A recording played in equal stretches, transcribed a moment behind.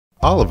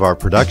All of our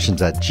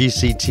productions at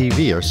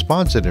GCTV are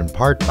sponsored in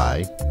part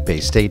by Bay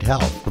State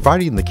Health,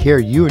 providing the care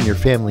you and your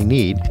family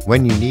need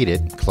when you need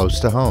it, close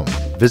to home.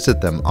 Visit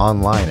them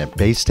online at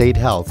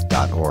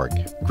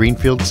baystatehealth.org.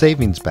 Greenfield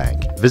Savings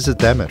Bank. Visit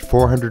them at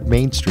 400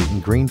 Main Street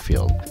in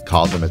Greenfield.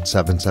 Call them at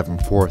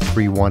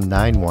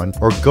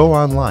 774-3191 or go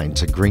online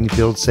to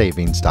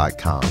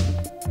greenfieldsavings.com.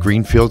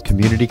 Greenfield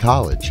Community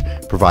College,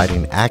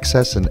 providing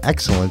access and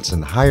excellence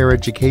in higher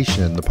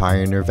education in the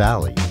Pioneer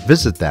Valley.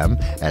 Visit them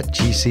at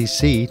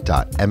gcc.mass.edu.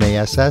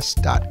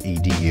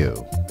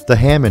 The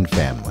Hammond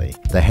Family.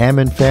 The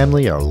Hammond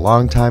family are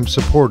longtime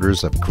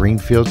supporters of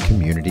Greenfield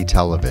Community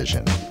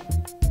Television.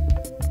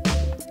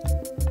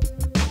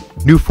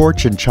 New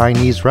Fortune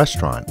Chinese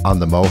Restaurant on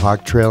the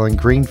Mohawk Trail in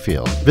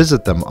Greenfield.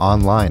 Visit them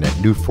online at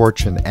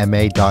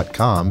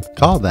newfortunema.com.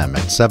 Call them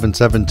at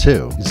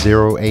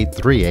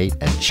 772-0838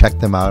 and check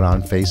them out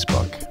on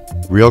Facebook.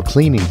 Real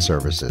Cleaning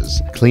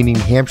Services, cleaning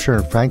Hampshire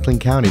and Franklin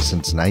County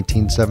since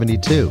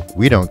 1972.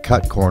 We don't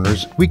cut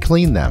corners, we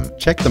clean them.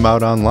 Check them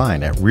out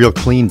online at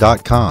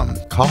realclean.com.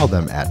 Call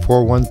them at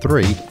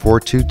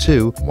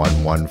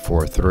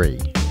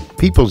 413-422-1143.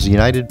 People's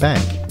United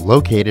Bank,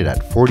 located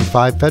at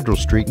 45 Federal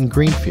Street in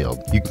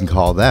Greenfield. You can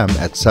call them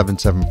at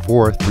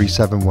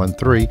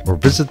 774-3713 or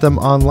visit them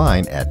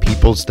online at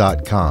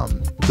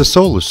peoples.com. The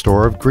Solar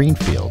Store of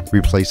Greenfield,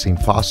 replacing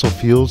fossil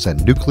fuels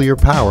and nuclear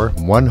power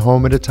one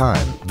home at a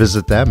time.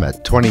 Visit them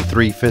at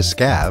 23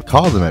 Fisk Ave.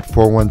 Call them at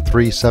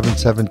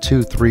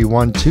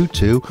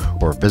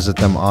 413-772-3122 or visit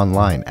them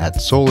online at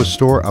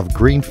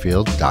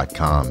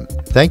solarstoreofgreenfield.com.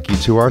 Thank you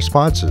to our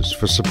sponsors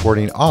for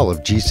supporting all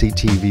of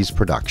GCTV's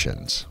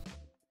productions.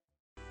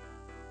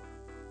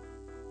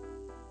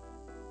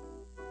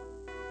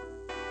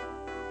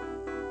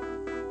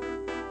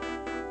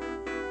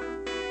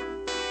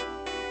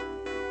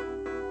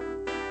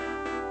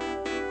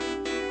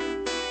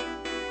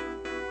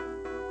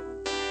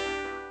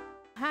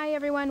 Hi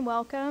everyone,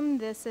 welcome.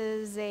 This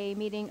is a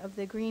meeting of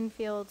the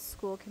Greenfield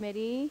School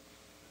Committee.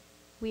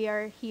 We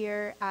are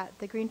here at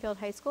the Greenfield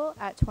High School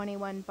at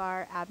 21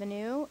 Bar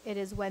Avenue. It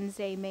is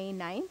Wednesday, May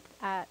 9th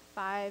at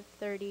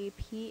 5:30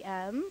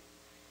 p.m.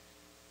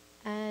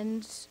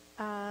 And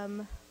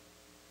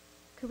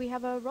could we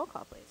have a roll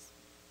call, please?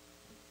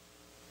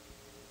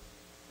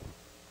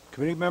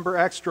 Committee Member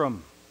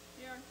Ekstrom.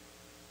 Here.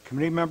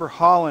 Committee Member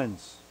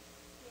Hollins.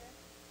 Here.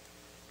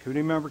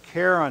 Committee Member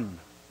Karen.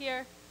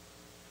 Here.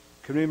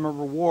 Committee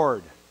Member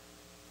Ward,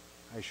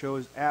 I show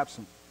is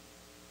absent.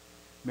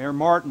 Mayor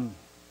Martin,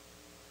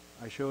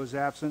 I show is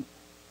absent.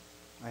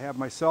 I have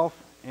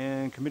myself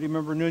and Committee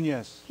Member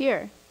Nunez.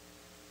 Here.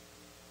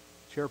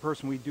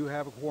 Chairperson, we do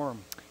have a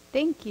quorum.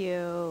 Thank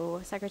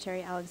you,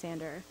 Secretary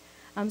Alexander.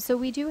 So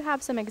we do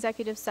have some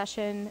executive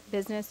session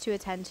business to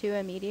attend to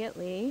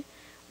immediately.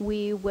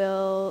 We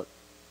will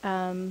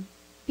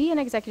be in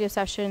executive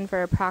session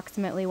for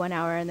approximately 1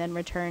 hour and then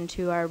return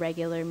to our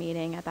regular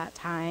meeting at that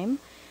time.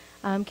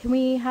 Can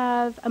we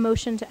have a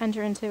motion to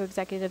enter into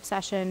executive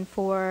session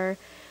for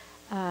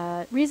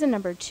reason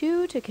number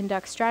 2, to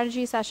conduct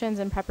strategy sessions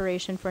in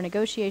preparation for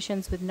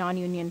negotiations with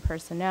non-union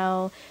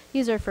personnel?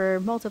 These are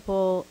for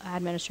multiple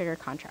administrator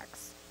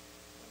contracts.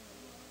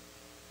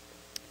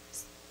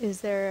 Is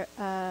there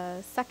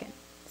a second?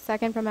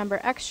 Second from Member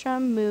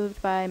Ekstrom,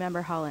 moved by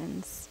Member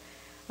Hollins.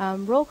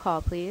 Roll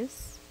call,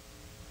 please.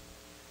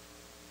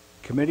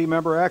 Committee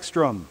Member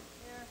Ekstrom.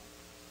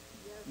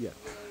 Here. Yeah.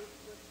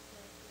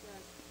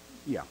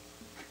 Yeah.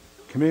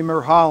 Committee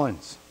Member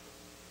Hollins.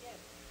 Yes.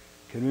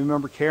 Committee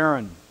Member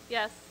Karen.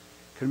 Yes.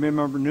 Committee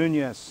Member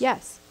Nunez.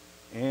 Yes.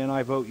 And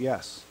I vote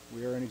yes.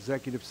 We are in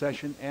executive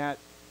session at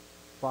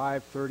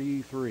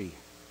 5:33.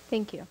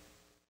 Thank you.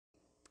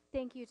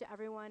 Thank you to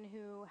everyone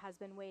who has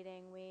been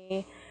waiting.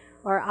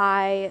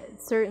 I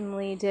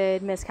certainly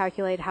did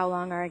miscalculate how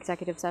long our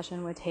executive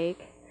session would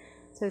take.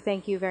 So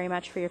thank you very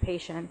much for your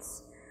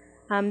patience.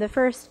 The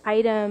first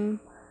item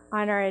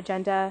on our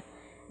agenda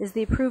is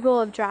the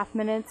approval of draft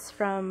minutes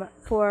from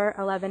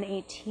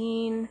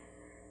 4/11/18.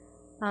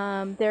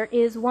 There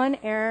is one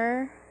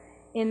error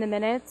in the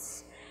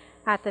minutes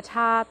at the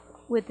top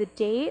with the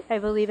date. I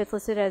believe it's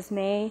listed as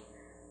May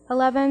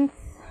 11th.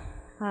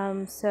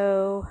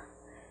 So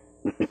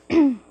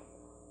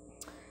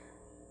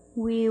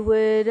we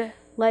would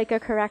like a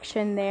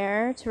correction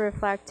there to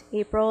reflect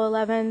April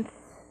 11th,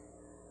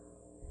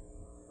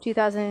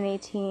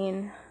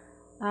 2018.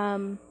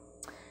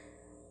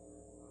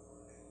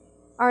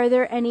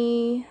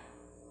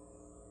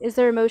 Is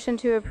there a motion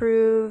to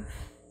approve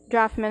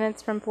draft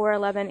minutes from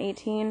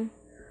 4/11/18?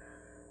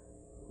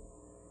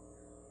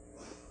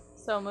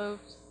 So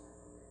moved.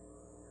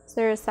 Is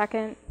there a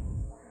second?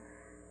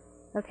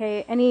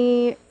 Okay,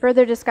 any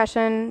further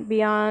discussion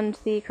beyond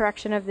the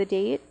correction of the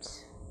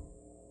date?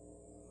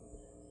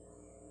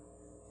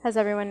 Has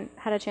everyone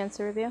had a chance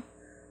to review?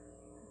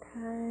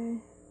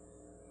 Okay.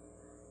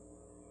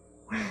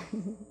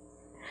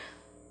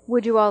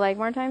 Would you all like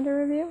more time to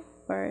review,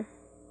 or?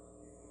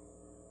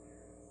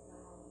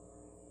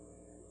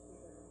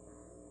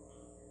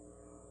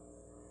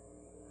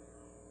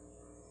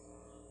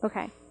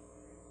 Okay.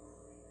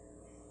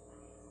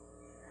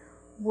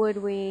 would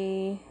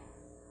we,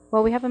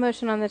 well, we have a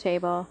motion on the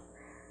table.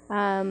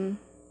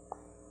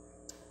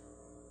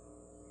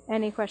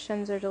 Any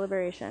questions or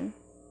deliberation?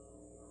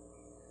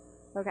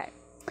 Okay.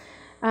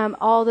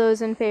 All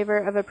those in favor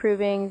of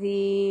approving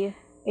the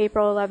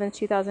April 11th,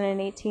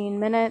 2018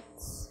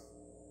 minutes?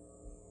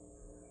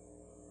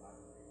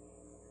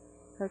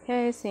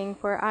 Okay, seeing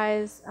 4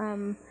 ayes.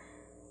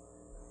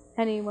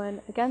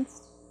 Anyone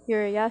against?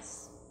 You're a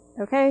yes?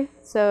 Okay,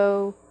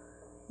 so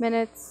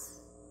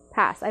minutes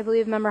pass. I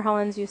believe Member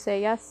Hollins, you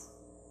say yes?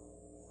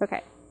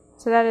 Okay,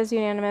 so that is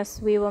unanimous.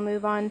 We will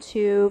move on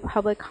to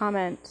public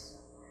comment.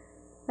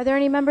 Are there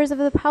any members of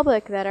the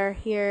public that are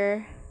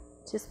here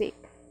to speak?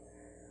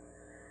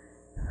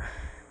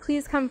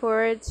 Please come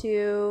forward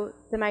to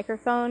the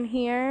microphone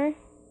here.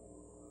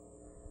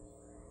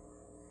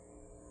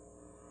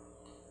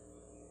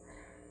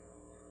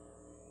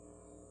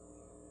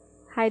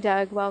 Hi,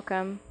 Doug.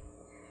 Welcome.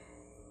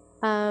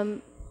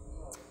 Pardon?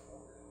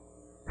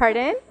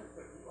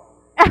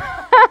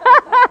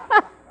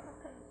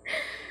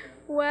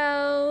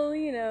 Well,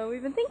 you know,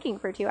 we've been thinking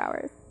for 2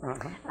 hours.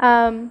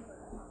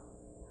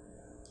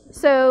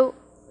 So,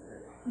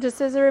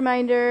 just as a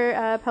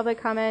reminder, public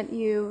comment,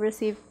 you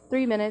receive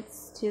 3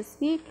 minutes to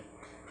speak.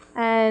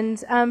 And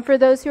for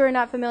those who are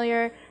not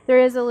familiar, there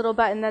is a little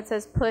button that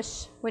says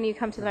push. When you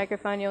come to the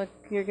microphone,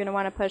 you're going to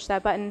want to push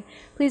that button.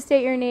 Please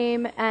state your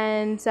name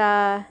and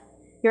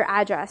your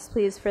address,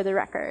 please, for the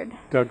record.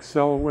 Doug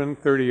Selwyn,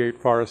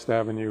 38 Forest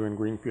Avenue in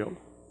Greenfield.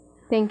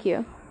 Thank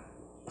you.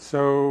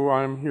 So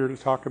I'm here to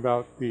talk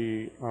about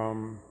the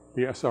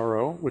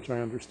SRO, which I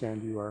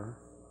understand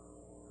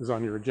is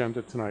on your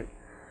agenda tonight.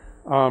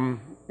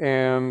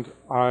 And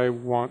I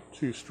want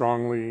to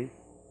strongly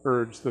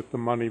urge that the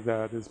money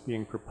that is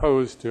being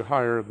proposed to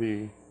hire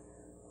the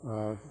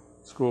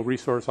school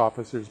resource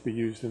officers be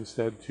used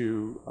instead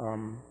to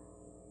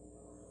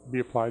be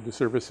applied to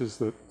services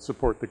that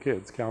support the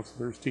kids,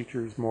 counselors,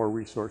 teachers, more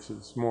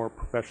resources, more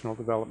professional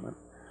development.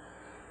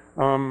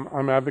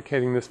 I'm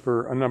advocating this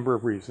for a number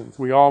of reasons.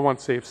 We all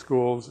want safe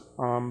schools,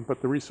 but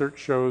the research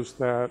shows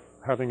that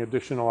having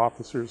additional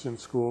officers in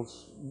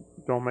schools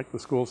don't make the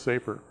schools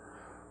safer.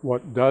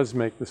 What does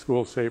make the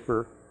schools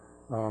safer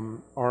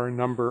are a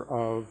number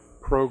of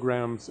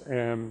programs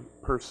and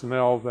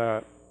personnel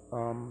that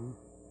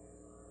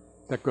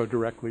go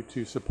directly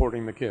to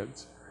supporting the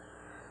kids.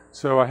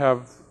 So I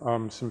have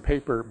some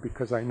paper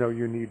because I know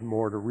you need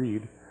more to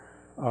read.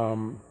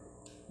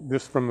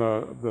 This from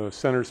the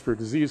Centers for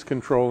Disease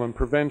Control and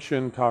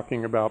Prevention,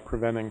 talking about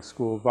preventing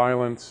school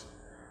violence,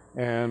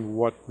 and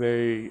what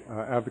they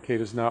advocate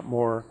is not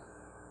more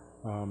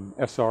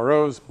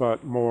SROs,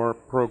 but more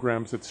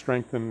programs that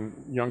strengthen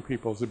young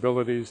people's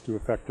abilities to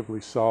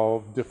effectively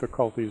solve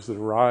difficulties that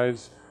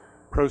arise,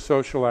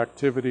 pro-social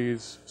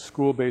activities,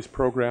 school-based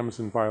programs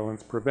in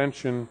violence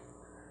prevention,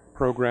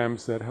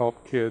 programs that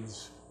help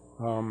kids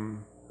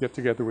get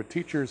together with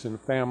teachers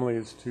and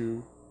families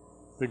to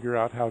figure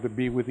out how to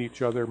be with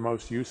each other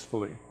most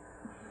usefully.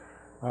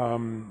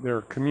 There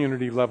are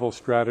community level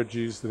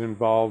strategies that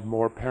involve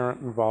more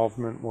parent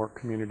involvement, more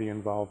community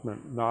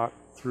involvement, not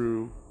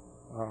through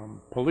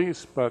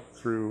police, but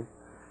through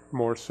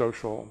more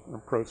social or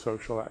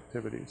pro-social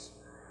activities.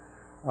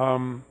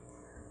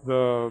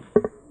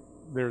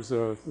 There's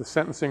the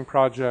Sentencing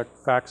Project,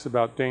 Facts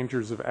About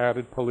Dangers of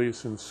Added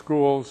Police in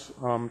Schools,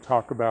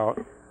 talk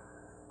about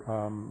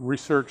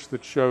research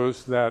that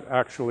shows that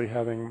actually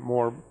having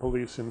more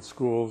police in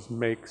schools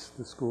makes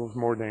the schools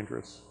more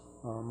dangerous,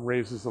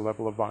 raises the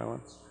level of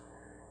violence.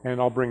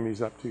 And I'll bring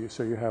these up to you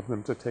so you have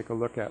them to take a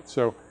look at.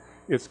 So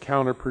it's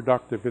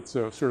counterproductive. It's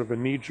a sort of a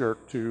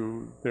knee-jerk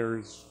to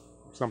there's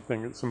some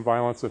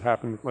violence that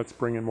happened, let's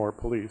bring in more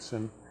police.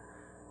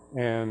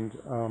 And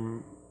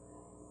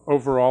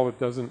overall, it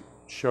doesn't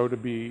show to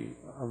be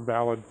a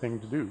valid thing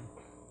to do.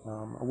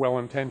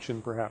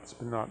 Well-intentioned perhaps,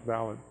 but not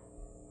valid.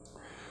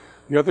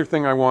 The other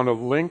thing I want to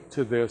link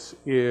to this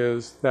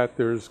is that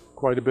there's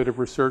quite a bit of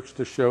research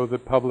to show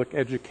that public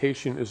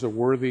education is a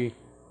worthy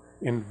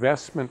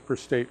investment for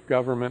state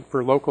government,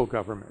 for local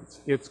governments.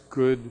 It's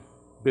good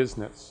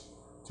business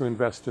to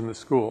invest in the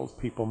schools.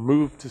 People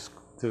move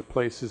to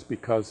places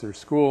because their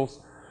schools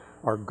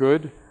are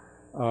good.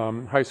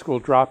 High school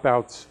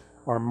dropouts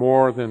are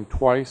more than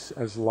twice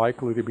as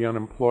likely to be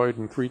unemployed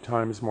and 3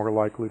 times more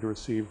likely to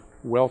receive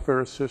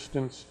welfare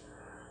assistance.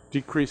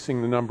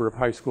 Decreasing the number of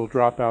high school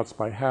dropouts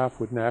by half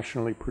would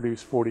nationally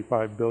produce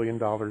 $45 billion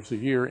a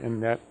year in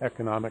net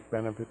economic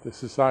benefit to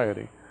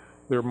society.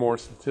 There are more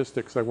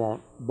statistics I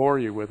won't bore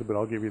you with, but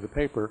I'll give you the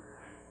paper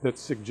that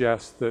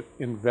suggests that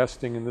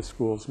investing in the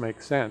schools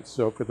makes sense.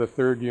 So for the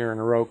 3rd year in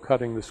a row,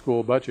 cutting the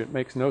school budget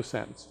makes no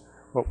sense.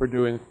 What we're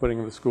doing is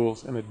putting the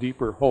schools in a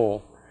deeper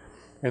hole.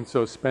 And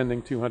so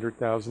spending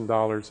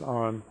 $200,000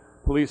 on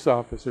police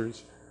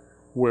officers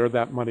where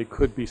that money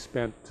could be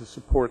spent to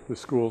support the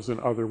schools in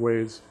other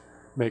ways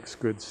makes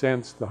good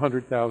sense. The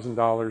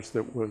 $100,000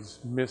 that was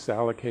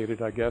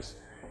misallocated, I guess,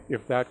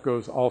 if that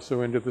goes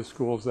also into the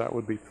schools, that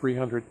would be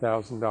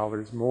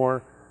 $300,000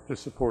 more to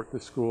support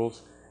the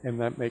schools, and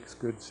that makes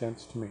good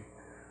sense to me.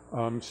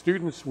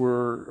 Students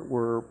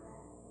were,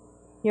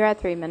 You're at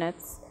 3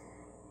 minutes.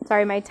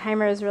 Sorry, my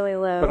timer is really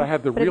low. but I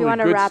had the But if you really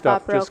want to good wrap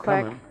stuff up real just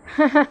quick.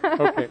 coming.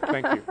 Okay,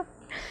 thank you.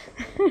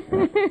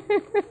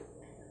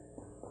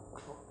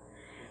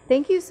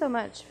 Thank you so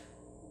much.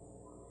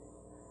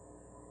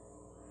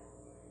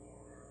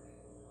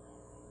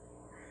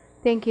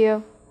 Thank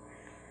you.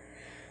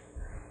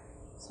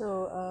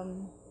 So,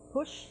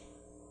 push.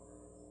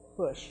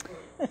 Push.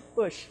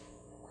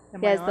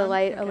 Am Yeah, I is the on?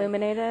 light Okay.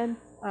 illuminated?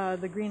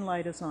 The green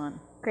light is on.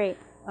 Great.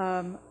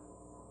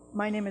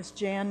 My name is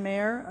Jan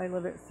Mayer. I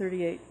live at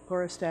 38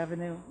 Forest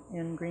Avenue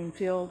in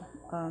Greenfield.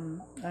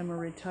 I'm a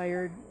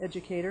retired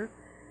educator.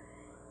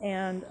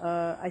 And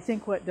I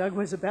think what Doug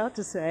was about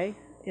to say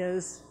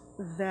is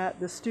that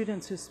the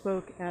students who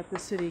spoke at the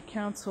city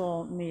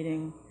council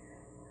meeting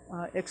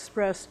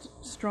expressed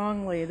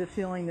strongly the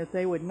feeling that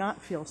they would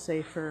not feel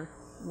safer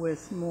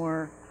with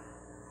more,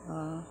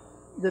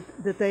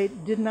 that they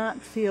did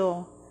not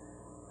feel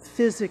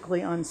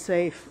physically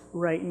unsafe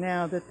right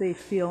now, that they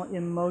feel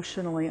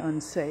emotionally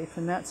unsafe.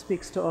 And that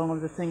speaks to all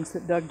of the things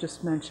that Doug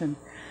just mentioned.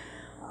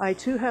 I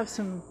too have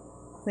some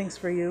things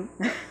for you,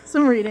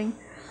 some reading.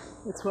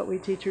 It's what we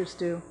teachers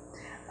do.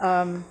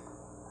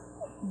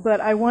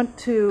 But I want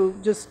to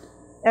just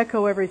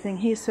echo everything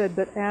he said,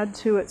 but add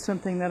to it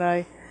something that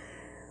I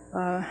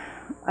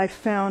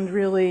found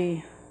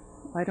really,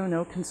 I don't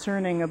know,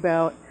 concerning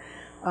about,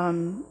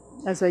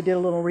 as I did a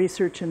little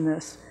research in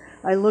this.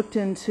 I looked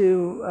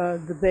into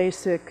the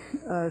basic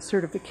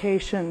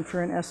certification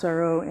for an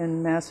SRO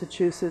in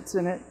Massachusetts,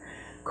 and it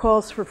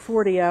calls for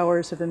 40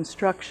 hours of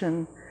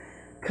instruction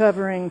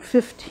covering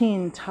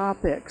 15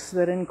 topics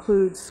that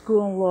include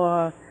school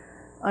law,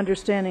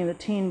 understanding the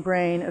teen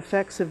brain,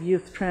 effects of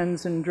youth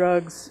trends and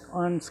drugs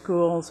on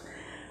schools,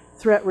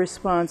 threat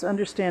response,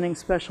 understanding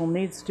special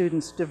needs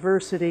students,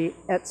 diversity,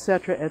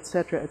 etc.,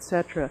 etc.,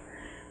 etc.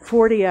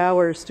 40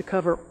 hours to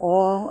cover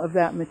all of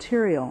that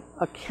material.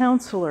 A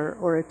counselor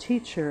or a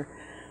teacher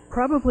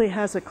probably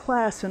has a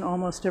class in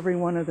almost every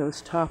one of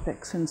those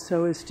topics, and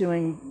so is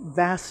doing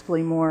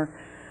vastly more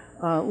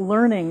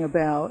learning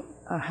about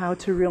how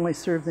to really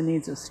serve the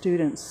needs of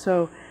students.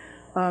 So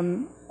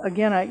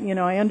again,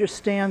 I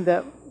understand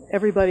that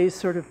everybody's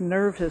sort of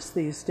nervous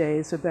these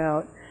days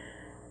about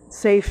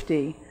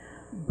safety,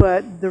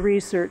 but the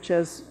research,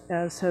 as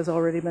has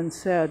already been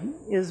said,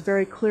 is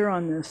very clear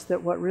on this,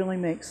 that what really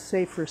makes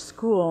safer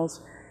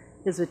schools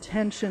is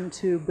attention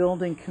to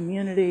building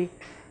community,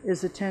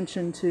 is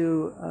attention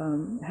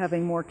to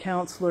having more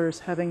counselors,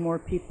 having more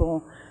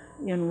people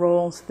in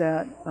roles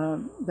that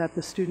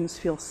the students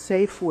feel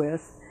safe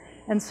with.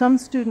 And some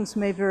students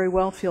may very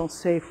well feel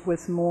safe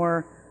with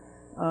more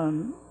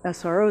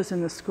SROs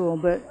in the school,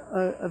 but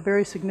a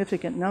very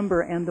significant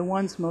number, and the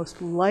ones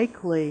most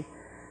likely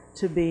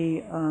to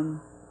be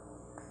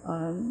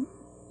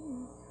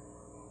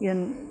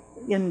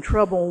in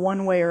trouble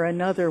one way or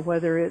another,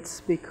 whether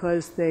it's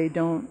because they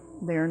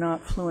are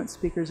not fluent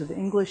speakers of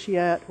English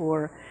yet,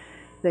 or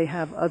they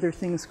have other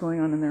things going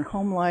on in their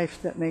home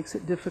life that makes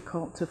it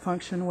difficult to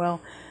function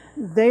well.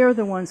 They are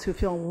the ones who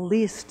feel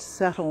least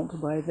settled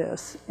by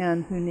this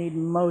and who need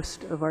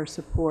most of our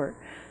support.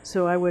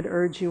 So I would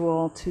urge you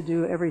all to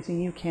do everything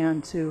you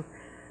can to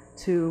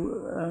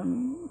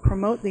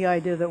promote the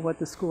idea that what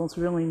the schools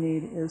really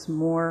need is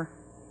more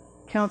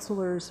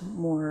counselors,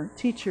 more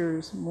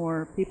teachers,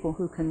 more people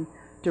who can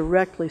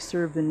directly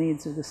serve the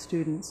needs of the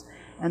students,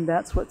 and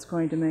that's what's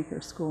going to make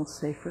our schools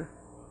safer.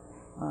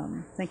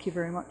 Thank you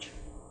very much.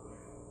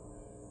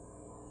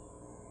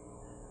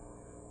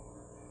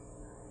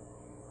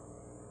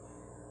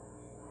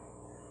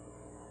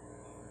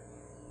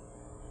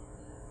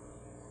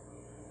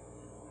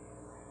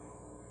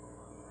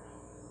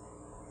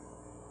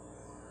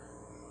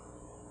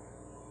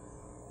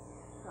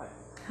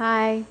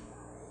 Hi.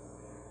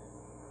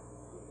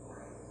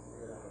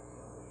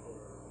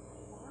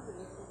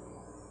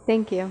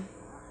 Thank you.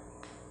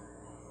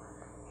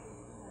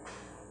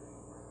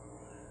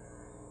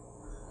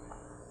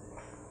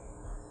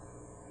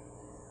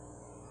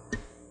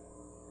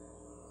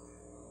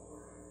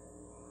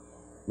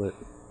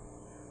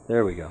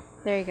 There we go.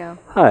 There you go.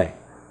 Hi,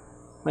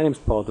 my name is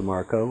Paul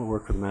DeMarco. I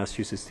work for the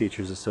Massachusetts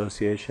Teachers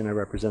Association. I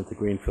represent the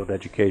Greenfield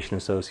Education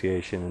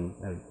Association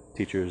and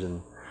teachers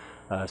and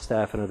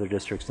staff in other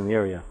districts in the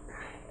area.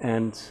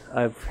 And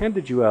I've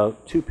handed you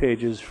out 2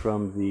 pages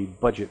from the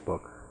budget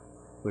book,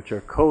 which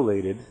are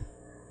collated.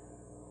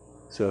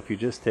 So if you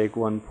just take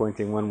one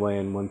pointing one way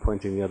and one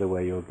pointing the other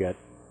way, you'll get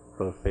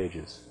both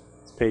pages.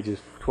 It's pages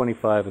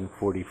 25 and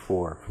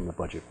 44 from the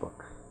budget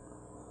book.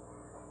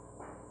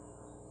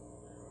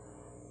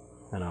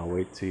 And I'll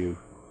wait till you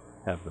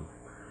have them.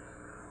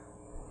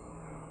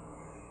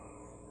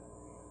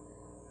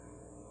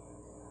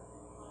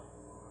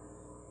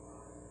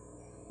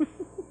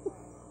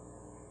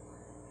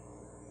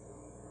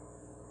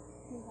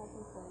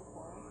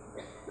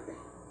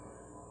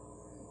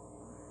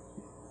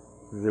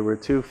 There were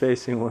 2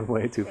 facing one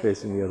way, 2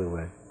 facing the other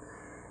way.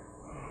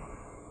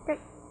 Great.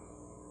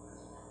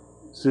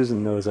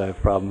 Susan knows I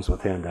have problems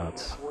with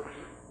handouts.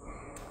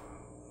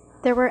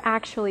 There were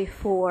actually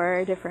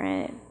 4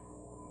 different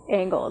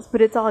angles,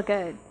 but it's all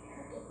good.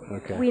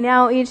 Okay. We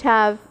now each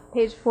have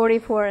page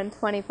 44 and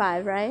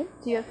 25, right?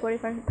 Do you have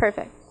 44?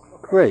 Perfect.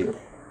 Great.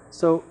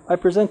 So I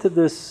presented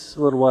this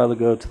a little while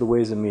ago to the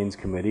Ways and Means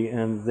Committee,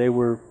 and they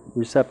were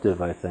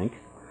receptive, I think.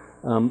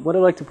 What I'd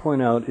like to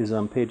point out is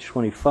on page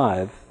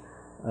 25,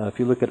 if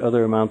you look at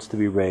other amounts to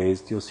be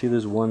raised, you'll see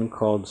there's one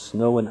called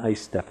Snow and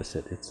Ice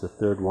Deficit. It's the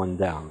 3rd one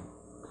down.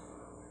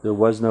 There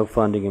was no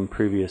funding in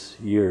previous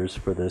years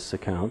for this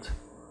account.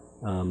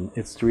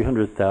 It's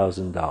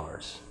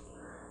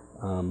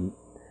 $300,000.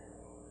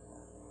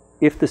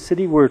 If the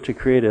city were to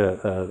create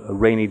a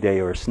rainy day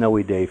or a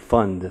snowy day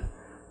fund,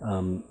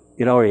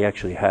 it already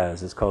actually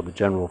has. It's called the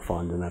general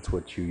fund, and that's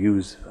what you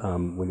use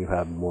when you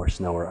have more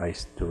snow or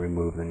ice to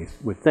remove than you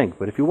would think.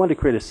 But if you want to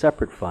create a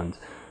separate fund,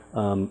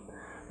 the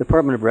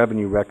Department of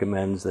Revenue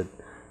recommends that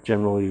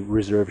generally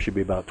reserve should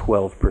be about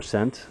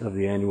 12% of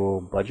the annual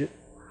budget.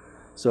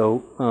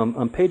 So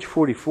on page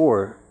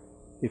 44,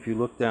 if you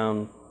look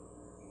down,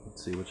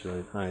 let's see which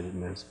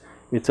item it is.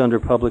 It's under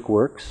Public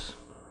Works,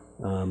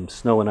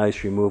 snow and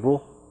ice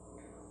removal.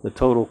 The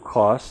total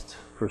cost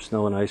for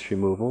snow and ice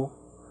removal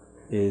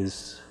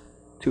is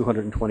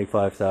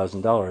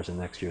 $225,000 in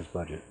next year's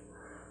budget.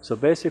 So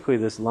basically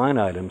this line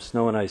item,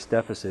 snow and ice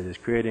deficit, is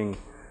creating,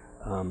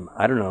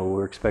 I don't know,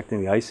 we're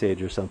expecting the ice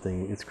age or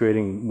something. It's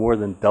creating more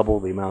than double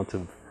the amount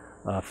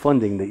of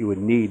funding that you would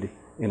need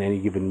in any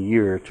given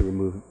year to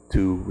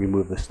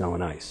remove the snow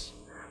and ice.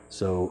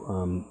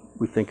 So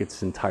we think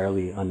it's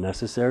entirely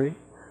unnecessary.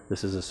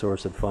 This is a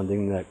source of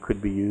funding that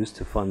could be used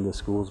to fund the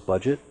school's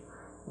budget.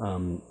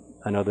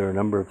 I know there are a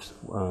number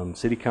of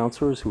city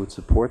councilors who would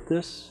support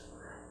this,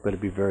 but it'd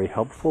be very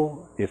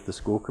helpful if the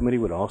school committee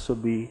would also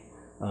be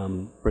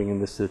bringing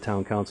this to the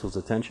town council's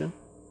attention,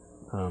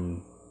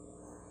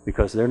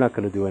 because they're not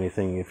going to do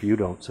anything if you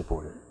don't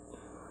support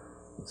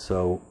it.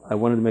 So I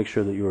wanted to make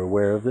sure that you were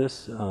aware of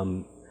this.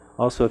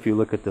 Also, if you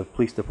look at the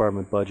police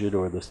department budget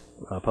or the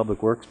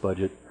public works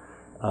budget,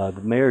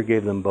 the mayor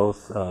gave them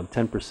both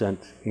 10%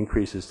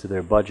 increases to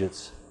their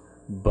budgets,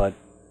 but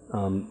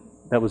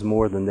that was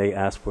more than they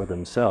asked for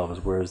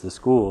themselves, whereas the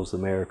schools, the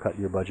mayor cut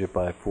your budget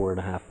by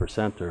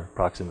 4.5% or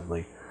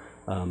approximately.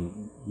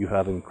 You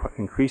have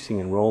increasing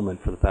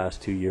enrollment for the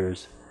past 2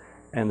 years,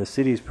 and the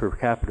city's per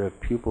capita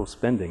pupil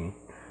spending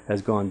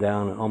has gone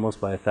down almost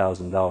by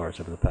 $1,000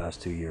 over the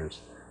past 2 years.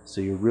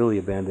 So you're really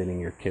abandoning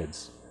your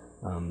kids,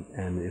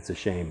 and it's a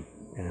shame,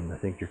 and I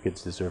think your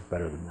kids deserve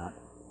better than that.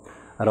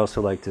 I'd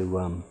also like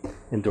to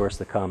endorse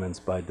the comments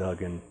by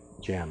Doug and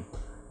Jan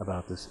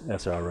about this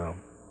SRO.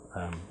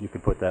 You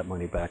could put that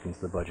money back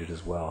into the budget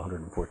as well,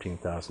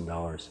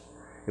 $114,000.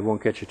 It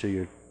won't get you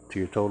to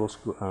your total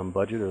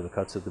budget or the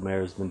cuts that the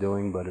mayor's been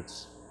doing, but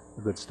it's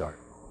a good start.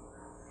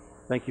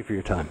 Thank you for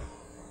your time.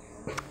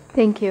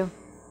 Thank you.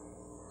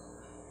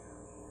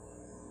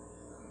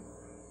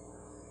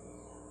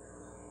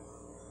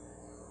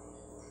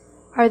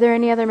 Are there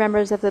any other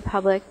members of the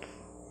public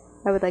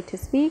that would like to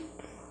speak?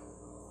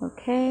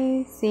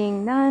 Okay,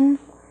 seeing none,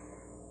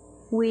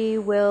 we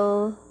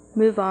will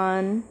move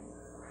on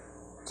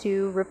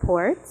to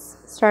reports,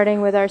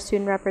 starting with our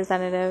student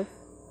representative.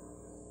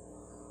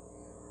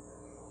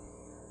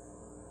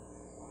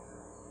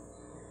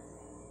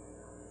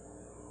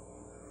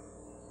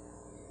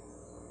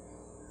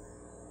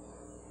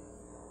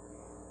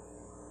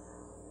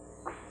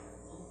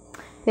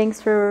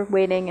 Thanks for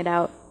waiting it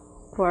out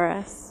for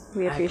us.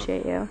 We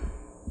appreciate you.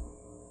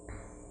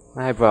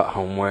 I brought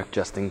homework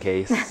just in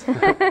case.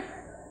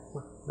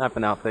 I've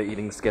been out there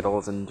eating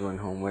Skittles and doing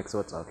homework, so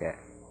it's okay.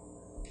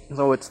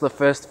 So it's the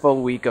first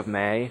full week of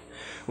May,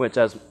 which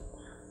at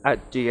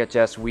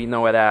GHS we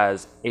know it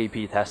as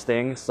AP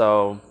testing,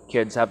 so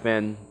kids have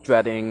been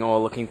dreading or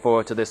looking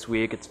forward to this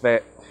week.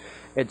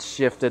 It's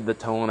shifted the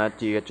tone at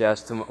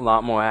GHS to a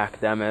lot more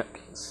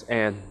academics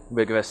and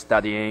rigorous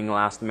studying,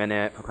 last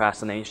minute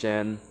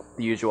procrastination,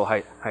 the usual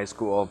high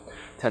school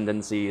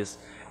tendencies.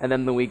 And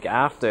then the week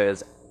after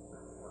is,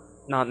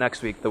 not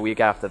next week, the week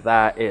after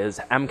that is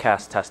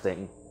MCAS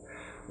testing,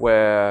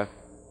 where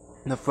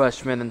the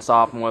freshmen and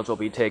sophomores will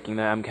be taking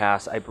their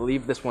MCAS. I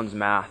believe this one's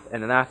math,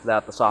 and then after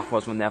that the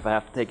sophomores will never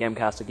have to take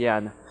MCAS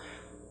again,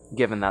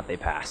 given that they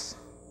pass.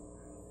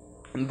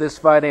 And this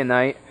Friday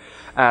night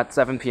at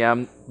 7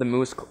 p.m. the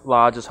Moose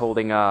Lodge is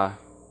holding a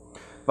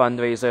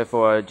fundraiser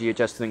for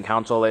GHS Student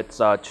Council. It's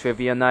a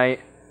trivia night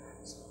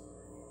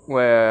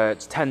where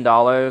it's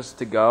 $10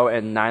 to go,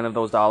 and $9 of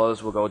those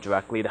dollars will go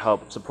directly to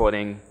help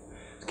supporting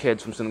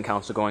kids from Student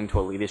Council going to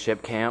a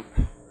leadership camp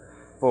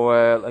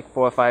for like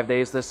 4 or 5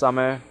 days this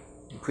summer.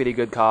 Pretty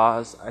good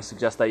cause. I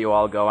suggest that you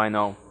all go. I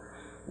know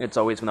it's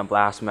always been a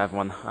blast from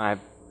everyone I've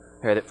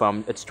heard it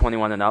from. It's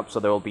 21 and up, so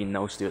there will be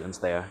no students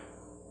there.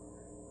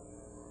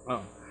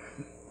 Oh.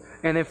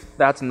 And if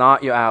that's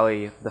not your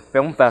alley, the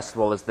film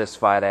festival is this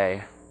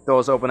Friday.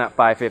 Doors open at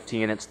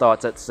 5:15. It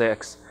starts at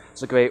 6.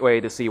 It's a great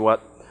way to see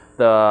what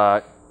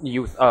the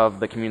youth of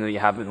the community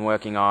have been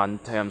working on in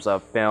terms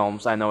of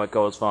films. I know it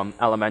goes from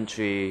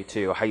elementary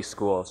to high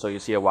school, so you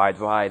see a wide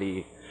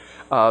variety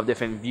of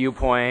different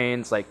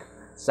viewpoints, like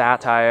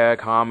satire,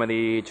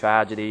 comedy,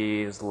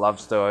 tragedies, love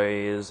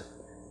stories,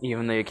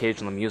 even the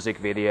occasional music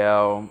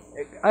video.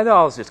 It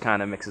all just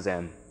kind of mixes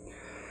in.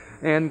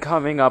 And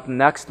coming up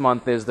next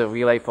month is the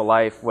Relay for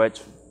Life,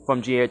 which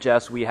from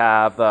GHS we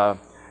have the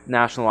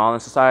National Honor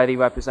Society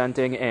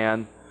representing,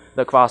 and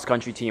the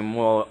cross-country team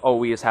will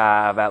always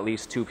have at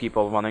least 2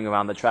 people running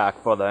around the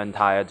track for the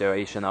entire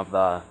duration of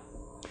the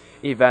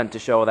event to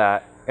show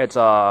that it's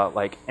a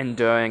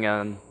enduring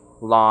and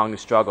long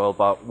struggle,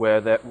 but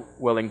we're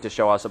willing to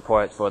show our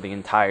support for the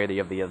entirety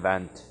of the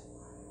event.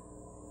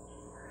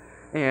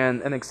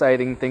 And an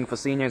exciting thing for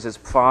seniors is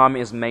prom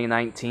is May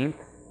 19th.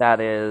 That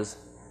is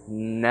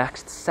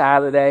next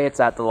Saturday. It's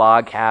at the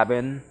log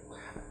cabin.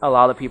 A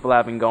lot of people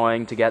have been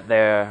going to get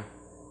their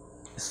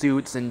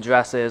suits and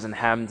dresses and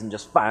hems and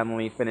just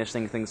finally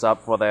finishing things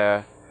up for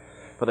the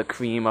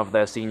cream of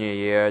their senior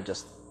year,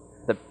 just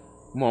the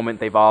moment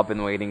they've all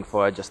been waiting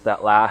for, just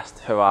that last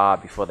hurrah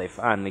before they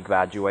finally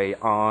graduate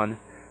on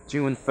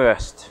June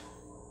 1st.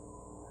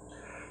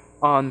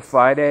 On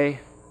Friday,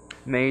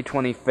 May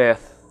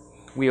 25th,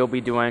 we'll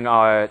be doing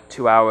our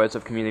 2 hours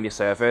of community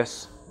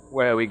service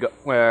where we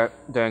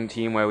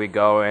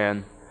go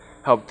and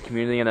help the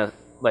community in a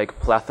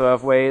plethora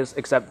of ways,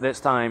 except this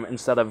time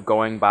instead of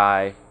going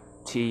by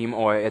team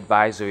or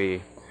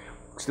advisory,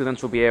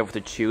 students will be able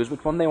to choose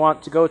which one they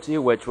want to go to,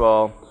 which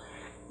will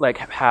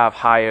have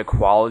higher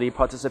quality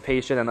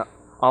participation, and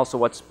also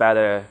what's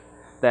better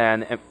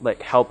than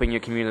helping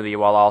your community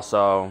while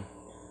also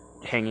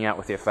hanging out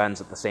with your friends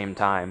at the same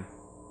time.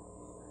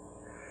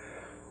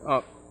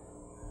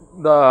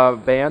 The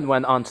band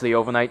went on to the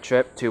overnight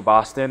trip to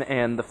Boston,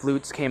 and the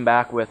flutes came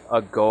back with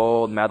a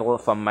gold medal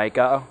from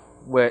Micah,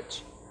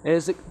 which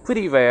is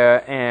pretty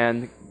rare,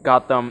 and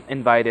got them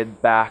invited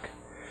back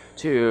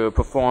to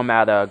perform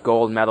at a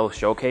gold medal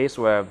showcase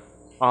where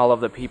all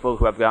of the people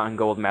who have gotten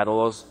gold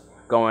medals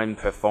go and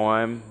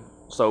perform,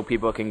 so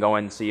people can go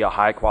and see a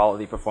high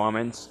quality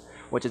performance,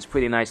 which is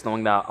pretty nice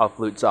knowing that our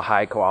flutes are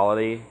high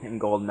quality and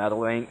gold medal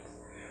ranked,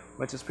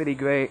 which is pretty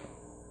great.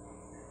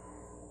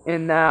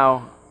 And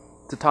now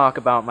to talk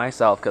about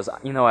myself, because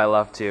I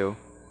love to.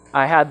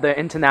 I had the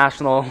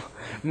international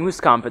moose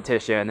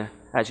competition,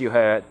 as you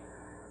heard,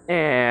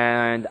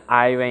 and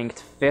I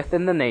ranked 5th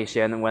in the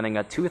nation, winning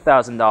a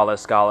 $2,000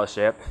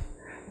 scholarship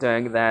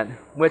during that,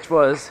 which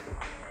was,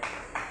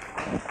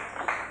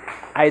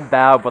 I'd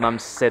bow, but I'm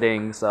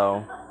sitting,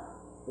 so.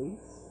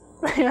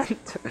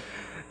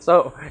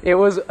 So it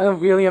was a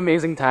really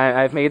amazing time.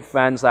 I've made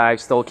friends that I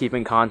still keep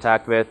in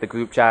contact with. The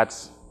group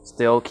chats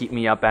still keep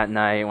me up at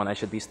night when I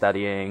should be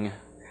studying.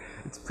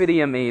 It's pretty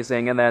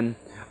amazing. And then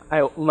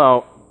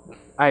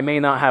I may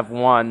not have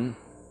won,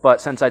 but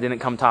since I didn't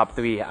come top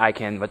 3, I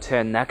can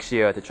return next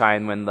year to try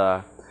and win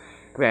the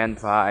grand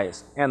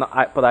prize.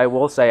 But I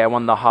will say I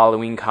won the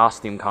Halloween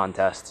costume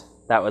contest.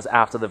 That was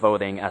after the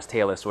voting as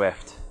Taylor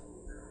Swift,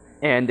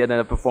 and did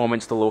a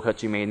performance to Look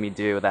What You Made Me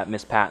Do that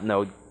Miss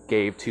Patno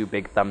gave 2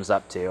 big thumbs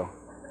up to.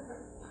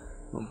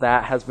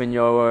 That has been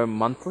your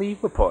monthly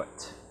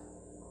report.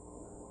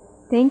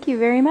 Thank you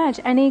very much.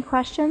 Any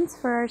questions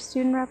for our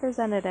student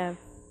representative?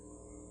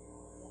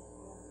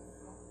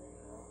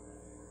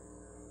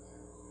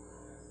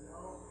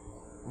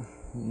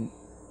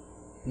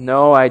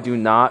 No, I do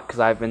not, because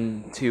I've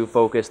been too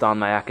focused on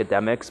my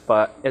academics,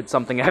 but it's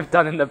something I've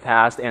done in the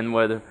past and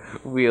would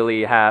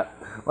really have,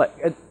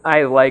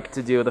 I like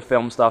to do the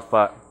film stuff,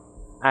 but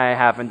I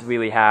haven't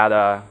really had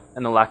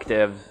an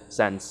elective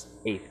since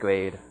 8th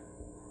grade,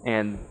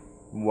 and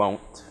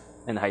won't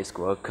in high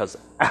school because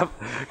of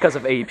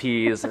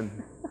APs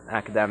and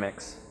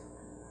academics.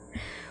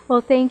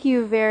 Well, thank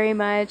you very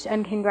much,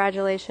 and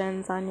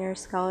congratulations on your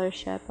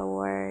scholarship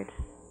award.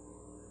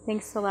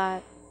 Thanks a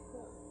lot.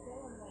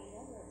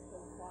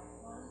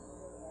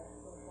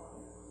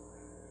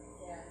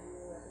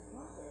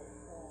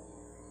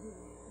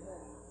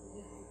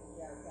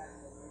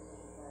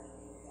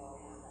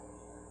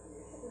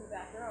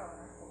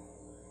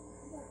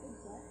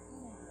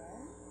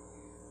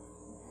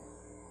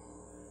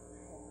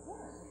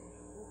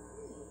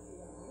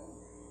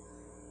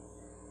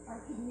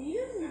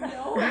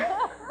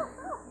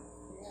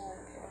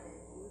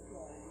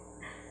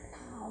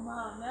 Oh,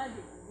 Mom, that'd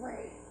be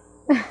great.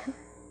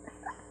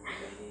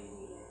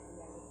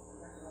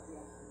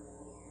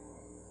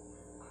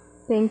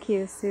 Thank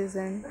you,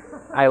 Susan.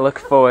 I look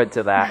forward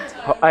to that.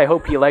 I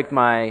hope you liked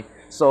my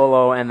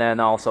solo and then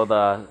also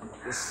the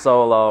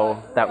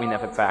solo that we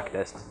never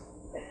practiced.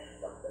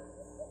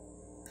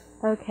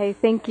 Okay,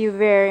 thank you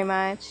very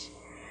much.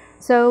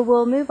 So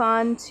we'll move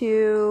on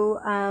to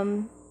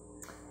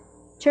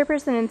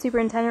Chairperson and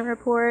Superintendent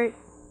report.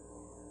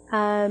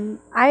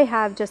 I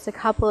have just a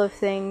couple of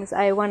things.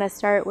 I want to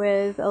start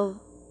with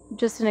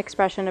just an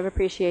expression of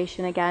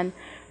appreciation again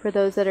for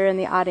those that are in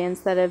the audience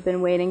that have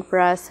been waiting for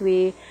us.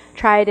 We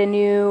tried a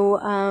new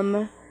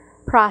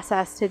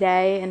process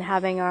today in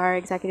having our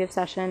executive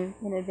session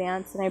in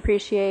advance, and I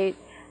appreciate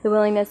the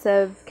willingness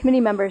of committee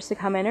members to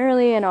come in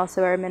early, and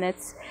also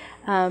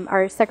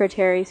our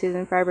secretary,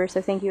 Susan Farber.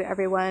 So thank you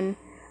everyone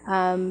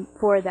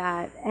for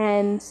that.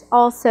 And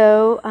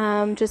also,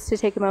 just to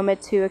take a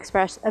moment to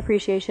express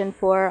appreciation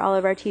for all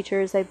of our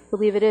teachers. I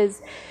believe it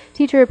is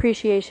Teacher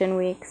Appreciation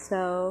Week,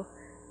 so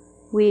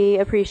we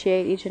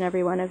appreciate each and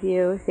every one of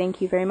you.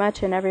 Thank you very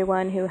much, and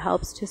everyone who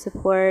helps to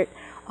support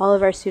all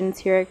of our students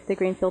here at the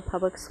Greenfield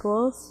Public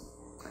Schools.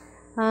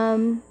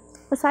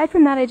 Aside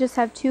from that, I just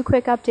have two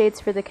quick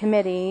updates for the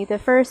committee. The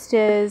first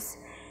is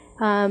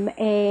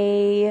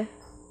a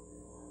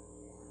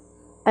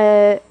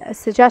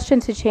suggestion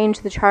to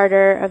change the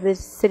charter of the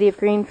City of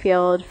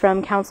Greenfield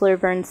from Councilor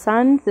Vern's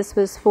son. This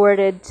was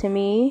forwarded to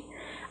me,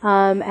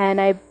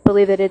 and I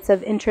believe that it's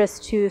of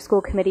interest to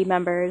school committee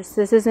members.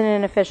 This isn't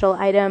an official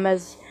item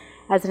as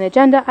an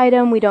agenda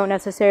item. We don't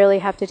necessarily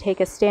have to take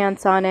a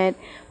stance on it,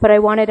 but I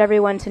wanted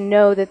everyone to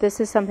know that this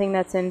is something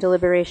that's in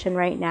deliberation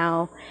right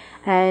now,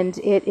 and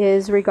it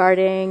is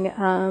regarding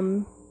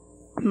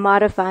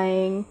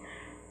modifying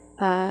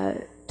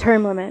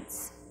term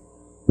limits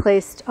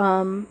placed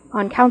on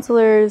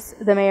counselors,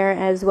 the mayor,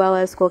 as well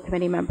as school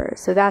committee members.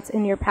 So that's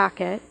in your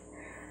packet.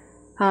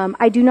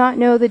 I do not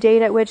know the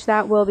date at which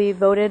that will be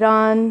voted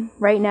on.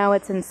 Right now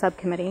it's in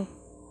subcommittee.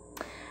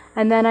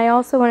 And then I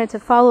also wanted to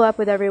follow up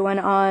with everyone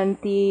on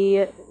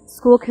the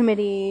school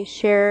committee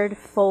shared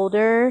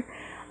folder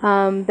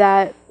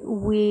that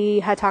we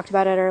had talked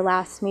about at our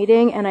last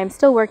meeting, and I'm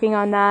still working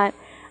on that.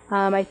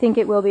 I think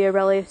it will be a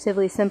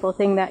relatively simple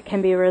thing that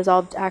can be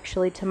resolved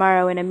actually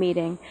tomorrow in a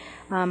meeting.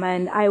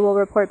 And I will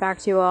report back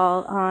to you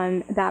all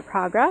on that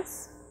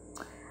progress.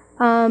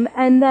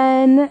 And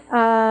then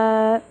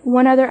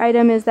one other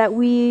item is that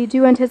we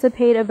do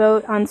anticipate a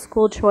vote on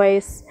school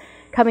choice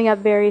coming up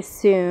very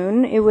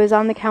soon. It was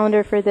on the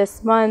calendar for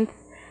this month,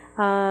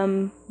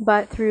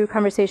 but through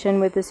conversation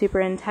with the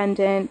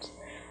superintendent,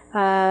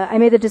 I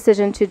made the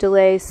decision to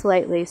delay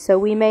slightly. So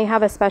we may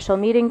have a special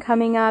meeting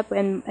coming up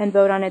and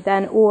vote on it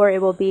then, or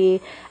it will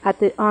be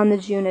on the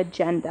June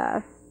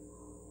agenda.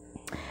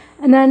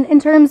 And then in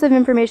terms of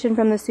information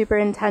from the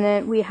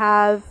superintendent, we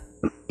have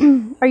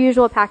our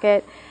usual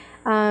packet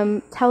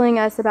telling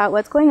us about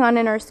what's going on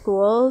in our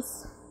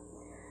schools.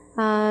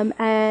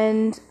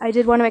 And I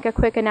did want to make a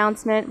quick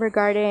announcement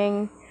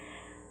regarding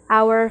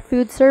our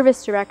food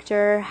service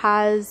director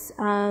has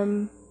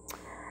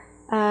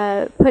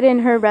put in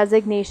her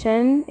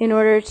resignation in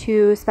order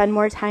to spend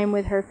more time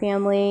with her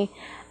family,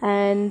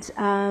 and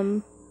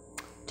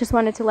just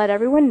wanted to let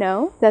everyone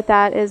know that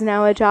that is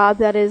now a job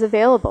that is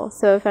available.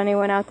 So if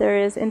anyone out there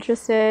is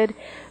interested,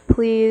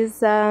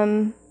 please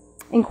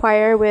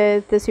inquire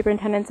with the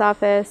superintendent's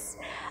office.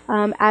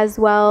 As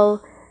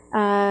well,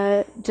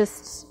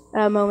 just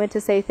a moment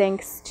to say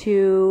thanks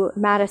to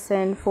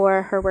Madison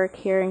for her work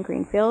here in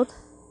Greenfield.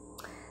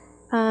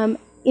 In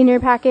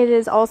your packet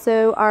is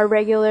also our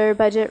regular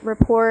budget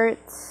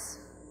reports.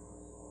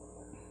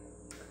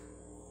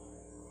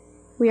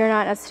 We are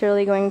not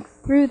necessarily going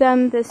through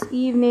them this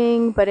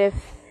evening, but if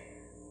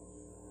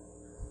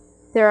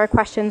there are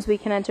questions, we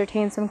can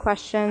entertain some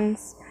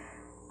questions.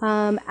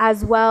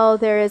 As well,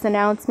 there is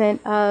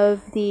announcement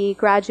of the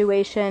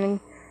graduation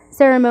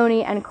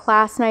ceremony and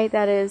class night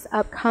that is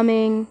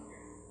upcoming.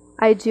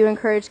 I do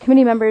encourage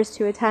committee members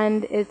to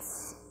attend.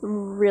 It's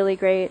really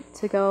great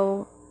to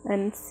go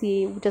and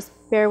see, just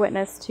bear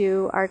witness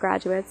to our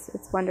graduates.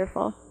 It's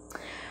wonderful.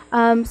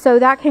 So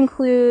that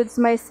concludes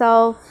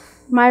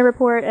my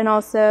report, and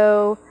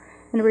also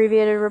an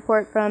abbreviated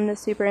report from the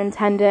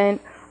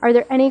superintendent. Are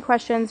there any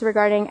questions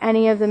regarding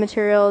any of the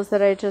materials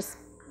that I just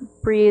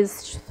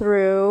breezed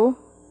through,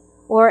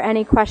 or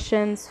any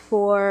questions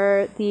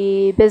for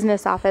the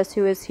business office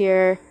who is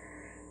here?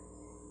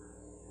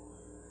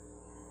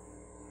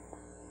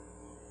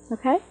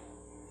 Okay,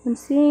 I'm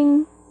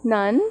seeing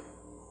none.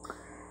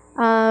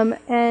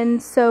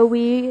 And so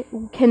we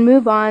can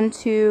move on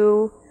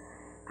to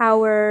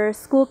our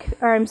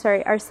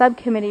our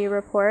subcommittee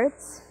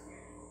reports.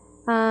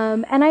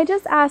 And I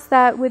just ask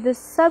that with the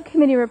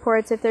subcommittee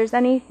reports, if there's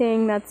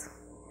anything that's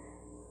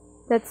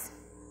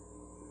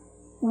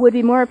would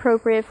be more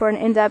appropriate for an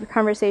in-depth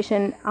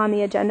conversation on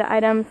the agenda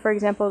item, for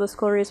example, the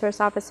school resource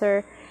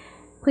officer,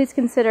 please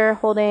consider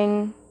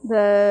holding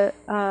the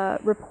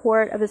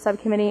report of the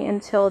subcommittee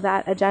until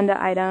that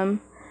agenda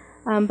item.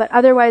 But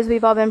otherwise,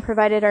 we've all been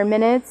provided our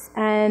minutes,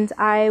 and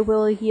I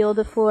will yield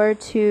the floor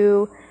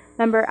to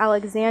Member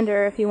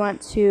Alexander if you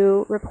want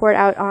to report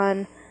out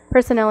on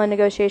personnel and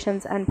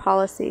negotiations and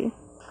policy.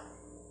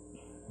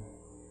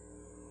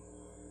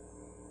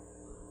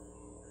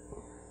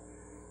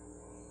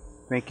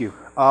 Thank you.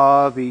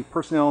 The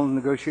Personnel and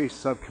Negotiations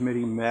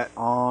Subcommittee met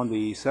on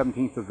the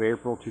 17th of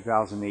April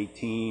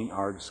 2018.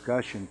 Our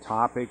discussion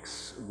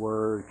topics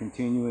were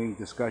continuing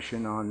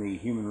discussion on the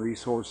Human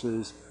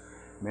Resources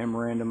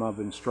Memorandum of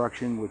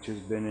Instruction, which has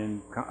been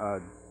in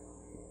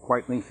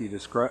quite lengthy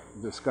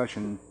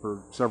discussion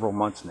for several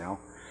months now.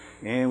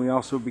 And we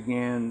also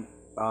began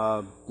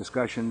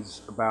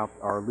discussions about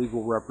our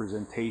legal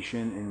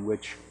representation, in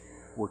which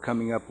we're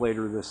coming up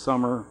later this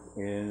summer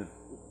in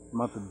the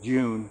month of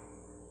June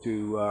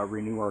to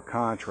renew our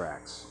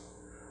contracts.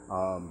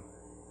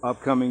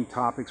 Upcoming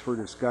topics for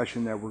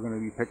discussion that we're going to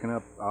be picking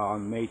up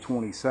on May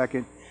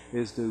 22nd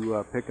is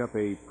to pick up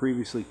a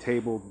previously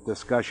tabled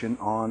discussion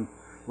on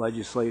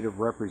legislative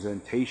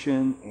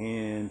representation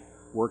and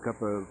work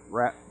up a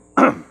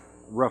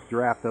rough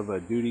draft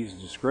of duties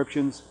and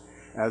descriptions,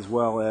 as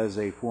well as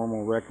a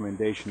formal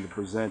recommendation to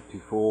present to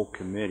full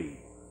committee.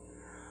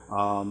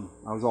 I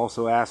was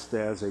also asked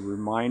as a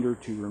reminder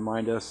to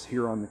remind us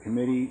here on the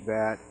committee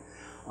that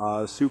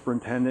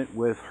superintendent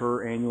with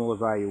her annual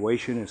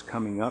evaluation is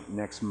coming up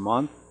next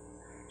month.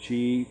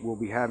 She will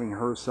be having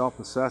her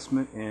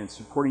self-assessment and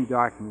supporting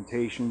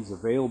documentations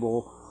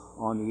available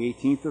on the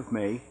 18th of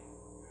May.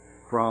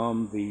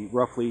 From the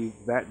roughly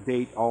that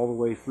date all the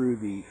way through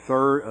the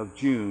 3rd of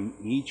June,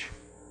 each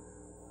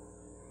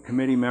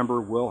committee member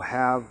will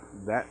have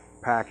that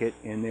packet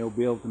and they'll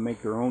be able to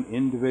make their own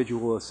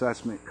individual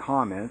assessment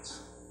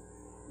comments.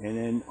 And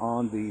then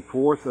on the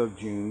 4th of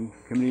June,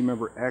 committee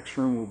member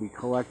Ekstrom will be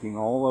collecting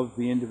all of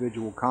the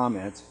individual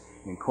comments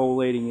and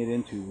collating it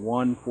into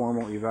one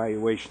formal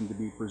evaluation to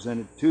be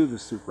presented to the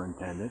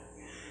superintendent.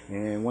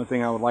 And one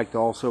thing I would like to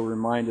also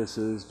remind us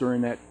is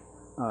during that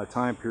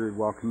time period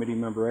while committee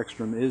member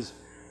Ekstrom is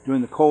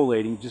doing the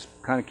collating, just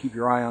kind of keep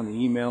your eye on the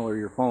email or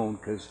your phone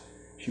because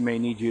she may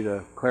need you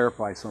to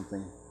clarify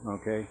something,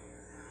 okay?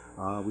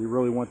 We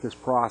really want this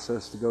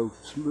process to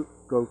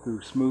go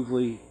through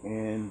smoothly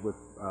and with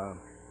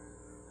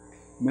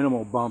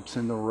minimal bumps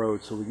in the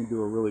road so we can do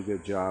a really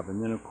good job.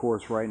 And then of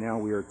course right now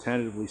we are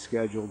tentatively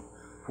scheduled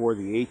for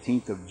the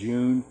 18th of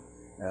June,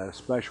 a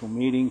special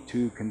meeting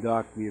to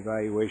conduct the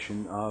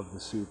evaluation of the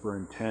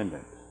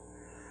superintendent.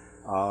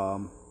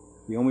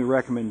 The only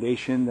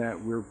recommendation that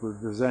we're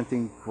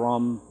presenting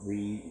from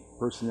the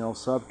Personnel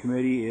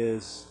Subcommittee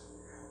is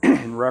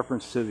in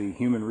reference to the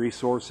Human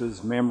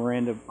Resources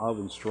Memorandum of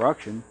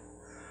Instruction.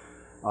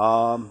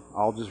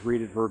 I'll just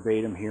read it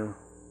verbatim here.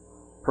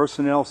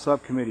 Personnel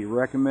Subcommittee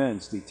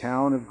recommends the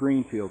Town of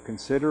Greenfield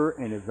consider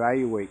and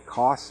evaluate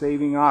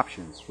cost-saving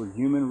options for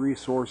human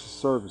resources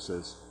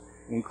services,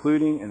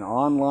 including an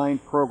online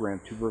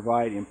program to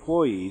provide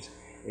employees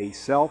a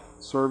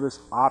self-service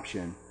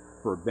option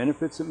for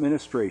benefits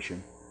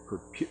administration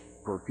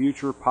for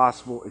future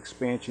possible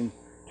expansion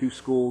to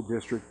school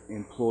district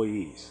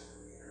employees.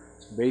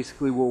 So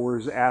basically what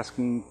we're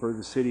asking for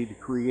the city to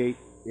create,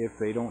 if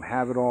they don't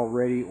have it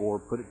already or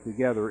put it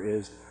together,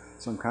 is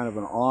some kind of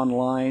an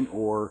online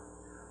or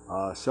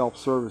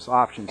self-service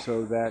option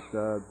so that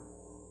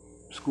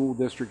school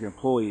district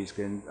employees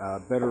can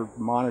better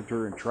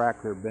monitor and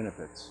track their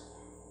benefits.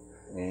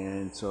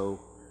 And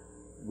so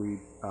we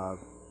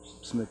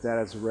submit that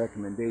as a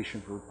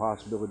recommendation for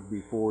possibility to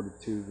be forwarded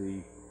to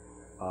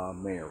the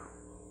mayor.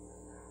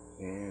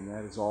 And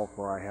that is all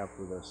I have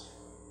for this.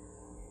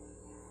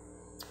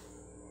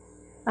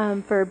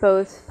 For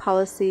both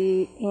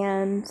policy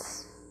and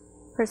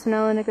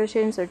personnel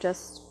negotiations, or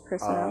just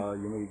personnel?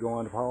 You may go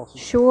on to policy?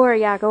 Sure,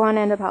 yeah, go on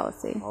into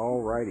policy.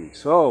 Alrighty,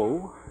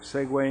 so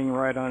segueing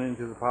right on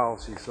into the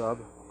policy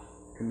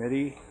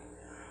subcommittee.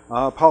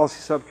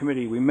 Policy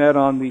subcommittee, we met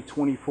on the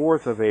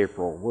 24th of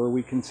April where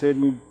we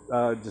continued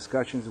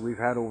discussions that we've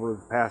had over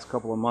the past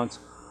couple of months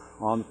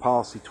on the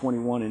Policy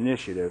 21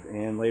 initiative,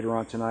 and later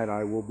on tonight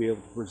I will be able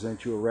to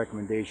present you a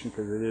recommendation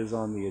because it is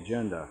on the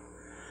agenda.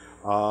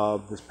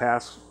 This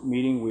past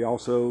meeting we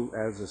also,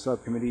 as a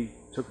subcommittee,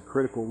 took a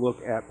critical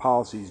look at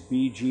policies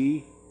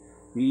BG,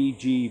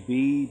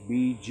 BGB,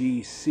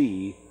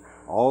 BGC.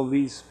 All of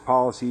these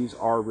policies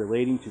are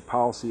relating to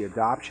policy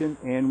adoption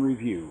and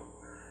review.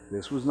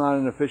 This was not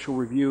an official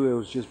review, it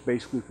was just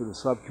basically for the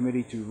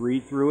subcommittee to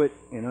read through it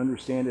and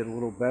understand it a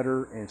little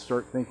better and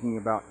start thinking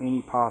about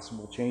any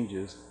possible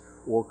changes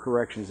or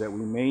corrections that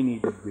we may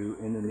need to do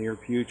in the near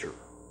future.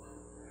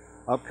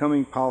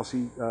 Upcoming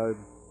policy, hang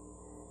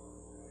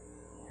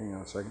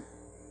on a second,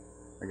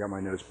 I got my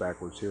notes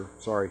backwards here,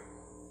 sorry.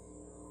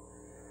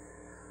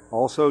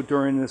 Also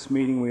during this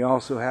meeting we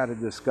also had a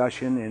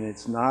discussion, and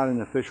it's not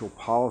an official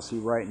policy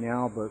right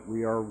now, but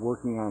we are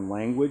working on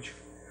language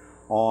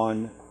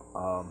on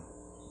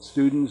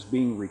students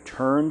being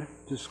returned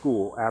to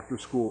school after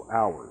school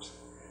hours.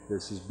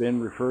 This has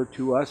been referred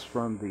to us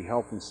from the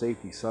Health and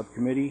Safety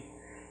Subcommittee,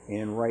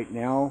 and right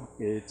now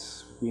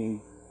it's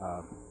being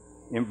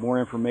more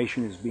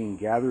information is being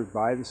gathered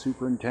by the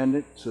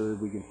superintendent so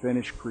that we can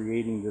finish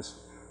creating this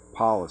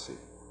policy.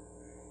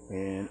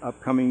 And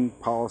upcoming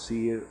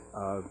policy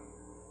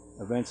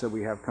events that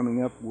we have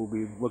coming up, we'll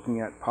be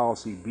looking at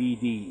policy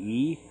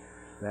BDE.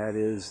 That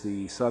is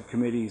the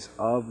subcommittees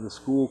of the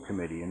school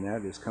committee, and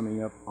that is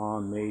coming up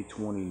on May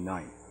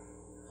 29th.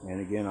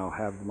 And again, I'll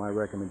have my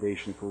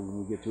recommendation for when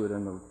we get to it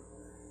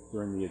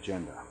during the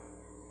agenda.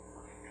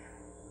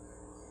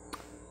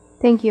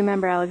 Thank you,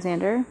 Member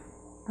Alexander.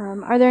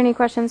 Are there any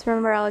questions for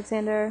Member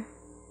Alexander?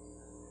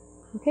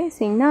 Okay,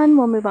 seeing none,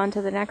 we'll move on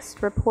to the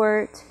next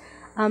report.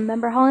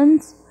 Member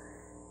Hollins?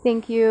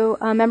 Thank you.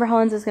 Member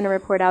Hollins is going to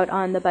report out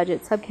on the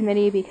budget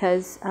subcommittee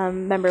because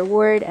Member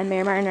Ward and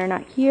Mayor Martin are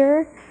not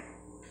here.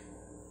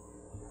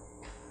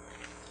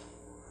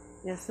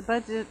 Yes, the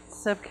budget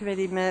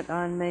subcommittee met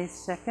on May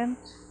 2nd.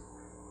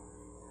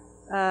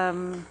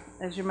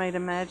 As you might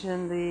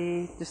imagine,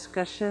 the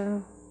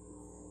discussion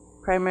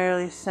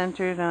primarily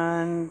centered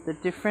on the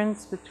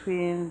difference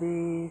between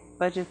the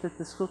budget that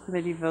the school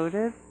committee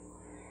voted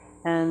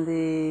and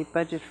the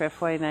budget for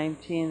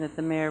FY19 that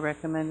the mayor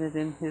recommended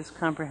in his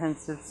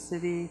comprehensive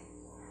city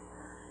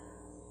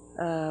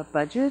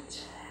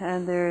budget,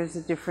 and there is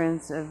a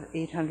difference of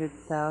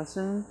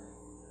 $800,000.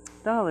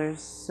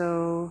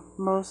 So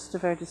most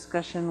of our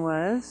discussion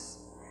was,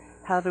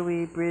 how do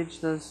we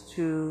bridge those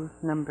two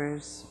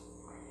numbers?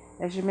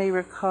 As you may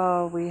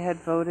recall, we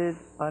had voted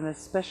on a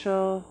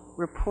special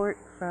report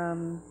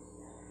from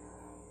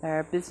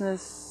our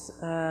business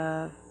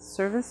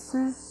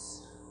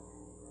services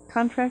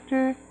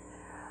contractor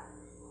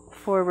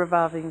for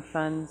revolving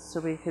funds,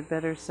 so we could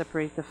better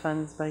separate the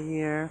funds by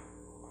year.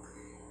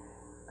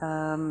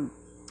 And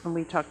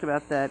we talked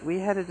about that. We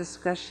had a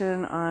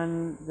discussion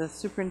on the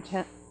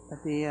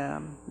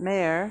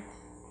mayor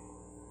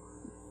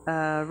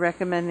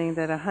recommending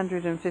that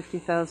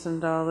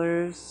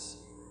 $150,000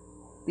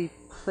 be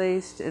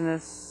placed in a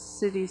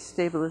city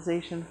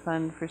stabilization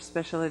fund for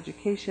special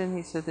education.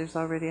 He said there's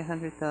already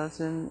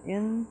 $100,000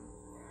 in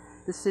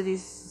the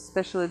city's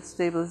special ed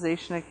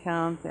stabilization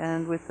account,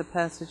 and with the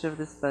passage of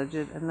this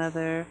budget,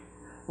 another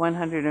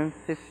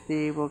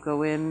 $150,000 will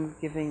go in,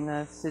 giving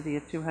the city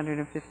a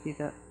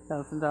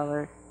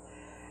 $250,000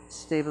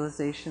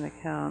 stabilization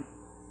account.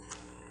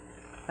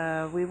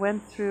 We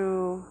went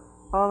through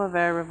all of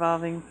our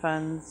revolving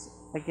funds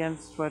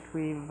against what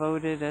we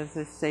voted as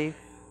a safe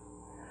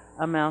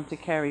amount to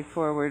carry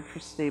forward for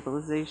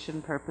stabilization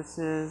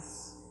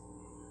purposes.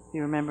 If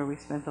you remember, we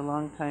spent a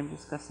long time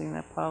discussing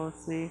that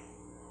policy.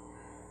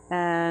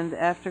 And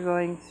after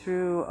going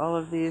through all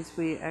of these,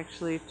 we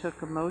actually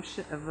took a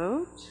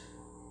vote,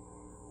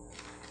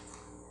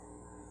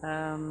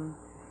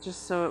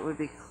 just so it would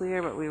be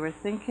clear what we were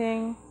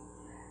thinking.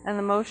 And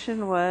the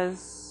motion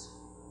was,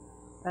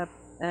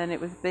 and it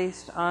was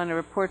based on a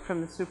report from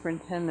the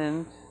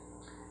superintendent,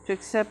 to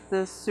accept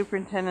the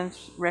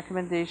superintendent's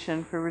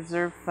recommendation for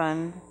reserve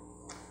fund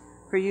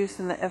for use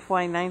in the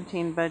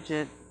FY19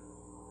 budget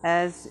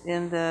as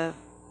in the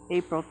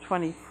April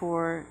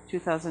 24,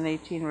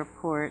 2018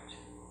 report,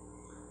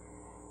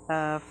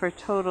 for a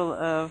total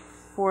of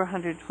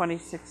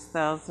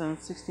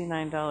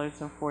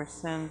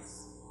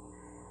 $426,069.04.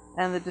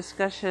 And the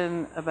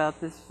discussion about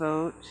this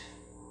vote,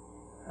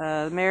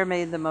 the mayor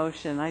made the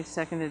motion, I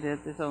seconded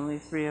it, there's only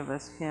 3 of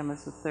us, Cam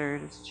is the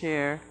third as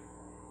chair.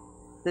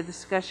 The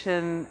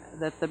discussion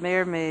that the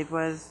mayor made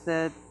was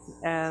that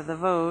the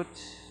vote,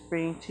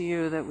 bringing to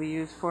you that we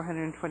use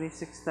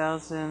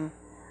 $426,000,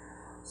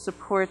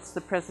 supports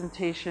the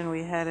presentation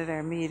we had at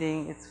our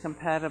meeting. It's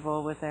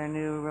compatible with our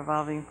new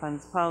revolving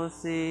funds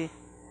policy.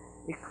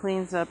 It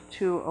cleans up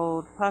 2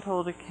 old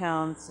pothole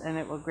accounts, and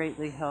it will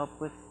greatly help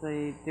with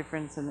the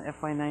difference in the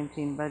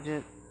FY19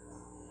 budget.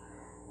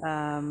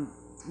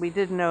 We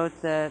did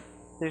note that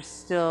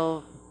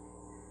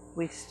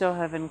we still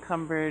have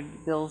encumbered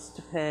bills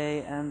to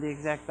pay, and the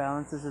exact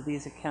balances of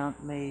these accounts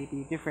may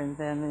be different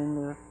than in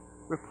the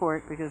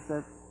report, because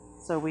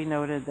so we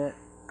noted that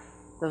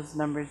those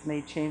numbers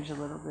may change a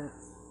little bit.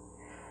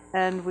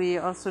 And we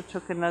also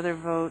took another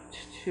vote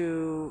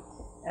to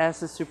ask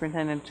the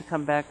superintendent to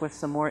come back with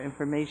some more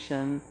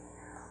information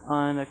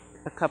on a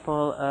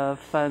couple of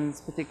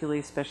funds,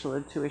 particularly special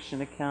ed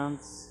tuition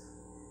accounts.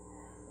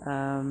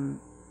 And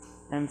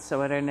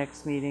so at our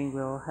next meeting,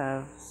 we'll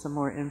have some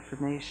more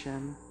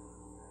information.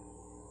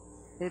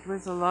 It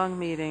was a long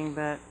meeting,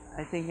 but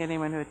I think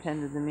anyone who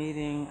attended the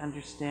meeting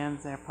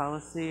understands our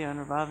policy on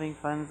revolving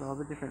funds, all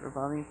the different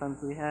revolving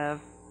funds we have.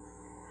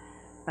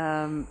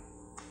 And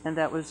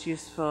that was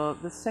useful.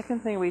 The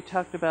second thing we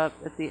talked about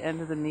at the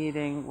end of the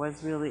meeting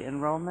was really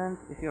enrollment.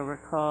 If you'll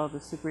recall, the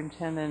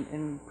superintendent,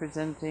 in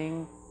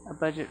presenting a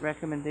budget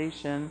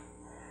recommendation,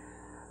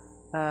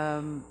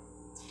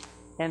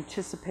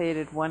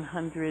 anticipated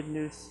 100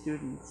 new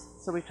students.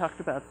 So we talked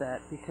about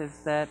that, because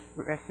that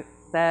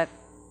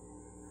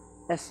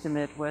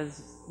estimate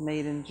was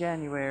made in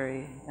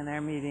January and our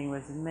meeting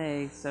was in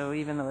May. So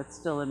even though it's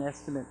still an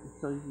estimate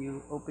until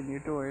you open your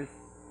doors,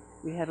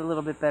 we had a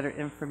little bit better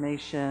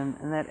information,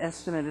 and that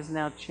estimate is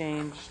now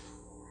changed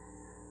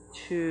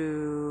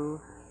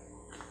to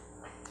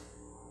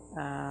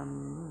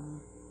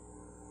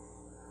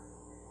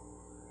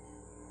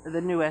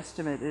the new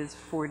estimate is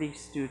 40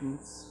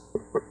 students.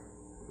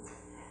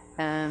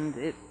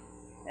 And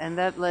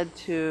that led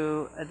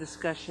to a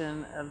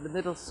discussion of the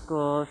middle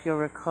school. If you'll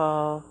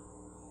recall,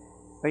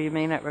 or you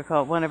may not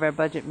recall, one of our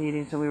budget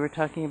meetings when we were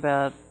talking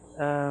about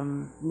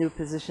new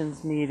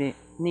positions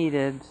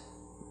needed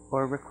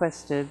or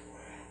requested,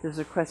 there's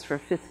a request for a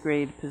 5th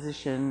grade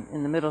position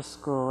in the middle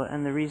school,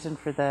 and the reason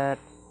for that,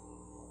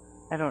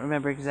 I don't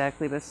remember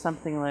exactly, but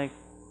something like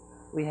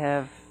we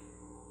have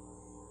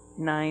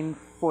 9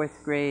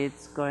 4th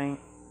grades going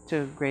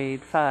to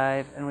grade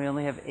 5, and we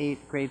only have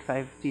 8 grade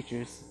 5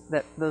 teachers.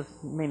 Those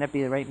may not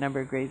be the right number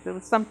of grades, but it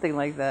was something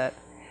like that.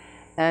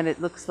 And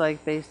it looks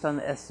like, based on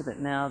the estimate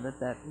now,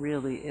 that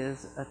really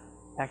is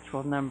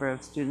actual number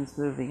of students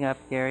moving up.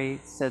 Gary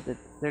said that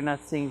they're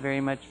not seeing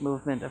very much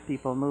movement of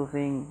people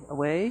moving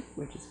away,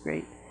 which is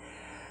great.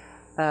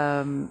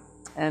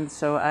 And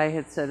so I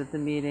had said at the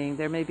meeting,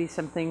 there may be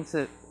some things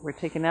that were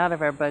taken out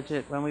of our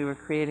budget when we were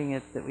creating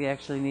it that we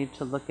actually need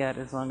to look at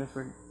as long as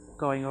we're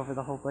going over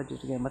the whole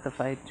budget again with a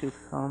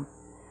fine-tooth comb.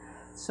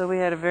 So we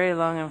had a very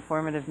long,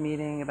 informative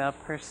meeting about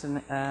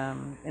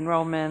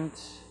enrollment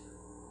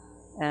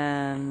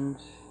and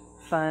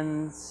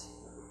funds,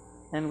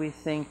 and we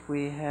think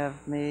we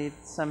have made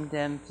some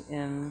dent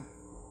in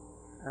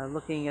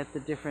looking at the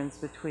difference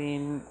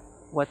between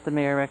what the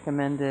mayor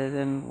recommended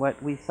and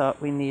what we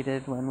thought we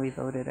needed when we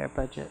voted our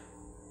budget.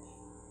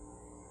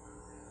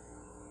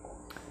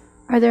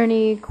 Are there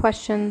any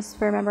questions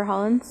for Member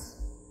Hollins?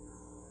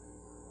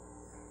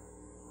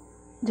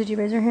 Did you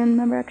raise your hand,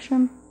 Member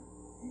Ekstrom?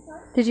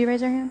 Did you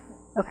raise your hand?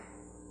 Okay.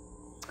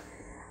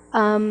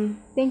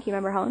 Thank you,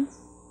 Member Hollins.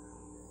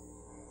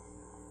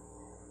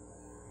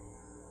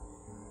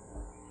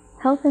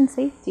 Health and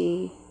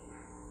safety.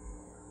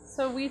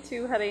 So we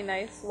too had a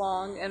nice,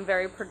 long, and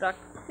very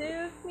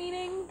productive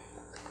meeting.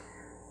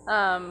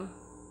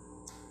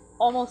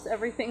 Almost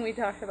everything we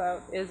talked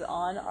about is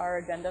on our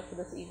agenda for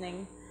this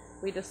evening.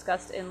 We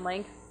discussed in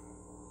length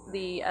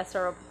the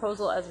SRO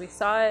proposal as we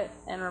saw it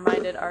and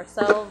reminded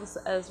ourselves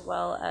as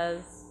well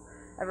as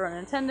everyone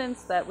in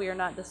attendance that we are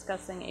not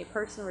discussing a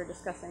person, we're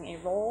discussing a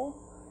role.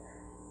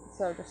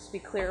 So just to be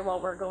clear while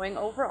we're going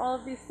over all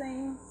of these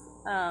things.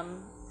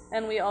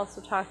 And we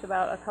also talked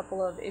about a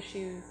couple of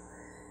issues,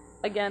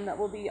 again, that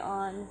will be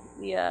on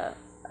the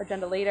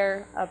agenda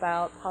later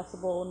about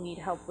possible need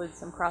help with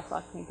some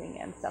crosswalk painting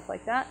and stuff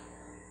like that.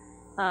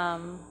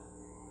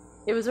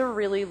 It was a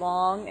really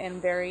long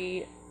and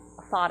very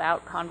thought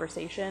out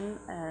conversation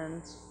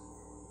and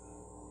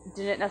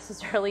didn't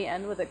necessarily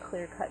end with a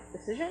clear-cut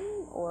decision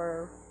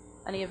or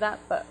any of that,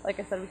 but like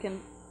I said, I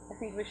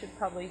think we should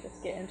probably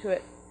just get into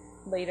it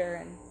later,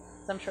 and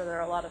I'm sure there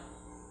are a lot of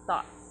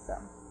thoughts, so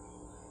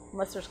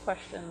unless there's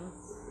questions.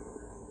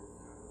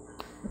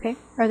 Okay,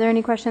 are there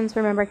any questions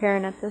for Member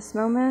Karen at this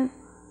moment?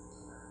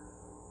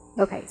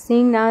 Okay,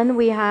 seeing none,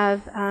 we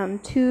have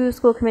 2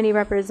 school committee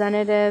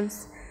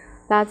representatives.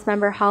 That's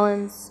Member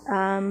Hollins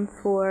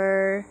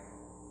for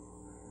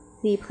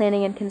the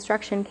Planning and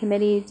Construction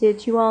Committee.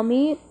 Did you all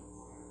meet?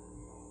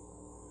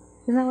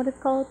 Isn't that what it's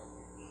called?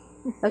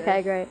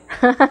 Okay, great.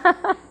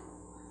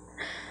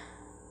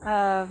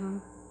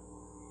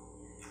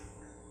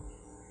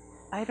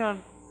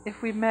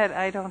 If we met,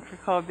 I don't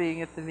recall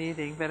being at the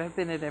meeting, but I've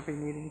been at every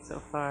meeting so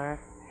far.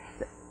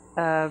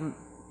 The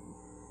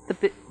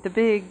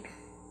big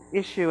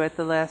issue at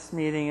the last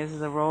meeting is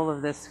the role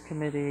of this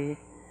committee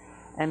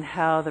and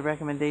how the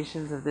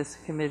recommendations of this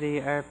committee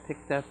are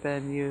picked up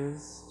and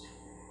used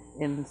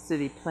in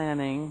city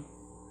planning,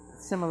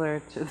 similar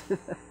to the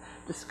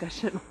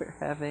discussion we're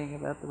having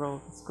about the role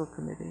of the school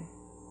committee,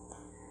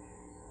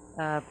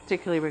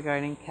 particularly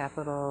regarding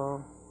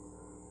capital,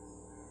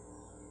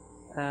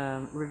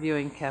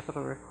 reviewing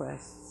capital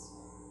requests.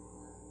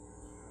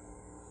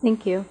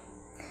 Thank you.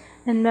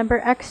 And Member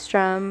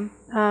Ekstrom,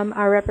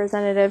 our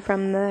representative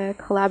from the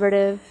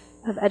Collaborative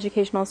of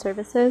Educational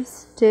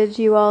Services, did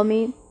you all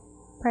meet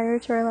prior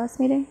to our last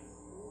meeting?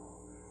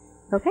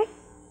 Okay,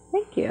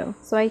 thank you.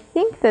 So I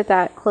think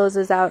that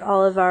closes out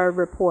all of our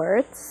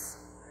reports.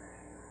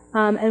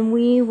 And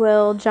we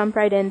will jump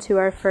right into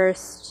our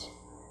first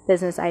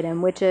business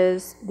item, which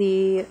is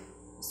the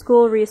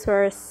School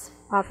Resource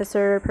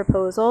Officer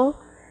proposal.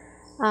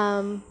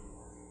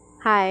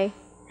 Hi.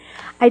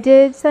 I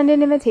did send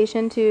an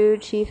invitation to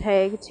Chief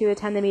Haig to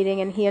attend the meeting,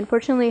 and he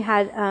unfortunately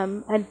had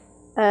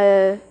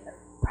a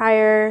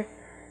prior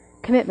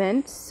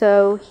commitment,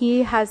 so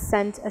he has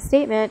sent a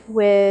statement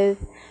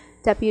with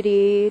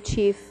Deputy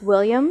Chief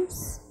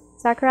Williams.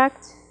 Is that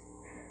correct?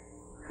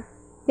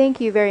 Thank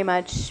you very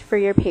much for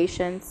your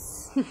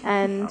patience,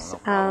 and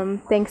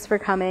thanks for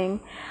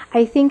coming.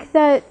 I think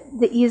that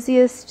the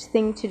easiest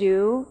thing to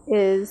do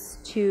is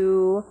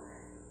to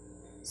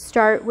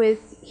start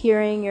with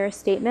hearing your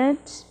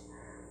statement,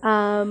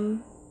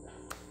 and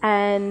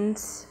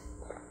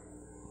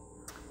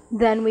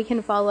then we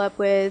can follow up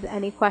with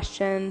any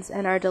questions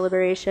and our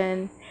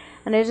deliberation.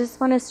 And I just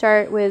want to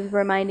start with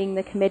reminding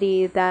the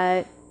committee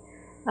that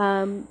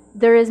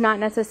there is not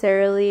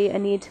necessarily a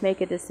need to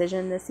make a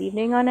decision this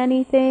evening on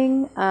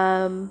anything.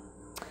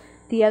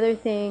 The other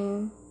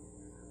thing,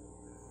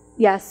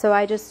 yes, so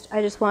I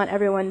just want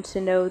everyone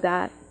to know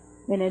that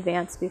in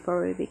advance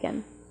before we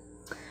begin.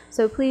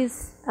 So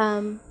please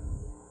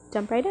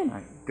jump right in.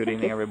 Right. Good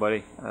evening,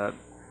 everybody.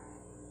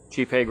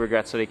 Chief Haig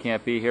regrets that he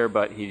can't be here,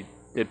 but he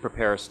did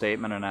prepare a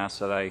statement and asked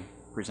that I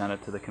present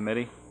it to the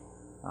committee.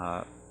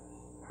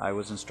 I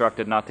was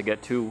instructed not to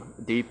get too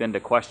deep into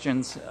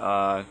questions,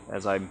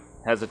 as I'm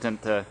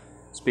hesitant to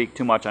speak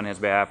too much on his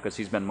behalf because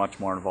he's been much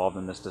more involved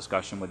in this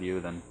discussion with you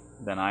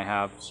than I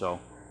have. So,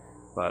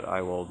 but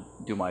I will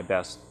do my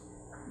best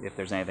if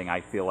there's anything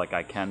I feel like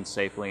I can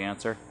safely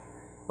answer.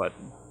 But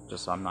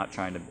just I'm not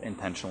trying to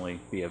intentionally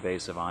be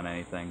evasive on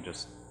anything,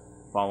 just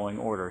following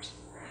orders.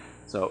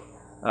 So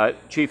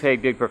Chief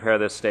Hague did prepare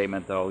this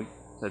statement, though. He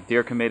said,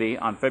 "Dear Committee,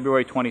 on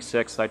February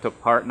 26th, I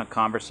took part in a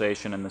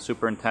conversation in the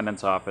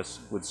Superintendent's office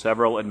with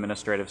several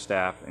administrative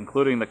staff,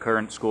 including the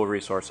current school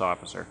resource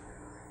officer.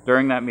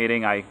 During that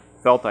meeting, I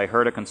felt I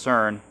heard a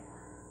concern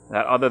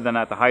that other than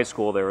at the high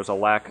school, there was a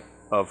lack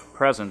of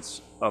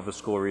presence of the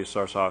school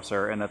resource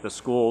officer and that the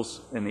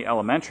schools in the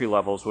elementary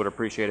levels would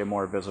appreciate a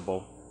more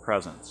visible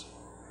presence.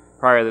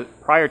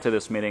 Prior to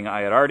this meeting,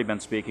 I had already been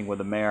speaking with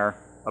the mayor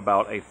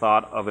about a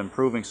thought of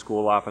improving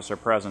school officer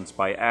presence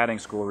by adding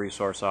school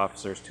resource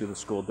officers to the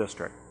school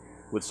district.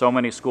 With so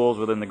many schools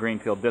within the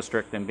Greenfield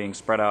district and being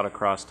spread out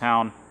across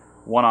town,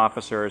 one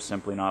officer is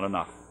simply not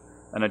enough.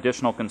 An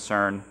additional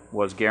concern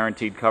was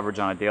guaranteed coverage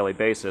on a daily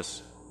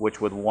basis, which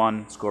with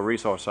one school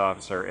resource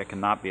officer, it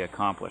cannot be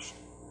accomplished.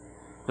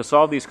 To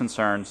solve these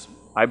concerns,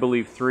 I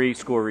believe 3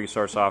 school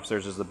resource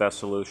officers is the best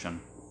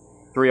solution.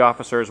 3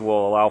 officers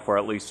will allow for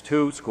at least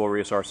 2 school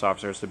resource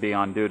officers to be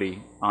on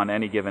duty on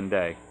any given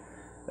day.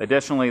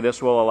 Additionally,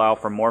 this will allow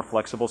for more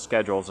flexible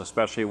schedules,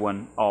 especially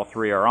when all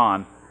 3 are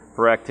on,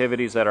 for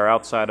activities that are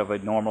outside of a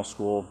normal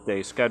school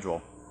day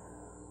schedule.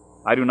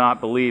 I do not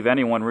believe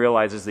anyone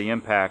realizes the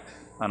impact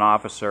an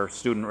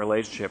officer-student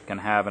relationship can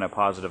have in a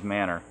positive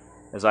manner,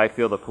 as I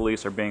feel the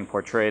police are being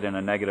portrayed in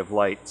a negative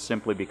light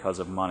simply because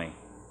of money.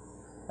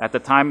 At the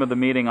time of the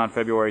meeting on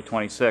February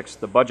 26th,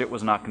 the budget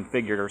was not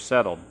configured or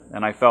settled,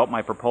 and I felt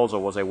my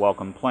proposal was a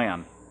welcome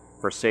plan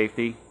for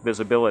safety,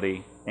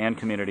 visibility, and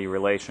community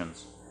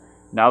relations.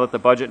 Now that the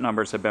budget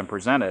numbers have been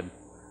presented,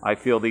 I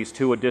feel these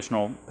 2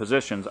 additional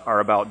positions are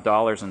about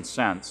dollars and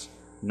cents,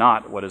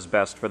 not what is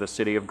best for the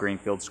City of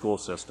Greenfield school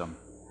system.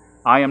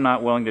 I am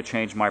not willing to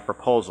change my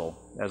proposal,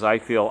 as I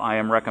feel I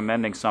am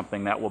recommending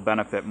something that will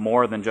benefit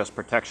more than just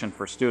protection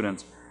for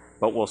students,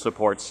 but will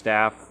support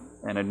staff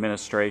and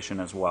administration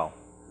as well.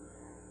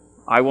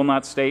 I will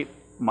not state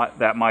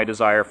that my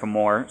desire for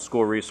more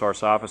school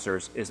resource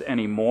officers is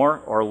any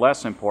more or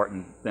less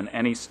important than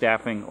any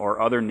staffing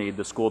or other need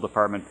the school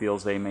department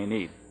feels they may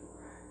need,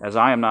 as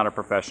I am not a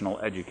professional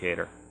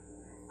educator.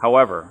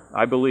 However,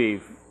 I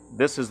believe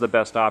this is the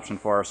best option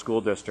for our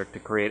school district to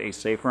create a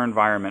safer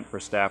environment for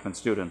staff and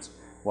students,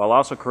 while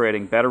also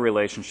creating better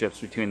relationships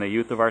between the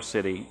youth of our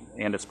city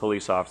and its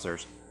police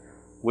officers,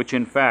 which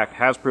in fact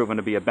has proven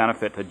to be a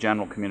benefit to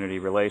general community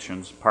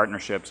relations,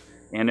 partnerships,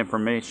 and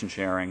information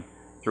sharing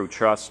through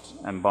trust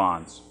and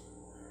bonds.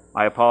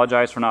 I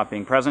apologize for not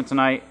being present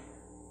tonight,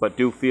 but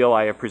do feel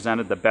I have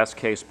presented the best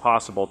case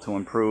possible to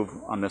improve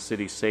on the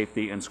city's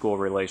safety and school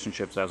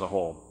relationships as a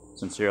whole.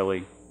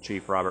 Sincerely,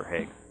 Chief Robert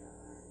Hague.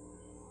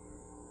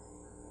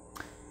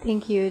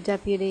 Thank you,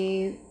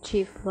 Deputy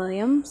Chief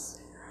Williams.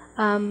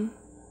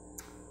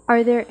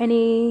 Are there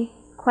any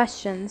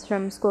questions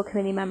from school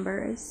committee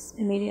members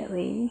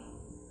immediately?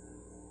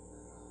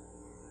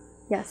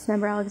 Yes,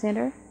 Member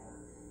Alexander?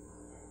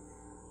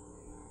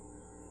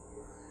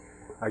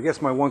 I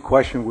guess my one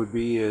question would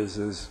be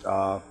is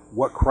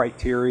what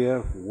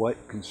criteria, what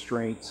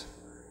constraints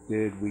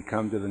did we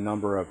come to the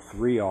number of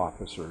 3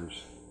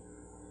 officers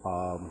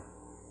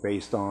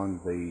based on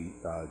the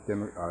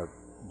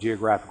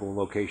geographical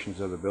locations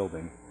of the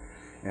building?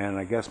 And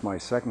I guess my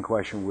second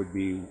question would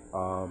be,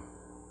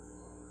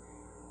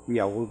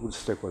 yeah, we'll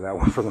stick with that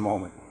one for the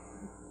moment.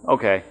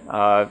 Okay.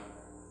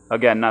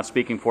 Again, not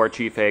speaking for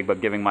Chief Hague,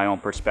 but giving my own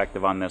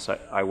perspective on this.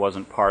 I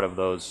wasn't part of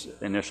those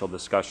initial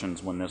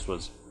discussions when this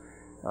was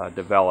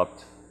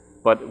developed.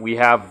 But we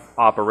have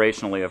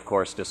operationally, of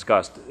course,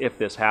 discussed if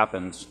this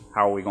happens,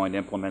 how are we going to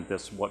implement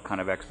this, what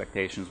kind of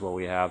expectations will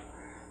we have?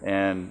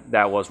 And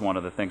that was one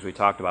of the things we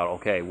talked about.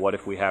 Okay, what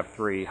if we have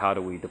 3, how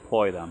do we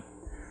deploy them?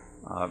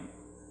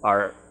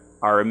 Our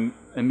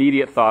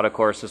immediate thought, of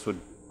course, this would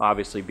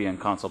obviously be in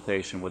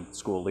consultation with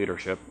school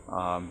leadership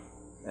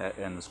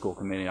and the school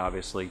committee,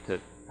 obviously, to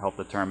help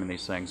determine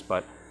these things.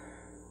 But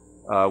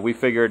we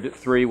figured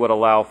 3 would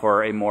allow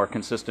for a more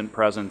consistent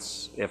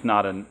presence, if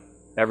not an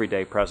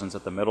everyday presence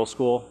at the middle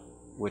school,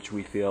 which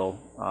we feel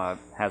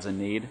has a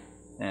need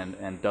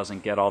and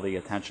doesn't get all the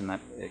attention that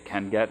it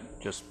can get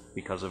just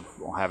because of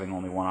having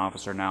only 1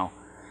 officer now.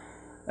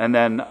 And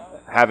then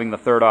having the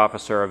 3rd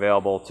officer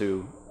available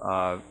to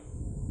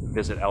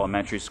visit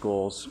elementary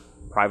schools,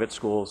 private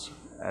schools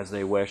as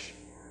they wish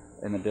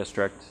in the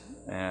district,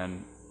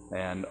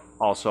 and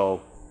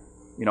also,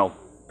 you know,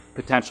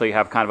 potentially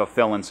have kind of a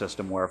fill-in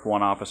system where if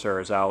 1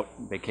 officer is out,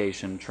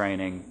 vacation,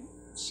 training,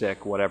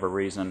 sick, whatever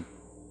reason,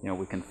 you know,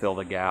 we can fill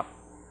the gap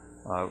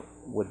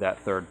with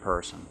that 3rd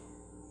person.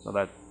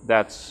 So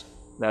that's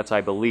I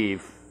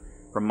believe,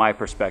 from my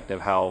perspective,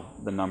 how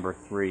the number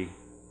 3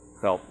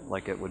 felt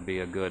like it would be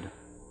a good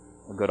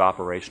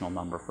operational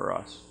number for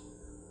us.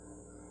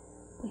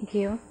 Thank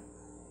you.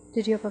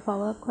 Did you have a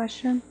follow-up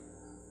question?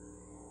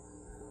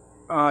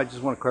 I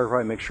just want to clarify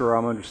and make sure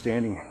I'm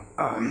understanding.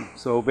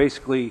 So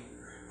basically,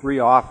 3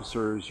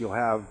 officers,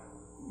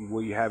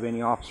 will you have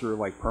any officer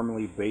like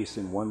permanently based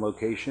in one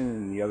location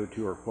and the other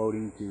 2 are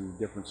floating to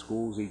different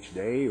schools each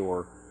day?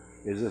 Or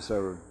is this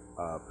a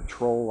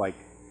patrol like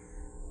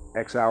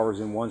X hours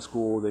in one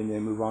school, then they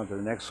move on to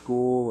the next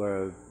school?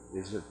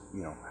 Is it,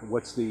 you know,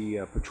 what's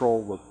the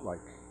patrol look like?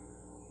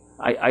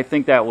 I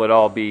think that would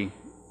all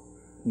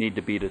need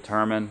to be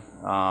determined.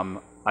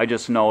 I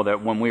just know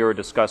that when we were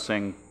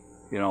discussing,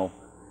 you know,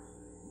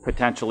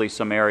 potentially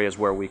some areas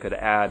where we could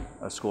add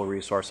a school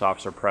resource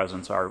officer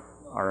presence,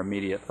 our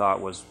immediate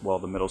thought was, well,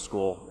 the middle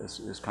school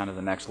is kind of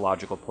the next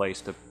logical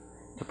place to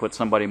put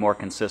somebody more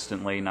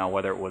consistently. Now,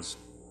 whether it was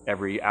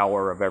every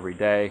hour of every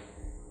day,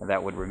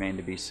 that would remain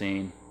to be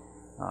seen.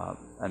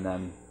 And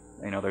then,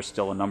 you know, there's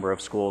still a number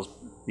of schools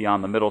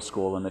beyond the middle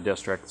school in the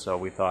district, so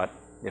we thought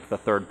if the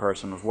third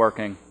person was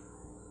working,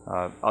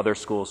 other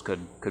schools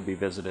could be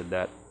visited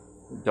that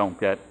don't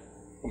get,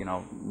 you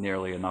know,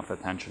 nearly enough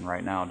attention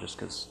right now just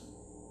because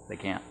they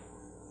can't.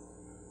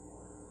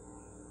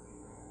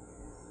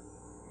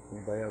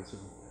 Anybody else?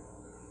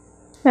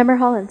 Member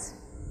Hollins.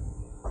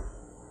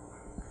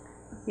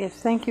 Yes,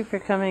 thank you for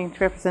coming to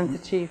represent the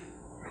chief.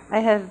 I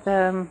had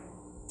 3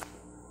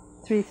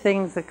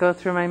 things that go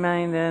through my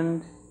mind,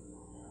 and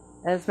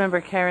as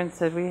Member Karen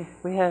said,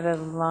 we had a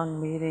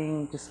long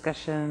meeting,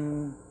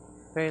 discussion,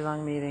 very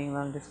long meeting,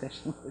 long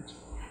discussion.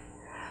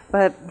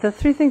 But the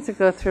 3 things that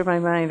go through my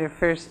mind are,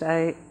 first,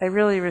 I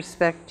really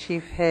respect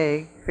Chief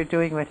Haig for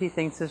doing what he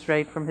thinks is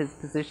right from his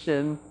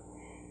position.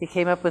 He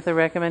came up with a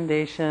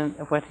recommendation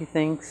of what he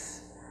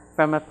thinks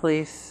from a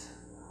police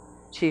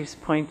chief's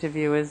point of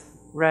view is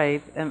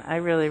right, and I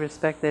really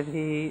respect that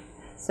he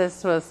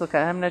says to us, look,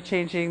 I'm not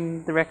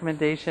changing the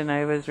recommendation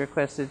I was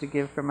requested to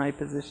give for my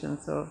position,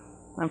 so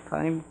I'm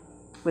fine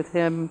with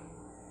him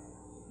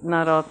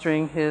not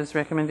altering his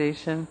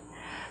recommendation.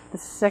 The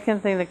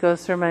second thing that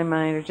goes through my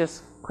mind are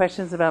just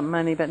questions about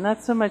money, but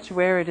not so much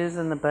where it is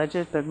in the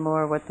budget, but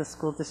more what the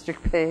school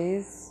district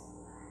pays.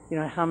 You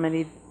know, how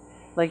many,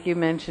 like you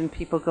mentioned,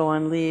 people go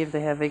on leave,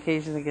 they have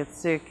vacation, they get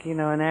sick. You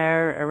know, in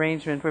our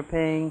arrangement, we're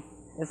paying,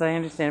 as I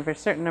understand, for a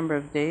certain number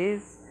of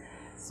days.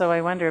 So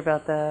I wonder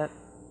about that.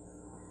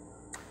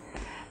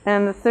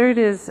 And the third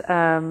is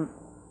a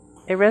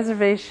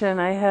reservation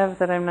I have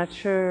that I'm not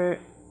sure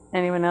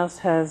anyone else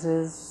has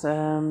is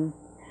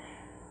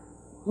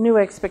new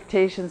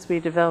expectations we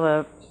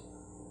developed.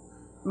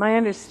 My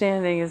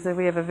understanding is that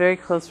we have a very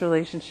close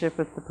relationship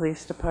with the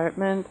police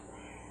department,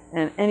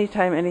 and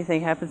anytime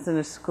anything happens in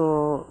a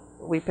school,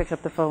 we pick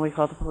up the phone, we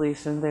call the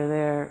police, and they're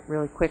there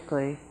really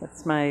quickly.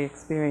 That's my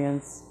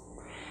experience.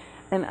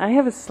 And I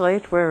have a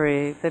slight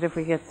worry that if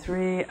we get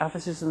 3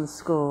 officers in the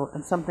school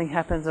and something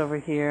happens over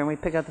here and we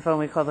pick up the phone,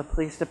 we call the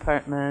police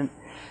department,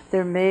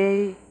 there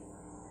may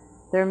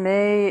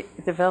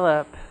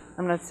develop,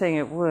 I'm not saying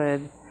it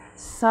would,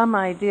 some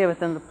idea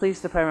within the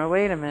police department,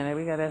 wait a minute,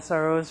 we got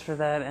SROs for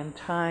that, and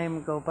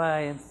time go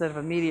by instead of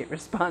immediate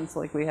response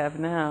like we have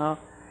now.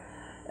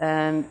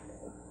 And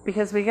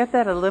because we get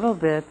that a little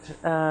bit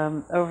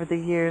over the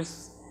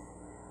years,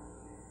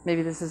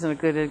 maybe this isn't a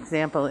good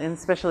example, in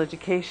special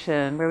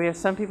education, where we have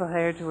some people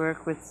hired to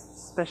work with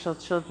special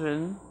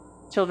children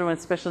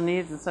with special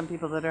needs, and some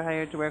people that are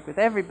hired to work with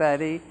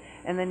everybody,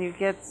 and then you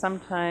get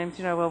sometimes,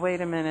 you know, well,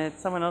 wait a minute,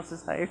 someone else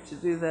is hired to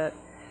do that.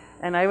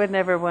 And I would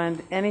never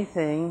want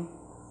anything,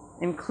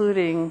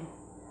 including,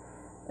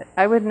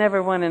 I would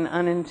never want an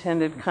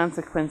unintended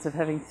consequence of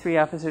having 3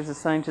 officers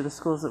assigned to the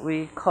schools that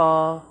we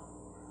call,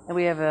 and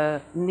we have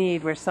a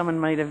need where someone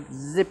might have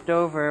zipped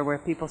over where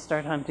people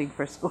start hunting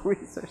for a school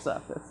resource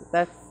office.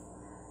 That's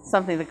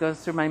something that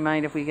goes through my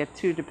mind if we get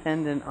too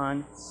dependent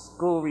on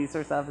school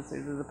resource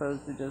officers as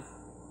opposed to just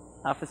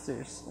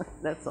officers.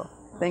 That's all.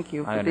 Thank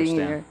you for being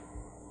here.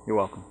 You're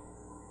welcome.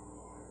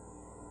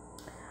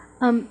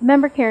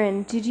 Member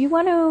Karen, did you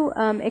want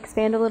to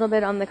expand a little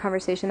bit on the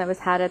conversation that was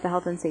had at the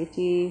health and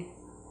safety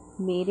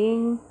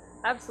meeting?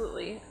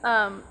 Absolutely.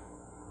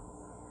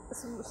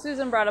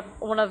 Susan brought up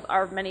one of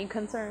our many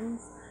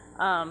concerns,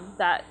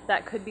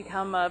 that could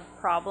become a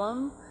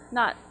problem.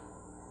 Not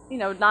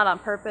on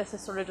purpose, it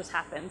sort of just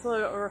happens. So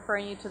we're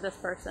referring you to this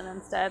person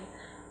instead.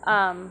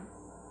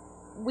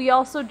 We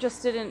also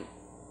just didn't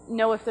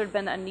know if there'd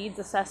been a needs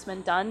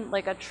assessment done,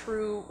 like a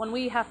true, when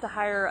we have to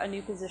hire a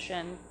new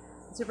position,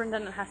 the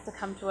superintendent has to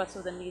come to us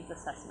with a needs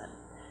assessment.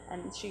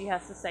 And she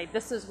has to say,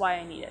 this is why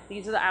I need it.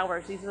 These are the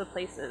hours, these are the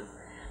places.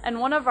 And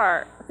one of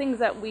our things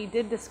that we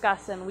did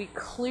discuss and we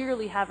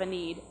clearly have a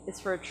need is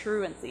for a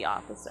truancy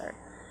officer.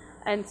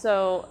 And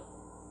so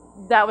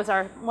that was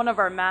one of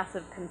our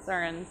massive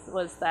concerns,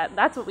 was that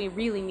that's what we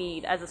really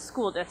need as a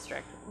school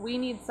district. We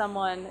need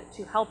someone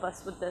to help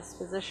us with this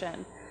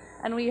position.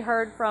 And we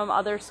heard from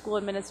other school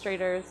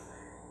administrators,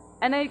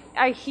 and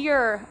I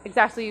hear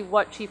exactly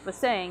what Chief was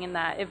saying, in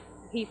that if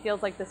he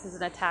feels like this is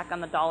an attack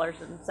on the dollars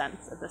and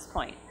cents at this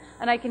point.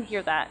 And I can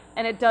hear that.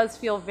 And it does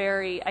feel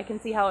I can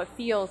see how it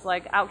feels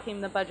like out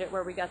came the budget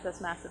where we got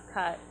this massive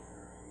cut,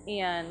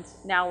 and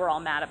now we're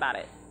all mad about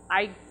it.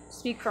 I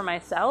speak for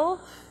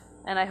myself,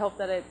 and I hope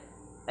that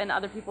and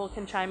other people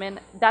can chime in.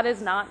 That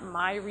is not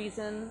my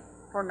reason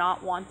for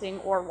not wanting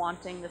or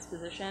wanting this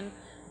position.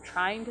 I'm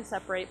trying to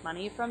separate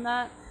money from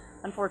that.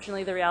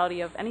 Unfortunately, the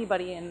reality of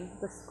anybody in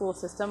the school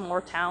system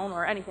or town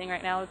or anything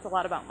right now, it's a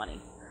lot about money.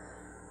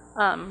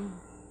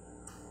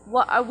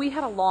 well, we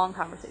had a long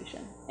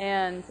conversation,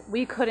 and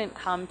we couldn't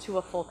come to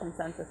a full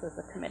consensus as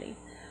a committee.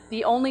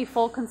 The only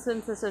full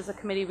consensus as a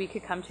committee we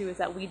could come to is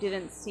that we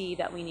didn't see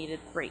that we needed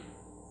 3.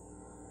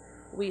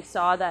 We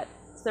saw that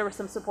there was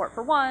some support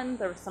for 1,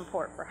 there was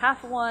support for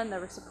half of 1, there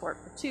was support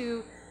for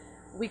 2.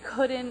 We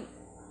couldn't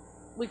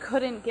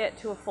get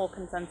to a full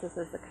consensus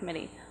as a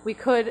committee. We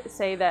could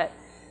say that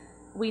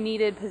we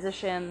needed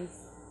positions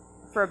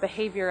for a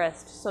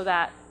behaviorist, so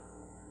that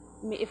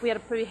if we had a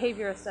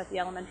behaviorist at the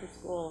elementary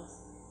schools,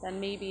 then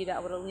maybe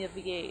that would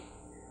alleviate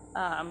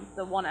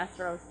the one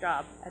SRO's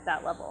job at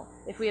that level.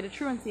 If we had a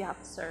truancy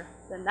officer,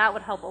 then that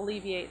would help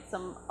alleviate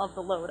some of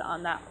the load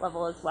on that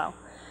level as well.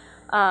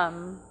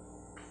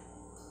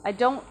 I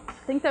don't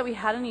think that we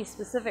had any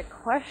specific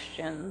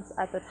questions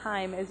at the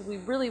time, as we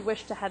really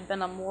wished to have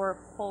been a more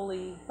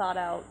fully thought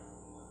out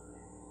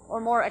or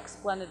more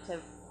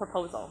explanative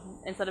proposal,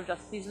 instead of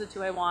just, these are the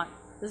 2 I want,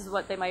 this is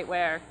what they might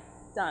wear,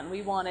 done.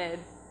 We wanted,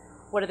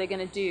 what are they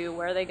going to do,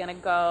 where are they going to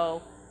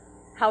go,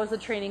 how is the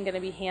training going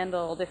to be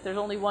handled, if there's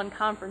only 1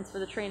 conference for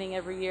the training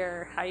every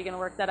year, how are you going to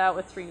work that out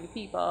with 3 new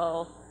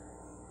people?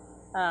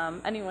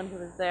 Anyone who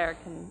was there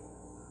can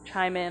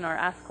chime in or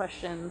ask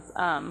questions.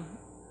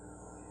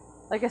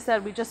 Like I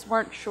said, we just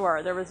weren't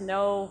sure. There was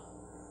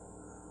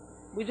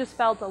we just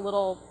felt a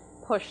little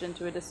pushed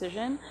into a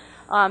decision.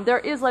 There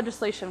is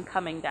legislation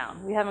coming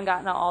down. We haven't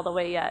gotten it all the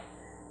way yet.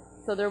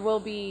 So there will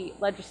be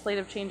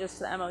legislative changes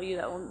to the MOU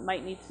that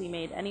might need to be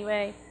made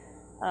anyway.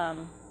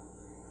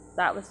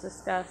 That was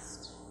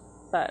discussed,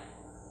 but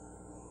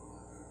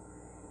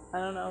I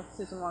don't know if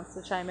Susan wants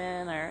to chime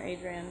in, or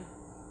Adrian.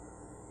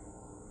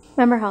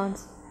 Member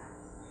Hollins.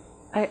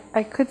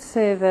 I could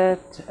say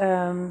that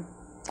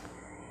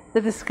the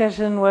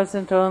discussion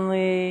wasn't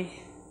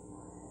only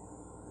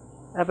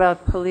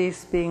about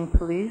police being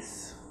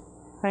police,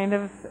 kind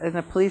of, in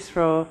a police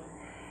role.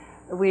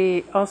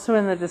 We also,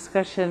 in the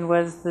discussion,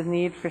 was the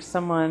need for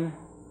someone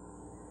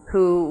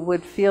who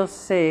would feel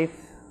safe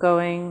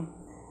going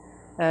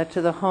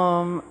to the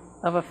home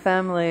of a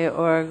family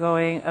or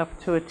going up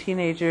to a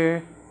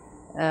teenager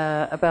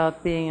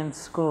about being in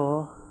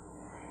school,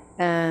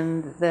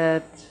 and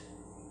that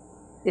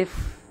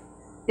if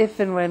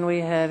and when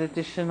we had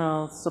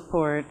additional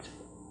support,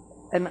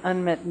 an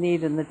unmet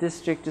need in the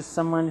district is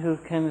someone who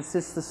can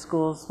assist the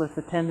schools with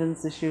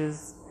attendance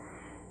issues,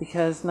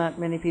 because not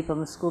many people in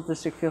the school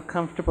district feel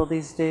comfortable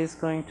these days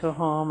going to a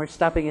home or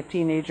stopping a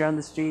teenager on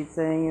the street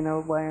saying, you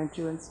know, why aren't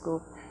you in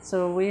school?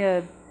 So we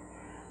had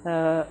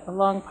a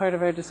long part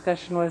of our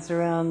discussion was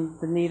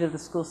around the need of the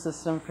school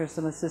system for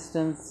some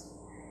assistance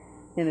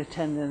in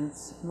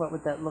attendance. What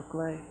would that look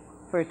like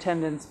for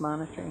attendance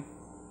monitoring?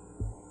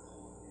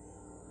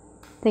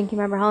 Thank you,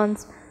 Member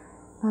Hollins.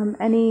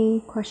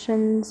 Any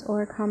questions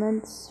or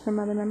comments from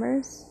other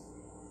members?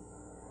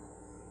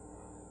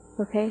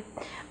 Okay.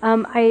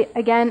 I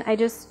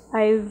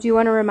do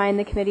want to remind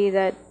the committee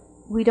that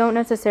we don't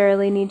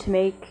necessarily need to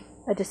make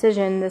a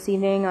decision this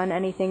evening on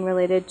anything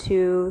related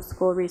to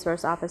school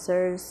resource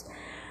officers.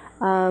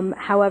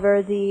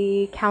 However,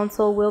 the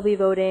council will be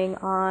voting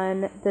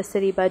on the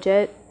city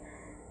budget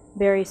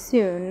very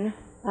soon,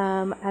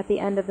 at the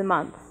end of the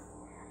month.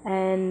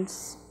 And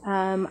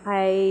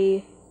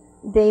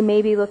they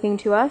may be looking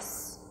to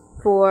us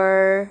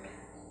for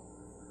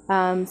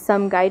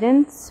some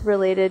guidance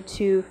related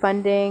to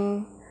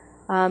funding.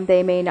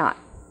 They may not.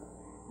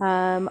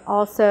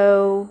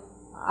 Also,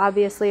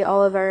 obviously,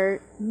 all of our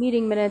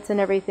meeting minutes and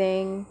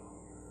everything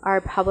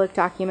are public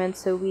documents,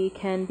 so we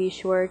can be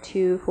sure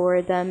to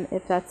forward them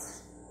if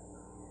that's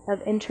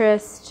of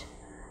interest.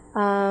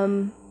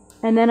 And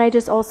then I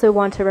just also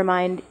want to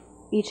remind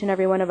each and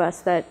every one of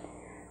us that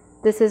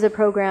this is a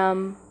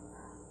program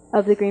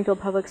of the Greenfield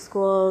Public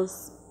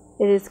Schools.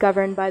 It is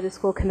governed by the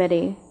school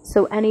committee.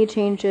 So any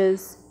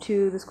changes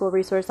to the school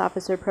resource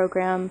officer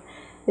program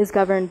is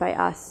governed by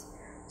us.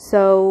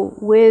 So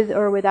with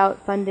or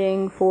without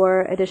funding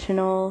for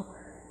additional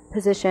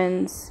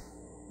positions,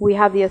 we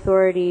have the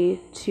authority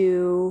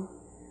to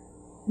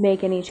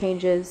make any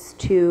changes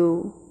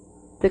to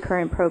the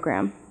current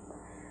program.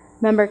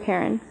 Member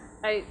Karen.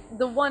 I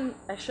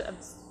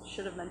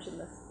should have mentioned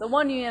this. The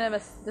one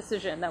unanimous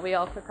decision that we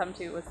all could come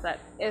to was that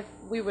if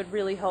we would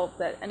really hope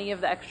that any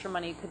of the extra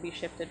money could be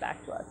shifted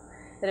back to us,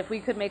 that if we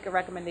could make a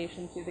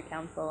recommendation to the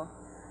council,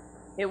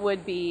 it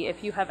would be,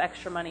 if you have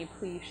extra money,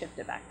 please shift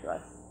it back to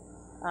us.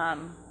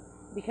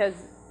 Because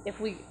if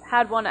we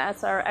had one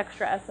extra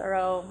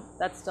SRO,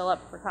 that's still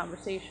up for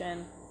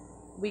conversation,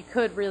 we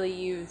could really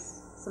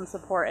use some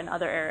support in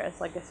other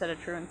areas, like I said, a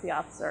truancy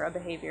officer, a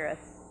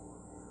behaviorist,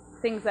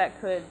 things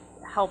that could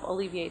help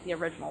alleviate the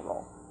original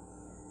role.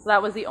 So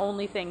that was the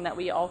only thing that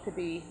we all could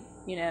be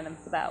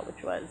unanimous about,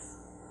 which was,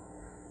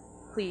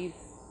 please,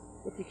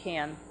 if you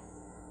can,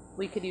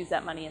 we could use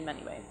that money in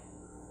many ways.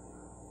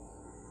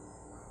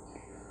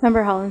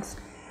 Member Hollins.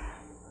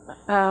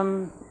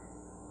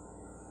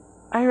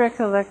 I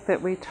recollect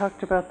that we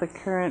talked about the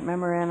current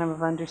memorandum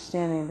of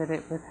understanding, that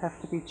it would have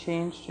to be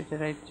changed, or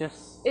did I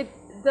just...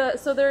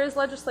 So there is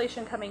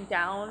legislation coming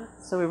down.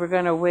 So we were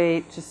going to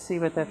wait to see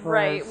what that was.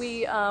 Right.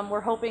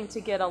 We're hoping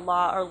to get a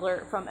law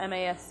alert from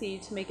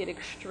MASC to make it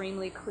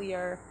extremely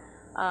clear.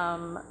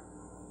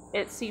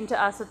 It seemed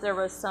to us that there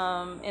was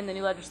some, in the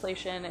new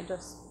legislation, it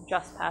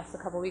just passed a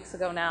couple weeks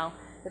ago now,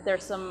 that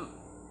there's some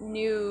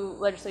new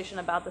legislation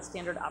about the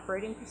standard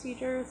operating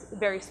procedures,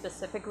 very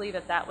specifically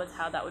that was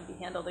how that would be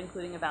handled,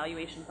 including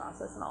evaluation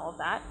process and all of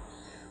that.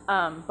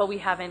 But we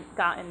haven't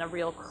gotten a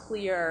real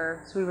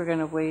clear... So we were going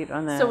to wait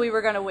on that. So we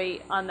were going to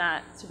wait on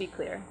that to be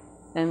clear.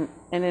 And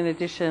in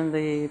addition,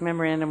 the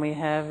memorandum we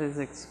have is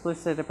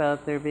explicit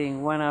about there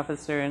being one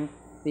officer and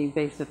being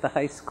based at the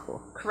high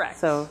school. Correct.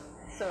 So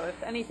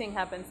if anything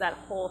happens, that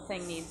whole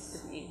thing needs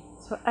to be...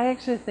 So I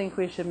actually think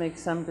we should make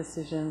some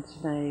decision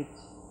tonight,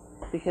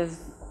 because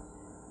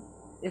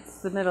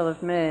it's the middle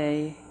of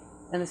May,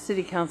 and the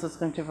city council is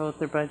going to vote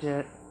their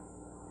budget.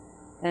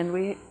 And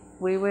we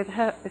would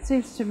have, it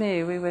seems to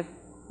me, we would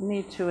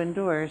need to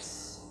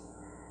endorse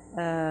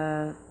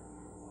 2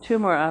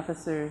 more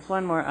officers,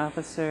 1 more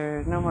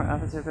officer, no more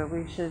officer, but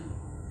we should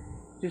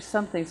do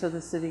something so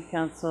the city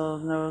council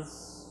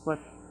knows what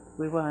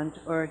we want.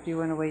 Or do you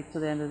want to wait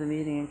till the end of the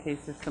meeting in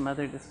case there's some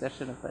other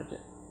discussion of budget?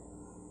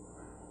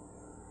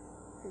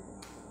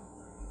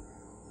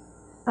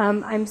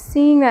 I'm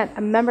seeing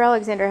that Member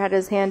Alexander had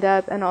his hand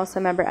up, and also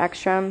Member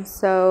Ekstrom,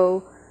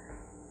 so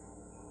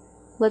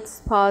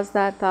let's pause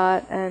that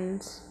thought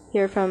and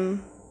hear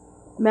from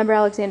Member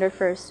Alexander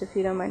first, if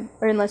you don't mind,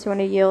 or unless you want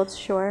to yield.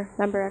 Sure,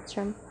 Member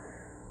Ekstrom.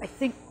 I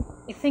think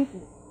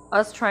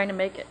us trying to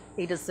make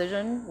a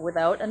decision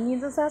without a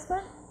needs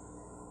assessment,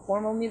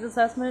 formal needs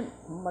assessment,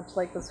 much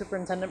like the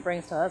superintendent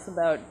brings to us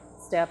about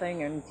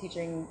staffing and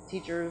teaching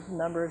teachers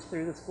numbers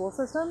through the school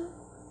system,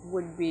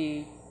 would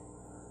be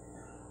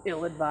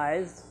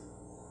ill-advised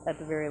at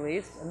the very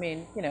least. I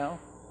mean, you know,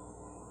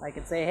 I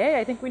could say, hey,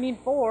 I think we need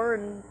 4,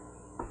 and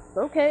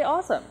okay,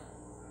 awesome.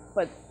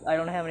 But I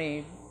don't have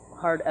any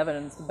hard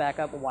evidence to back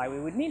up why we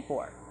would need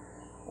 4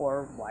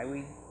 or why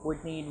we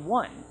would need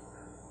 1.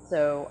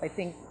 So I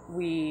think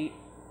we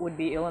would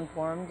be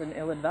ill-informed and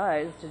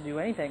ill-advised to do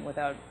anything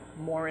without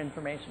more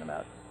information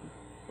about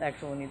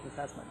actual needs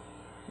assessment.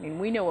 I mean,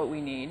 we know what we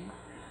need,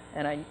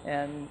 and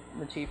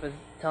the chief is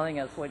telling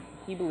us what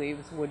he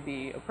believes would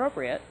be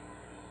appropriate.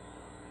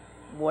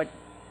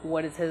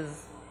 What is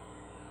his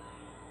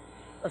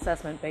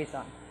assessment based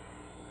on?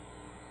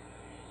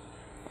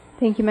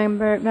 Thank you,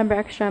 Member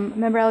Ekstrom.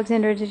 Member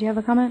Alexander, did you have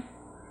a comment?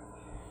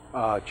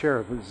 Chair,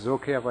 if this is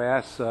okay if I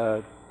ask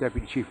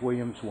Deputy Chief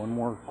Williams one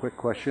more quick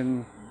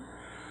question.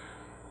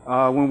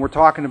 When we're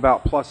talking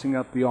about plussing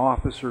up the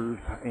officers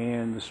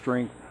and the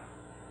strength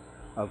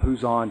of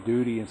who's on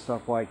duty and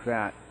stuff like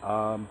that,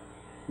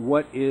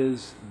 what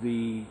is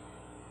the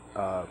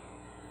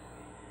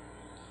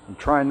I'm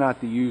trying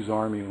not to use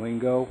Army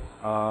lingo,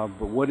 but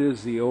what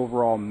is the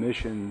overall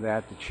mission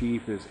that the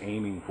chief is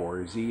aiming for?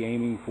 Is he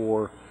aiming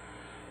for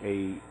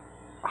a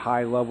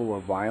high level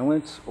of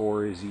violence,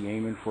 or is he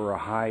aiming for a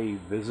high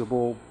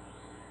visible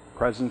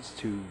presence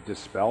to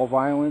dispel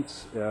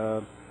violence?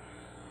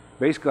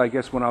 Basically, I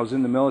guess when I was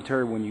in the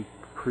military, when you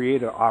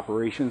create an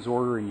operations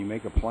order and you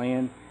make a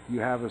plan, you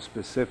have a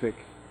specific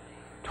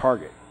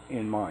target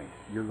in mind.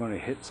 You're going to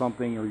hit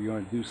something or you're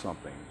going to do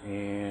something.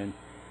 And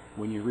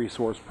when you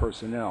resource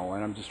personnel,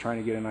 and I'm just trying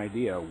to get an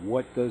idea,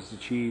 what does the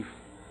chief,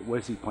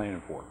 what is he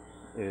planning for,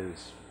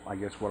 is I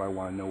guess what I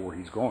want to know where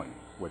he's going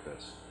with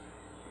this.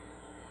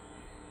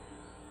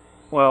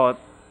 Well,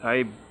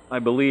 I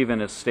believe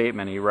in his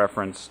statement he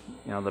referenced,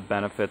 you know, the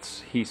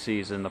benefits he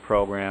sees in the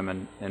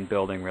program and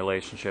building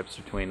relationships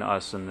between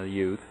us and the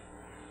youth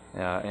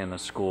and the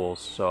schools.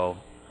 So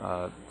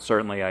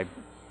certainly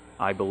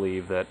I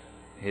believe that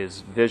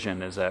his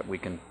vision is that we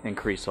can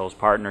increase those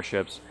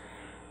partnerships,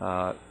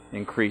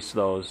 increase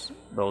those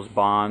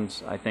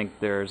bonds. I think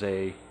there's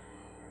a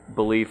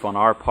belief on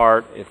our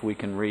part, if we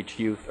can reach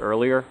youth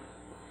earlier,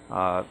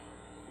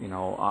 you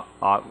know,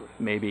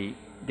 maybe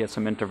get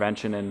some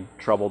intervention in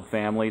troubled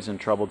families and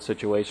troubled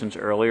situations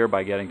earlier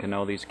by getting to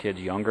know these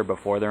kids younger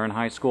before they're in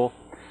high school,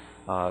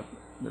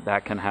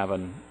 that can have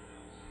an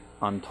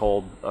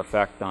untold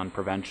effect on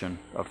prevention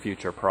of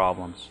future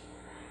problems.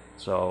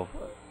 So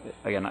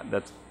again,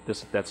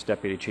 that's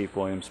Deputy Chief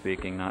Williams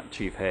speaking, not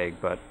Chief Haig,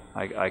 but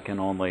I can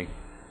only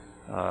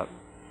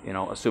you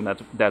know, assume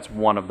that's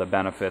one of the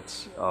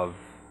benefits of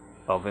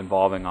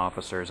involving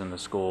officers in the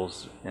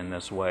schools in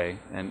this way.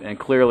 And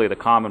clearly the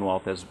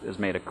Commonwealth has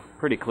made a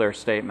pretty clear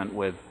statement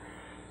with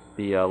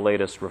the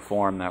latest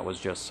reform that was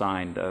just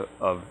signed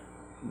of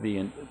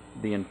the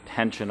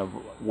intention of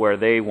where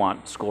they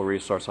want school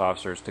resource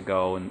officers to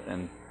go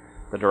and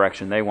the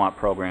direction they want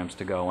programs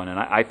to go in. And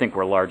I think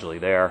we're largely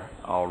there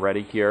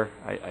already here.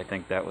 I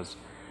think there's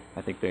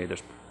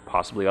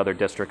possibly other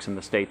districts in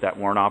the state that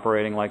weren't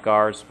operating like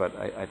ours, but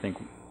I think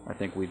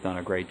we've done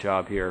a great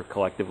job here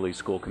collectively,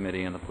 school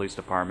committee and the police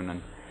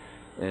department,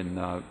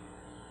 in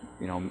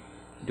you know,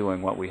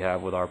 doing what we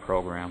have with our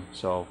program.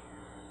 So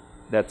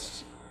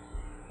that's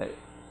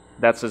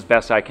that's as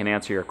best I can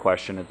answer your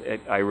question.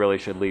 I really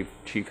should leave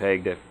Chief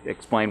Haig to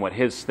explain what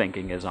his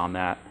thinking is on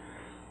that.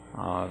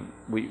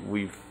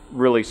 We've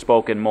really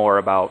spoken more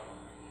about,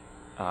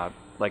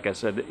 like I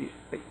said,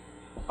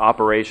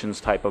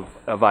 operations type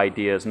of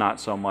ideas, not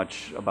so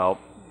much about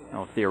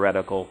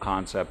theoretical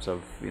concepts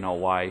of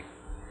why,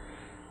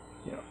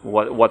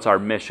 what's our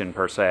mission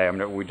per se. I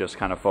mean, we just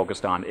kind of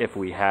focused on if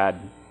we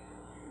had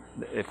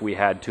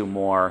two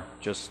more,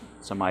 just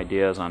some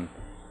ideas on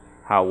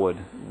how would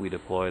we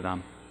deploy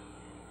them.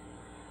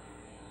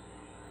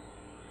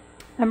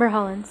 Member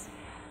Hollins.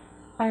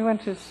 I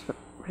want to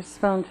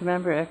respond to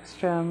Member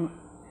Ekstrom.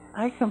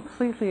 I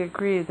completely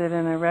agree that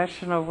in a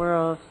rational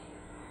world,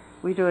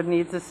 we do a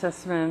needs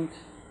assessment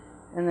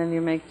and then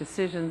you make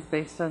decisions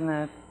based on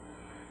that.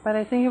 But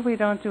I think if we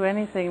don't do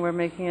anything, we're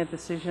making a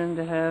decision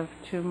to have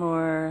 2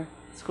 more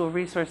school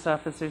resource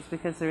officers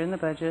because they're in the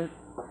budget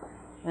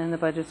and the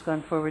budget's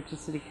gone forward to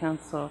City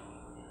Council.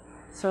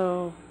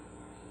 So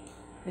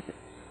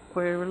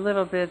we're a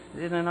little bit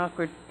in an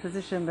awkward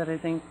position, but I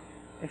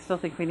still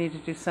think we need to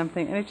do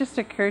something. And it just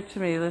occurred to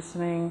me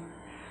listening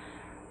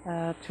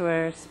to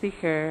our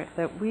speaker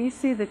that we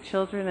see the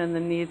children and the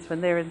needs when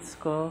they're in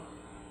school,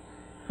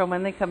 from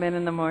when they come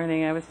in the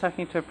morning. I was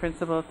talking to a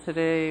principal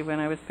today when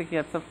I was picking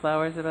up some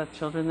flowers about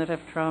children that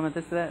have trauma,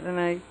 this, that, and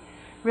I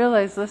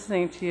realized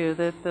listening to you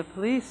that the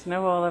police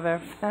know all of our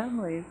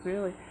families,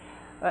 really.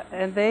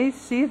 And they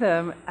see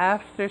them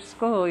after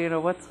school,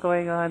 what's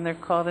going on. They're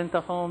called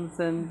into homes,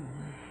 and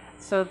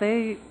so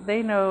they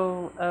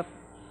know a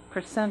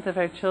 % of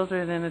our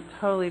children in a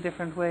totally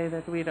different way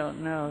that we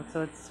don't know.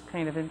 So it's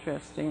kind of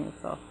interesting,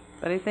 that's all.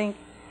 But I think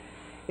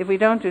if we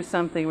don't do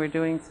something, we're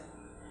doing something.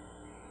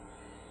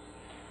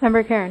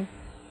 Member Karen.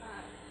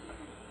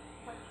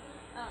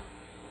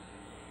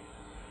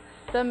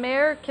 The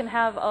mayor can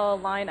have a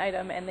line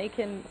item and they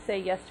can say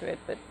yes to it,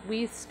 but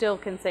we still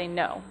can say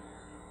no.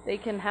 They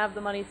can have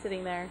the money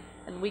sitting there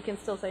and we can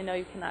still say no,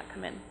 you cannot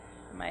come in.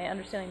 Am I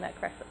understanding that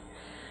correctly?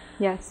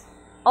 Yes.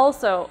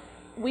 Also,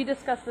 we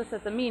discussed this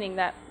at the meeting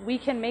that we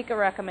can make a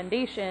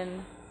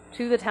recommendation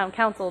to the town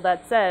council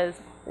that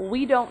says,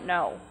 we don't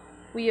know.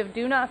 We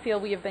do not feel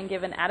we have been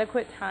given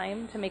adequate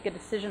time to make a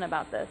decision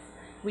about this.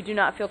 We do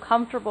not feel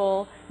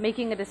comfortable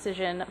making a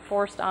decision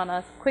forced on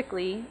us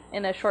quickly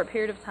in a short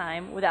period of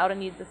time without a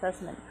needs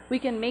assessment. We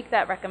can make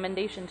that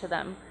recommendation to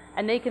them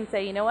and they can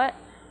say, you know what,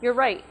 you're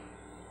right.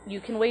 You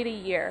can wait a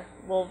year.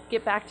 We'll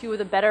get back to you with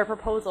a better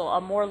proposal,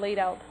 a more laid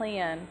out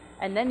plan,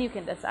 and then you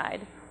can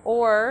decide.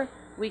 Or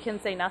we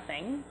can say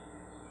nothing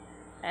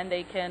and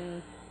they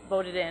can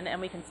vote it in and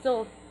we can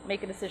still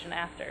make a decision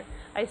after.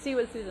 I see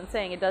what Susan's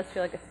saying. It does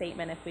feel like a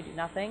statement if we do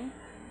nothing.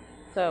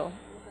 So.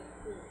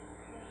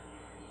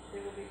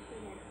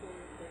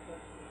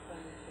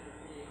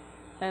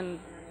 And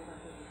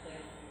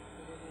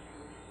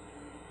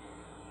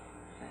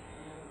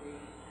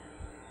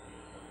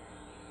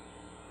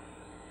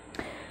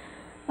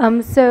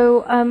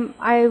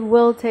I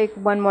will take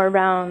one more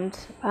round,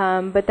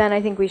 but then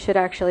I think we should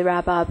actually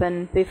wrap up.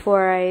 And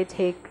before I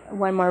take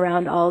one more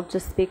round, I'll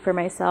just speak for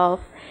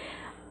myself.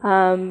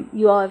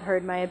 You all have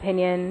heard my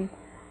opinion,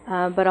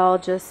 but I'll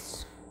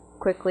just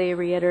quickly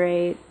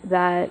reiterate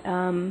that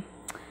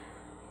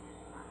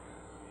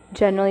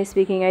generally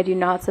speaking, I do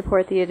not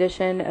support the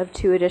addition of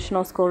 2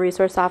 additional school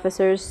resource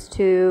officers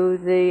to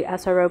the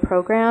SRO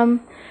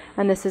program.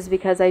 And this is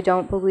because I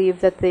don't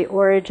believe that the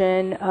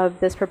origin of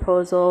this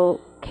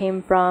proposal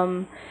came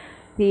from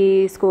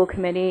the school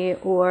committee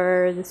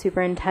or the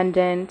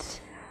superintendent.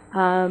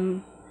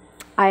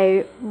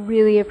 I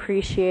really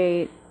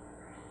appreciate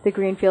the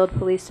Greenfield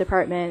Police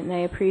Department, and I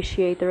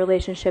appreciate the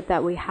relationship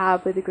that we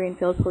have with the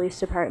Greenfield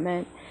Police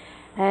Department.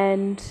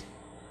 And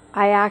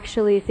I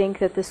actually think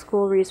that the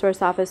school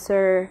resource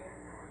officer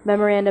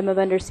memorandum of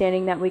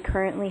understanding that we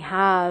currently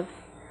have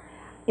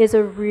is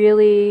a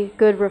really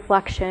good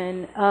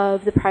reflection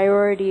of the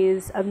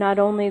priorities of not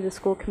only the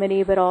school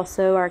committee but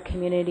also our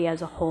community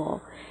as a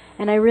whole.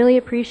 And I really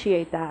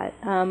appreciate that.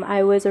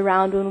 I was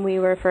around when we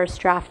were first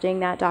drafting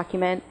that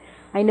document.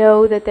 I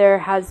know that there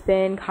has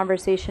been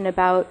conversation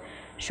about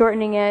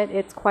shortening it.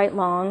 It's quite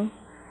long.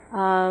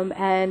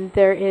 And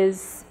there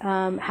is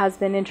has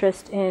been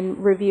interest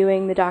in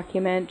reviewing the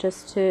document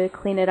just to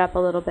clean it up a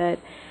little bit.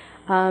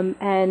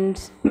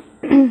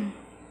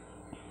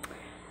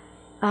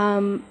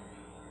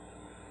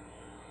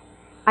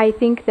 I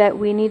think that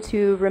we need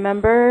to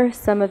remember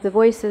some of the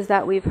voices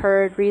that we've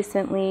heard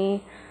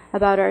recently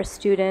about our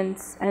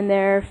students and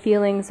their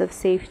feelings of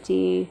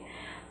safety,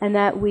 and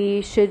that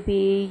we should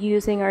be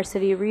using our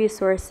city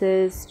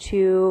resources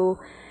to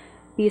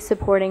be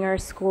supporting our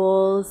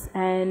schools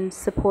and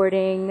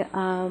supporting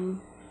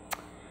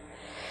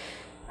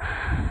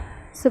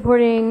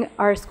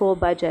our school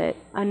budget.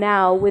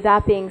 Now, with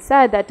that being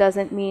said, that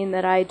doesn't mean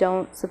that I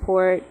don't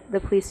support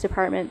the police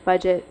department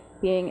budget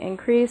being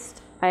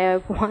increased.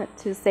 I want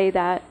to say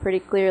that pretty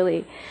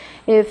clearly.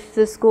 If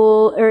the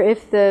school, or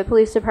if the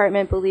police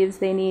department believes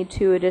they need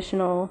 2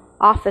 additional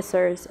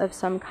officers of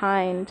some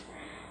kind,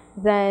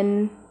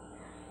 then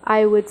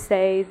I would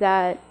say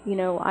that, you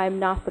know, I'm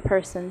not the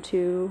person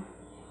to,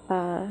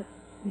 you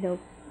know,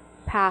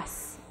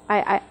 pass.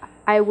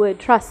 I would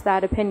trust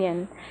that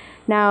opinion.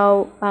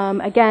 Now,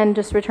 again,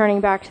 just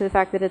returning back to the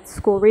fact that it's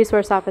school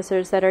resource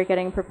officers that are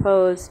getting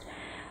proposed,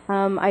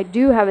 I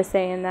do have a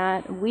say in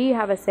that. We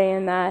have a say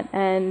in that.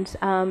 And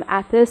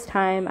at this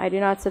time, I do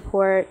not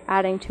support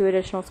adding 2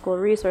 additional school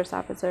resource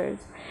officers.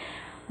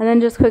 And then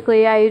just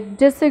quickly, I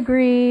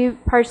disagree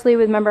partially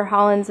with Member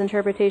Holland's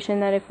interpretation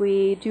that if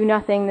we do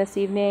nothing this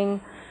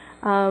evening,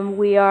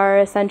 we are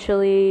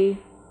essentially,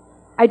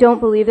 I don't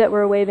believe that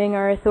we're waiving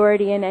our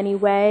authority in any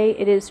way.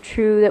 It is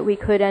true that we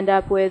could end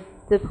up with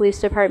the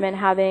police department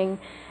having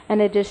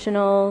an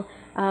additional,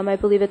 I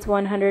believe it's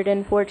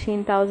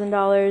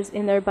 $114,000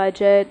 in their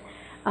budget.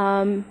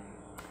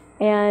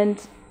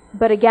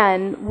 But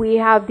again, we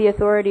have the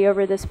authority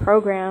over this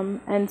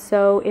program, and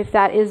so if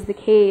that is the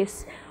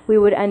case, we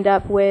would end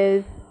up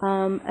with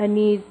a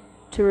need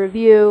to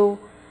review,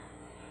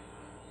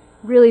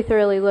 really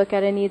thoroughly look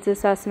at a needs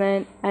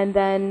assessment, and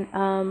then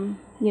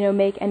you know,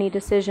 make any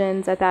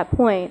decisions at that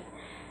point.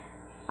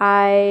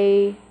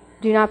 I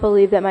do not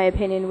believe that my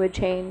opinion would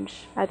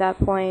change at that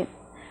point.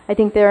 I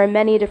think there are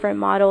many different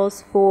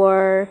models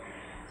for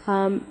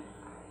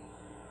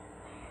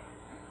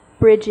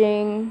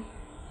bridging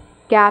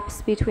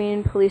gaps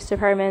between police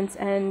departments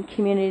and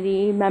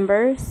community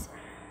members.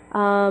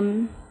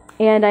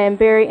 And I am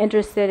very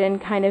interested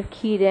and kind of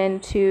keyed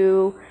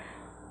into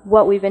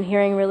what we've been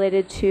hearing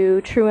related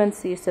to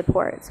truancy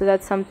support. So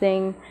that's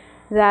something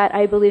that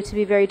I believe to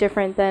be very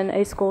different than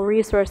a school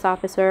resource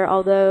officer,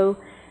 although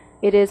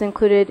it is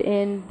included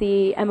in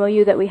the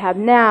MOU that we have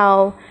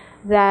now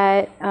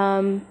that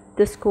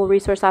the school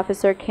resource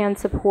officer can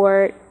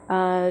support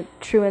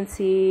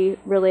truancy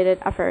related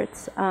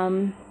efforts.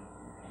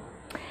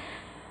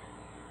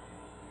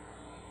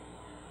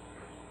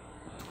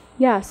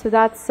 Yeah, so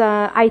that's,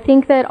 I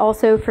think that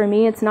also for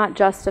me, it's not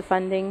just a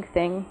funding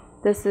thing.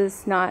 This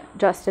is not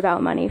just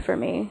about money for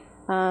me.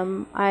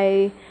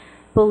 I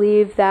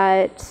believe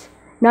that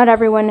not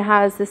everyone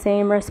has the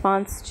same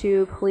response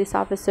to police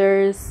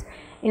officers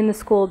in the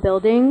school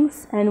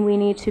buildings, and we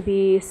need to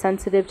be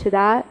sensitive to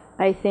that.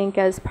 I think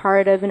as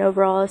part of an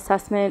overall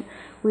assessment,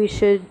 we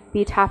should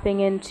be tapping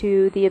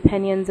into the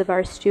opinions of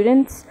our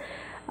students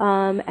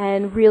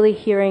and really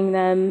hearing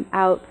them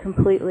out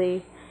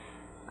completely.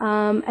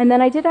 And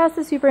then I did ask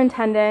the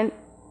superintendent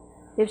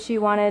if she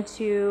wanted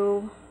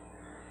to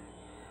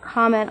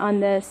comment on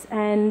this,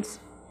 and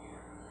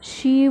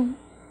she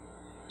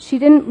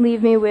didn't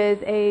leave me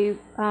with a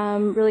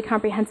really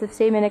comprehensive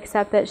statement,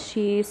 except that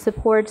she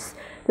supports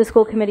the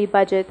school committee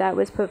budget that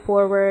was put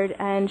forward,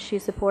 and she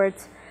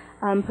supports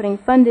putting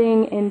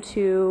funding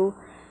into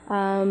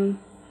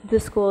the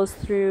schools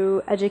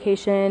through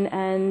education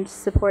and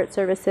support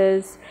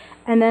services.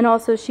 And then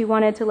also she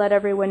wanted to let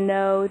everyone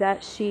know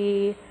that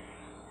she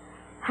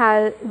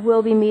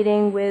will be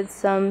meeting with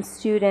some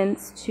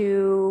students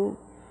to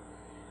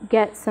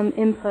get some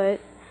input,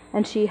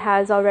 and she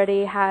has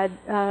already had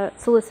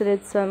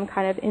solicited some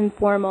kind of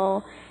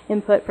informal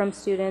input from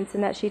students,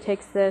 and that she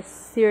takes this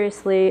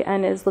seriously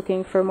and is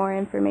looking for more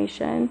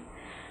information.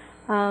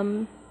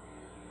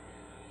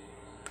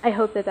 I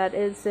hope that that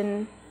is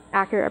an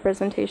accurate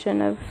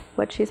representation of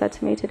what she said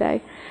to me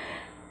today.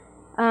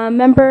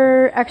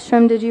 Member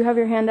Ekstrom, did you have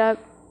your hand up?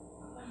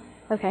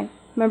 Okay.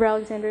 Member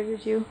Alexander,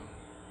 did you?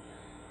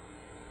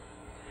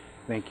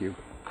 Thank you.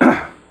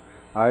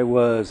 I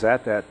was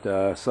at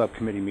that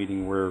subcommittee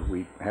meeting where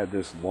we had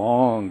this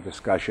long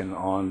discussion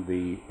on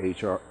the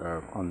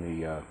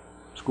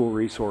school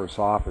resource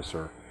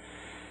officer,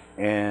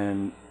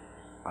 and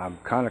I'm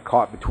kind of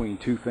caught between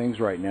 2 things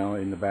right now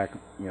in the back,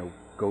 you know,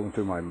 going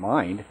through my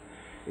mind,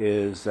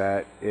 is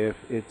that if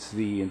it's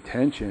the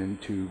intention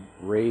to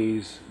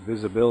raise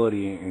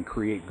visibility and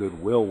create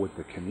goodwill with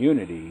the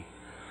community,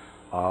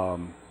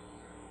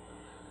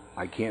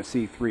 I can't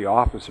see 3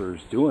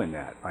 officers doing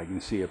that. I can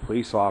see a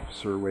police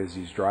officer as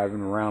he's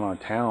driving around on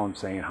town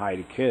saying hi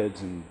to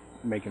kids and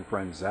making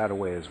friends that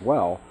way as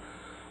well.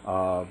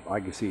 I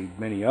can see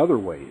many other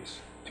ways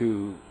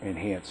to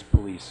enhance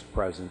police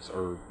presence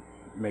or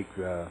make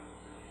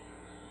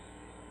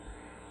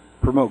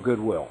promote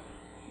goodwill.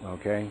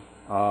 Okay,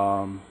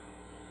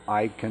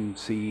 I can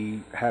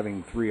see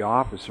having 3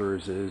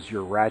 officers as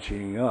you're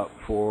ratcheting up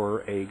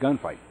for a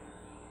gunfight,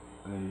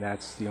 and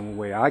that's the only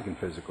way I can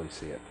physically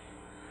see it.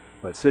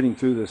 But sitting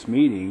through this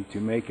meeting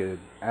to make an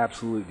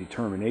absolute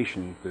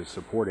determination to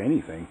support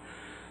anything,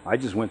 I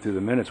just went through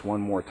the minutes one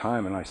more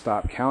time, and I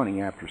stopped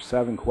counting after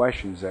 7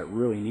 questions that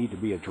really need to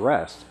be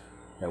addressed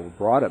that were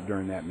brought up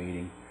during that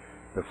meeting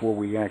before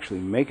we actually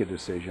make a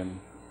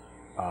decision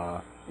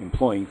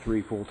employing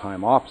 3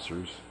 full-time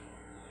officers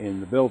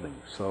in the building.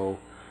 So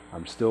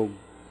I'm still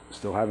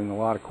having a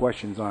lot of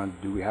questions on,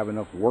 do we have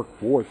enough work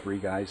for 3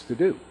 guys to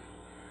do?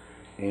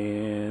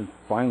 And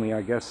finally,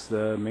 I guess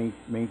the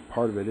main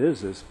part of it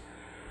is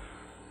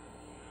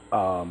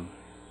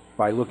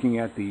by looking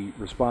at the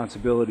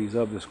responsibilities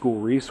of the school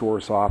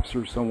resource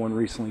officer. Someone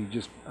recently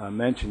just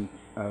mentioned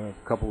a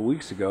couple of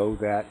weeks ago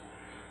that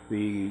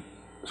the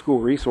school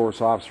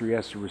resource officer, he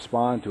has to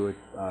respond to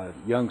a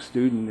young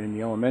student in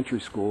the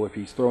elementary school if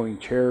he's throwing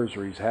chairs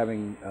or he's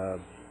having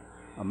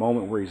a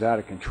moment where he's out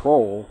of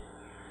control.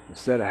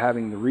 Instead of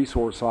having the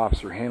resource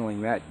officer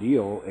handling that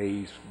deal,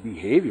 a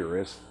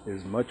behaviorist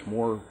is much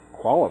more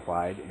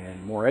qualified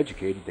and more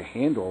educated to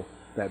handle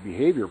that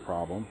behavior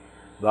problem,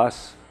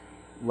 thus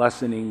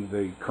lessening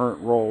the current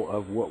role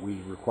of what we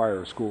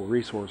require a school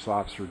resource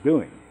officer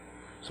doing.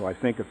 So I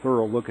think a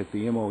thorough look at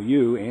the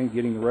MOU and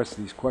getting the rest of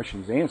these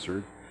questions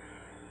answered,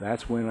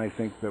 that's when I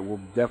think that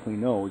we'll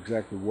definitely know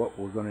exactly what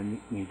we're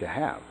going to need to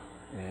have.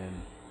 And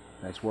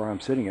that's where I'm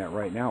sitting at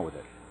right now with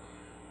it.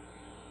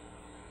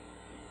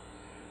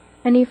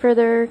 Any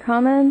further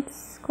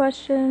comments,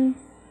 questions?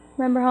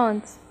 Member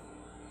Hollins.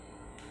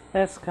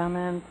 Last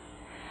comment.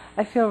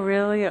 I feel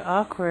really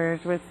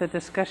awkward with the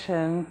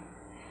discussion.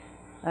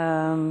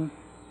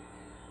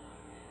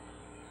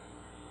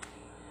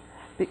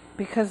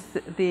 Because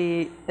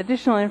the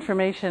additional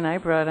information I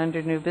brought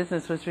under new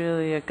business was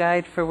really a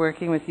guide for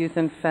working with youth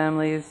and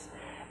families,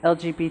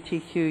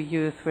 LGBTQ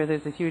youth, where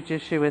there's a huge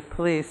issue with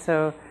police.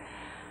 So,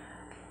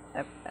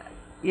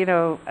 you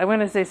know, I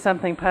want to say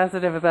something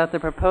positive about the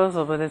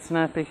proposal, but it's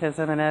not because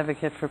I'm an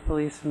advocate for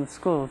police in the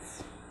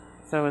schools.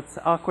 So it's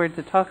awkward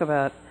to talk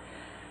about.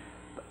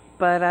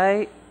 But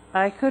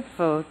I could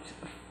vote.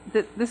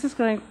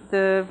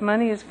 The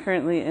money is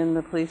currently in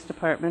the police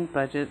department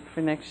budget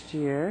for next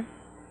year.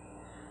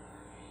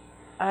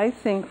 I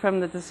think from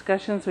the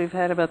discussions we've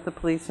had about the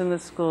police in the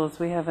schools,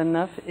 we have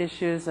enough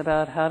issues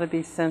about how to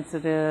be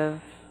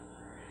sensitive,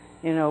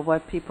 you know,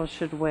 what people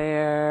should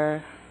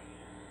wear.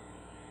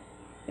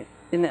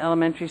 In the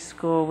elementary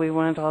school, we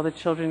want all the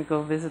children to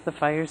go visit the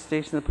fire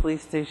station, the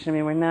police station. I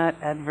mean, we're not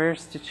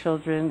adverse to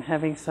children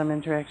having some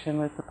interaction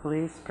with the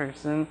police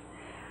person.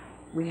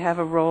 We have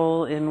a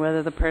role in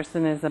whether the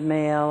person is a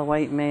male, a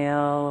white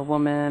male, a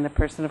woman, a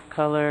person of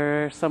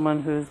color,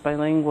 someone who's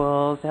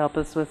bilingual to help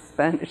us with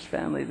Spanish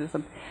families or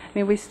something. I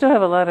mean, we still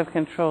have a lot of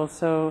control.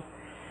 So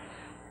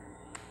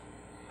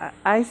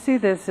I see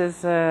this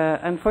as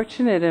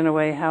unfortunate in a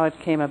way how it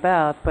came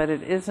about, but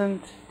it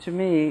isn't, to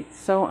me,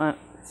 so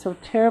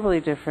terribly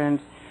different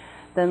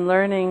than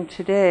learning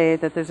today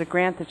that there's a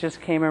grant that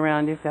just came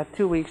around. You've got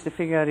 2 weeks to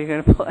figure out if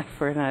you're going to apply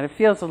for it or not. It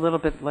feels a little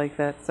bit like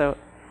that. So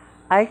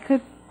I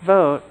could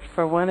vote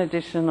for one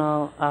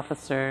additional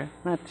officer,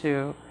 not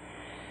two,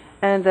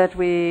 and that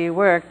we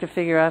work to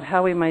figure out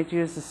how we might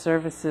use the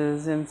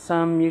services in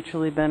some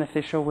mutually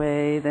beneficial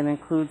way that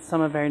includes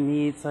some of our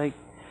needs, like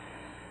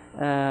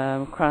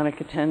chronic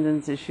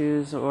attendance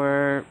issues,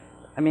 or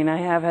I mean, I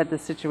have had the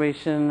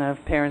situation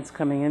of parents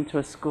coming into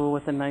a school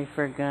with a knife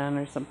or a gun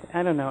or something.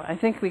 I don't know. I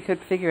think we could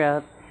figure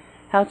out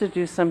how to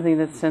do something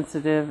that's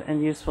sensitive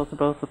and useful to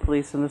both the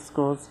police and the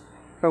schools.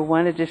 For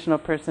one additional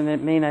person,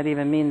 it may not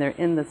even mean they're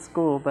in the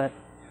school, but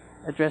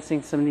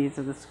addressing some needs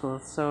of the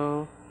schools.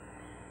 So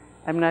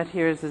I'm not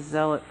here as a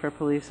zealot for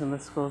police in the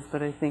schools,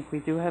 but I think we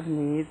do have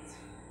needs.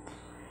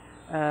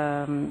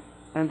 And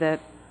that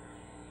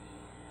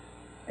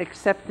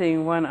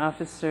accepting one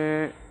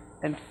officer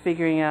and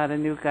figuring out a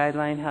new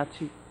guideline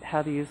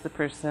how to use the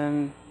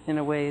person in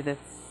a way that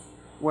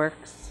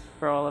works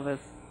for all of us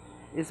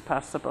is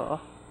possible.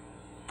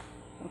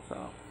 That's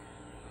all.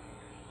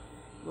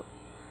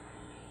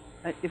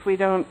 If we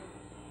don't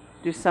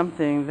do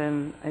something,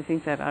 then I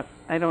think that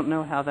I don't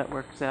know how that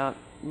works out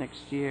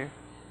next year.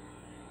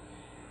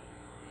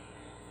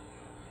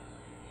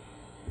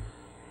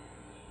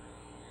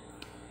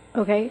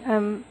 Okay,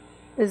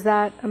 is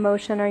that a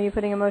motion? Are you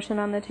putting a motion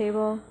on the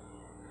table?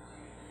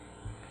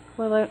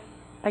 Well,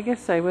 I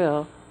guess I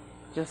will,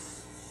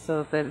 just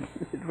so that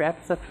it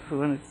wraps up for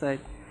one side.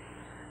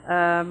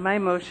 My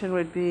motion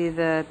would be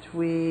that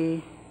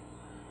we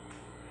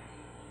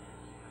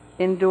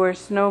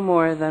endorse no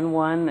more than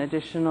one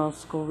additional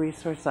school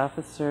resource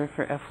officer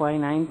for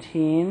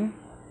FY19,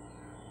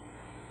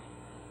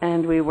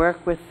 and we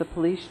work with the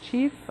police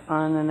chief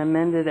on an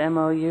amended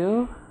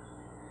MOU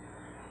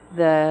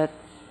that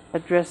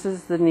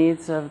addresses the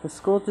needs of the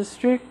school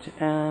district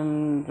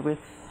and with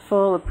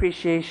full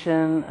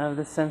appreciation of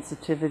the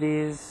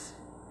sensitivities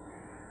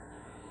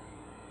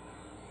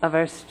of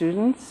our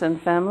students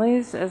and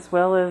families, as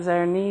well as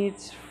our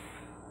needs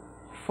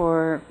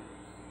for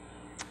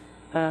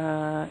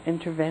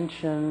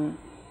intervention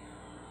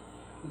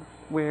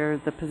where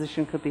the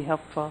position could be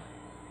helpful.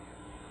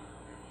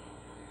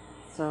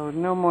 So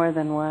no more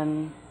than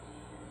one,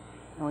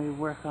 and we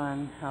work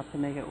on how to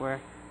make it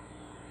work.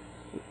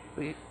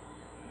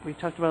 We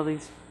talked about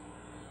these.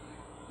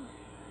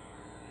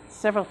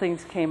 Several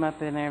things came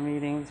up in our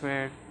meetings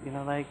where, you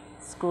know, like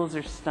schools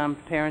are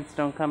stumped, parents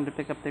don't come to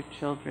pick up their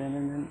children,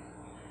 and then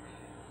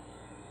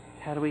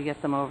how do we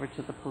get them over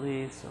to the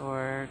police,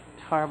 or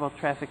horrible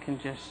traffic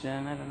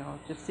congestion. I don't know.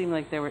 It just seemed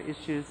like there were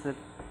issues that,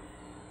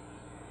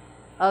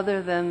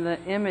 other than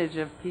the image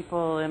of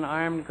people in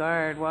armed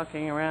guard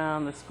walking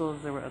around the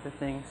schools, there were other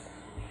things.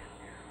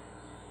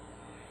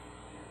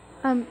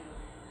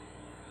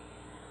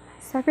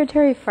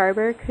 Secretary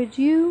Farber, could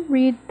you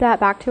read that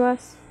back to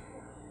us?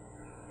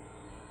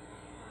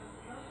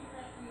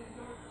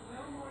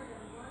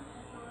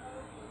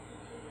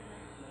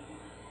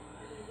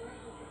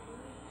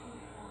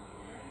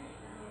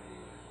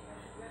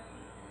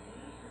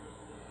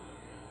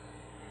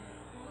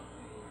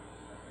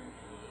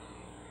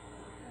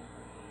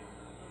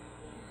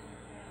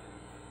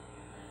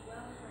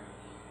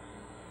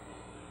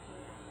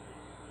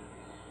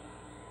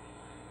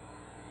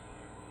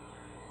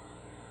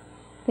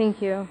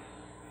 Thank you.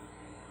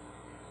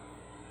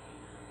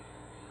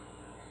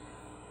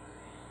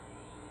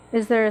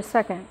 Is there a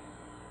second?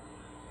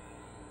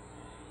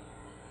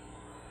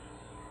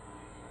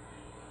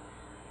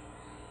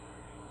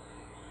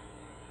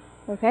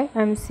 Okay,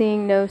 I'm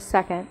seeing no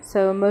second,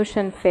 so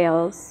motion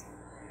fails.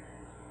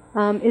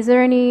 Is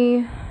there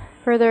any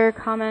further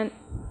comment?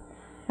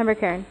 Member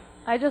Karen.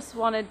 I just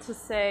wanted to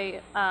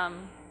say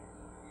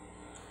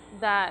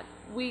that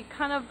we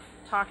kind of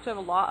talked a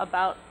lot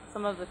about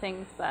some of the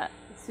things that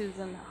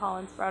Susan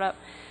Hollins brought up.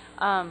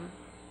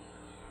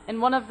 And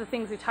one of the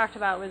things we talked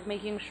about was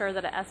making sure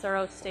that an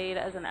SRO stayed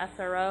as an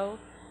SRO,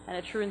 and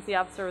a truancy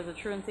officer was a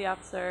truancy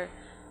officer,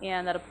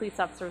 and that a police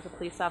officer was a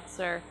police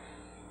officer.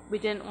 We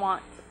didn't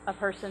want a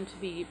person to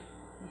be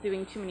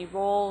doing too many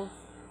roles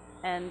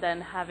and then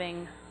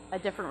having a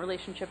different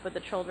relationship with the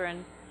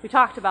children. We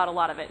talked about a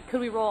lot of it. Could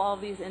we roll all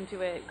of these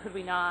into it? Could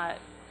we not?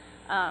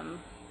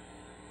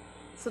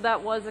 So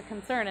that was a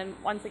concern, and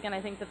once again, I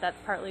think that that's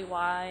partly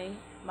why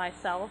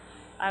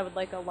I would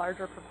like a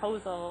larger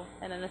proposal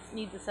and a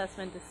needs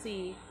assessment to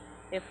see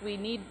if we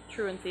need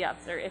truancy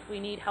officer, if we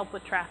need help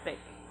with traffic.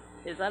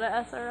 Is that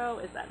a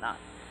SRO? Is that not?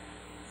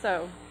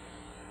 So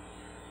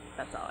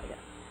that's all I got.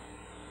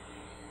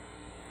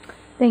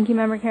 Thank you,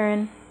 Member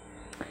Karen.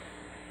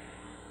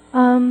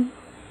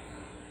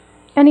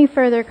 Any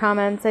further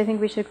comments? I think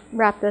we should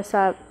wrap this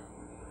up.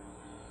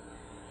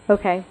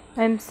 Okay,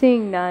 I'm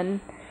seeing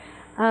none.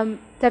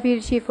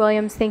 Deputy Chief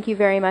Williams, thank you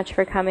very much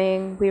for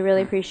coming. We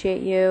really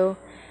appreciate you.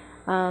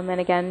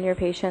 And again, your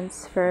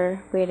patience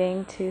for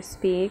waiting to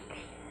speak.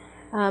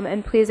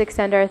 And please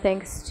extend our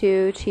thanks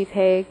to Chief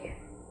Haig.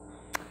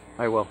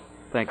 I will.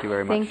 Thank you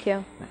very much. Thank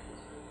you. Thanks.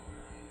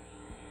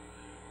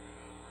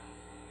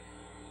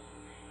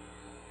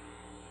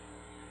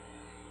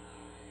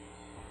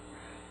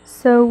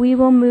 So we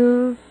will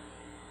move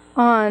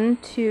on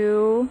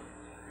to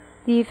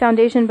the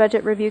Foundation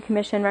Budget Review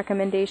Commission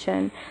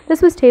recommendation.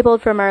 This was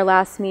tabled from our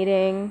last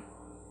meeting,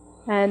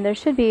 and there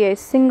should be a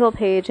single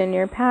page in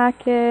your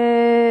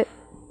packet.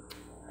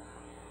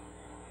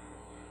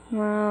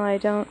 Well, I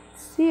don't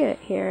see it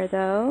here,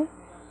 though.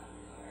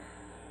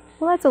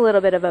 Well, that's a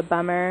little bit of a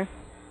bummer.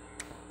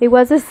 It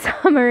was a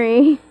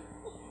summary.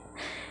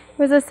 It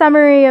was a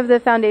summary of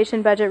the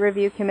Foundation Budget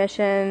Review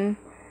Commission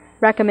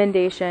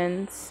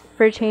recommendations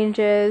for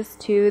changes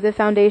to the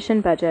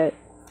foundation budget.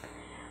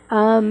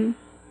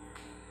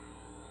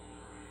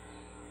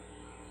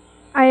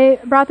 I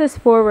brought this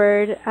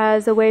forward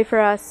as a way for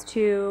us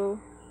to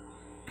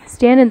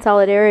stand in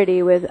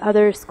solidarity with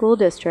other school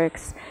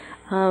districts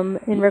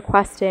in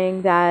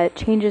requesting that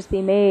changes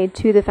be made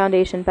to the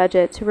foundation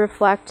budget to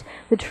reflect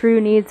the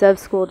true needs of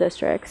school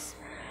districts.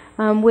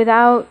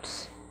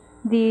 Without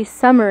the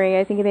summary,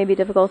 I think it may be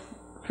difficult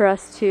for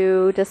us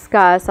to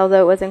discuss,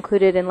 although it was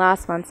included in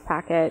last month's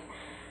packet.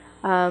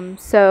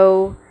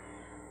 So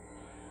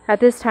at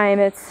this time,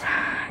 it's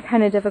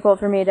kind of difficult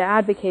for me to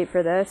advocate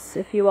for this.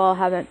 If you all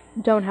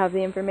don't have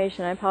the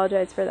information, I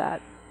apologize for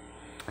that.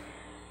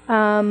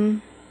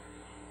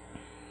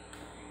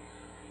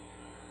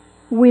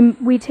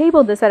 We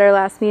tabled this at our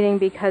last meeting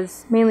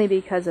mainly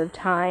because of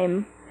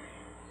time,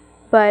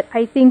 but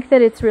I think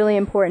that it's really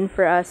important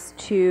for us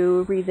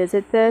to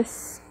revisit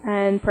this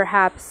and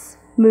perhaps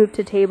move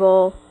to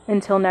table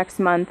until next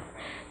month.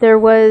 There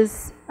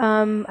was,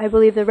 I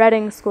believe the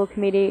Reading School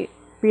Committee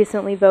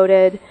recently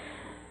voted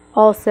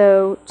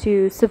also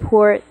to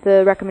support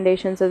the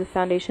recommendations of the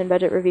Foundation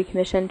Budget Review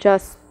Commission.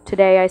 Just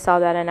today I saw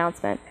that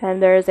announcement,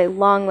 and there is a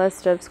long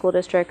list of school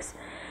districts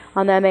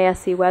on the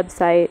MASC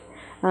website,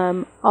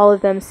 all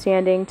of them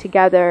standing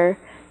together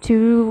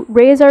to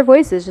raise our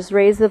voices, just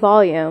raise the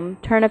volume,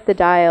 turn up the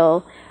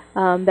dial,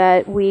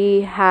 that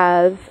we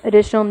have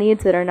additional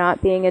needs that are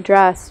not being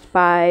addressed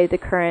by the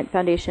current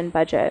foundation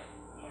budget.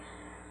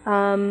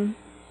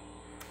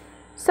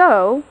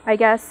 So I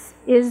guess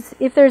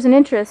if there's an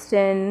interest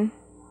in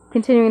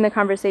continuing the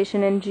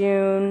conversation in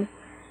June,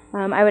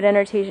 I would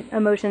entertain a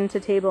motion to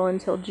table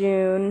until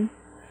June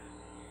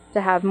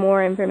to have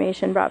more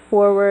information brought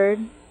forward.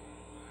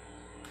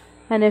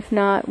 And if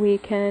not, we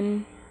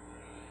can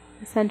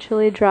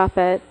essentially drop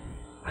it.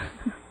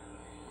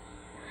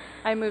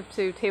 I move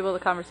to table the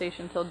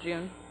conversation till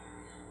June.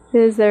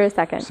 Is there a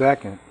second?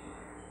 Second.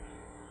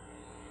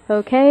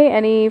 Okay,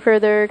 any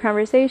further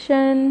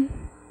conversation?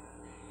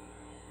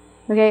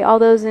 Okay, all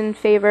those in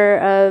favor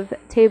of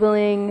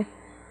tabling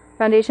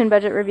Foundation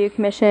Budget Review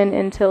Commission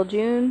until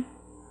June?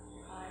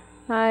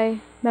 Aye. Aye.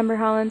 Member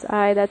Hollins?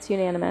 Aye. That's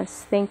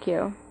unanimous. Thank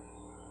you.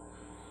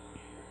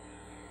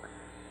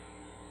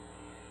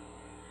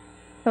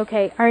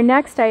 Okay, our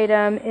next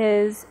item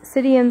is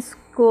City and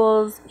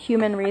Schools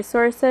Human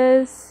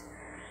Resources.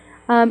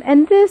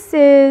 And this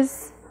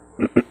is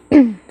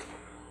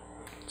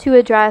to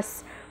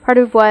address part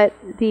of what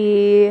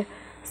the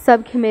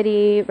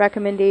subcommittee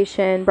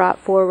recommendation brought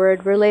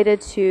forward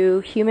related to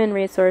human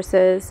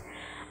resources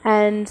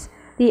and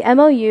the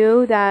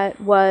MOU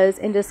that was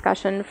in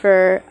discussion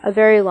for a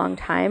very long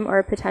time, or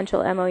a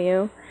potential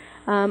MOU.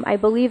 I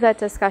believe that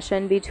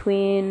discussion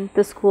between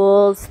the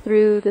schools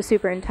through the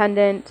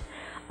superintendent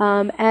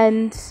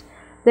And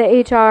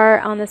the HR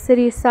on the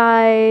city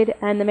side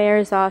and the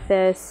mayor's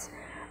office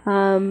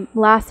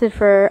lasted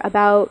for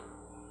about,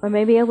 or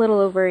maybe a little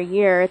over a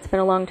year. It's been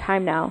a long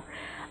time now.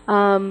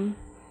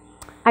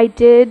 I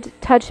did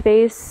touch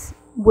base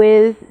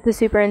with the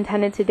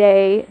superintendent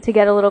today to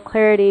get a little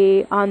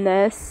clarity on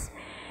this,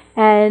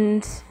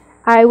 and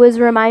I was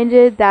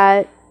reminded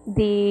that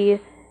the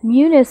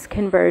munis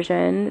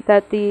conversion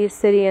that the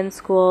city and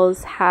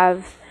schools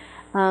have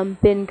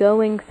been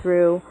going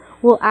through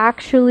will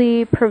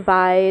actually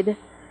provide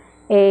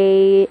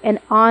an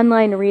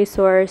online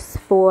resource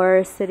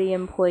for city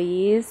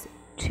employees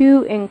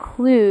to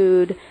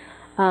include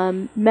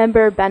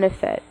member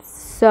benefits.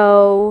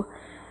 So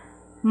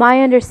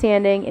my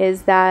understanding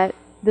is that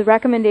the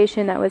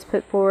recommendation that was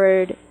put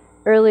forward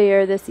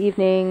earlier this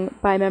evening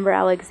by Member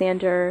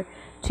Alexander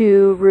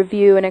to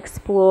review and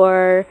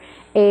explore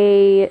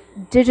a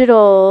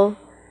digital,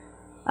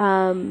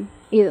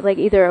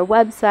 either a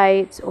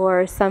website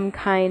or some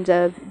kind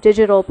of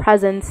digital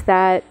presence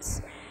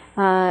that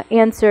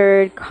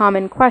answered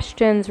common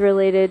questions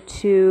related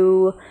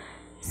to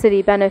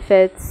city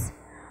benefits,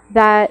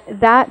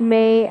 that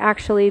may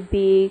actually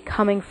be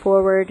coming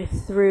forward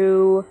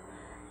through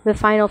the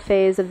final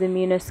phase of the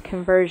munis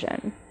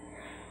conversion.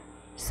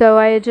 So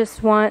I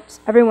just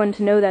want everyone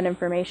to know that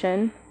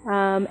information.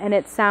 And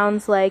it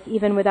sounds like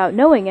even without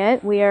knowing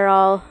it, we are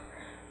all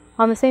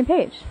on the same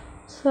page.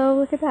 So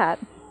look at that.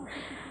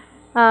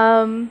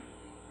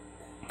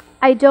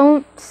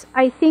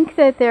 I think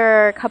that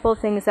there are a couple of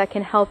things that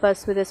can help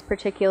us with this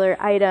particular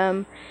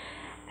item.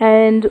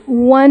 And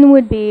one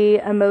would be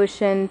a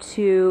motion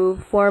to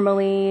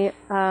formally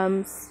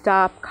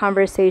stop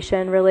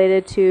conversation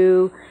related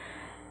to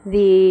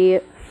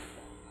the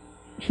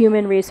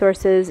Human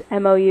Resources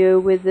MOU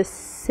with the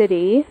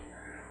city.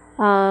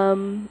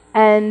 And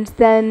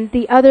then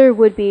the other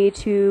would be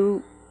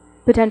to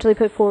potentially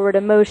put forward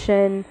a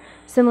motion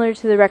similar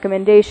to the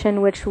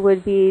recommendation, which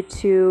would be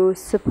to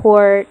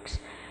support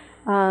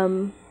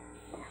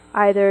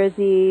either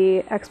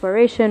the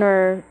exploration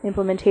or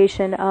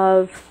implementation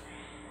of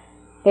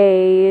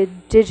a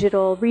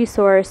digital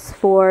resource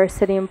for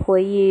city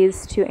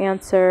employees to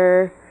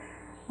answer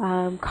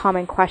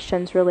common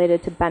questions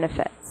related to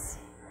benefits.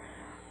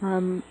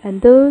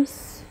 And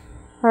those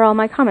are all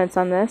my comments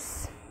on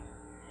this.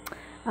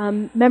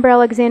 Member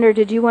Alexander,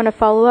 did you want to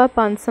follow up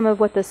on some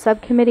of what the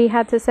subcommittee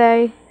had to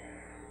say?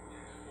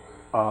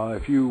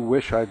 If you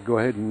wish, I'd go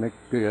ahead and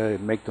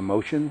make the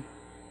motion,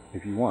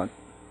 if you want.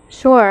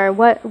 Sure.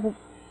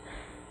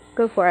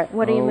 Go for it.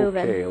 What are you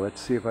moving? Okay,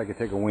 let's see if I can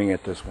take a wing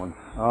at this one.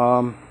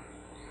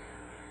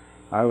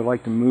 I would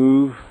like to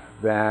move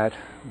that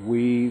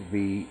we,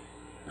 the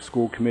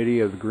school committee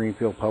of the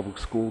Greenfield Public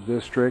School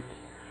District,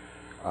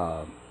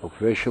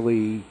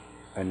 officially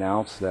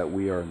announce that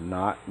we are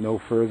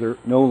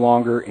no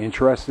longer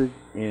interested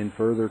in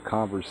further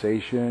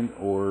conversation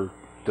or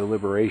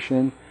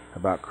deliberation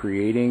about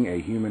creating a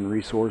human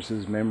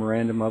resources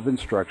memorandum of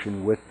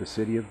instruction with the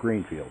city of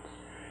Greenfield,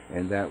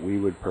 and that we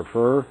would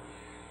prefer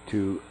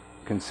to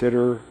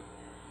consider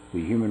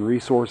the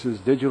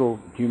digital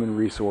human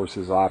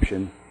resources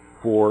option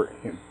for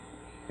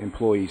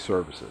employee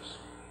services.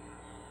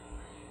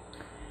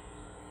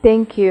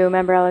 Thank you,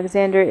 Member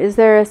Alexander. Is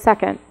there a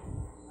second?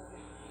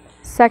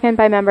 Second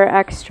by Member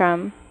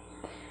Ekstrom.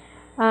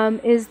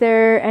 Is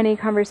there any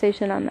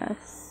conversation on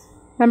this?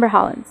 Member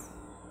Hollins.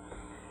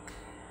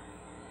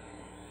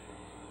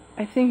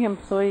 I think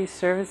employee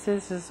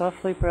services is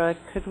awfully broad.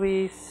 Could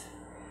we,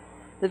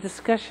 the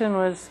discussion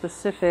was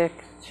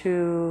specific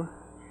to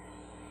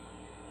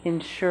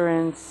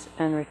insurance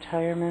and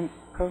retirement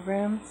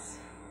programs.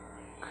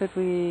 Could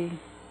we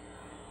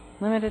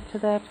limit it to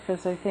that?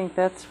 Because I think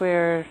that's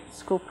where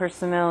school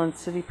personnel and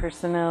city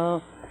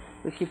personnel,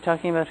 we keep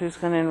talking about who's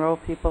going to enroll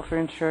people for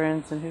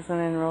insurance and who's going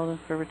to enroll them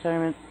for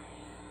retirement.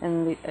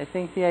 And I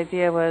think the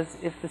idea was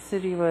if the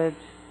city would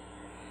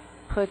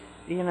put,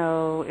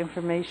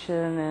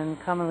 information and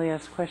commonly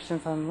asked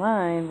questions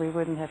online, we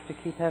wouldn't have to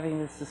keep having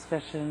this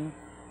discussion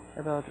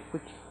about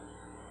which.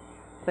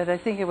 But I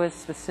think it was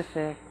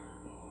specific.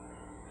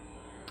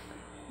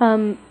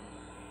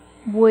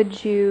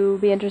 Would you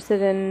be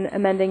interested in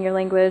amending your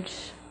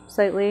language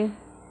slightly?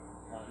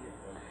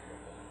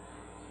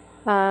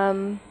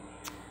 Can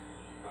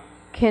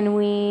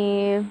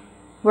we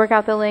work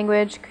out the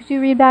language? Could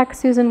you read back,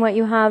 Susan, what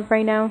you have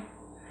right now?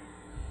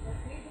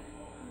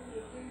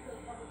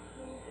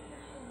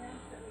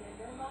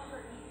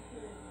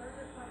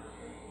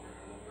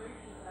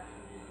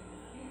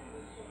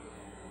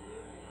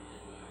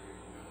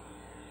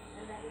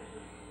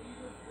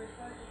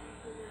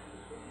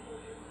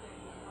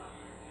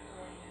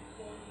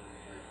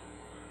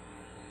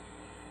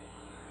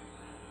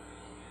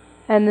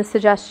 And the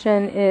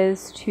suggestion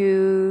is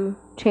to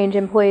change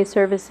employee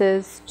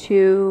services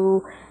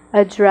to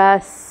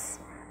address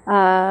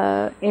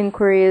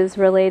inquiries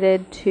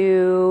related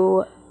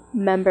to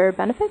member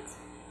benefits?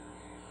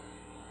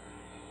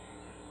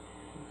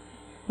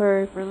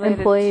 Or related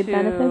employee to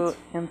benefits?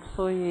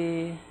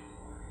 Employee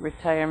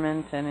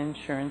retirement and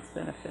insurance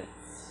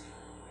benefits.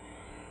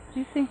 Do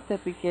you think the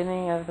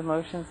beginning of the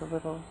motion's a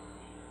little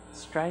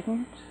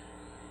strident?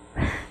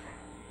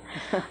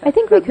 I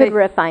think we could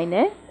refine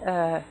it.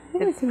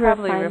 It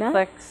probably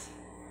reflects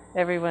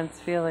everyone's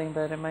feeling,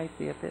 but it might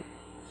be a bit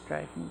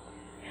strident.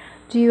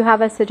 Do you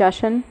have a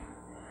suggestion?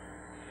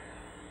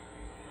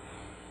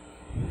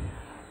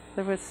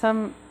 There was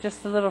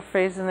just a little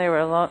phrase in there,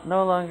 we're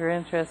no longer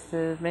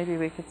interested. Maybe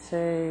we could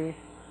say,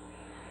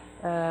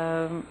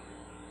 at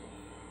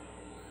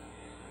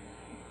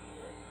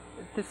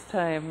this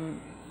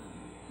time,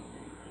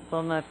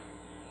 well,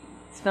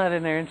 it's not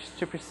in our interest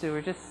to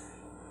pursue.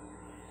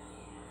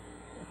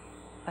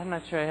 I'm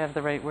not sure I have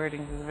the right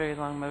wording. It's a very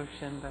long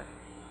motion, but.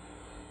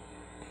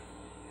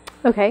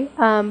 Okay,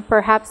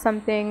 perhaps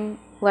something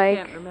like.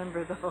 I can't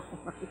remember the whole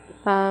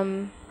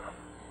motion.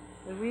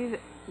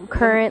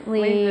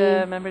 Currently,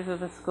 the members of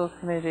the school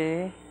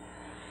committee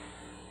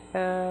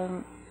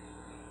that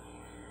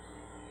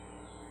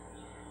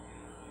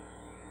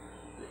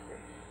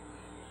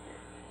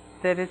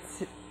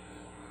it's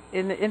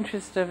in the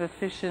interest of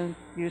efficient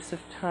use of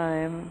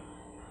time,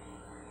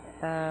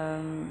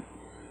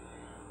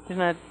 do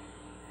not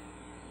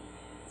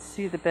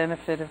see the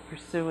benefit of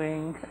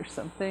pursuing or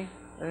something.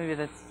 Maybe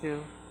that's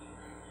too.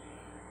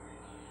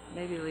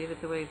 Maybe leave it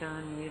the way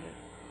Don made it.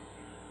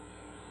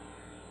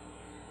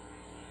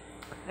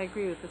 I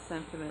agree with the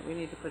sentiment. We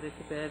need to put it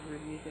to bed. We're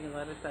using a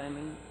lot of time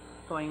and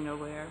going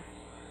nowhere.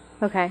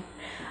 Okay.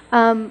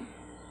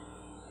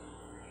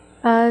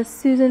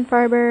 Susan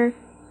Farber,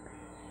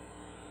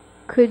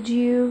 could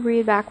you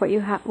read back what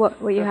you have? What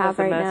you have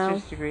right now? A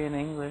master's degree in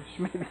English,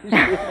 maybe.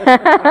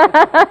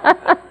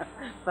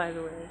 By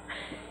the way.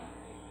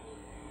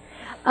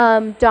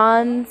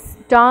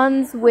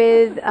 Don's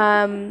with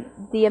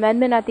the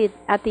amendment at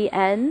the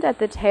end, at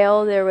the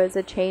tail. There was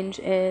a change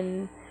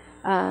in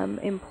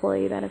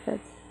employee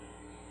benefits.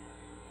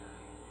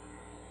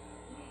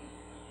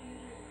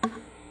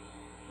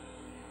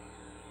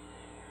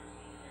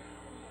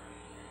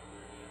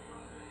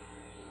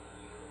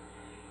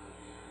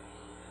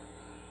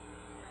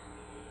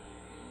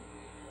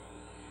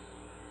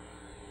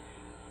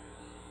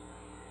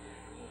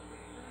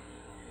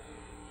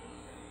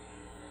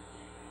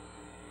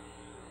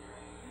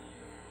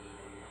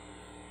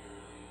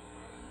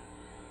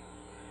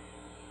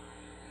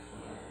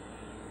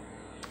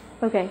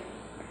 Okay.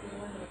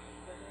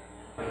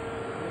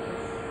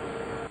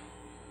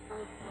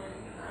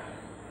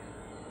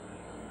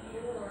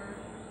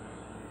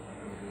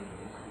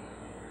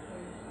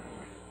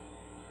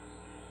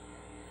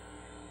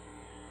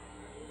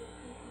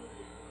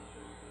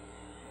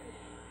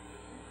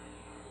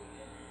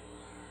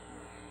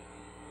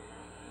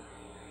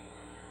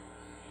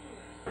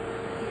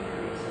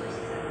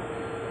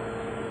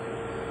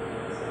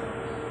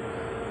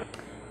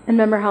 And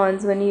Member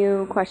Hollins, when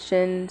you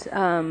questioned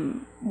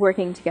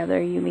working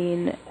together, you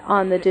mean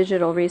on the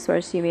digital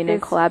resource, you mean in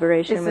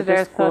collaboration with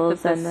the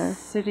schools and the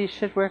city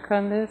should work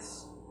on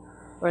this,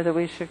 or that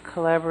we should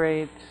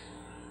collaborate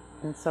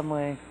in some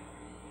way?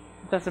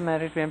 It doesn't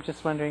matter to me. I'm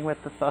just wondering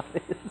what the thought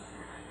is.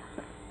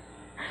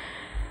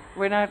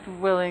 We're not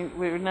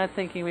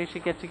thinking we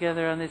should get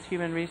together on this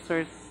human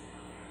resource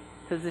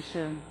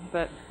position,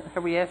 but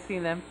are we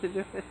asking them to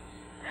do it?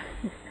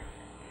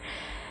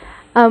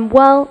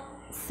 Well,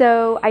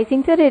 so I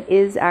think that it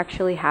is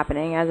actually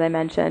happening, as I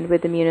mentioned,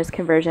 with the Munis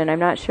conversion. I'm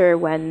not sure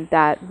when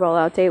that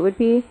rollout date would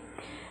be.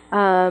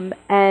 And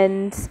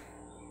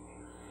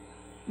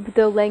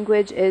the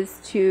language is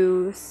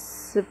to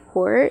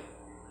support,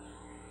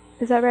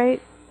 is that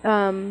right?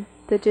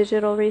 The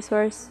digital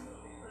resource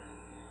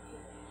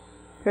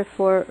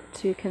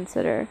to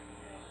consider.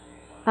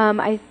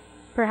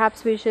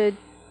 Perhaps we should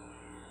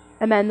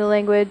amend the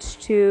language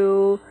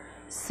to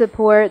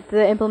support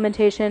the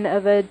implementation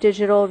of a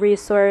digital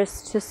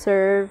resource to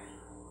serve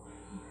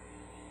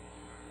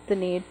the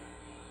need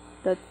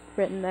that's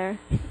written there.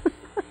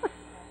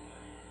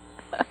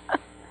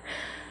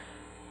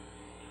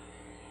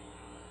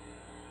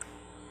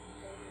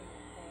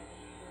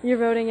 You're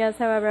voting yes,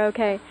 however,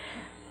 okay.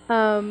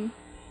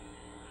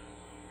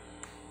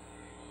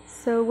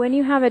 So when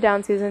you have it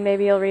down, Susan,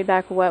 maybe you'll read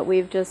back what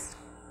we've just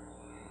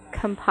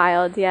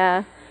compiled,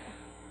 yeah.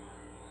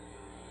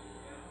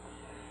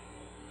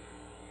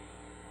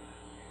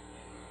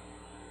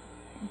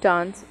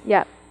 Dawn's,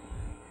 yep.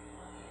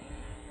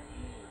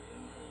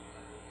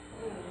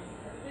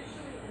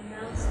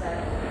 Announce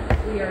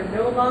that we are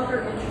no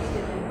longer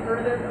interested in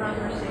further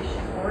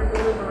conversation or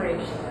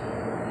deliberation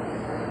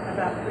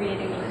about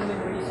creating a human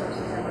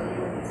resources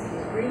MOU in the city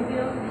of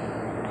Greenfield,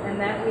 and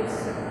that we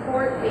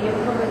support the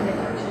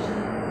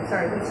implementation of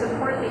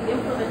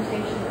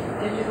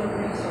digital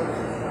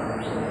resources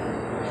option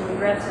to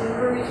address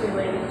inquiries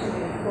related to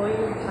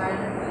employee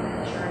retirement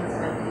and insurance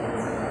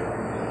benefits.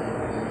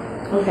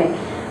 Okay.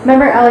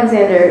 Member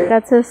Alexander,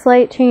 that's a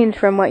slight change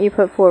from what you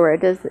put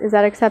forward. Is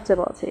that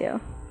acceptable to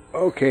you?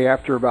 Okay,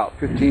 after about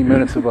 15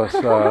 minutes of us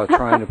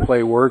trying to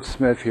play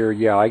wordsmith here,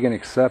 yeah, I can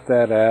accept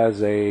that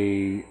as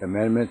a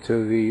amendment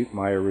to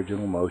my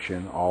original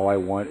motion. All I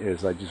want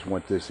is I just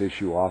want this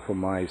issue off of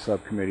my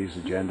subcommittee's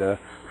agenda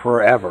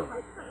forever.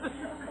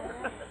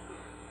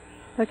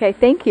 Okay,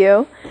 thank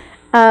you.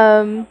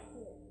 And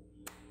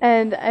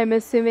I'm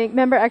assuming,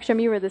 Member Ekstrom,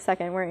 you were the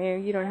second, weren't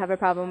you? You don't have a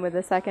problem with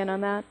the second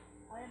on that?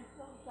 I am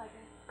still the second.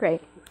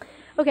 Great.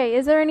 Okay,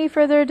 is there any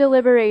further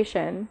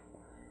deliberation?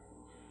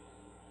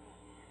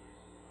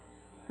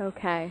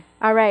 Okay.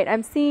 All right,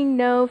 I'm seeing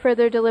no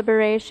further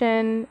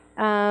deliberation.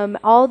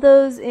 All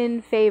those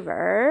in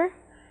favor?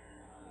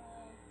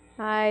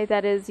 Aye,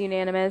 that is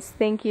unanimous.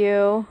 Thank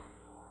you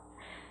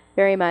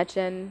very much,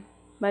 and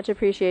much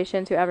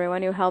appreciation to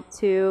everyone who helped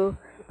to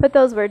put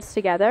those words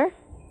together.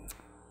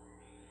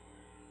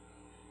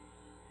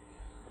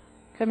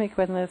 Can I make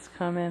one last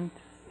comment?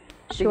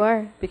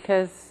 Sure.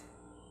 Because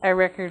our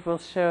record will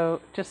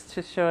show, just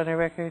to show on our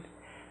record,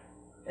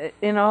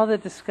 in all the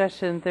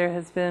discussion there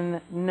has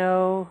been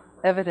no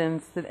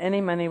evidence that any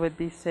money would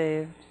be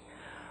saved,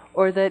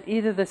 or that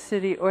either the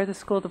city or the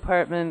school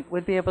department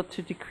would be able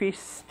to decrease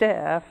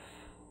staff.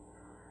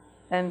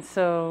 And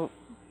so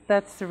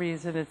that's the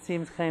reason it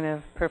seems kind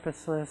of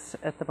purposeless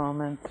at the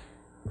moment.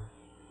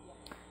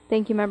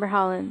 Thank you, Member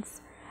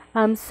Hollins.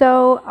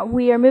 So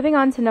we are moving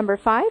on to number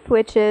 5,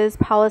 which is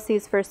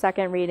policies for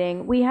second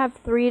reading. We have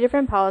 3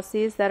 different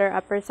policies that are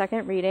up for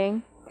second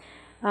reading,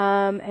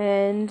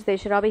 and they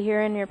should all be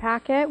here in your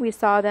packet. We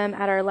saw them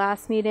at our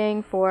last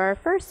meeting for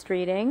first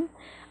reading.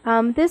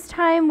 This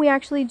time we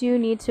actually do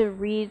need to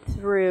read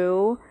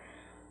through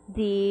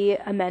the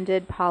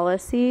amended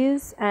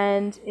policies,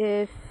 and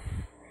if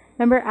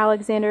Member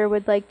Alexander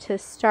would like to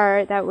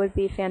start, that would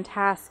be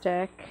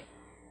fantastic,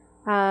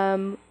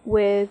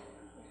 with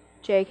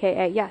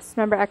JKA. Yes,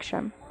 Member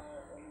Ekstrom.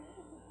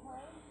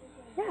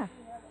 Yeah.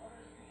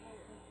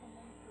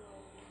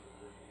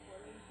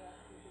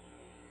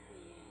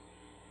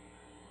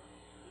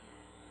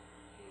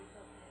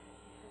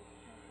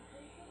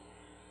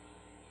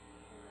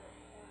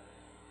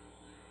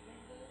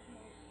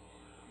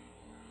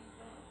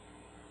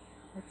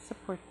 Let's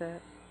support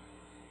that.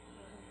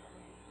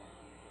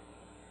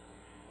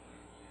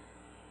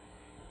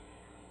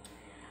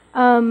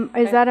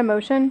 Is that a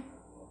motion?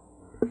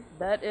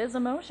 That is a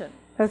motion.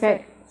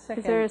 Okay. Second.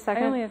 Is there a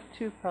second? I only have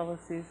 2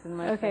 policies in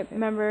my Okay, packet.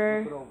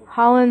 Member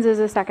Hollins is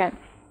a second.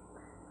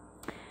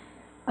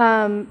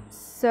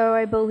 So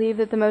I believe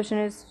that the motion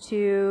is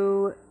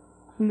to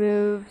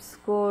move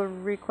school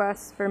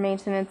requests for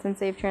maintenance and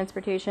safe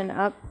transportation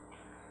up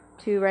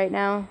to right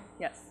now?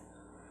 Yes.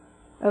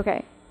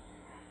 Okay.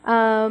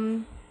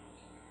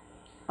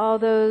 All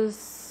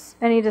those,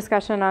 any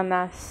discussion on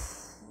this?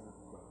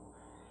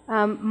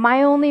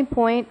 My only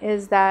point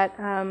is that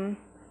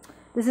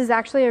this is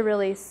actually a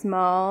really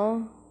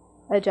small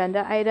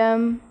agenda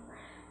item.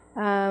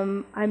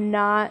 I'm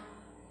not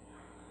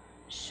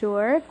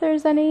sure if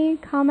there's any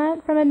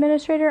comment from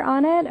administrator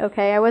on it.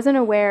 Okay, I wasn't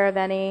aware of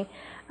any.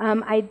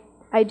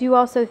 I do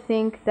also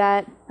think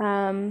that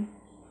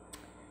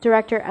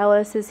Director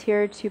Ellis is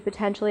here to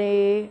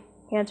potentially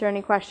answer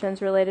any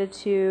questions related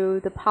to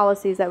the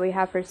policies that we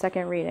have for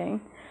second reading.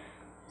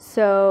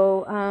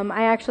 So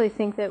I actually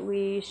think that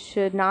we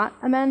should not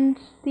amend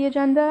the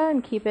agenda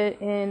and keep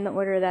it in the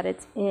order that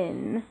it's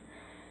in.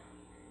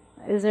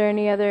 Is there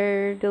any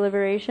other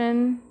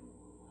deliberation?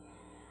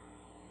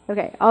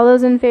 Okay, all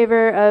those in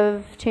favor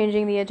of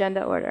changing the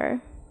agenda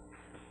order?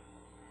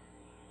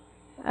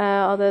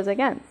 All those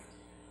against?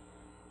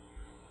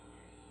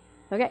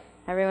 Okay,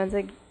 everyone's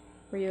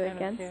were you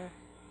against?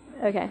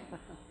 Okay.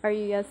 Are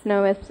you yes,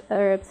 no,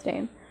 or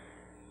abstain?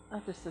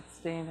 I'll just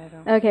abstain. I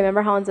don't. Okay,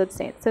 Member Hollins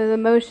abstains. So the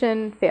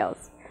motion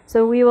fails.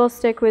 So we will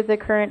stick with the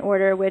current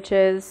order, which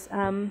is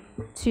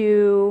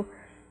to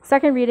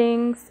second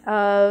readings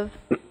of,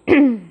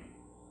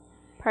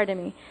 pardon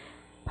me,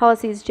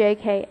 policies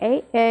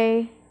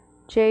JKAA,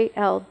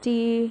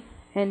 JLD,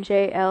 and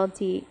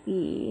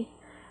JLDE.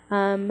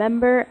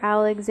 Member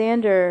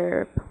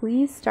Alexander,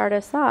 please start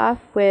us off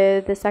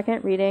with the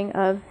second reading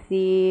of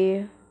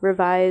the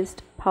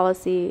revised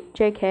policy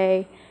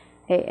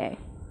JKAA.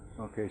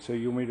 Okay, so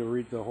you want me to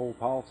read the whole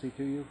policy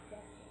to you?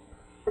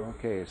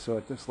 Okay, so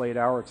at this late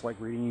hour, it's like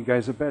reading you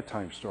guys a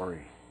bedtime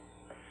story.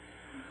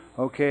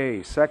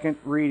 Okay, second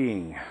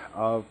reading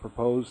of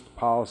proposed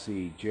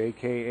policy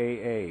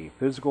JKAA,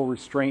 physical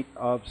restraint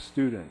of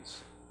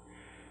students.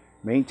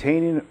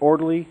 Maintaining an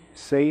orderly,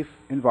 safe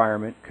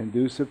environment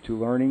conducive to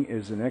learning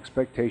is an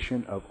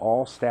expectation of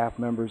all staff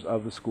members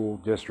of the school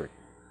district.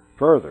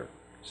 Further,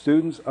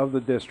 students of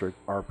the district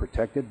are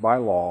protected by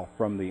law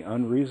from the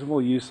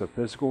unreasonable use of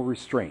physical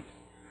restraint.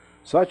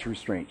 Such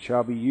restraint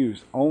shall be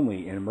used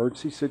only in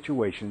emergency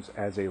situations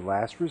as a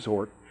last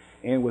resort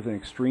and with an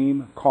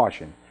extreme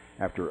caution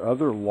after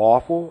other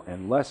lawful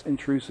and less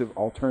intrusive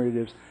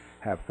alternatives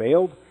have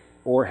failed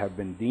or have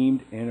been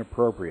deemed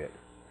inappropriate.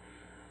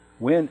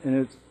 When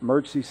an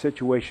emergency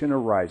situation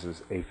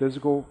arises, a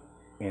physical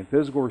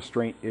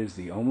restraint is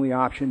the only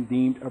option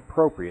deemed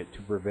appropriate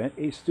to prevent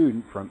a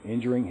student from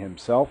injuring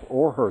himself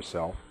or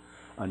herself,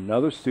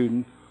 another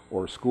student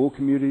or school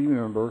community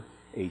member,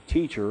 a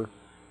teacher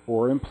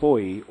or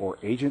employee or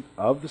agent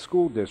of the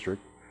school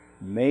district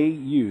may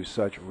use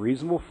such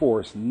reasonable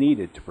force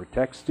needed to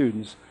protect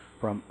students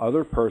from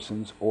other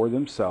persons or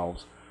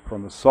themselves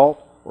from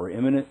assault or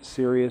imminent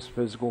serious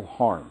physical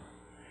harm.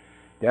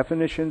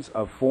 Definitions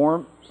of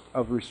forms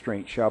of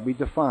restraint shall be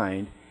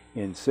defined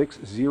in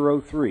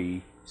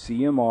 603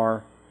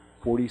 CMR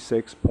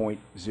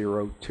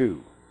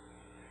 46.02.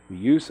 The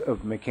use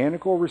of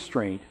mechanical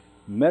restraint,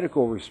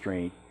 medical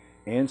restraint,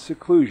 and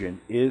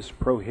seclusion is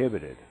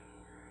prohibited.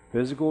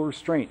 Physical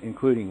restraint,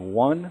 including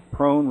one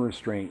prone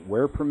restraint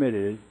where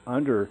permitted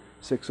under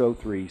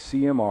 603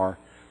 CMR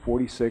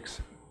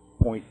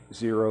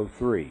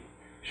 46.03,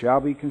 shall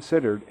be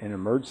considered an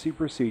emergency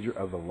procedure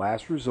of the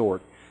last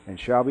resort and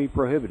shall be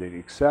prohibited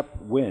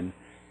except when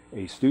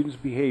a student's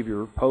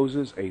behavior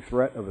poses a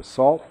threat of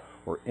assault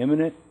or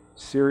imminent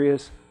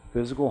serious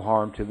physical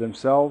harm to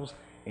themselves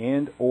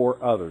and or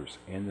others,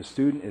 and the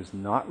student is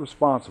not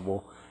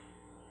responsive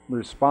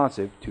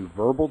to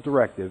verbal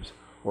directives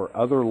or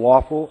other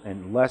lawful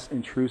and less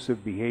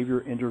intrusive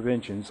behavior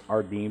interventions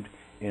are deemed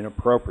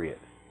inappropriate.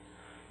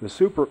 The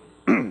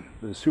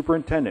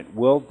superintendent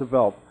will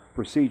develop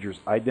procedures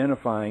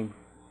identifying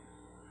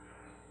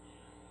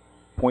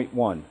point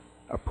 1,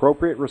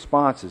 appropriate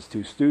responses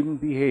to student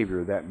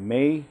behavior that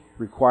may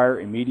require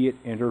immediate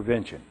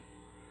intervention.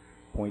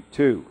 Point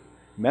 2,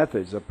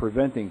 methods of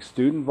preventing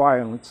student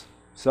violence,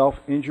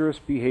 self-injurious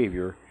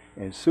behavior,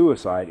 and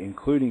suicide,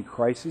 including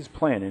crisis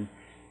planning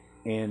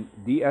and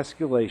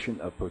de-escalation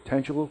of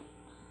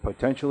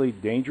potentially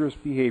dangerous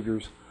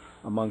behaviors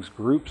amongst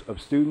groups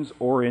of students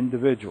or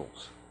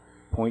individuals.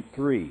 Point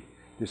 3,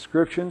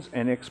 descriptions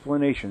and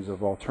explanations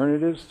of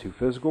alternatives to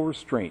physical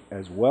restraint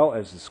as well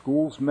as the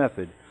school's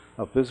method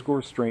of physical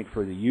restraint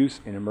for the use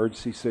in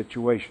emergency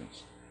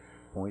situations.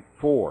 Point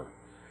 4,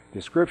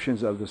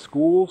 descriptions of the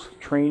school's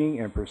training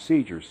and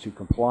procedures to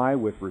comply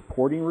with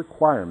reporting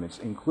requirements,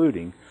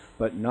 including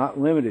but not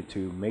limited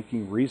to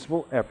making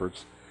reasonable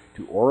efforts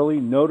to orally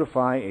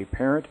notify a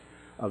parent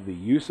of the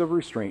use of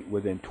restraint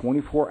within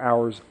 24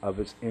 hours of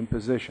its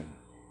imposition.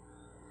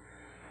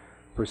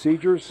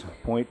 Procedures.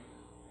 Point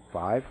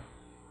 5,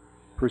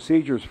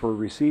 procedures for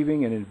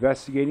receiving and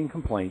investigating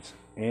complaints.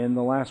 And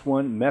the last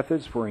one,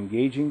 methods for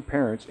engaging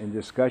parents in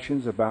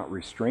discussions about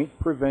restraint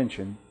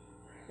prevention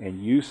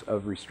and use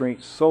of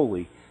restraint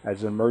solely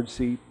as an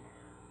emergency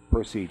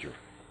procedure.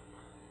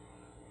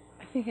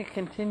 I think it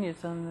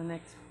continues on the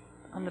next,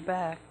 on the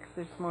back.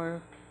 There's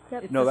more.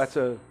 Yep. No, that's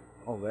a,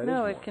 oh, that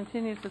no, is it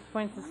continues. It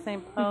points the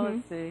same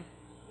policy.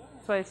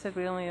 That's why I said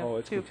we only have oh,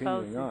 it's two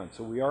continuing policies. on.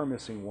 So we are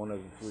missing one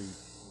of the three.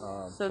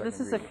 So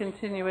this is a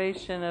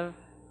continuation of.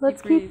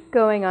 Let's keep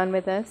going on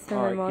with this, and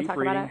All then right, we'll keep talk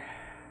reading.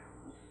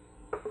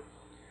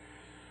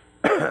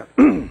 about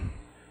it.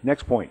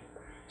 Next point.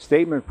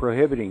 Statement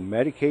prohibiting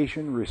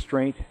medication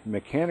restraint,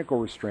 mechanical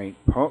restraint,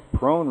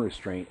 prone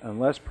restraint,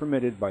 unless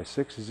permitted by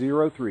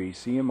 603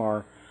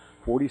 CMR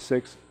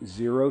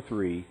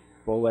 4603,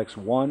 Bolex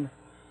 1,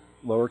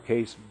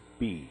 lowercase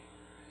b.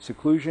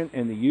 Seclusion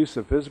and the use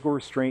of physical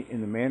restraint in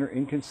the manner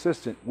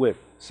inconsistent with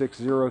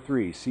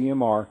 603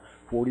 CMR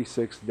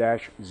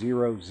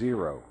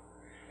 46-00.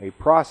 A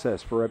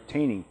process for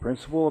obtaining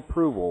principal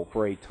approval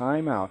for a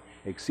timeout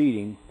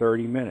exceeding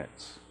 30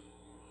 minutes.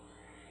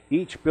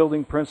 Each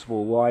building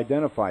principal will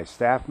identify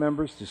staff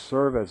members to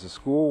serve as a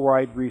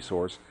school-wide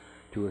resource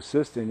to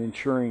assist in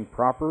ensuring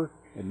proper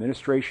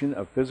administration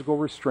of physical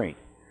restraint.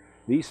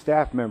 These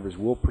staff members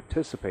will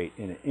participate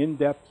in an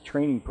in-depth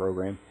training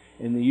program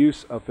in the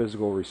use of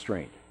physical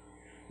restraint.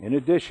 In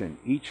addition,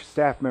 each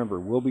staff member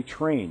will be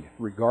trained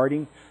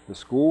regarding the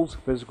school's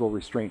physical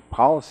restraint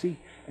policy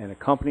and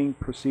accompanying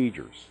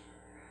procedures.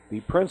 The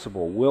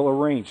principal will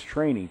arrange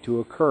training to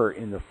occur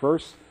in the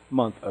first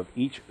month of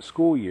each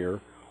school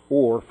year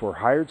or for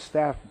hired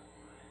staff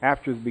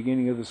after the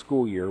beginning of the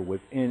school year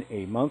within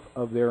a month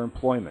of their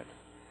employment.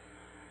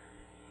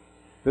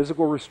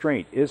 Physical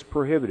restraint is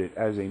prohibited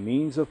as a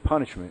means of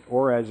punishment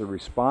or as a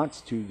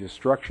response to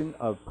destruction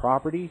of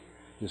property,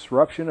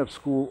 disruption of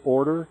school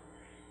order,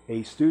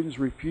 a student's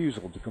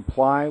refusal to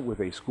comply with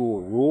a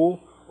school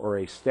rule or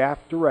a staff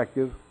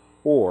directive,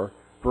 or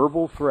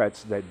verbal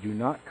threats that do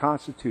not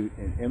constitute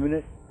an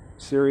imminent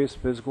serious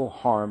physical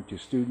harm to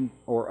student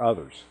or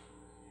others.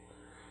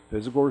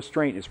 Physical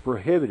restraint is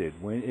prohibited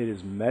when it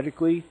is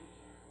medically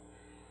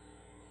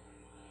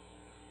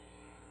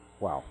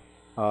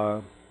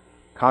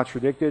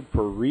contradicted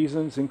for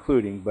reasons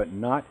including but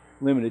not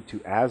limited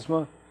to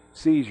asthma,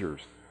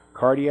 seizures,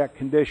 cardiac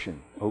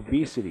condition,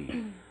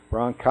 obesity,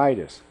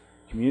 bronchitis,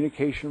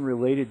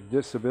 communication-related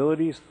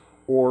disabilities,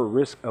 or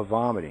risk of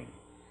vomiting.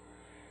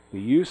 The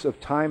use of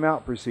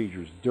timeout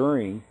procedures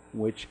during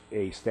which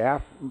a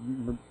staff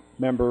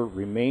member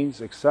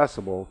remains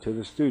accessible to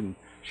the student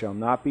shall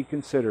not be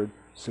considered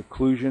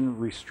seclusion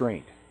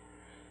restraint.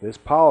 This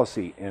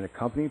policy and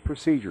accompanying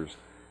procedures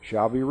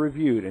shall be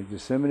reviewed and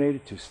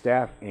disseminated to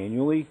staff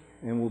annually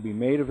and will be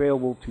made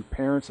available to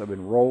parents of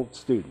enrolled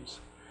students.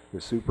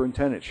 The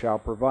superintendent shall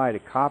provide a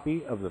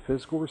copy of the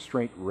physical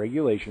restraint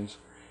regulations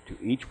to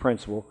each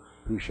principal,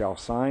 who shall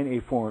sign a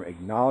form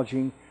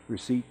acknowledging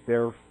receipt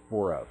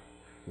thereof.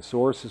 The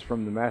source is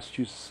from the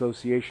Massachusetts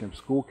Association of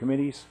School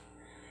Committees,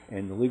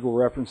 and the legal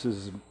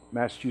references is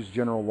Massachusetts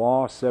General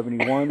Law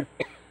 71,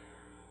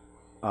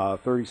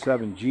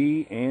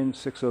 37G and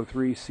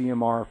 603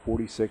 CMR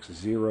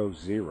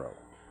 4600.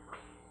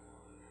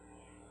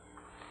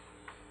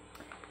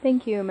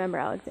 Thank you, Member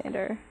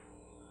Alexander.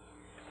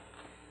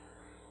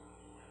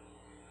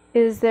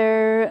 Is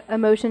there a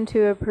motion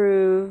to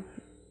approve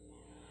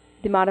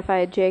the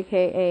modified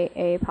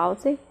JKAA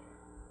policy?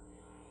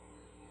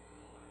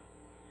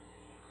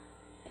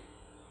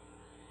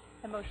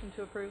 A motion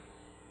to approve.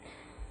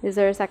 Is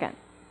there a second?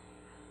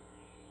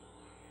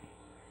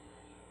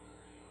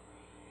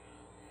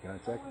 Got a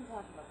second?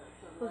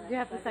 You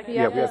have to second. You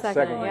have to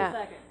second,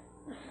 yeah.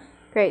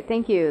 Great,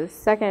 thank you.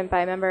 Second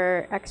by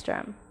Member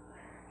Ekstrom.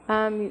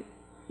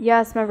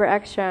 Yes, Member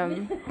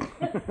Ekstrom.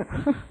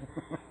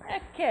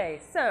 Okay,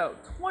 so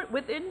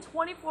within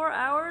 24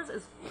 hours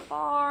is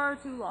far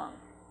too long.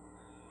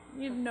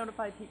 You need to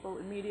notify people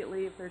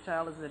immediately if their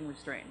child is in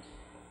restraint.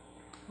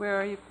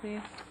 Where are you, please?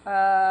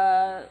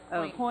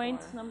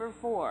 Point number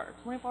 4.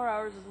 24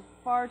 hours is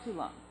far too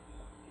long.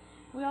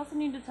 We also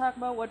need to talk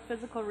about what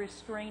physical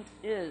restraint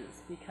is,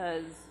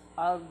 because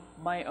I'll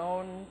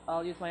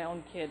use my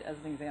own kid as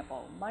an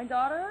example. My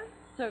daughter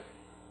took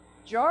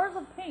jars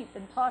of paint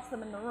and tossed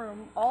them in the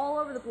room all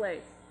over the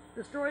place,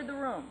 destroyed the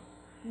room.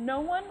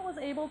 No one was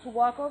able to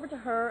walk over to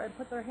her and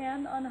put their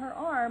hand on her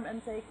arm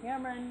and say,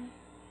 Cameron,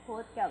 pull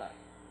it together,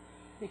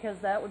 because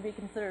that would be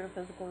considered a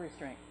physical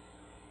restraint.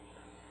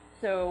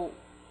 So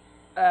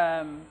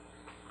I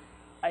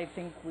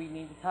think we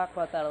need to talk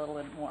about that a little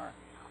bit more.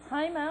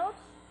 Timeout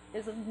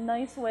is a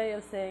nice way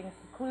of saying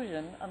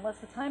seclusion, unless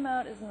the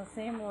timeout is in the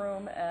same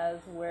room as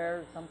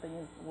where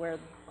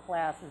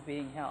class is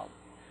being held.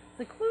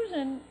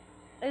 Seclusion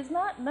is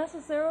not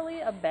necessarily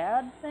a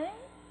bad thing.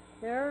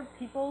 There are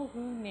people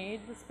who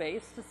need the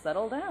space to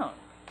settle down.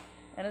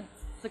 And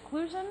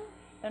seclusion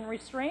and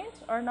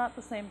restraint are not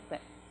the same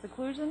thing.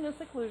 Seclusion is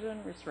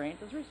seclusion, restraint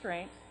is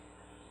restraint.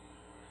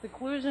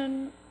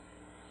 Seclusion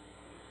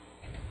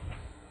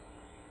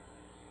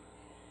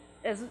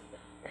is,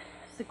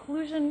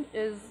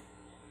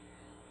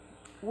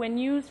 when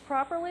used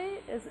properly,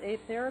 is a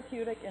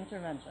therapeutic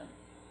intervention.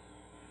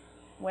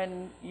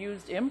 When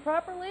used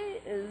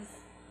improperly, is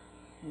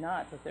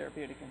not a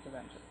therapeutic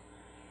intervention.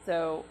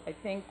 So I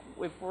think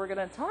if we're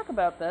going to talk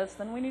about this,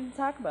 then we need to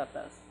talk about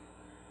this.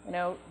 You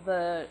know,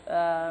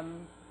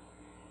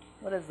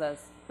 what is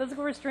this?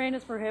 Physical restraint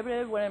is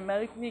prohibited when it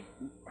medically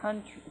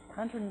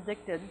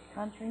contradicted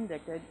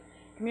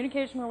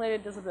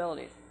communication-related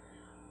disabilities.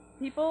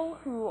 People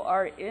who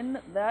are in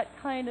that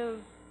kind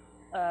of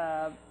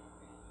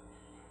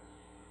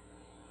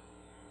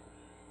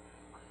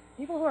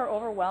people who are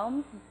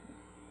overwhelmed,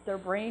 their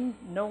brain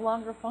no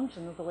longer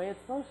functions the way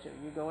it's supposed to.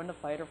 You go into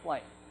fight or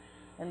flight.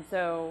 And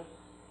so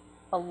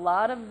a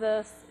lot of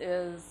this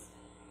is,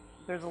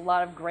 there's a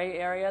lot of gray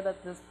area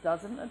that this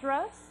doesn't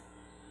address.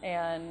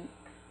 And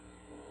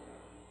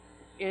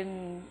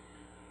in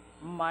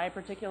my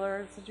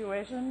particular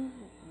situation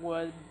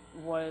was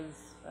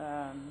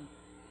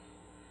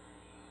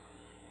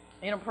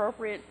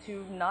inappropriate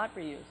to not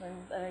be used.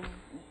 And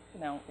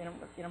you know,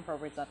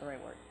 inappropriate is not the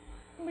right word.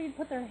 Somebody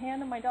put their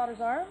hand on my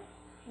daughter's arm,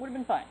 would have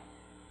been fine.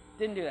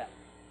 Didn't do that.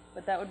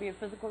 But that would be a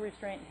physical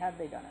restraint had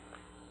they done it.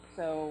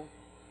 So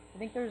I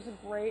think there's a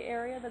gray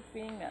area that's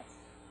being missed.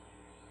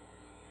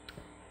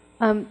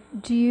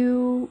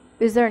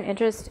 Is there an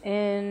interest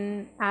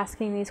in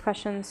asking these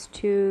questions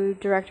to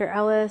Director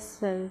Ellis?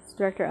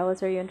 Director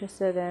Ellis, are you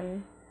interested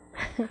in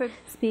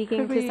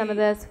speaking to some of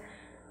this?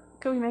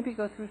 Could we maybe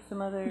go through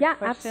some other Yeah,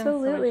 questions?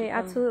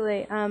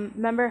 absolutely.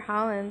 Member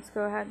Hollins,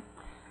 go ahead.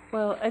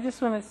 Well, I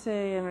just want to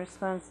say in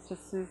response to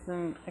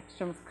Susan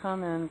Ekstrom's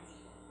comment,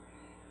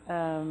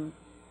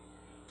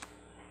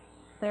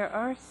 there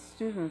are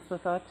students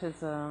with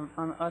autism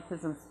on the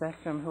autism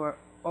spectrum who are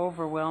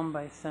overwhelmed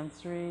by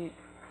sensory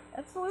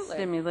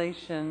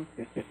stimulation.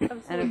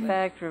 And in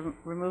fact,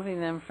 removing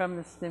them from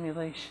the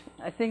stimulation.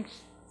 I think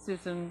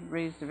Susan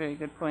raised a very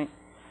good point.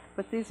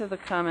 But these are the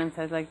comments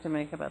I'd like to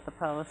make about the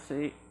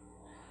policy.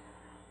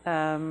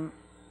 There's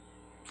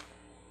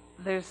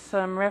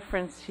some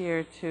reference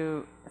here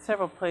to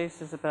several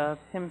places about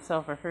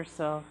himself or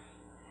herself.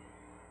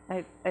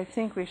 I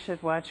think we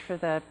should watch for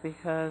that,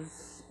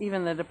 because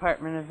even the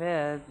Department of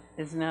Ed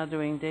is now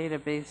doing data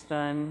based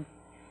on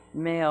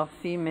male,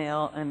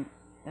 female, and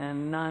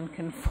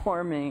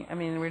non-conforming. I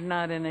mean, we're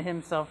not in a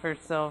himself,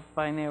 herself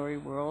binary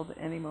world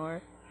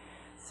anymore.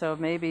 So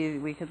maybe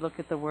we could look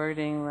at the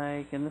wording,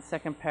 like in the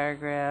second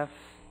paragraph,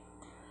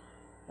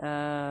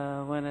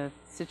 when a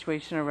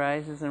situation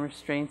arises and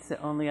restraints the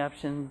only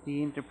option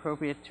deemed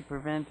appropriate to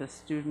prevent a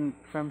student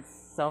from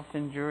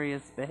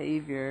self-injurious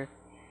behavior,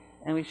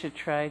 and we should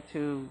try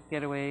to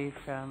get away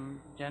from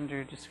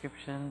gender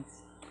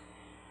descriptions.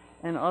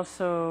 And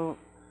also,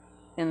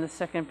 in the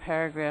second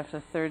paragraph,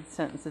 the third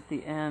sentence at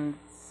the end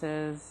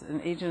says, an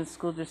agent of the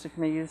school district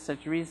may use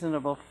such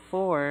reasonable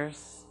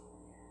force.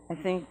 I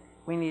think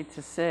we need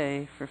to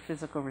say for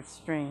physical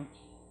restraint.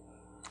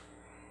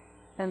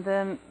 And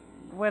then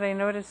what I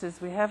notice is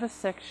we have a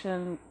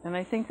section, and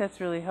I think that's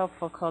really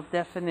helpful, called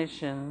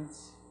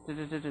definitions.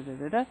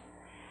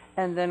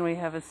 And then we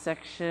have a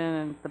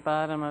section at the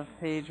bottom of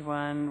page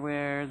 1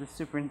 where the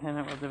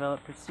superintendent will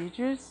develop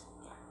procedures.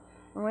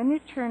 And when you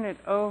turn it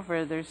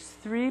over, there's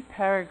 3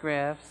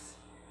 paragraphs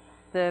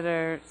that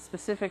are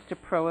specific to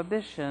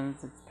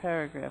prohibitions. It's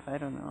paragraph, I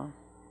don't know,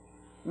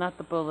 not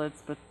the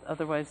bullets, but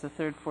otherwise the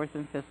 3rd, 4th,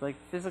 and 5th, like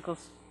physical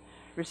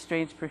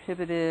restraints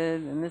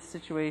prohibited, in this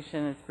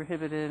situation it's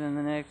prohibited, in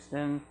the next,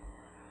 and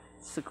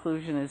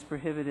seclusion is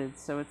prohibited.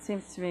 So it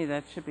seems to me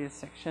that should be a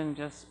section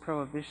just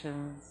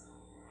prohibitions.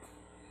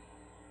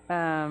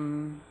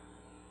 And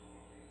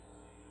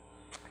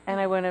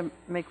I want to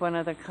make one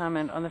other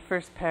comment on the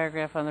first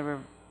paragraph on the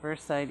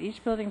reverse side.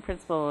 Each building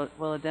principal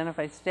will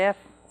identify staff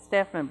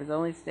members,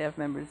 only staff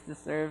members, to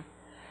serve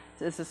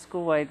as a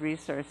school-wide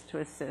resource to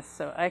assist.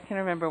 So I can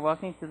remember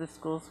walking through the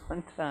schools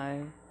one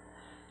time.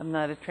 I'm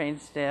not a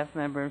trained staff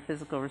member in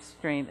physical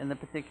restraint in the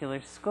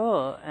particular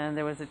school, and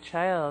there was a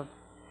child,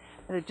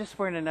 and there just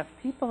weren't enough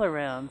people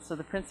around. So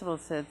the principal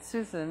said,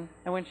 "Susan,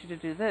 I want you to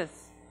do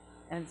this."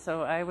 And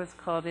so I was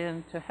called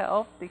in to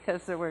help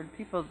because there weren't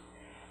people,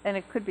 and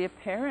it could be a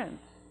parent,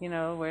 you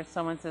know, where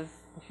someone says,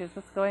 "Here's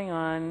what's going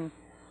on,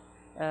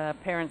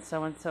 parent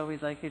so-and-so,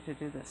 we'd like you to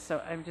do this."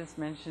 So I'm just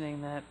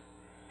mentioning that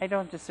I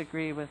don't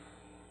disagree with,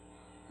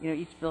 you know,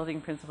 each building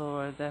principal will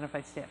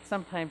identify staff.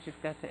 Sometimes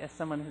you've got to ask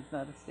someone who's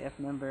not a staff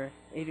member.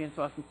 Adrian's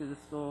walking through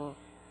the school,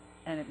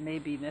 and it may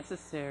be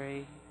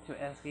necessary to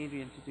ask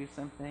Adrian to do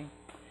something.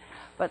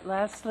 But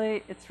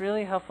lastly, it's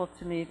really helpful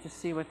to me to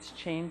see what's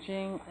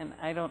changing, and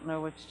I don't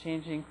know what's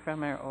changing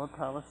from our old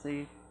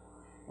policy,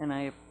 and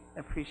I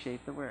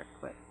appreciate the work,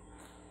 but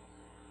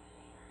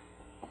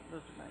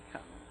those are my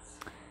comments.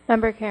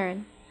 Member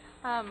Karen.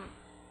 I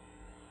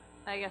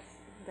guess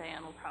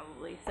Diane will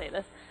probably say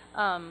this.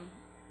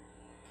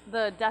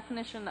 The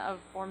definition of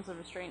forms of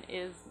restraint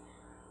is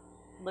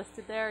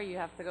listed there. You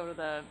have to go to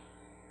the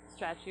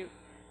statute.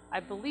 I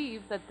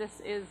believe that this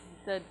is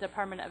the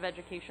Department of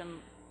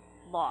Education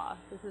law.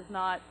 This is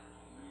not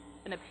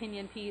an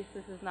opinion piece.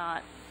 This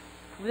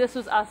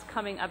was us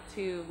coming up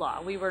to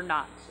law. We were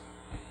not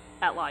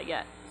at law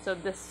yet. So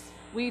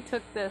we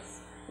took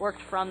this,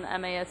 worked from the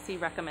MASC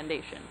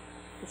recommendation.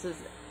 This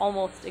is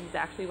almost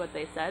exactly what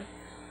they said.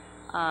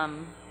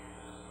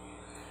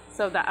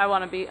 So that I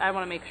want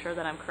to make sure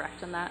that I'm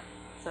correct in that.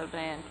 So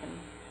Diane can.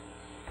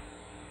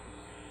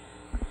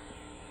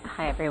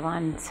 Hi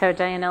everyone. So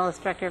Diane Ellis,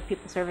 Director of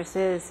People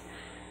Services.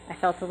 I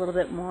felt a little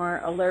bit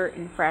more alert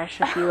and fresh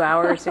a few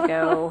hours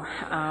ago.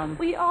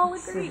 We all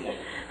agree.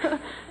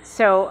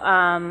 So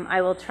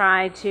I will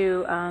try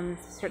to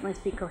certainly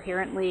speak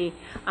coherently.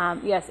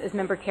 Yes, as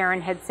Member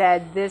Karen had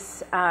said,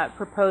 this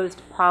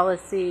proposed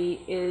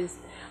policy is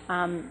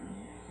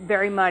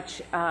very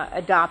much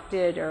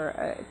adopted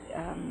or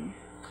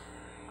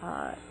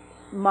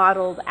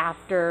modeled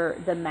after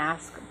the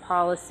mask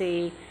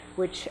policy,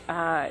 which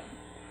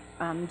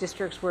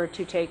districts were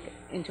to take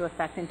into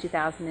effect in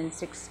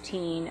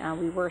 2016.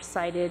 We were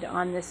cited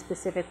on this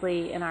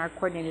specifically in our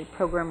coordinated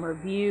program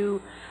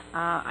review.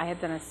 I have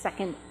done a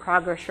second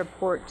progress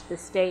report to the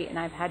state, and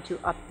I've had to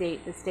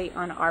update the state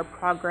on our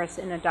progress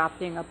in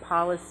adopting a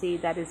policy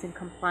that is in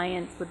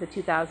compliance with the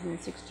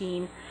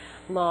 2016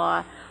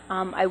 law.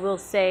 I will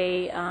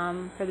say,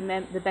 for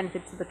the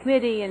benefits of the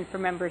committee and for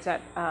members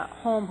at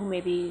home who may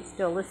be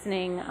still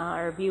listening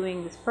or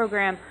viewing this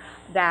program,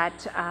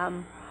 that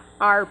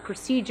our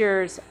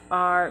procedures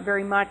are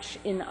very much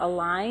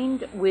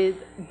aligned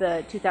with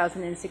the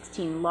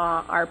 2016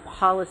 law. Our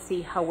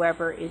policy,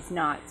 however, is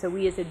not. So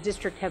we as a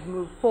district have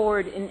moved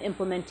forward in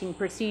implementing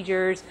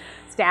procedures.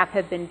 Staff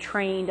have been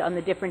trained on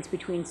the difference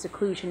between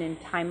seclusion and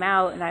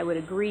timeout, and I would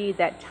agree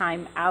that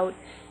timeout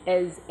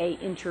as a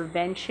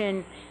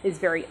intervention is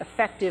very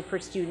effective for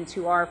students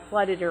who are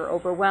flooded or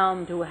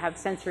overwhelmed, who have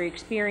sensory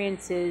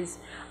experiences.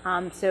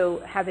 So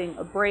having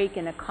a break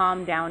in a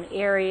calm down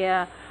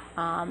area,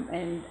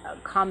 and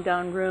calm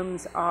down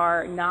rooms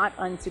are not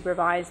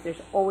unsupervised.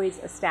 There's always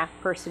a staff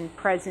person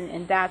present,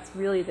 and that's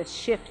really the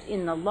shift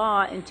in the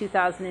law in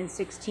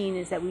 2016,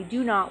 is that we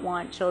do not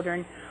want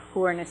children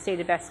who are in a state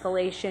of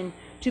escalation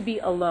to be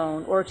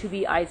alone or to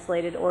be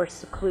isolated or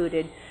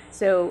secluded.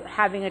 So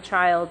having a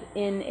child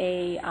in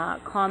a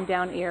calm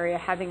down area,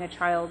 having a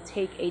child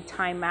take a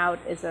timeout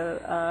as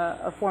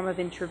a form of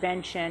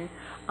intervention.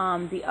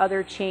 The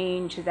other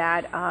change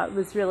that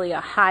was really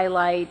a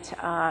highlight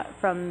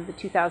from the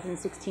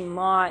 2016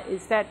 law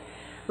is that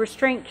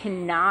restraint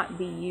cannot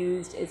be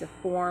used as a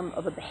form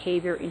of a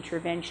behavior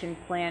intervention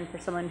plan for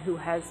someone who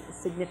has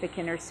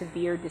significant or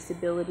severe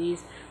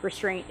disabilities.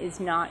 Restraint is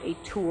not a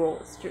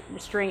tool.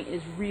 Restraint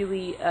is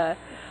really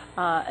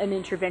an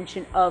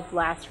intervention of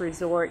last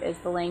resort, as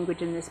the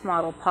language in this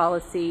model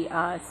policy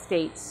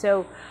states.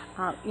 So,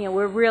 you know,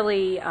 we're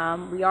really,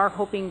 we are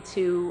hoping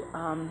to,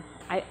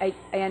 I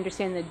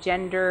understand the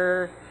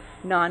gender,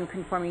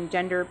 non-conforming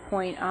gender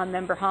point,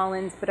 Member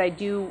Hollins, but I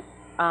do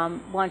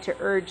want to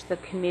urge the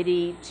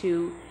committee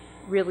to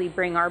really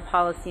bring our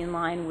policy in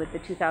line with the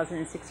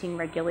 2016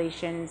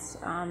 regulations,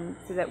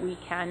 so that we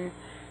can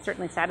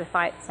certainly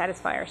satisfy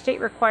our state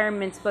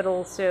requirements, but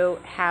also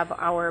have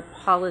our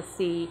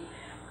policy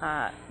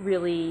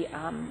really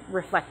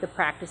reflect the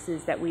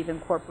practices that we've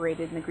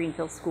incorporated in the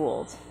Greenfield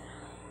schools.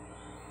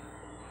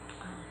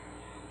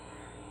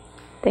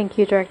 Thank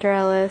you, Director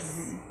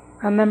Ellis.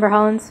 Member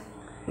Hollins?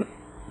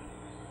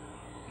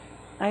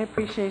 I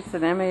appreciate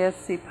that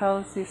MASC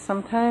policy.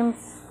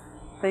 Sometimes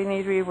they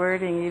need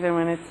rewording even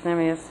when it's an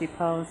MASC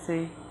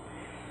policy.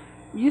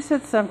 You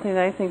said something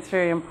that I think is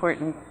very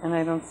important and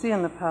I don't see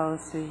in the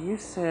policy. You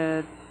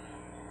said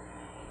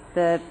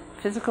that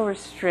physical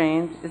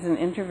restraint is an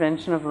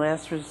intervention of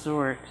last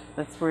resort.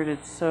 That's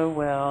worded so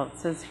well. It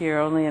says here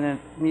only in a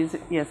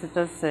yes, it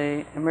does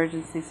say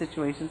emergency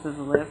situations as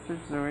a last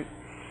resort.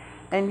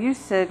 And you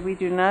said we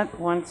do not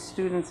want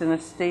students in a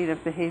state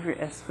of behavior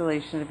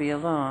escalation to be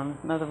alone.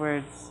 In other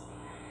words,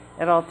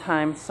 at all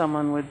times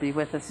someone would be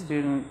with a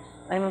student.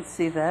 I don't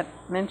see that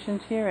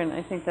mentioned here, and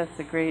I think that's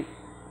a great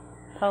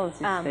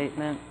policy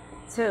statement.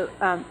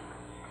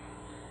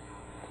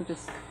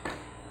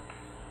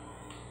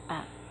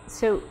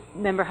 So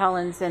Member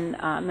Hollins and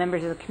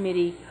members of the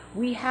committee,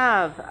 we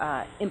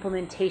have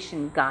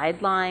implementation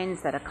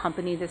guidelines that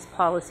accompany this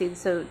policy,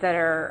 so that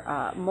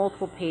are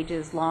multiple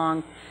pages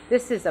long.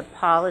 This is a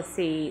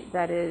policy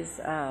that is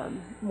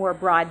more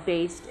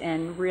broad-based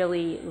and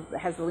really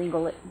has the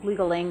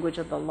legal language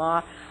of the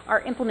law.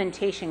 Our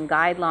implementation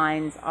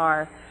guidelines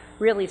are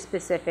really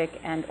specific,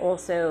 and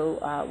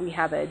also we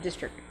have a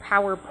district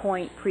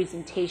PowerPoint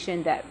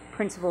presentation that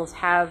principals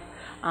have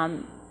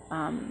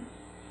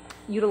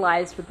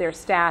utilized with their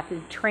staff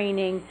in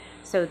training,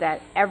 so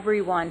that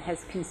everyone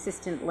has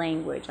consistent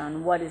language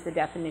on what is the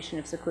definition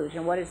of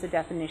seclusion, what is the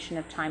definition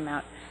of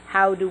timeout,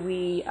 how do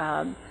we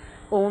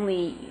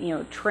only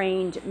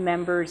trained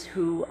members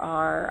who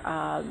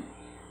are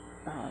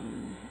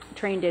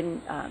trained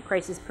in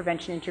crisis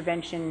prevention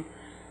intervention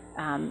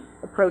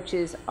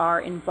approaches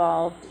are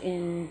involved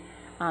in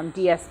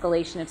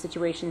de-escalation of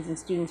situations in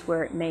students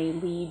where it may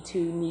lead to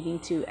needing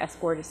to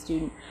escort a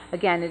student.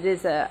 Again, it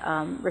is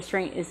a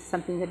restraint is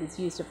something that is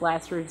used of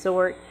last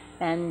resort,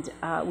 and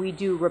we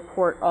do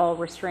report all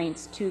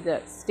restraints to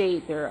the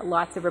state. There are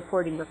lots of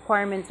reporting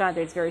requirements on it.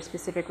 There's very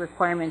specific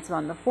requirements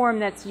on the form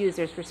that's used.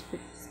 There's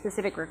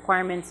specific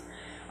requirements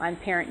on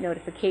parent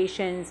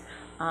notifications.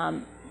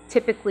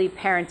 Typically,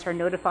 parents are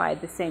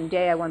notified the same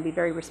day. I want to be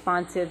very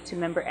responsive to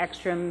Member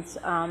Ekstrom's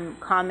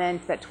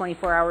comment that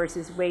 24 hours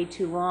is way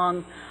too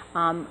long.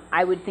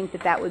 I would think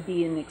that that would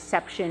be an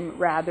exception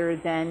rather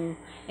than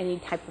any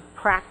type of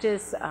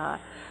practice.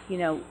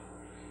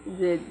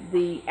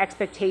 The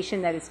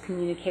expectation that is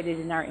communicated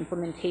in our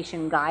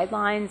implementation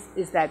guidelines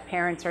is that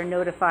parents are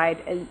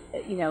notified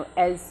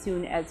as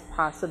soon as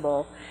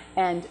possible,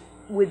 and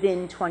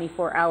within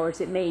 24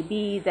 hours. It may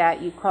be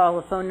that you call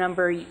a phone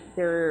number,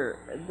 the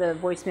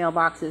voicemail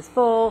box is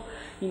full,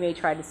 you may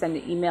try to send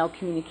an email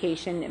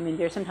communication. I mean,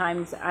 there's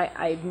sometimes,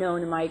 I've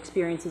known in my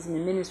experience as an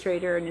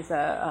administrator and as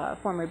a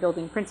former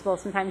building principal,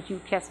 sometimes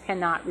you just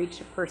cannot reach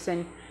a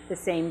person the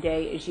same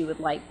day as you would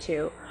like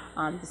to,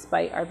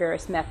 despite our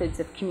various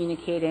methods of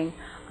communicating.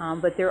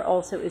 But there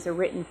also is a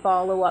written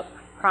follow-up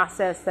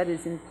process that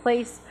is in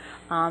place,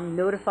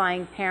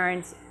 notifying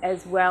parents,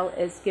 as well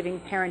as giving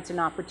parents an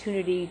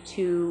opportunity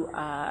to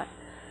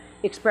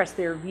express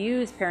their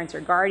views, parents or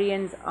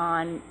guardians,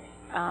 on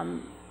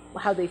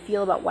how they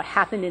feel about what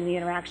happened in the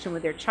interaction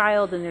with their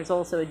child. And there's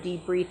also a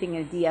debriefing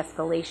and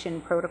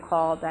de-escalation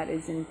protocol that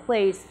is in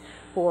place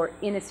for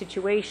in a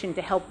situation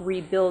to help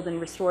rebuild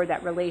and restore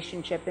that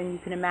relationship. And you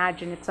can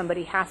imagine if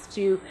somebody has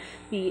to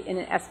be in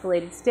an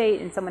escalated state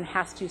and someone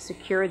has to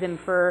secure them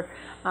for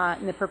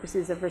in the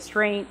purposes of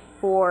restraint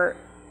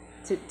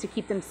to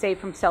keep them safe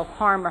from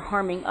self-harm or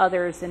harming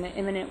others in an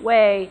imminent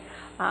way,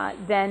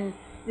 then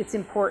it's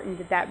important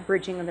that that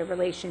bridging of the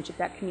relationship,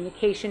 that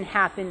communication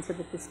happens, so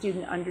that the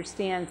student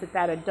understands that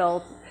that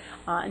adult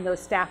and those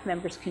staff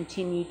members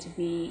continue to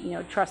be,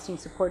 trusting,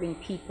 supporting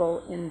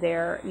people in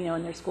their,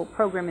 in their school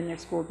program, in their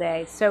school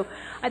day. So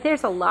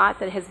there's a lot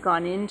that has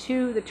gone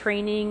into the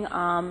training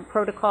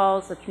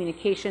protocols, the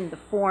communication, the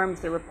forms,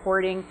 the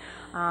reporting.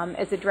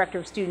 As the Director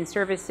of Student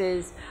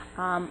Services,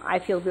 I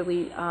feel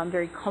really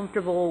very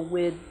comfortable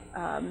with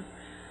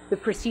the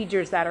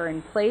procedures that are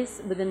in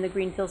place within the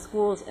Greenfield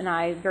schools, and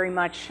I very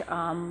much,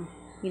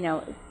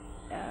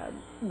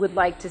 would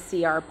like to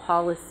see our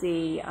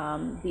policy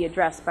be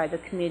addressed by the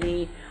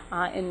committee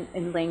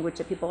in language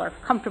that people are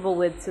comfortable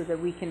with, so that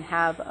we can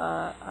have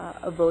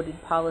a voted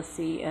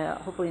policy,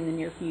 hopefully in the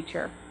near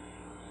future.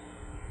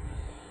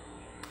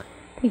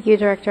 Thank you,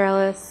 Director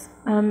Ellis.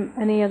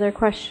 Any other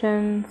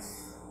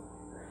questions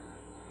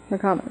or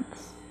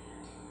comments?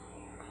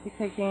 You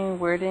taking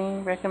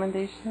wording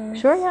recommendations?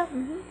 Sure, yeah.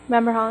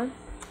 Member Hollins?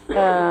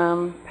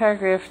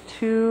 Paragraph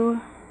 2,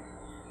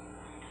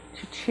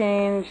 to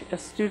change a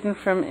student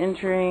from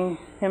injuring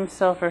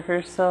himself or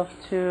herself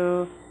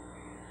to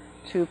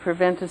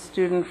prevent a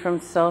student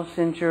from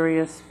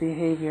self-injurious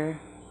behavior.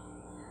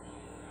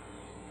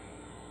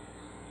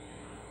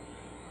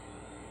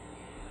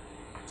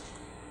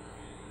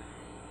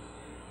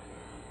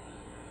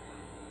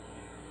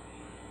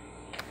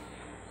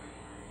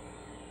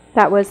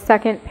 That was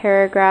second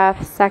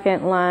paragraph,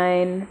 second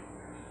line,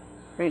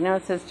 Right now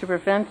it says to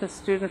prevent a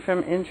student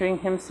from injuring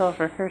himself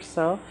or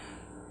herself.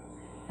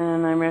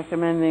 And I'm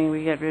recommending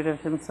we get rid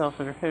of himself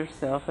or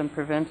herself and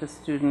prevent a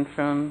student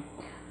from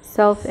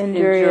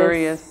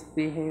self-injurious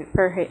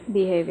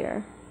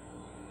behavior.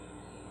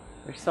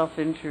 Or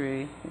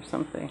self-injury or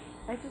something.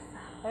 I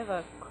have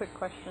a quick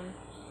question.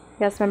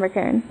 Yes, Member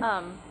Karen.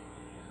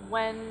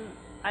 When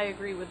I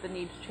agree with the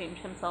need to change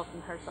himself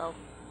and herself,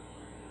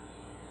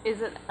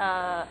 is it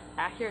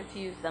accurate to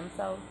use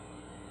themselves?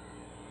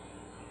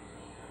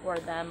 Or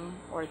them,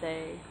 or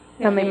they?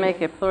 Can we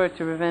make it plural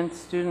to prevent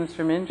students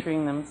from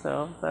injuring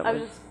themselves?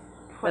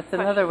 That's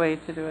another way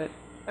to do it.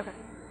 Okay.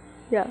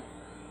 Yeah.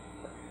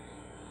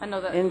 I know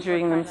that.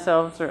 Injuring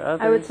themselves or others.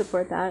 I would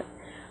support that.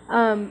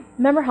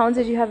 Member Hollins,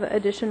 did you have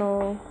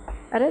additional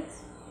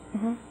edits?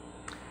 Mm-hmm.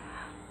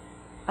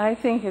 I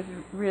think it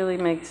really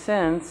makes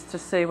sense to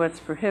say what's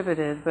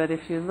prohibited, but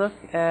if you look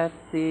at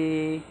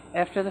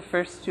after the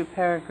first two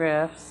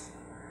paragraphs,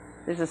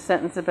 there's a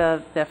sentence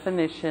about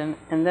definition,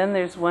 and then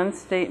there's one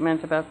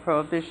statement about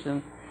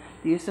prohibition.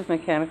 The use of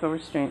mechanical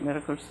restraint,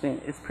 medical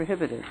restraint, is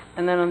prohibited.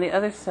 And then on the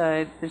other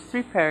side, there's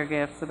 3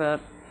 paragraphs about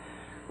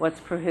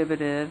what's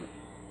prohibited,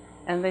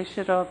 and they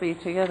should all be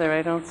together.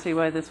 I don't see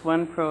why this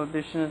one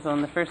prohibition is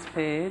on the first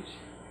page,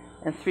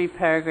 and 3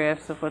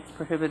 paragraphs of what's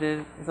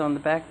prohibited is on the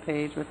back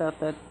page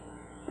without that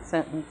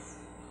sentence.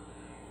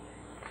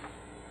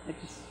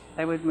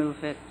 I would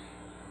move it.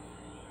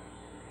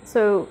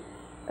 So,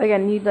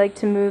 again, you'd like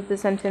to move the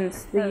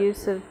sentence, the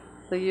use of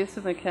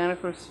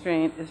mechanical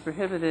restraint is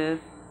prohibited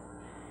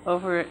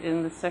over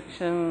in the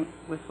section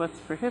with what's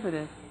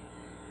prohibited.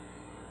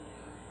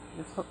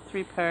 There's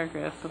 3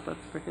 paragraphs of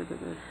what's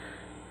prohibited.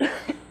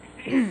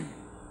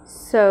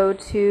 So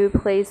to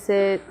place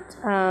it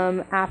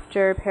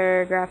after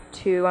paragraph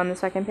 2 on the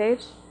second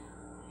page?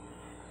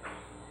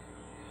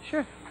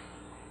 Sure.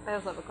 I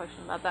also have a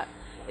question about that.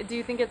 Do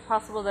you think it's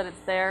possible that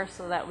it's there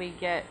so that we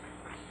get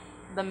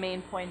the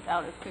main points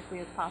out as quickly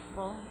as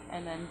possible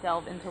and then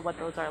delve into what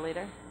those are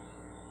later?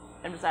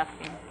 I'm just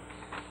asking.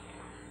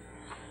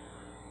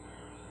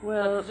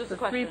 Well, the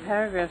 3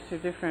 paragraphs are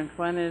different.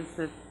 One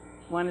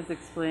is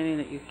explaining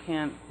that you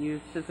can't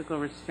use physical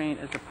restraint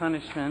as a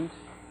punishment.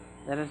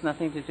 That has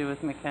nothing to do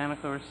with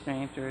mechanical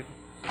restraint or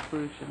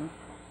seclusion,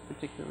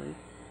 particularly.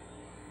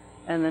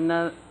 And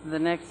the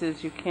next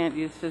is you can't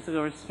use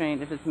physical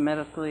restraint if it's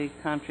medically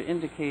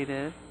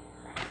contraindicated.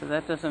 So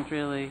that doesn't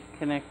really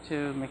connect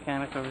to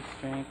mechanical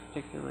restraint,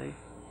 particularly.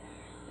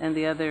 And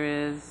the other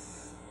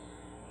is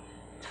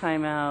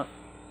timeout.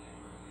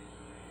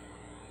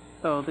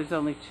 Oh, there's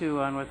only 2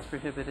 on what's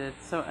prohibited.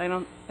 So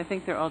I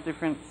think they're all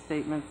different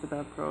statements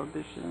about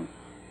prohibition.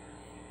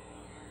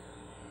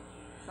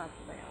 It's not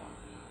the way I want.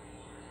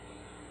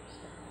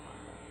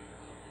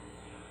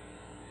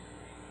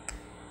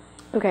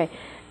 Okay.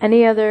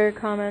 Any other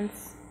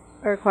comments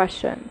or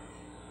questions?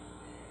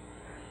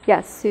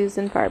 Yes,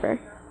 Susan Farber.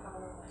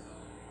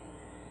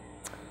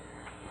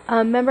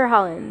 Member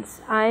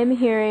Hollins, I'm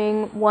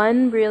hearing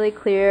one really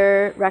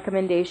clear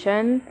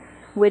recommendation,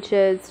 which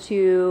is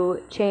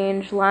to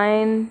change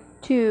line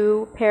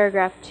 2,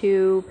 paragraph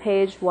 2,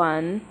 page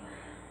 1,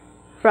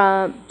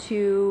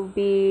 to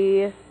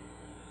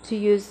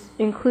use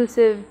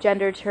inclusive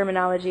gender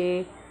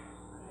terminology.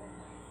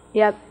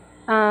 Yep.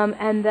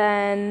 And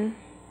then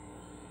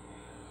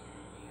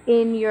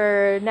in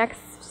your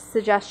next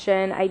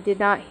suggestion, I did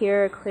not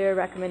hear a clear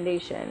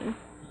recommendation.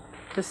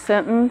 The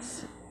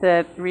sentence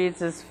that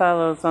reads as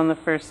follows on the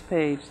first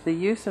page: the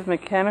use of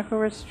mechanical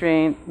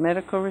restraint,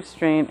 medical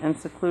restraint, and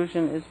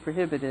seclusion is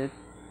prohibited,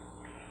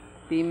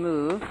 be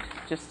moved,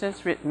 just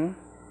as written,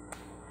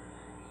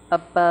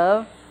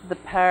 above the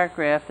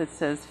paragraph that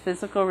says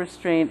physical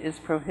restraint is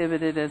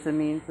prohibited as a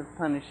means of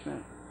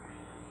punishment,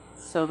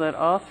 so that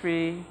all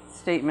 3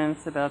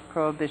 statements about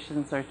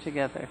prohibitions are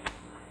together.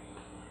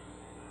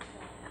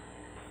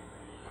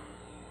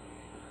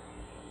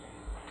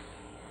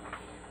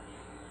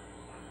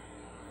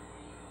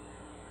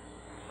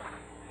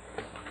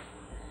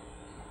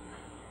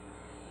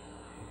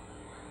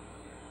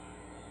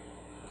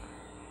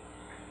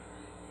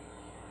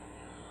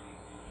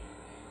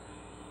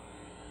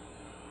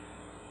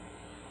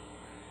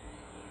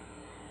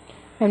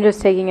 I'm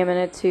just taking a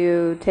minute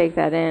to take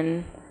that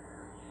in.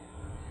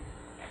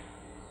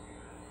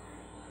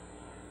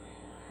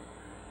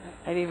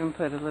 I'd even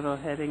put a little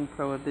heading,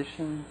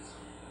 prohibitions.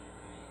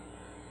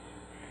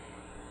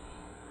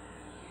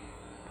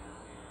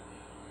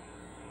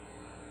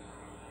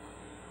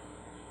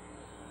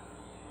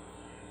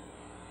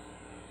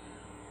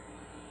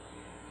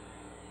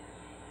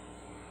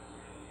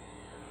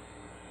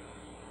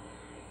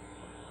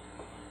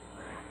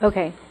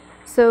 Okay,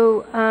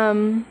 so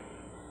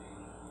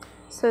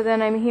so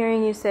then I'm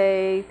hearing you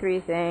say 3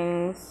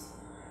 things,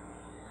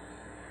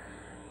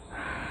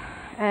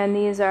 and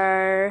these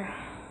are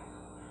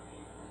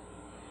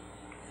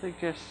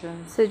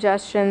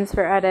suggestions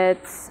for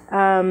edits.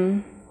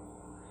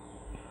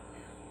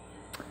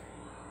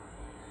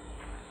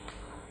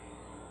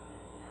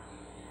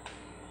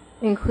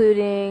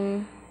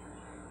 Including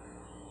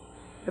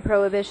the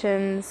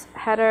prohibitions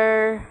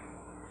header,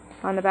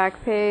 on the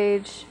back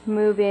page,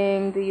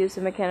 moving the use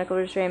of mechanical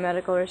restraint,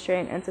 medical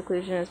restraint, and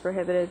seclusion is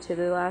prohibited to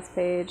the last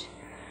page,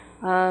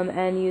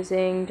 and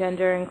using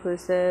gender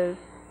inclusive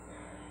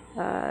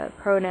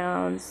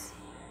pronouns.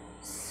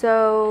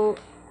 So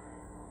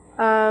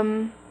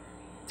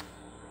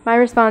my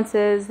response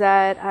is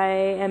that I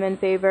am in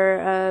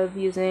favor of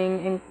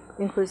using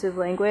inclusive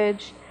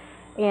language,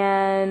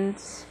 and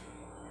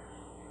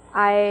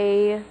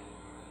I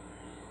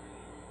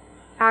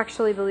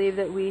actually believe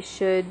that we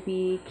should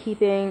be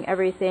keeping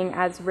everything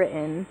as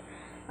written,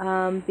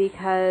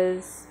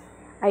 because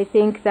I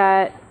think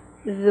that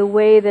the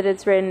way that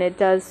it's written, it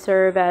does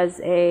serve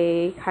as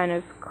a kind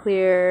of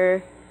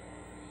clear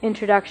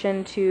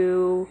introduction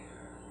to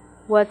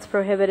what's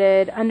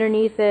prohibited.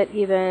 Underneath it,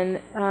 even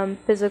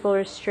physical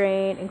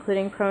restraint,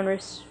 including prone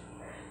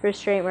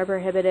restraint,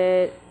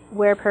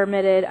 where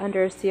permitted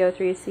under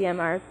CO3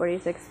 CMR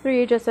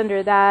 46.3. Just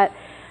under that,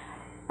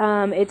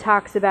 it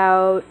talks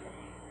about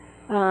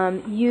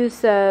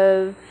use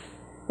of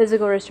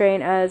physical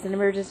restraint as an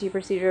emergency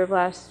procedure of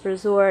last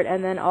resort,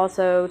 and then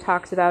also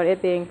talks about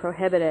it being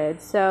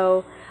prohibited.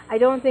 So I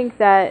don't think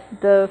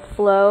that the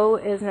flow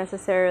is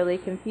necessarily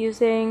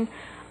confusing.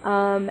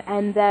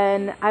 And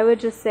then I would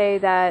just say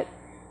that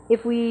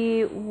if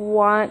we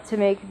want to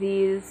make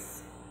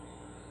these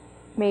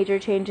major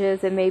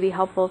changes, it may be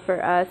helpful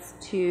for us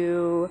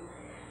to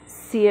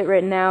see it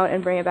written out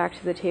and bring it back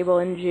to the table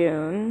in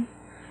June.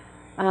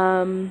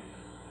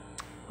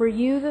 Were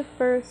you the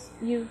first?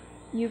 You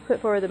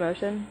put forward the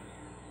motion?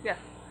 Yeah.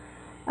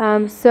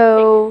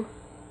 So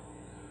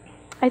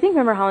I think,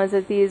 Member Hollins,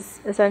 that these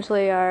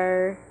essentially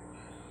are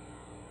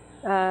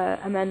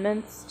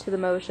amendments to the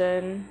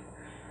motion.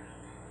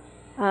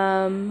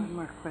 One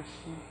more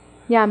question.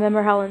 Yeah,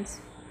 Member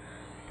Hollins.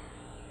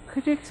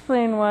 Could you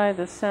explain why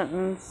the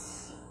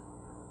sentence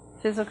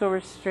physical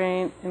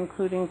restraint,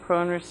 including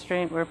prone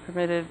restraint, were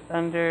permitted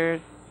under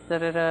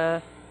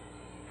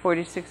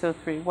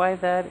 4603, why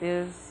that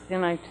is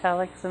in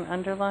italics and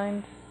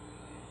underlined?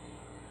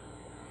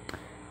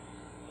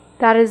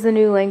 That is the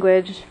new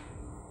language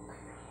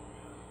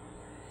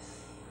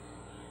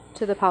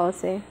to the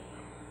policy.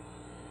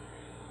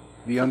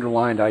 The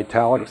underlined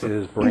italics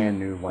is brand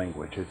new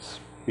language. It's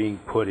being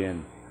put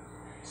in.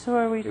 So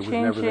are we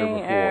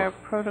changing our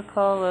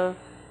protocol of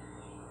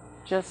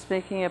just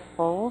making it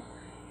bold?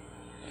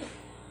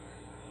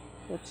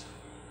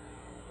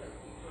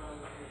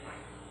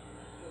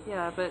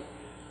 Yeah, but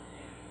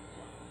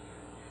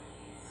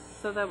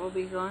so that will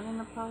be gone in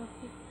the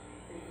policy?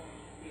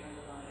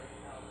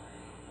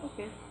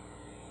 Okay.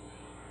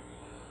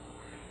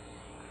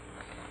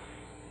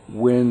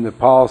 When the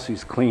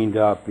policy's cleaned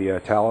up, the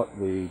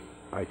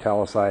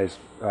italicized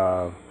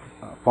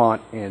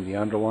font and the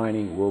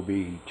underlining will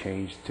be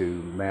changed to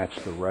match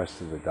the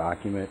rest of the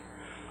document.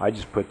 I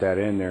just put that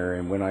in there,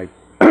 and when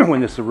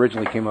when this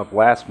originally came up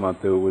last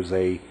month, there was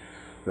the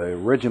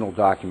original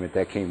document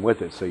that came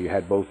with it, so you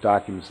had both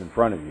documents in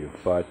front of you,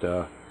 but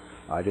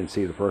I didn't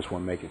see the first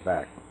one make it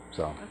back.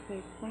 So.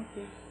 Okay, thank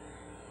you.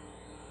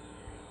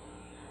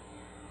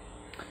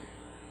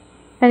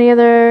 Any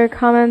other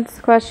comments,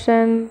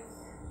 questions?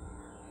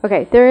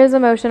 Okay, there is a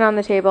motion on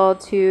the table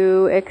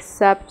to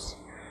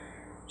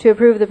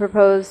approve the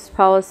proposed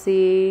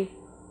policy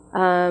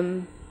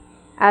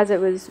as it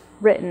was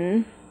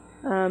written.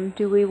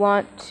 Do we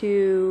want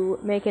to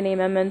make any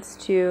amendments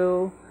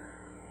to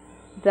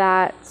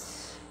that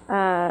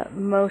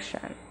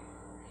motion?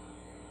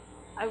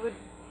 I would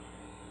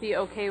be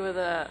okay with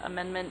an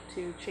amendment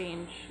to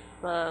change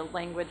the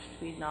language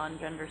to be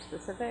non-gender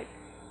specific,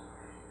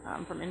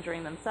 from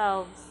injuring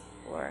themselves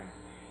or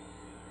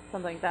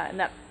something like that. And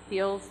that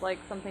feels like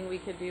something we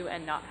could do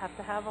and not have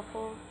to have a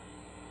full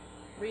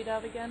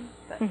readout again.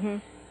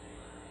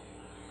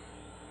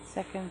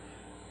 Second.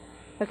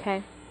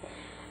 Okay.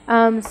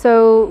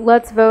 So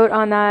let's vote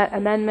on that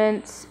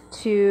amendment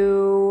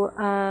to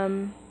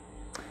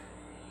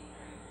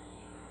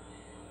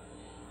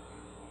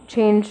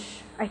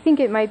change. I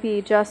think it might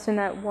be just in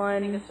that one. I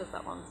think it's just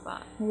that one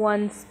spot.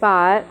 One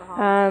spot.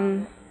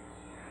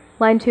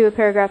 Line 2 of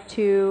paragraph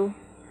 2.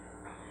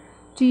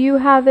 Do you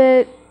have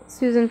it,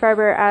 Susan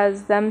Farber,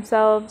 as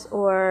themselves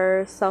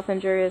or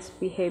self-injurious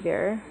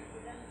behavior?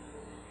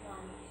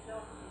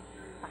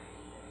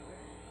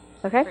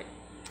 Okay. Great.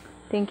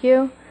 Thank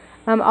you.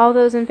 All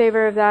those in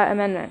favor of that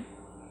amendment?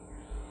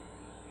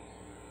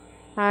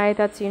 Aye,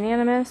 that's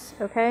unanimous.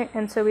 Okay,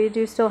 and so we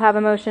do still have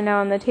a motion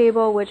now on the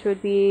table, which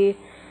would be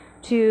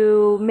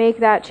to make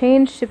that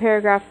change to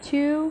paragraph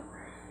 2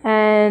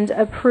 and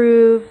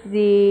approve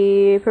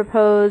the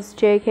proposed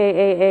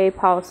JKAA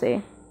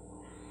policy.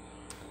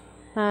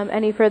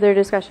 Any further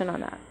discussion on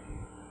that?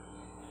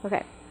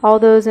 Okay, all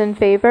those in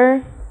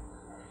favor?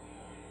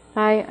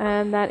 Aye,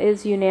 and that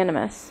is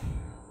unanimous.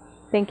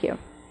 Thank you.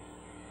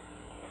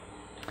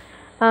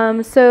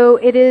 So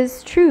it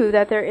is true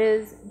that there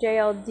is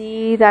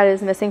JLD that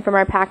is missing from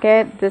our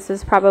packet. This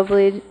is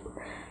probably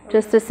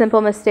just a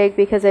simple mistake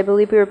because I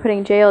believe we were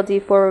putting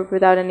JLD forward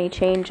without any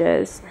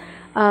changes.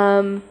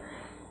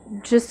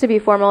 just to be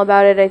formal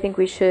about it, I think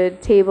we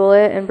should table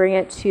it and bring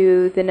it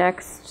to the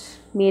next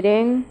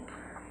meeting,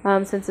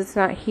 since it's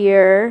not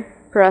here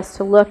for us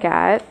to look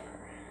at.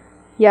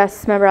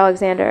 Yes, Member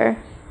Alexander.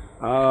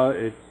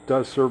 It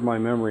does serve my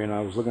memory, and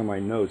I was looking at my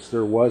notes.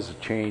 There was a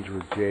change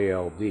with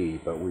JLD,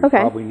 but we Okay.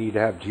 probably need to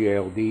have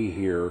JLD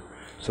here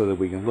so that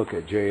we can look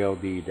at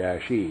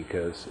JLD-E,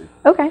 because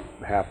Okay.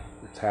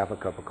 it's half a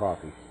cup of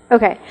coffee.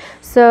 Okay.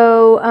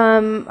 So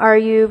are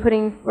you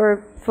putting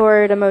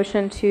forward a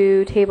motion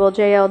to table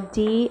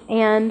JLD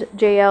and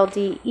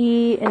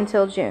JLDE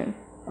until June?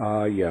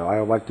 Yeah, I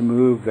would like to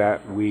move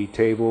that we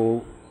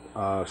table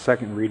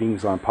second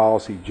readings on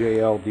policy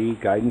JLD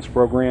guidance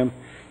program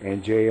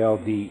and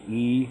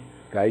JLDE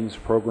guidance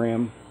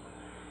program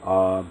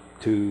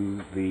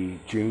to the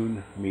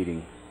June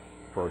meeting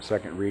for a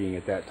second reading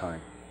at that time.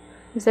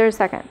 Is there a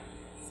second?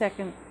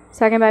 Second.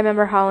 Second by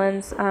Member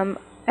Hollins.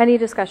 Any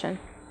discussion?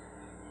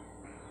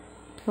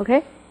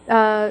 Okay.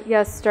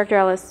 Yes, Director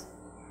Ellis.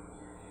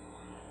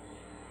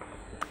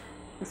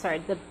 I'm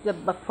sorry,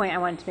 the point I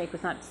wanted to make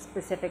was not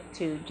specific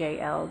to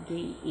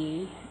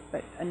JLDE,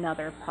 but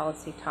another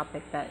policy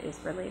topic that is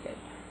related.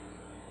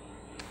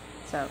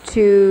 So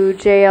To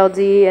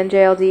JLD and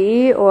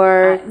JLDE,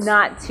 or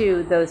not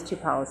to those two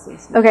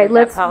policies. Okay, that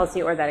let's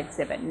policy or that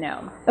exhibit.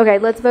 No. Okay,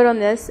 let's vote on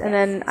this, and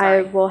then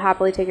I will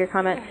happily take your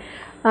comment.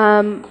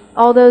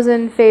 All those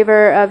in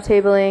favor of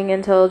tabling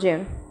until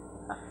June?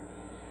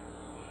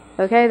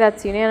 Okay,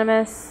 that's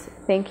unanimous.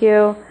 Thank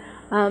you.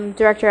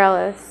 Director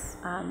Ellis.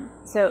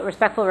 So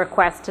respectful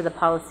request to the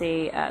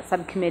policy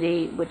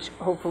subcommittee, which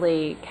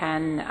hopefully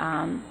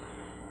can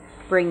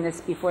bring this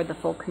before the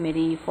full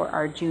committee for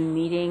our June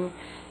meeting,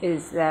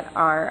 is that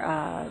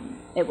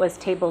it was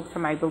tabled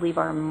from, I believe,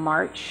 our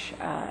March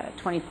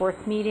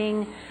 24th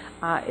meeting,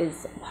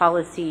 is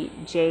policy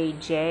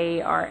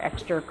JJ, our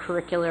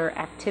extracurricular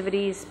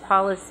activities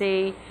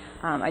policy.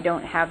 I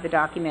don't have the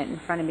document in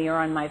front of me or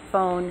on my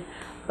phone,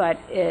 but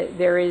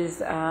there is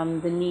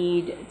the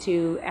need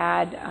to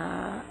add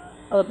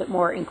a little bit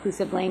more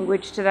inclusive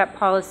language to that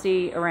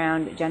policy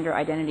around gender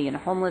identity and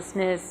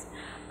homelessness.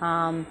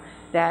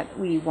 That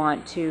we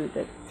want to,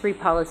 the three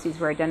policies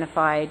were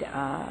identified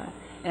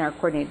in our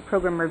coordinated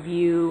program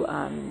review,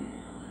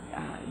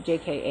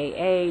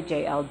 JKAA,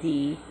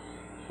 JLD,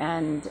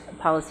 and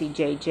policy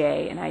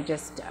JJ. And I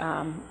just,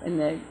 I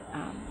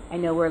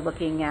know we're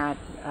looking at,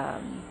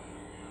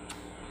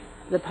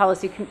 the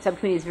policy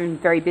subcommittee has been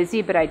very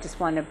busy, but I just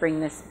want to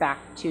bring this back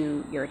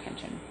to your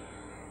attention.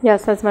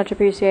 Yes, that's much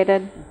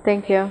appreciated.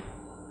 Thank you.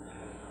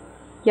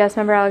 Yes,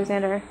 Member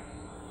Alexander.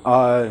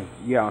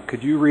 Yeah,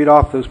 could you read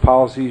off those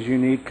policies you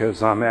need?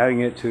 Because I'm adding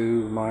it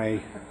to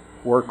my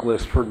work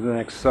list for the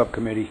next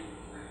subcommittee.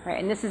 Right,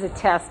 and this is a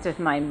test of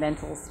my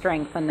mental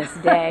strength on this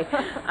day.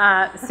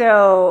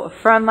 So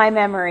from my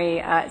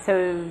memory,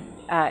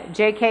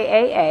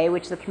 JKAA,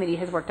 which the committee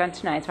has worked on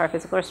tonight, so our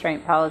physical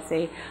restraint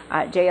policy,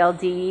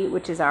 JLD,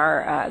 which is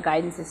our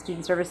guidance to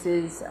student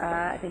services.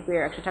 I think we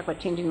were actually talking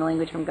about changing the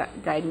language from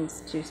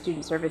guidance to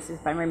student services,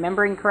 if I'm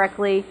remembering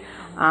correctly,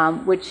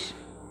 which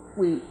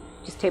we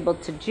just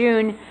tabled to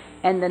June.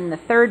 And then the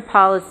third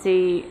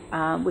policy,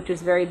 which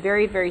was very,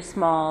 very, very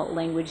small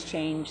language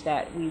change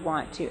that we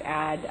want to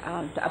add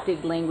to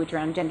updated language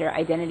around gender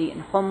identity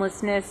and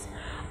homelessness,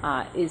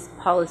 is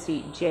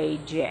policy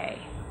JJ.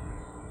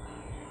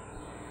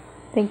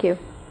 Thank you.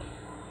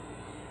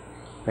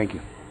 Thank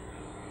you.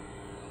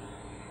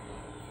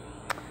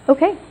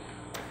 Okay.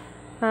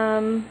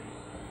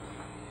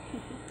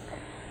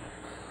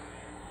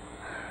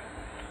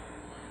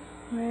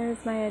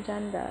 Where's my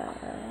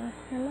agenda?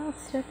 I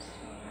lost it.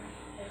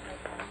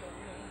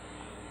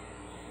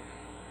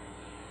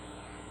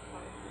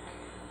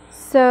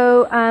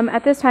 So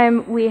at this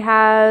time we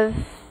have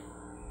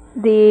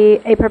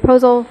a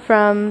proposal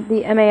from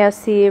the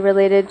MASC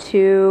related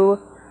to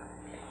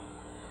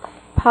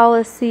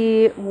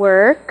policy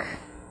work,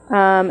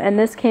 and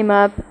this came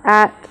up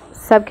at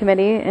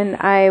subcommittee, and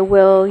I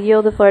will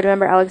yield the floor to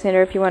Member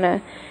Alexander if you want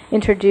to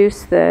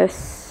introduce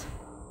this.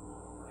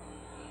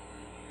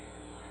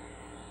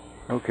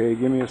 Okay,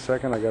 give me a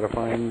second. I got to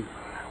find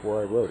where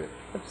I wrote it.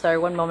 I'm sorry,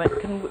 one moment.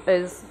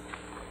 Is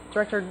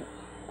Director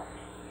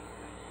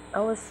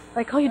Ellis?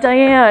 I call you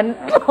Diane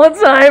all the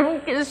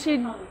time.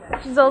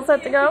 She's all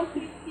set to go?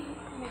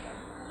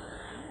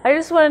 I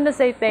just wanted to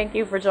say thank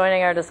you for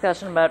joining our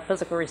discussion about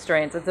physical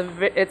restraints.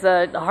 It's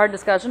a hard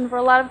discussion for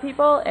a lot of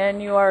people,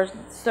 and you are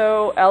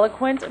so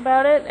eloquent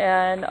about it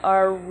and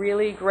are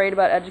really great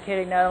about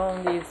educating not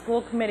only the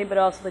school committee but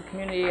also the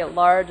community at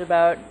large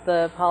about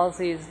the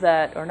policies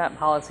that, or not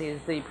policies,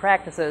 the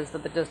practices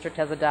that the district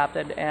has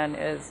adopted and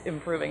is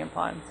improving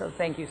upon. So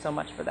thank you so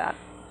much for that.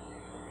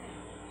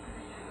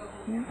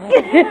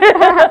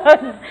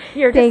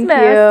 You're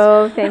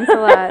dismissed. Thank you. Thanks a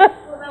lot.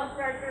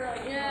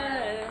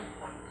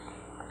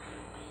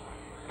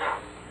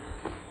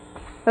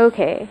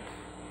 Okay.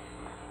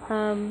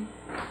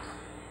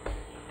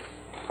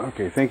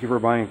 Okay, thank you for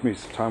buying me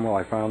some time while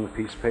I found the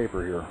piece of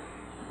paper here.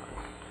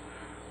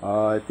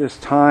 At this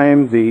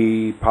time,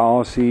 the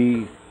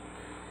policy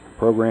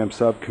Program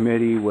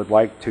Subcommittee would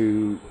like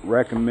to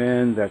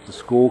recommend that the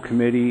school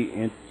committee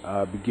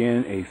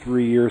begin a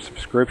 3-year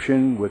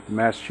subscription with the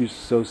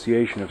Massachusetts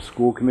Association of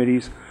School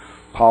Committees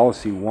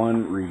Policy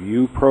 1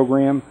 Review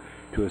Program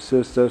to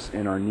assist us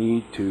in our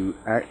need to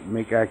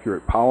make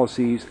accurate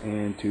policies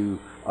and to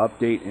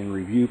update and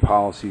review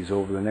policies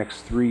over the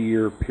next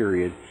 3-year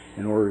period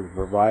in order to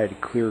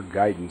provide clear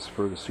guidance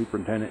for the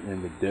superintendent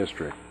and the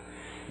district.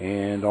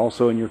 And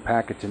also in your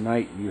packet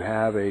tonight, you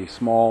have a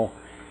small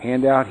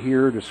handout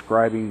here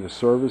describing the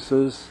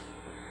services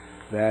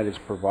that is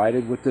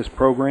provided with this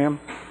program.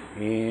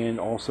 And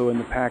also in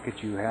the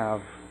packet, you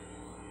have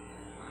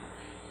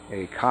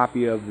a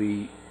copy of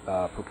the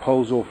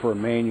proposal for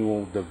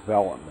manual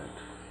development.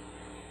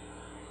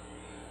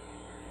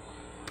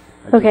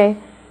 Okay.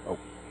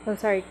 Oh,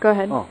 sorry. Go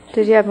ahead. Oh.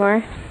 Did you have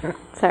more?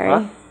 Sorry.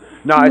 Huh?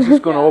 No, I was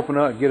just going to open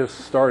up, get us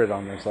started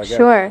on this. I guess,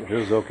 sure. If it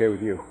was okay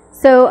with you.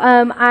 So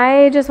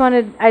I just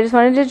wanted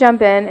to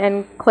jump in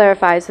and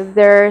clarify. So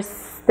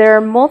there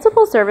are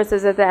multiple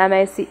services that the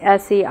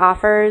MASC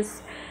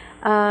offers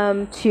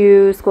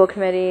to school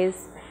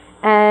committees,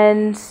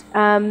 and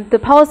the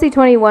Policy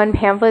 21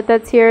 pamphlet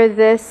that's here.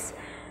 This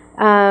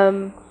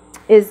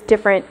is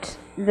different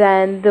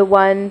than the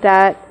one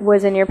that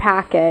was in your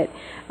packet.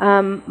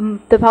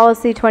 The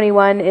Policy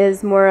 21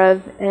 is more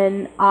of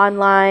an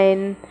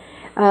online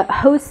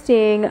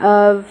hosting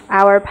of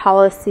our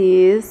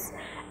policies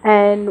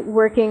and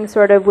working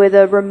sort of with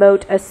a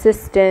remote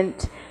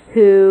assistant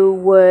who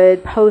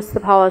would post the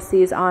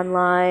policies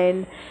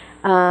online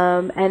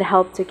and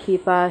help to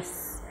keep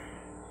us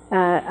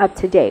up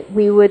to date.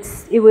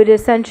 It would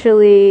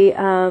essentially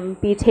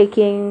be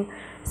taking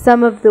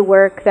some of the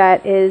work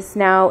that is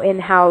now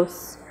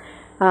in-house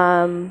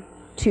to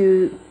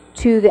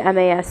the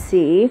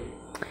MASC.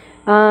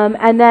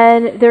 And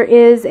then there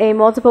is a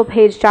multiple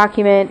page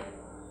document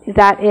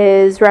that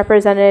is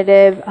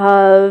representative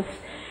of,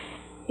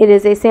 it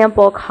is a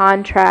sample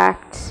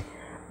contract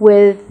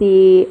with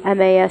the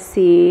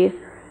MASC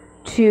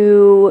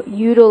to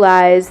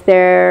utilize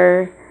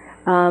their,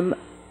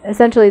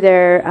 essentially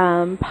their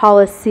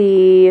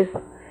policy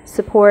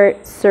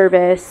support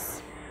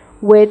service,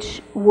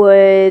 which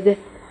would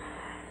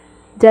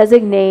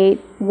designate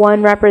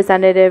one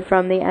representative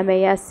from the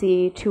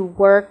MASC to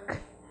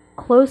work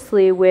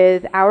closely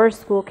with our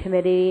school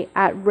committee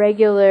at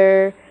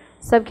regular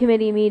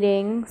subcommittee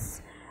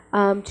meetings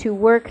to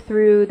work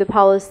through the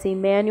policy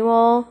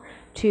manual,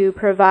 to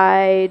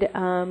provide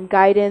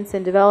guidance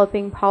in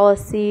developing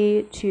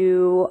policy,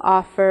 to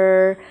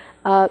offer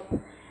up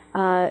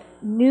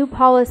new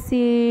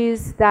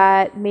policies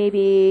that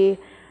maybe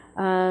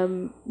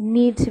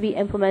need to be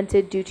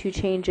implemented due to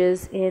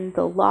changes in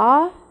the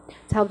law,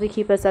 to help to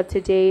keep us up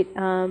to date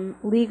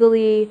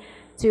legally,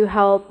 to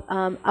help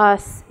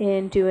us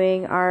in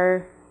doing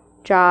our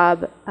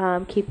job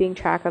keeping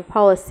track of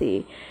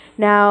policy.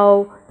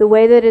 Now, the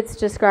way that it's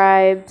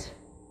described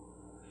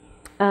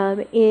on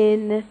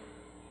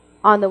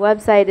the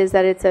website is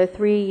that it's a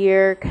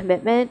 3-year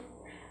commitment.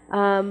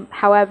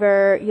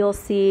 However, you'll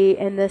see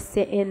in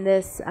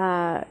this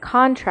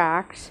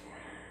contract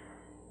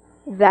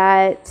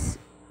that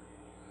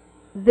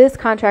this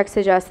contract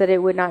suggests that it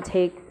would not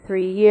take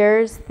 3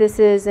 years. This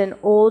is an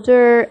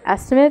older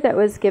estimate that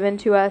was given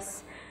to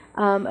us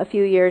a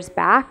few years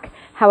back.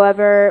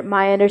 However,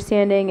 my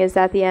understanding is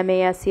that the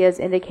MASC has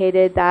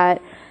indicated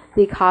that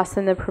the costs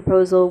in the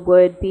proposal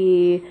would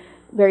be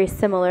very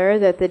similar,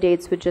 that the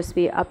dates would just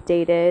be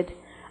updated.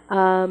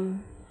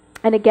 And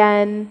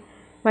again,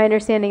 my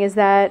understanding is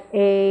that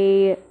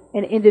an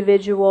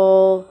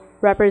individual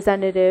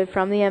representative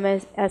from the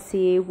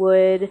MASC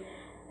would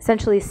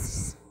essentially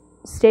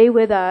stay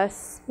with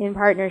us in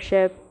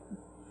partnership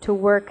to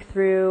work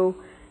through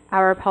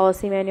our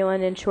policy manual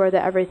and ensure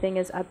that everything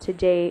is up to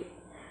date.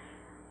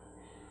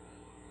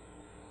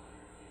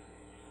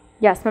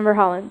 Yes, Member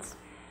Hollins.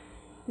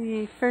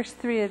 The first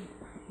three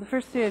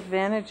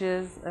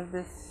advantages of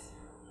this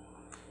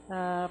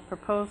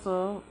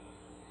proposal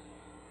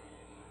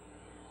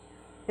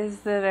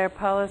is that our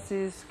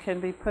policies can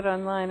be put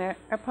online.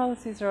 Our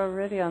policies are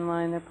already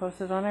online. They're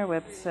posted on our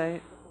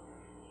website.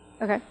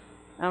 Okay.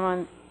 I'm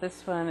on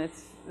this one.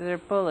 They're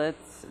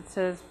bullets. It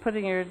says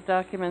putting your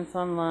documents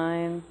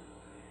online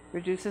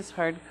reduces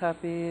hard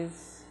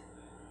copies,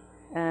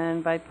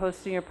 and by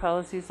posting your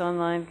policies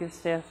online gives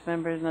staff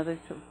members another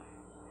tool.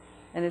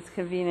 And it's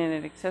convenient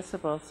and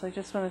accessible. So I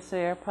just want to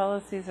say our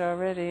policies are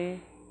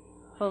already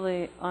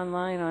fully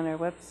online on our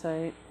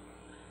website.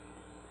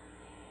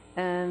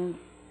 And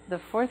the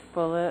fourth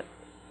bullet,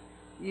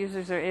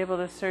 users are able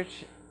to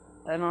search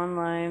an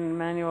online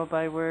manual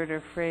by word or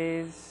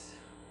phrase.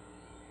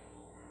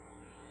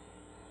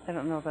 I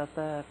don't know about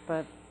that,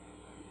 but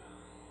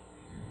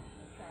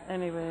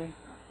anyway.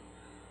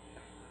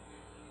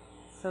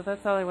 So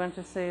that's all I want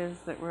to say, is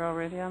that we're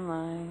already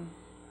online.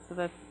 So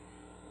that's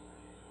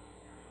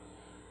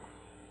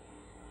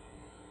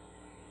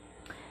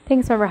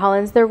Thanks, Member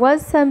Hollins. There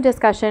was some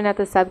discussion at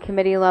the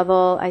subcommittee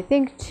level, I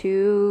think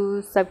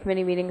 2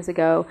 subcommittee meetings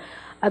ago,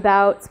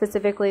 about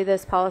specifically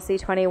this policy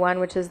 21,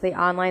 which is the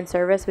online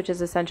service, which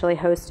is essentially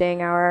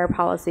hosting our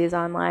policies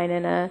online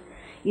in a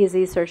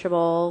easy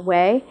searchable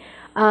way.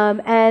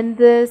 And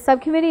the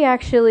subcommittee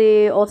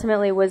actually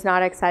ultimately was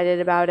not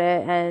excited about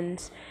it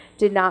and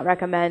did not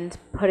recommend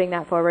putting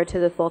that forward to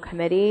the full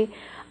committee.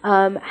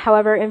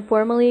 However,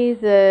 informally,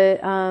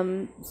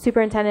 the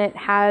superintendent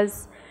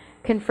has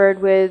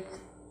conferred with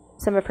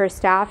some of her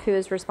staff who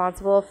is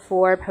responsible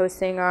for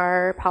posting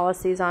our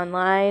policies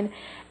online,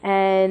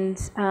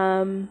 and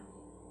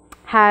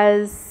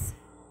has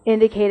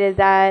indicated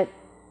that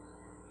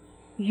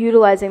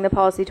utilizing the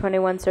Policy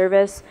 21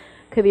 service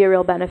could be a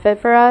real benefit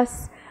for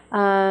us.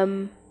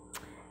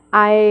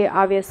 I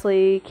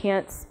obviously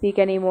can't speak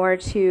any more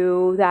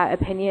to that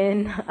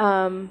opinion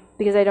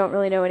because I don't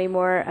really know any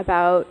more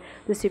about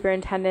the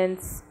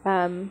superintendent's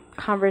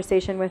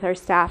conversation with our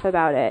staff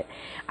about it.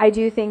 I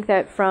do think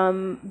that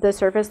from the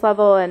surface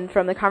level and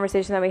from the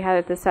conversation that we had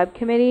at the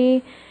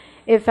subcommittee,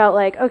 it felt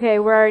like, okay,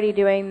 we're already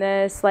doing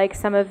this. Like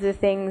some of the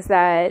things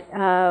that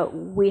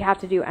we have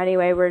to do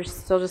anyway, we're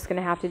still just going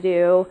to have to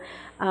do.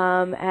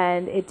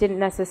 And it didn't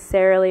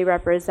necessarily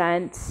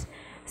represent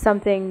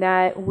something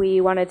that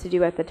we wanted to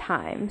do at the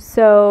time.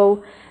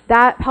 So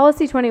that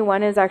Policy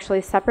 21 is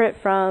actually separate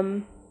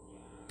from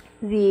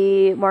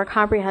the more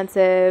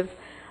comprehensive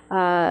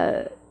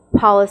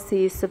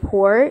policy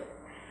support.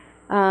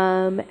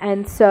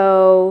 And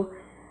so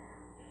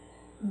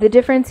the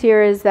difference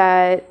here is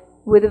that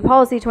with the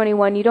Policy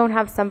 21, you don't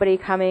have somebody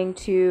coming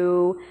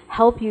to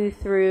help you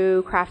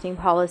through crafting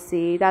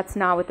policy. That's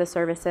not what the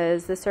service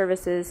is. The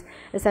service is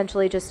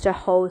essentially just to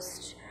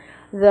host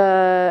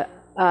the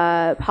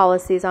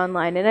policies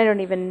online. And I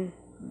don't even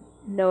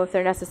know if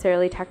they're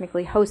necessarily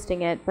technically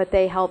hosting it, but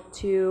they help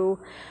to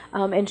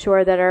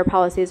ensure that our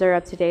policies are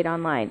up to date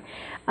online.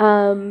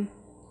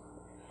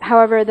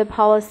 However, the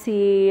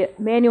policy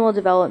manual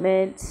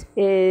development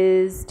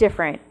is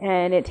different,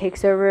 and it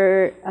takes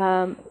place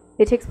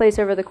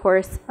over the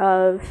course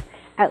of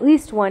at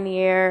least 1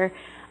 year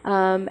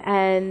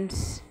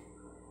and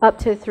up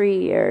to 3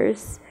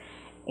 years.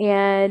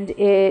 And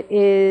it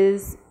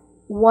is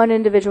one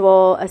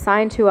individual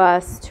assigned to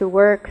us to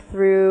work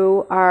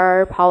through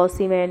our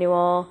policy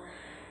manual,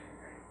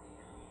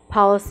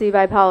 policy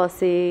by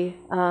policy,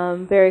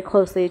 very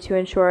closely to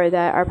ensure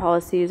that our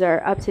policies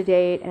are up to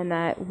date and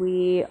that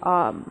we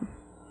are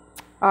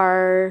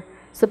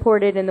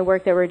supported in the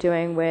work that we're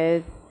doing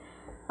with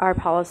our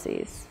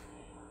policies.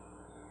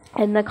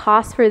 And the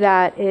cost for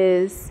that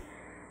is,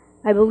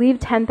 I believe,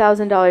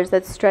 $10,000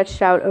 that's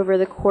stretched out over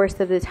the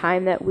course of the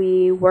time that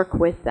we work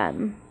with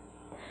them.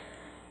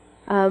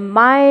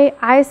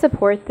 I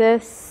support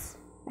this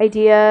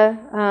idea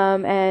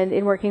and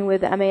in working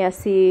with the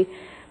MASC,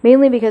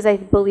 mainly because I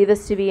believe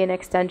this to be an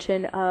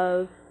extension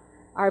of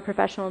our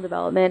professional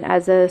development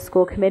as a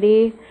school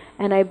committee,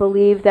 and I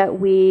believe that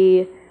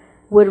we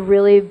would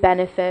really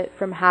benefit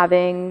from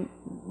having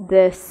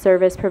this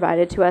service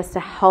provided to us to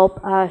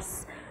help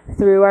us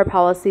through our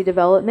policy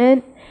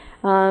development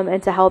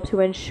and to help to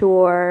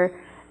ensure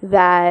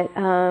that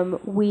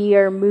we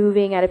are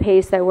moving at a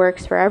pace that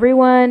works for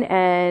everyone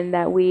and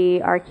that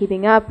we are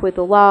keeping up with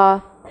the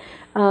law.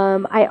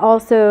 I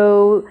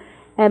also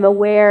am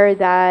aware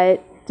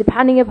that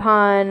depending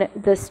upon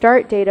the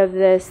start date of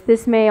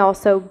this may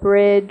also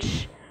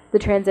bridge the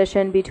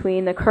transition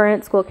between the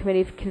current school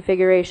committee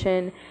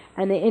configuration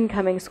and the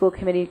incoming school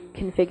committee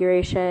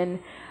configuration,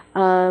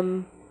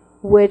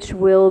 which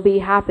will be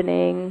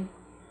happening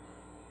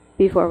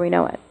before we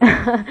know it.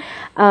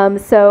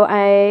 So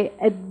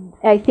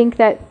I think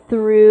that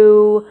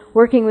through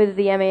working with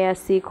the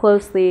MASC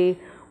closely,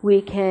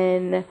 we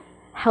can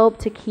help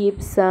to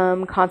keep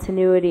some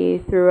continuity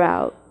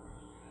throughout.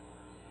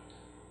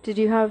 Did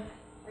you have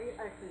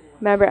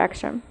Member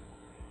Ekstrom?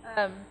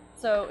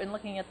 So in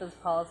looking at this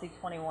Policy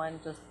 21,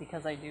 just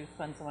because I do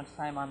spend so much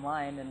time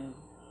online and,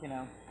 you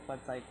know,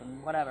 websites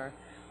and whatever,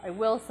 I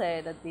will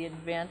say that the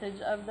advantage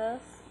of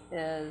this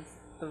is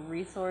the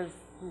resource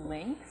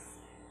links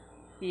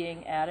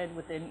being added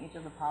within each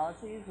of the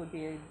policies would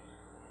be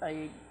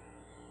a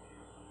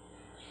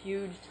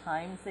huge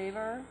time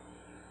saver,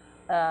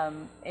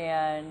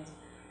 and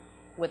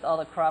with all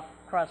the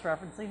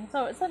cross-referencing.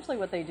 So essentially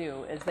what they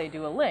do is they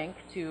do a link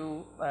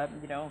to,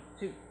 you know,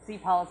 to see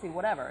policy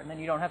whatever, and then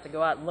you don't have to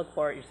go out and look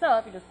for it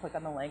yourself. You just click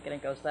on the link and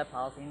it goes to that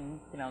policy, and,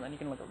 you know, then you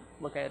can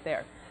look at it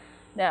there.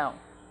 Now,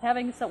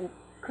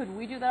 could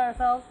we do that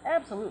ourselves?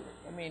 Absolutely.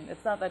 I mean,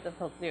 it's not that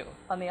difficult to do.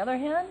 On the other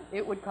hand,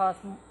 it would cost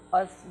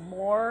us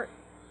more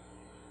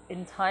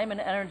in time and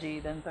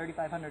energy than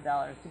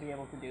 $3,500 to be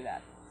able to do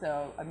that.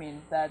 So, I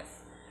mean,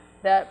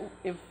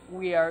 if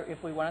we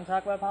want to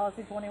talk about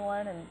Policy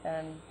 21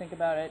 and think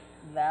about it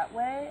that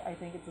way, I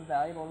think it's a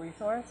valuable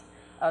resource.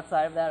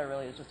 Outside of that, it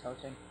really is just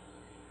hosting.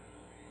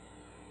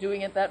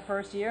 Doing it that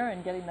first year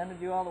and getting them to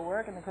do all the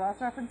work and the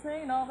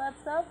cross-referencing and all that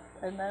stuff,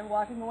 and then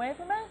walking away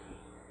from it,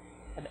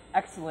 an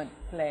excellent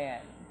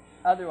plan.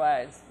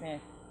 Otherwise,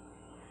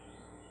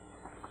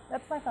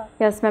 That's my thought.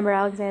 Yes, Member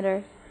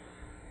Alexander.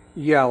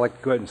 Yeah, I'd like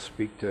to go ahead and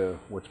speak to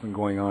what's been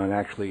going on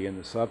actually in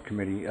the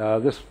subcommittee.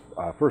 This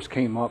first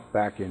came up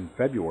back in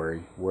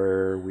February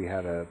where we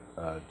had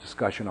a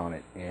discussion on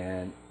it.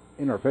 And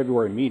in our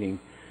February meeting,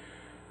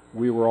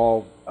 we were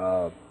all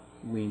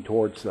leaned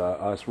towards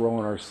us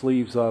rolling our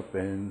sleeves up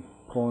and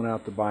pulling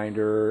out the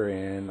binder.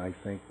 And I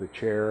think the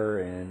chair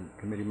and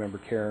committee member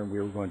Karen,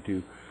 we were going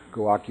to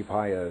go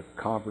occupy a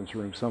conference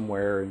room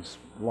somewhere and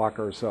lock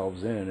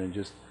ourselves in and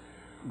just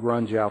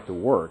grunge out the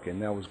work.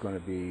 And that was going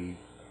to be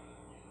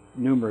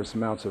numerous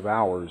amounts of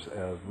hours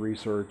of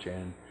research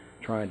and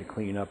trying to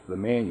clean up the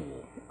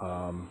manual.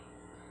 The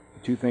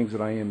two things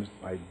that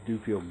I do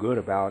feel good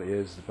about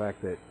is the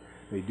fact that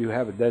they do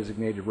have a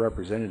designated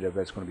representative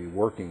that's going to be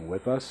working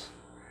with us.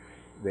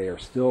 They are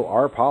still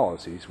our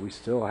policies. We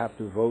still have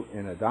to vote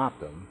and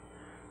adopt them.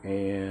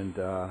 And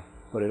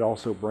but it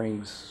also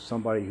brings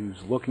somebody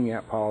who's looking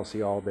at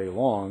policy all day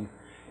long,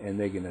 and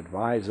they can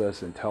advise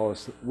us and tell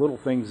us little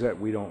things that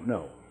we don't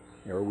know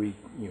or we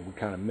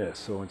kind of miss.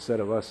 So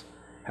instead of us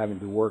having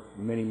to work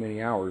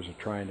many hours of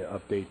trying to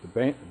update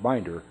the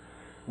binder,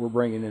 we're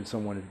bringing in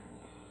someone to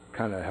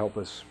kind of help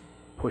us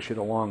push it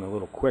along a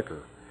little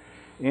quicker.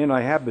 And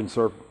I have been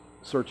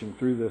searching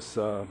through this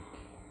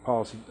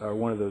policy,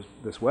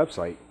 this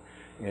website,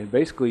 and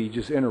basically you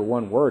just enter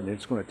one word and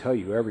it's going to tell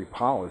you every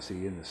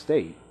policy in the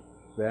state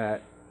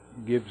that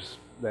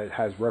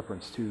has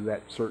reference to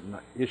that certain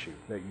issue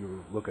that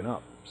you're looking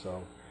up.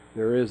 So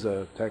there is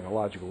a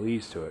technological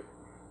ease to it.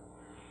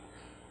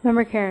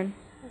 Member Karen.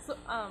 So,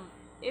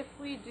 if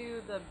we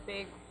do the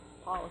big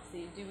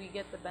policy, do we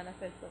get the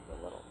benefits of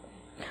the little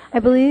thing? I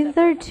believe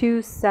they're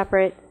two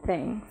separate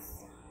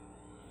things.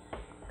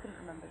 Couldn't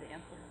remember the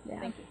answer. Yeah.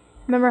 Thank you.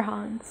 Member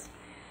Hollins.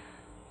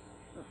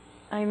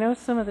 I know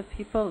some of the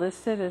people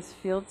listed as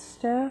field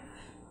staff,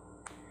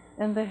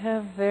 and they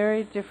have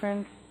very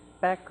different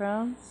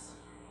backgrounds.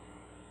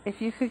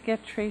 If you could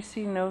get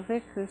Tracy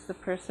Novick, who's the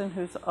person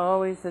who's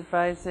always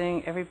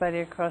advising everybody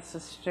across the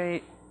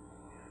street.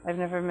 I've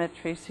never met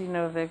Tracy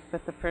Novick,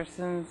 but the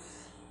person's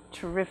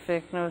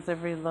terrific, knows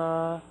every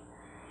law.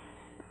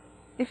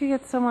 If you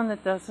get someone that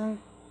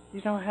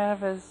you don't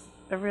have as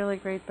a really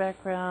great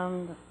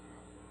background,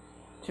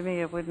 to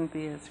me it wouldn't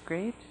be as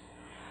great.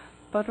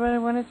 But what I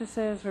wanted to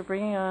say is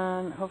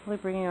we're hopefully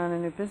bringing on a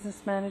new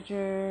business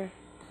manager,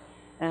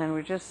 and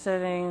we're just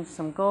setting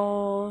some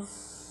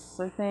goals,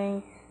 I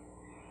think.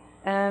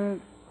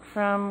 And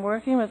from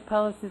working with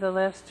policy the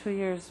last 2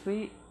 years,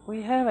 we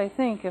have, I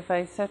think, if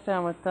I sat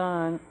down with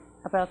Dawn,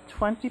 about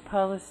 20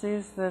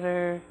 policies that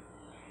are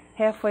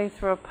halfway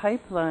through a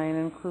pipeline,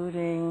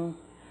 including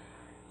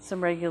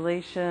some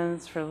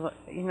regulations for,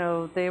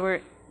 they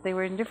were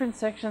in different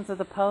sections of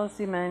the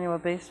policy manual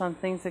based on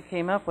things that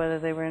came up, whether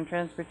they were in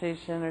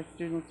transportation or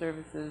student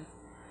services.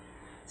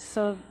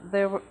 So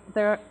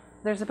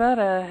there's about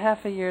a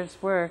half a year's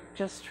work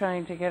just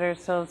trying to get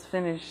ourselves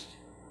finished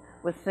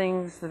with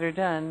things that are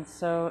done.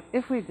 So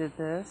if we did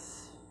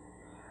this,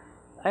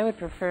 I would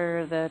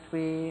prefer that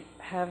we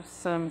have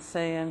some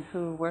say in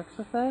who works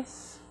with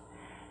us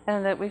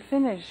and that we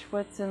finish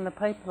what's in the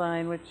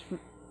pipeline, which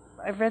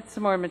I've read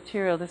some more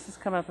material. This has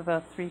come up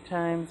about 3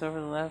 times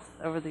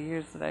over the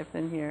years that I've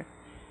been here.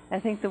 I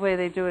think the way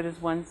they do it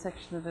is one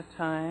section at a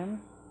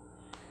time.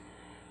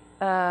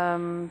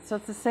 So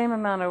it's the same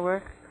amount of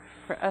work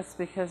for us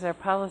because our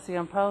policy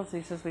on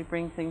policy says we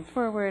bring things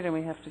forward and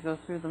we have to go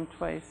through them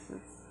twice.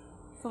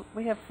 So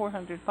we have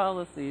 400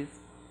 policies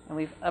and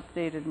we've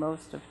updated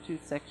most of 2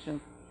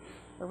 sections.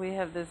 But we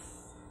have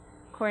this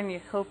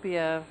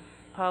cornucopia of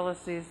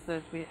policies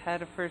that we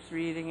had a first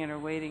reading and are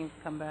waiting to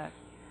come back.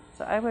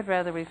 So I would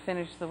rather we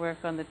finish the work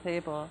on the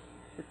table.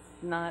 It's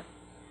not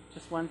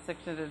just one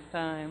section at a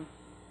time.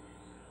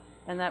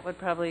 And that would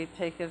probably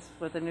take us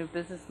with a new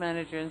business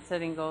manager and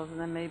setting goals, and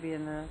then maybe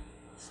in the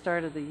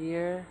start of the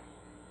year,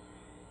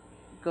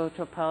 go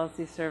to a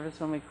policy service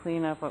when we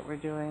clean up what we're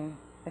doing.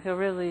 I feel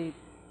really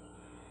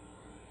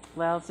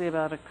lousy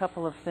about a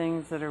couple of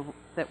things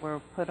that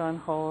were put on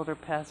hold or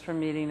passed from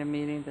meeting to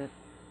meeting that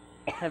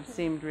have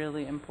seemed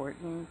really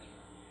important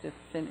to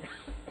finish.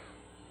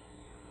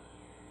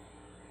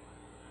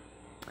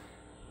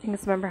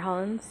 Thanks, Member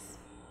Hollins.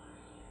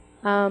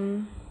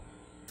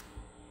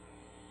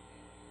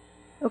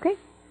 Okay.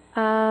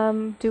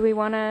 Do we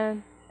want to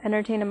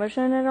entertain a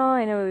motion at all?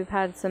 I know we've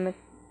had some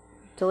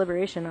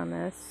deliberation on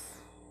this.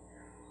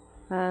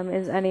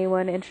 Is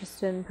anyone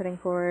interested in putting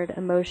forward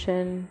a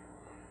motion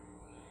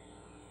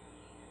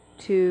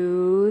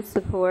to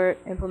support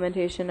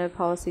implementation of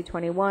Policy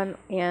 21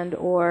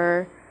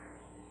 and/or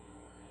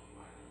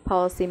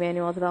policy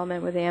manual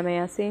development with the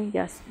MASC?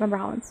 Yes, Member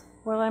Hollins.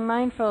 Well, I'm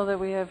mindful that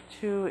we have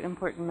 2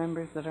 important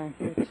members that aren't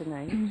here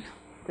tonight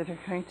that are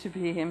going to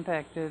be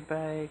impacted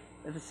by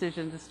a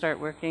decision to start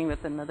working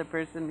with another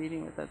person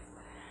meeting with us.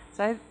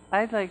 So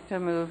I'd like to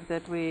move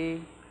that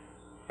we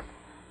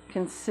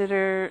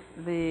consider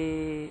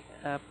the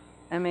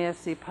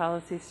MASC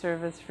policy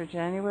service for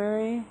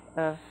January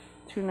of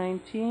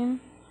 2019,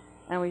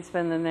 and we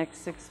spend the next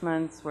 6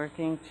 months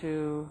working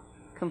to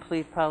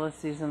complete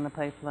policies in the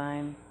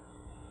pipeline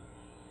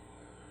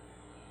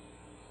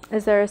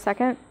Is there a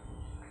second?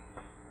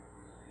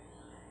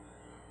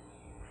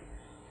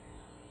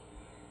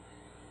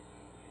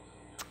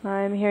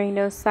 I'm hearing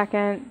no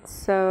second,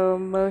 so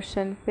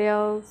motion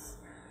fails.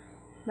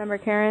 Member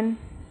Karen?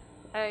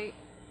 I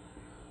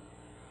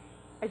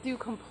do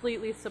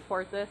completely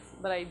support this,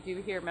 but I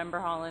do hear Member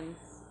Holland's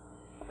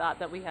thought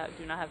that we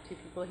do not have two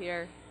people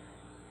here.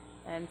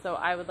 And so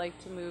I would like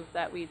to move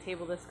that we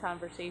table this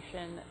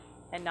conversation,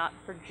 and not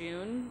for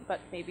June, but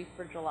maybe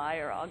for July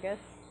or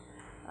August.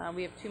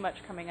 We have too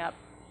much coming up,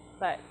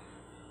 but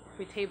if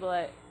we table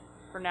it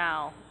for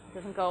now, it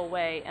doesn't go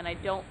away. And I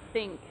don't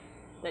think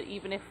that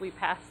even if we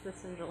pass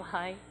this in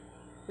July,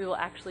 we will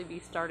actually be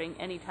starting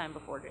any time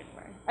before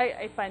January.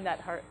 I find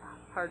that hard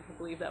to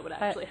believe that would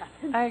actually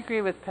happen. I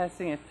agree with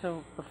passing it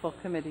till the full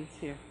committee's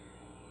here.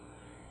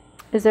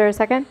 Is there a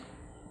second?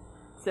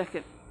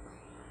 Second.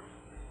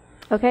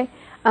 Okay.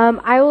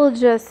 I will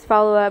just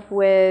follow up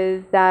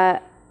with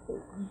that.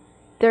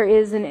 There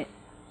is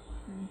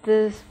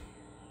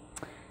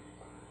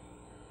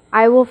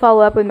I will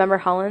follow up with Member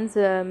Hollins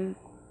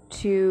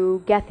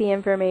to get the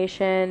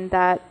information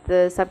that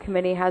the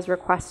subcommittee has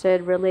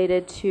requested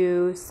related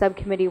to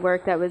subcommittee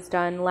work that was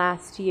done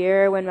last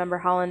year when Member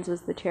Hollins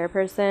was the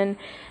chairperson.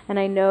 And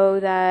I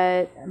know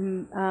that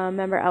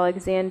Member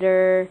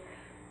Alexander,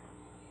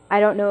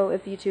 I don't know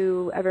if you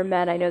two ever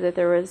met. I know that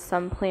there was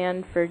some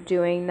plan for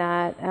doing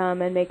that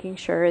and making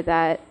sure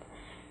that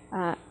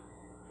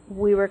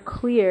we were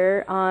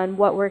clear on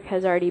what work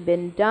has already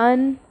been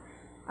done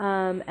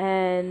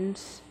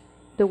and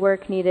the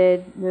work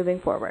needed moving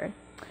forward.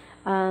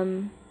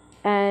 And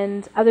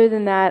other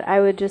than that, I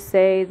would just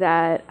say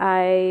that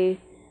I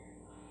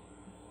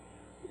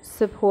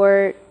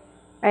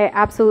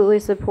absolutely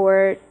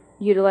support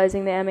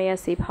utilizing the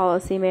MASC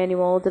policy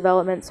manual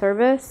development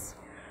service,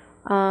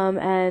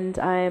 and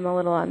I'm a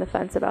little on the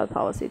fence about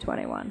policy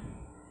 21.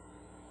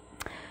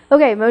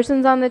 Okay,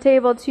 motions on the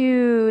table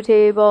to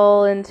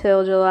table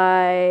until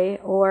July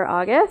or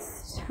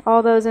August.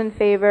 All those in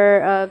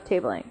favor of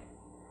tabling?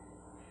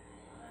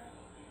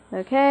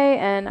 Okay,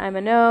 and I'm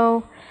a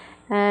no,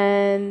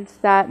 and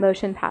that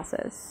motion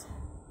passes.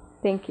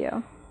 Thank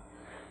you.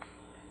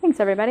 Thanks,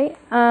 everybody.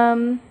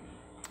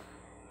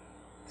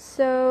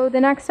 So the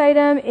next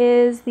item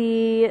is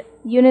the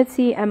Unit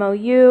C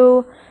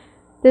MOU.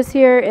 This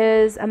here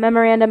is a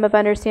memorandum of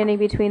understanding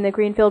between the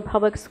Greenfield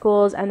Public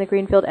Schools and the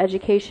Greenfield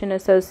Education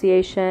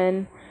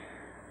Association.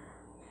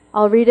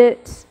 I'll read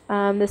it.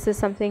 This is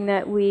something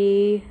that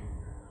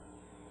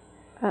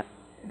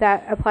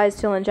that applies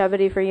to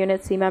longevity for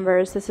Unit C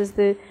members. This is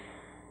the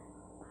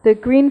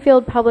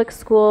Greenfield Public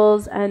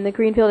Schools and the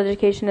Greenfield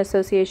Education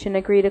Association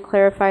agree to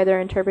clarify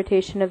their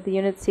interpretation of the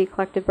Unit C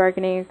collective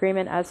bargaining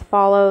agreement as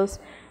follows.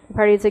 The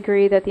parties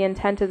agree that the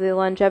intent of the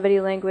longevity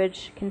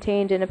language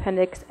contained in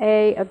Appendix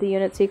A of the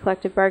Unit C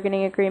collective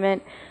bargaining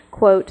agreement,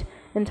 quote,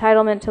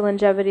 entitlement to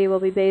longevity will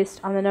be based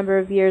on the number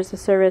of years of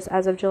service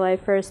as of July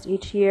 1st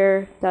each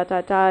year, ...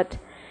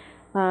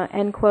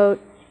 end quote,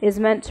 is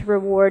meant to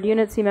reward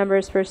Unit C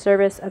members for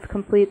service of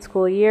complete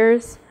school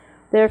years.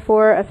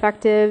 Therefore,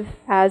 effective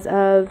as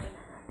of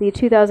the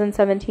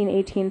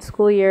 2017-18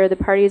 school year, the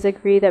parties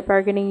agree that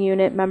bargaining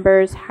unit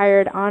members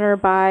hired on or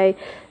by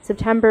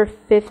September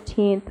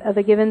 15th of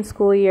a given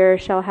school year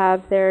shall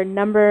have their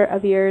number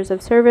of years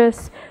of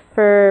service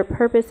for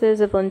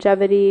purposes of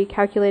longevity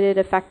calculated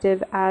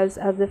effective as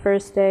of the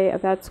first day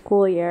of that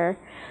school year.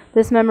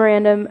 This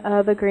memorandum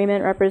of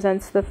agreement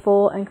represents the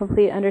full and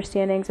complete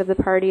understandings of the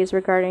parties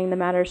regarding the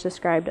matters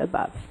described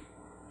above.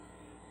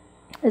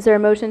 Is there a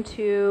motion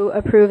to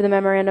approve the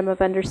memorandum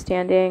of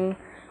understanding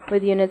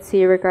with Unit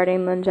C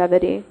regarding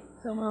longevity?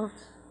 So moved.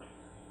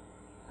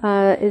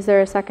 Is there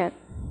a second?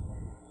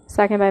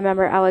 Second by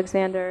Member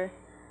Alexander.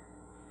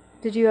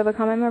 Did you have a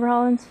comment, Member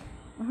Hollins?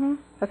 Mm-hmm.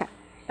 Okay.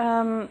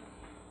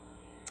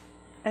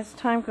 As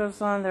time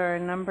goes on, there are a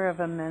number of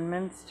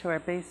amendments to our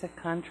basic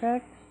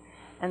contract,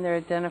 and they're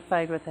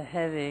identified with a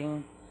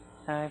heading.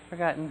 I've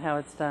forgotten how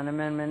it's done.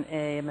 Amendment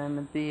A,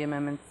 Amendment B,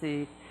 Amendment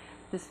C.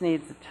 This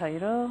needs a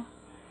title,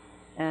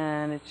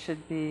 and it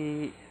should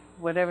be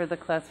whatever the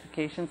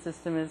classification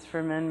system is for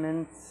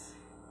amendments.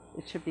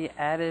 It should be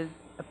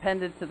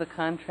appended to the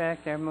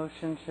contract. Our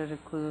motion should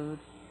include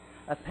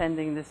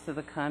appending this to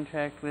the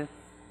contract with,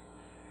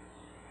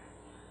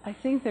 I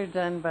think they're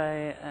done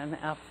by an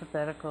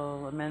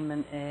alphabetical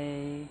Amendment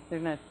A.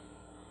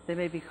 They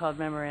may be called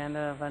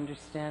Memoranda of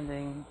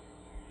Understanding,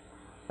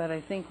 but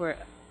I think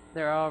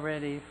there are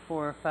already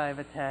 4 or 5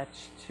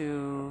 attached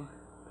to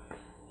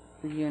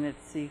the Unit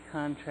C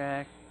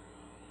contract.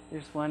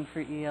 There's one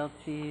for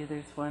ELT,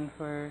 there's one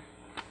for,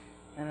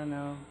 I don't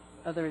know,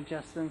 other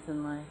adjustments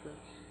in language.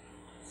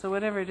 So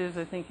whatever it is,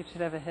 I think it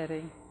should have a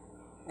heading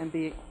and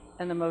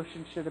the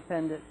motion should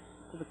append it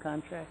to the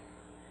contract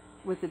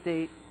with the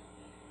date.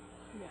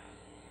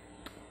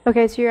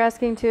 Okay, so you're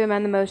asking to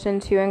amend the motion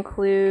to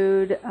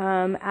include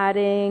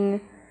adding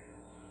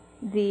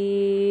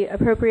the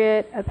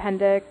appropriate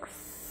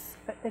appendix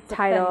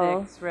title.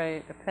 Appendix,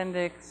 right.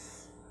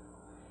 Appendix,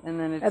 and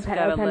then it's got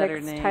a letter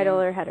appendix name. Title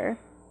or header.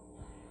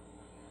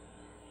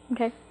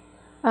 Okay.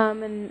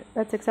 And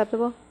that's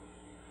acceptable?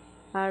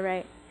 All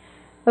right.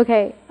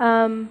 Okay.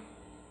 I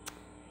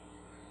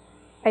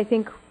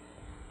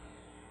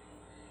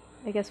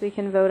guess we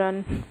can vote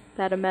on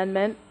that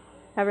amendment.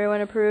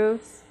 Everyone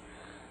approves?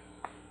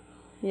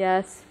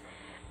 Yes.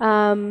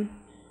 So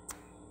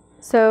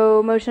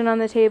motion on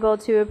the table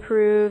to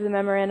approve the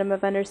memorandum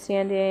of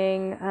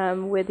understanding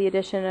with the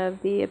addition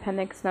of the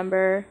appendix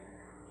number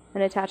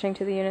and attaching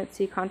to the Unit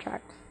C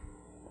contract.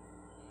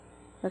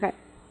 Okay.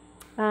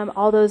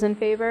 All those in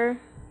favor?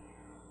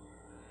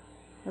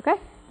 Okay.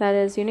 That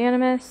is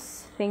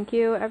unanimous. Thank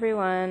you,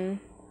 everyone.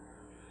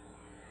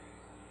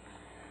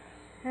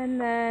 And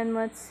then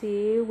let's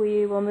see,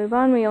 we will move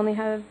on. We only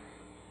have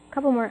a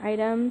couple more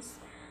items.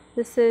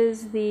 This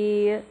is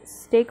the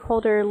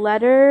stakeholder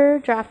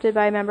letter drafted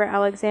by Member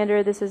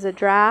Alexander. This is a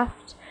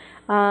draft,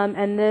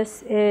 and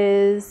this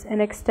is an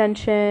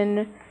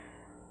extension.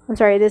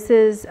 This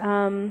is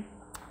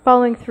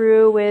following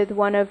through with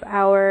one of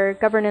our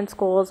governance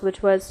goals,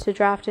 which was to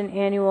draft an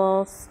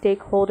annual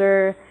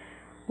stakeholder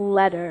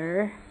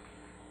letter.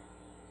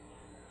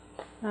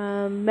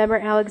 Member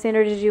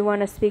Alexander, did you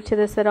want to speak to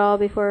this at all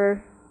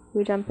before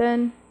we jump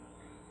in?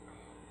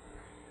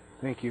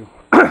 Thank you.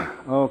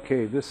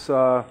 Okay, this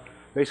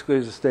basically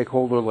is a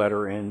stakeholder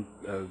letter, and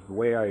the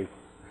way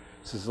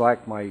this is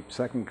like my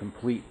second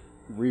complete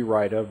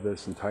rewrite of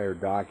this entire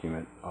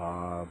document.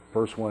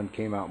 First one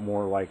came out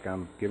more like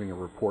I'm giving a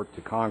report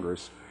to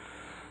Congress,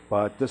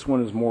 but this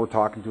one is more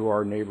talking to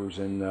our neighbors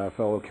and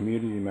fellow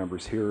community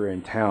members here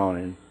in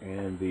town,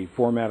 and the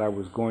format I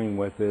was going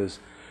with is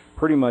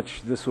pretty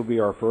much this will be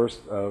our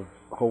first of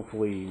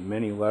hopefully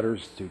many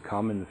letters to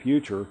come in the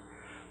future.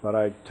 But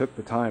I took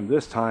the time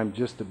this time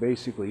just to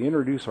basically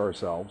introduce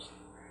ourselves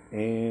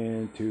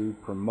and to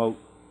promote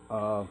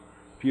a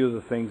few of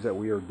the things that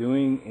we are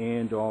doing,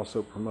 and to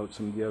also promote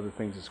some of the other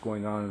things that's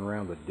going on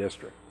around the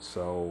district.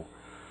 So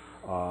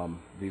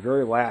the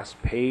very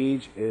last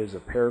page is a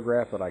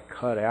paragraph that I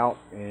cut out,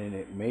 and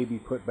it may be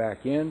put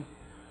back in,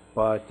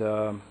 but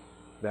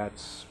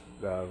that's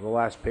the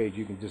last page.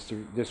 You can just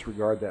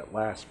disregard that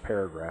last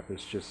paragraph.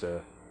 It's just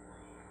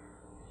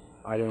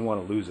I didn't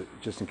want to lose it,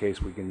 just in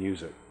case we can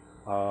use it.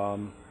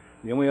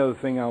 The only other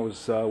thing I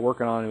was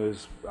working on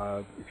was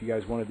if you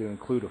guys wanted to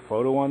include a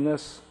photo on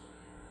this,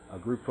 a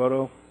group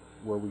photo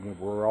where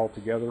we're all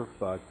together.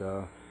 But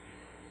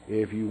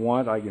if you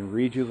want, I can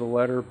read you the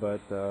letter, but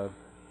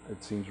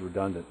it seems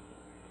redundant.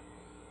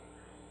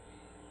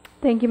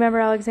 Thank you, Member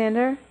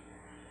Alexander.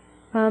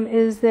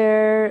 Is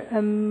there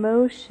a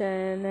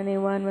motion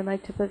anyone would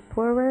like to put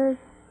forward?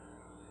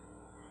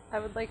 I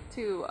would like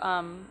to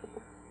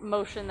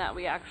motion that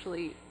we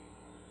actually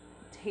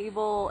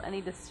table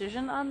any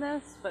decision on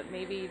this, but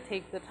maybe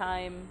take the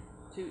time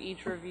to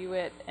each review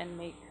it and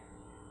make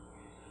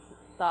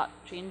thought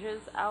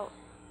changes out.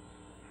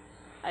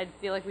 I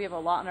feel like we have a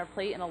lot on our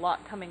plate and a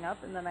lot coming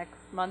up in the next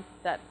month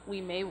that we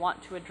may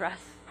want to address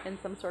in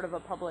some sort of a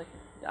public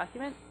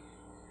document,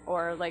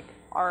 or like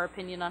our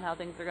opinion on how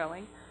things are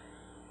going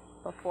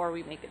before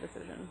we make a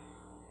decision.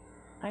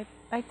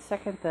 I'd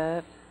second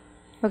that.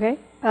 Okay.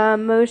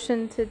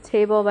 Motion to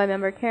table by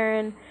Member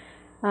Karen.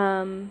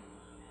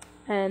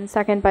 And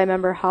second by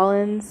Member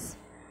Hollins.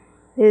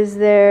 Is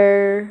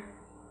there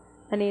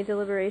any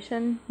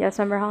deliberation? Yes,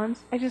 Member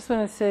Hollins? I just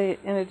want to say,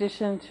 in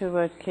addition to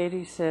what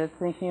Katie said,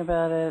 thinking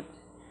about it,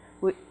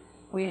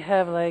 we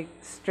have like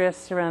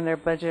stress around our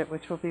budget,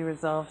 which will be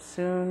resolved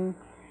soon.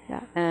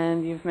 Yeah.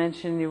 And you've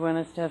mentioned you want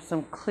us to have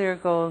some clear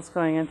goals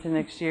going into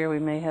next year. We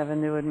may have a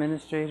new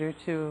administrator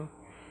to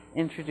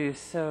introduce.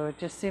 So it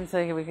just seems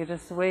like if we could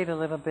just wait a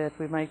little bit,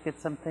 we might get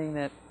something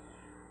that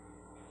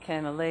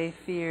can allay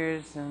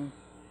fears and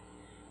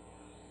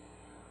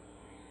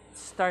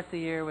start the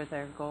year with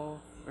our goals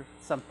or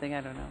something,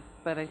 I don't know.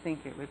 But I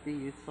think it would be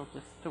useful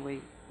just to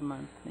wait a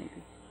month maybe.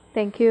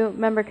 Thank you.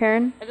 Member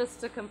Karen? Just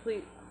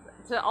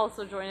to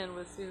also join in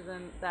with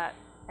Susan, that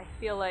I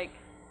feel like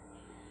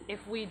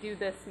if we do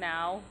this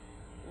now,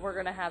 we're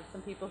going to have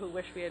some people who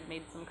wish we had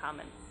made some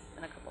comments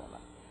in a couple of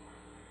months.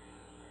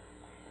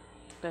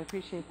 I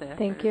appreciate that.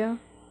 Thank you.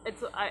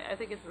 I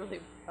think it's really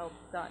well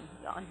done,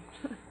 John.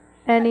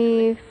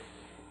 Any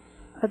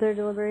other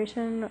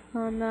deliberation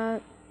on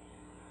that?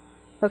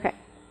 Okay.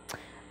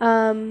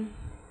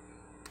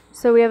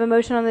 So we have a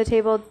motion on the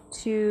table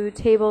to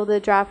table the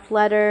draft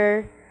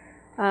letter.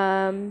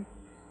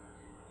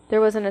 There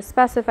wasn't a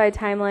specified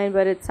timeline,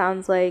 but it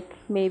sounds like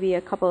maybe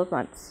a couple of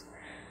months.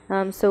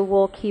 So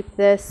we'll keep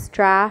this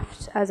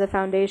draft as a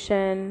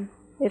foundation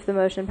if the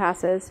motion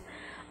passes.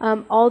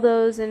 All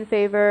those in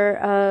favor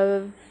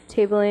of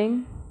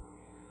tabling?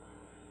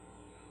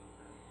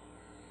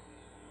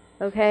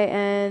 Okay,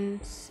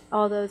 and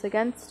all those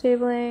against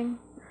tabling?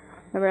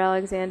 Member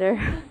Alexander?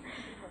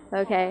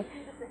 Okay.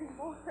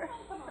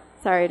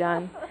 Sorry,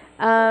 Don.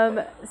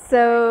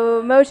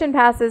 So motion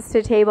passes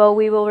to table.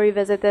 We will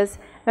revisit this.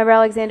 Member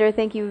Alexander,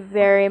 thank you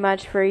very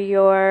much for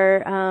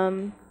your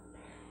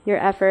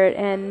effort,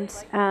 and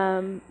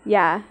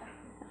yeah,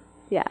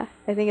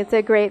 I think it's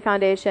a great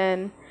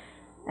foundation,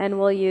 and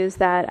we'll use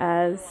that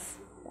as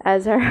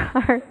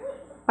our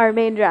our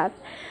main draft.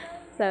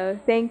 So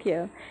thank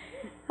you.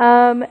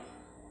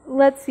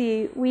 Let's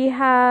see. We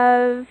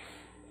have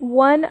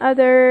one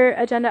other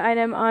agenda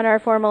item on our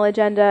formal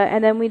agenda,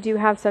 and then we do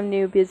have some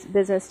new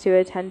business to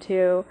attend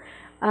to.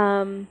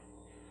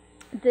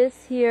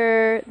 This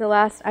here, the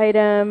last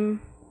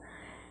item,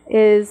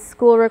 is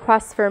school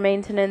requests for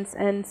maintenance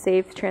and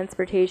safe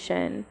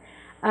transportation.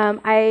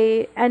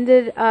 I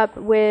ended up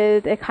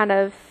with a kind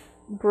of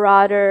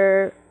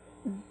broader,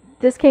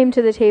 this came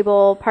to the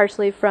table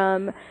partially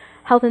from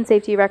health and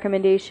safety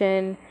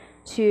recommendation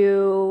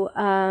to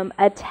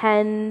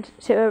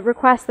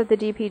request that the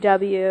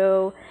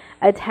DPW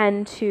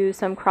attend to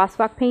some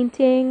crosswalk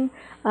painting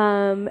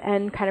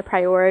and kind of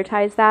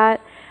prioritize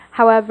that.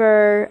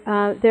 However,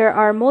 there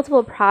are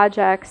multiple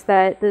projects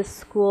that the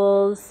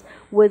schools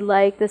would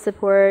like the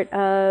support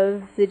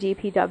of the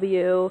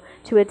DPW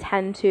to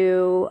attend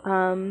to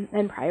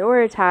and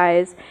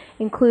prioritize,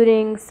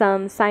 including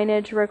some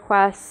signage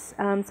requests,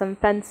 some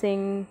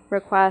fencing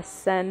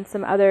requests, and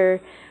some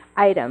other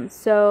items.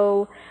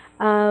 So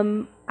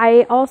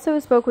I also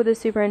spoke with the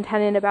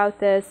superintendent about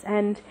this,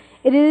 and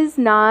it is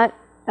not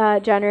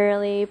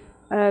generally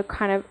a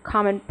kind of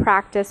common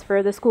practice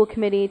for the school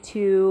committee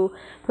to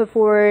put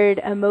forward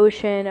a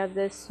motion of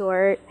this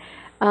sort.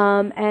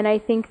 And I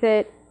think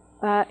that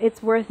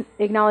it's worth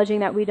acknowledging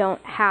that we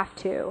don't have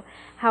to.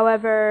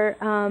 However,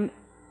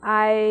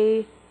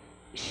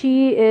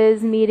 she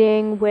is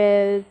meeting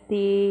with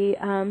the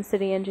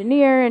city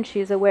engineer, and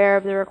she's aware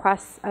of the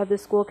requests of the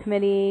school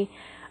committee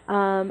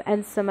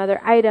and some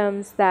other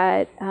items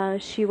that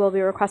she will be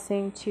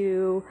requesting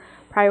to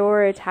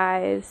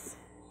prioritize.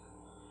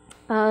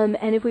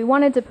 And if we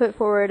wanted to put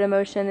forward a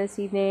motion this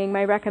evening,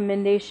 my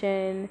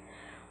recommendation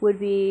would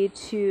be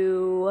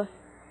to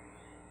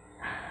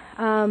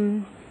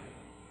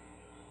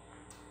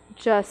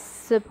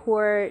just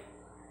support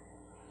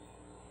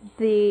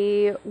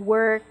the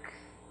work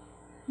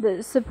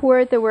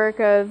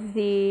of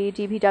the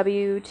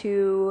DPW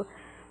to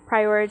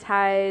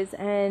prioritize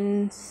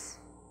and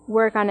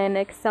work on an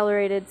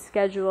accelerated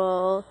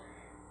schedule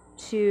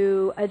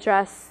to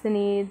address the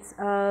needs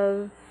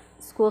of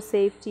school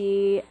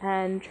safety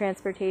and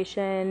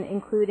transportation,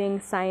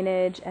 including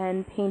signage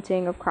and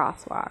painting of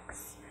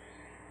crosswalks.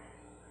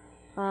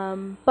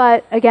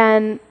 But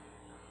again,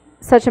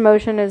 such a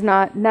motion is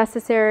not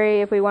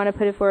necessary. If we want to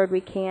put it forward,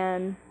 we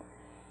can.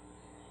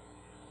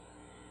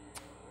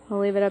 I'll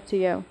leave it up to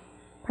you.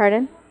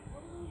 Pardon?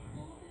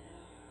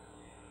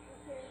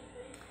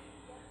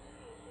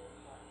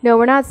 No,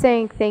 we're not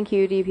saying thank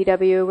you,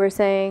 DPW. We're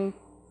saying,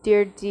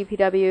 dear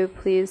DPW,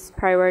 please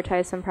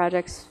prioritize some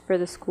projects for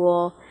the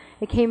school.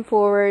 It came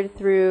forward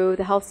through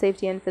the Health,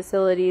 Safety, and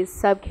Facilities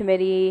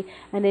Subcommittee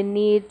and a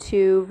need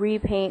to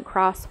repaint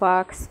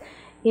crosswalks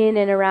in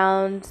and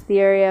around the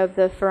area of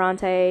the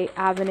Ferrante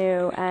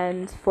Avenue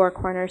and Four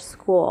Corners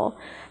School.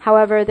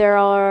 However, there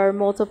are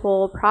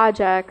multiple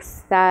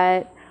projects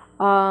that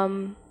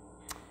the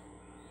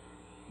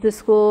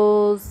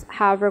schools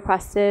have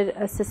requested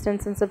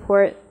assistance and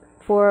support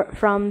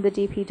from the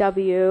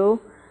DPW,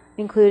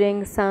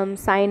 including some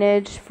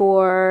signage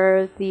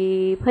for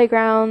the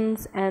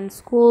playgrounds and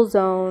school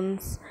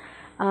zones,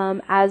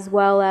 as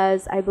well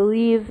as, I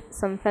believe,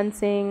 some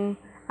fencing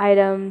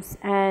items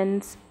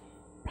and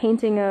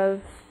painting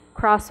of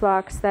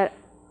crosswalks that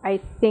I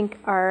think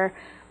are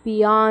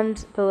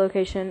beyond the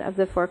location of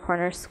the Four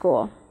Corners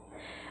School.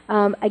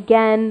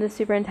 Again, the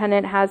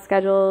superintendent has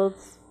scheduled,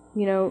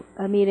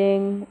 a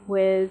meeting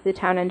with the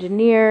town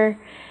engineer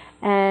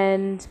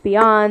and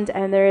beyond,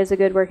 and there is a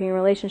good working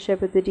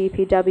relationship with the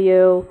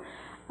DPW.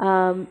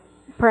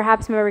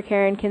 Perhaps Member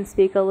Karen can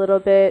speak a little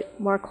bit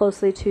more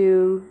closely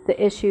to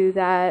the issue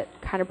that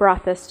kind of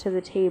brought this to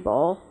the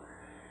table.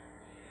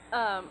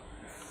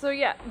 So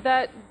yeah,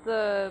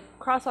 the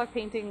crosswalk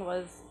painting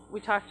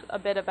we talked a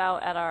bit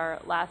about at our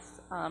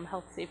last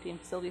Health, Safety, and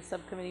Facilities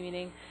Subcommittee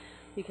meeting,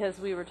 because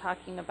we were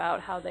talking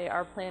about how they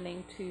are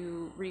planning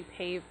to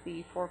repave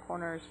the Four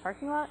Corners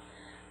parking lot,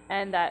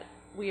 and that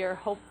we are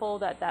hopeful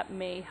that that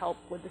may help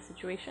with the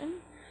situation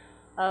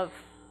of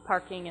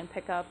parking and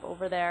pickup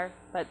over there.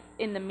 But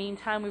in the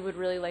meantime, we would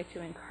really like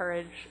to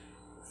encourage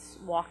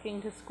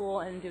walking to school,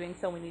 and doing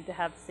so we need to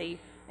have safe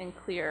and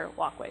clear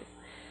walkways.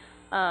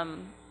 I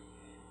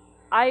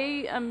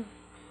am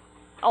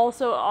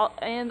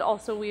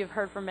also we have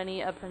heard from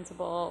many a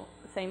principal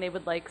saying they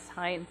would like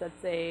signs that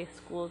say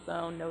school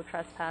zone, no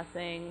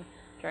trespassing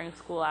during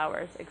school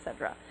hours,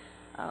 etc.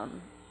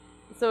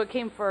 So it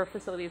came for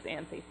facilities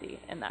and safety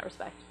in that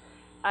respect.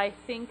 I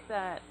think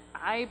that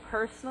I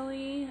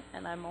personally,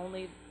 and I'm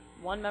only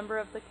one member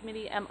of the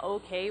committee, am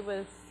okay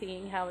with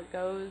seeing how it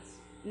goes,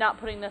 not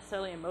putting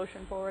necessarily a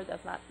motion forward,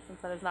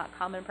 since that is not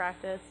common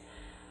practice,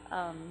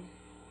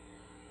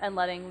 and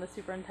letting the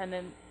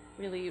superintendent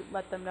really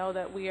let them know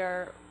that we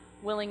are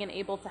willing and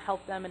able to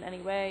help them in any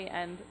way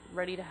and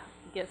ready to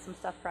get some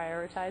stuff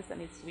prioritized that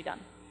needs to be done.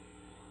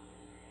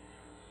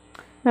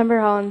 Member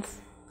Hollins.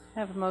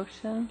 Have a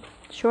motion?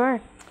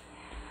 Sure.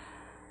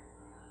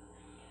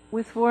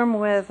 With warm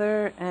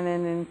weather and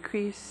an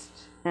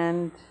increased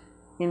and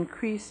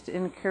increased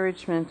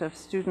encouragement of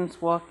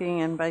students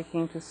walking and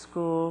biking to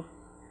school,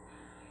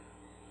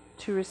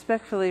 to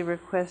respectfully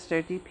request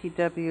our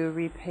DPW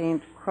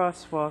repaint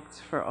crosswalks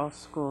for all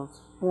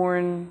schools,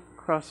 worn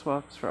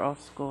crosswalks for all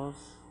schools.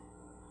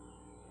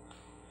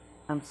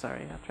 I'm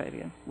sorry, I'll try it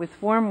again. With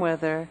warm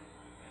weather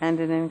and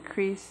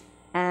increased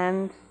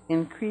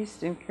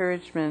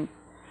encouragement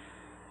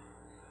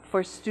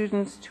for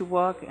students to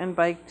walk and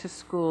bike to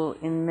school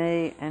in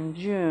May and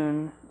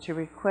June, to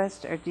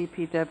request our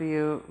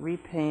DPW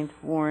repaint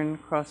worn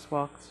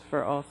crosswalks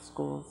for all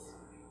schools.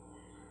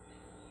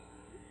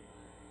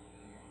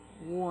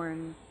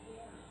 Worn.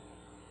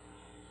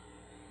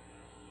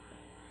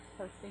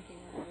 I was thinking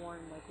like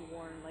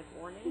worn like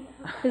warning.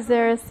 Is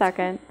there a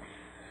second?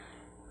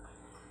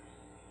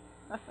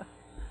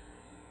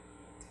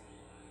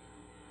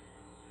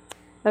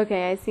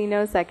 Okay, I see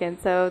no second,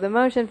 so the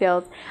motion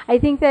fails. I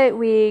think that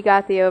we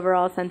got the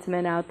overall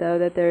sentiment out, though,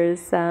 that there's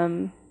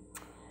some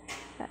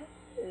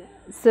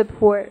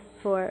support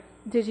for,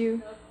 did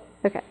you?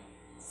 Okay.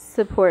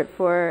 Support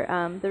for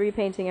the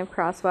repainting of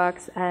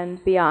crosswalks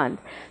and beyond.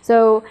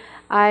 So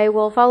I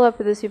will follow up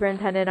with the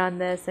superintendent on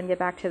this and get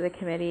back to the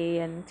committee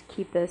and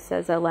keep this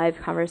as a live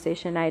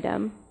conversation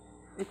item.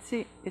 It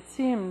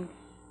seemed,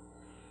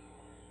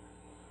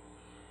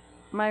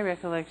 my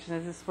recollection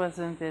is this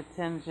wasn't a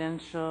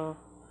tangential,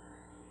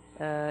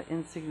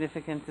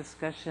 insignificant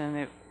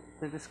discussion.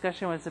 The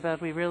discussion was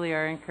about we really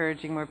are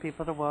encouraging more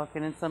people to walk,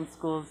 and in some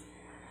schools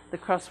the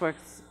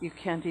crosswalks, you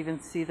can't even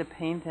see the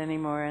paint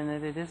anymore, and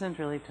that it isn't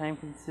really time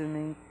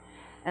consuming.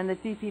 And the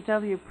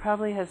DPW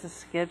probably has a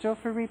schedule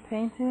for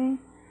repainting,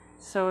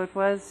 so it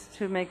was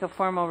to make a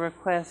formal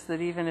request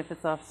that even if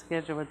it's off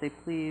schedule, would they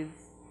please,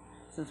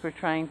 since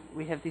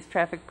we have these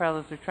traffic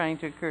problems, we're trying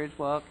to encourage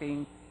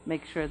walking,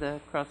 make sure the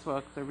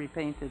crosswalks are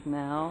repainted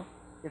now,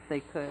 if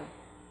they could.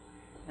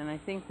 And I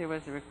think there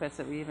was a request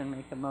that we even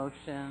make a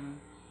motion.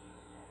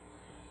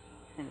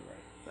 Anyway,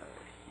 sorry.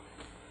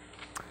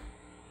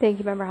 Thank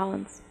you, Member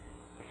Hollins.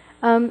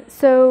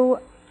 So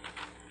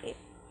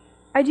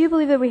I do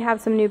believe that we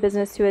have some new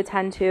business to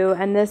attend to,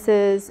 and this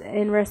is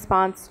in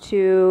response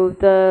to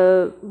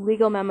the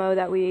legal memo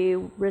that we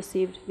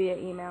received via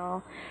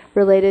email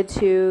related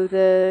to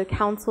the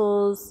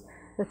council's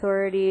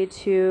authority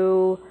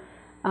to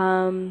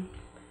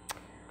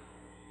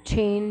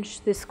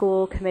change the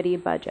school committee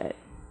budget.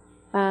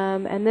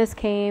 And this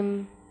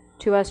came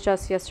to us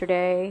just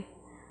yesterday,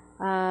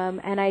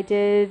 and I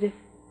did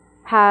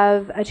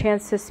have a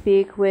chance to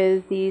speak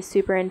with the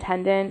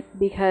superintendent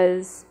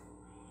because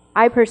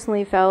I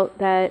personally felt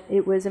that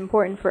it was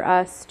important for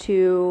us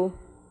to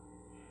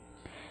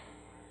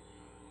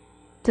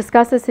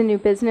discuss this in new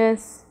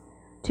business,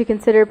 to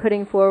consider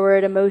putting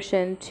forward a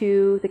motion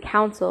to the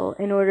council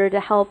in order to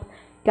help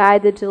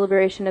guide the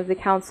deliberation of the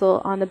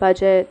council on the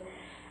budget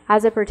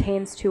as it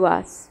pertains to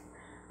us.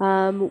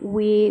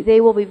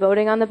 They will be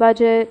voting on the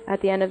budget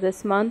at the end of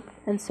this month,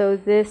 and so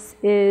this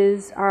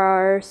is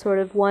our sort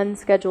of one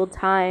scheduled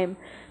time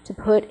to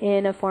put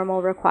in a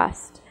formal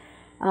request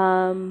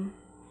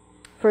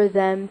for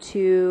them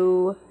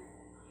to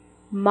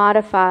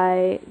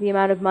modify the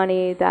amount of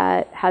money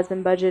that has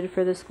been budgeted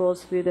for the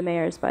schools through the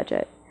mayor's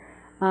budget.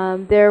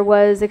 There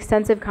was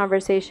extensive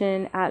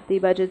conversation at the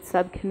budget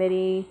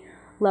subcommittee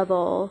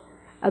level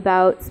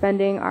about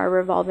spending our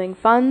revolving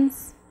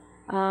funds.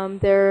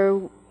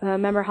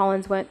 Member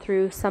Hollins went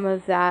through some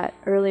of that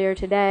earlier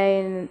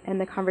today, and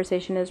the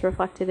conversation is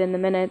reflected in the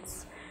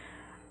minutes.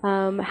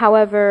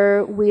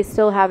 However, we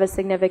still have a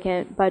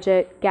significant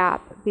budget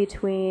gap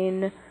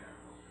between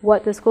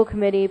what the school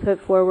committee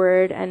put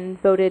forward and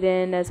voted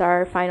in as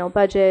our final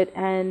budget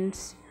and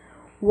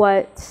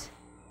what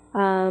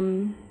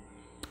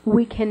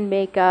we can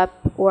make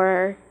up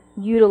or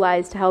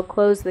utilize to help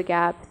close the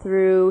gap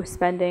through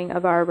spending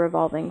of our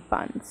revolving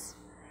funds.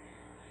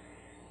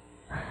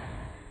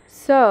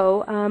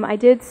 So I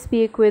did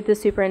speak with the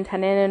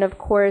superintendent, and of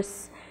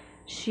course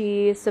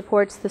she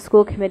supports the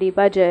school committee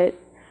budget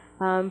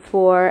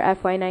for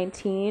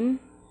FY19.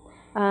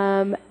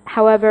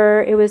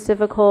 However, it was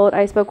difficult.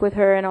 I spoke with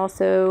her and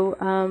also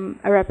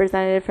a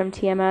representative from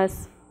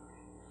TMS.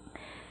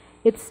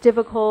 It's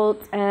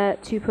difficult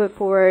to put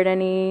forward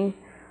any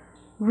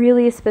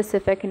really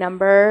specific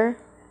number.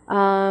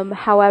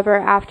 However,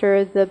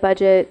 after the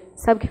budget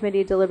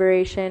subcommittee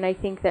deliberation, I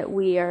think that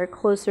we are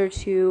closer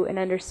to an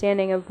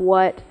understanding of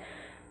what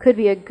could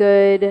be a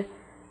good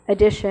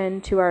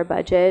addition to our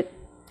budget.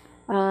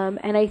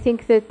 And I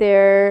think that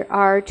there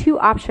are two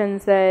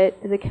options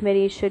that the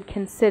committee should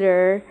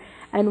consider,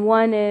 and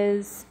one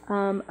is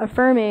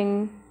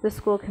affirming the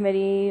school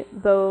committee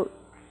vote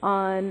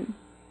on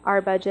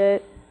our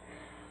budget,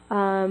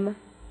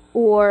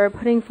 or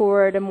putting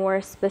forward a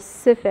more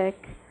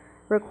specific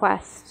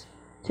request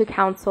to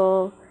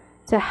council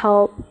to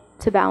help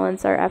to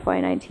balance our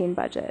FY19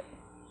 budget.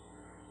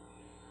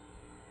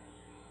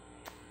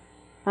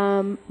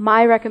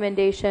 My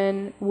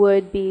recommendation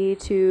would be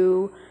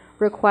to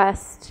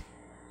request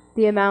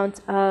the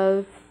amount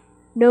of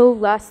no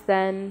less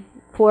than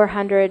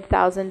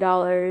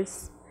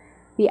 $400,000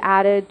 be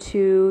added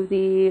to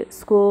the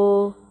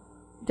school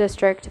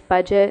district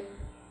budget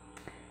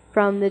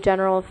from the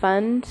general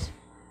fund.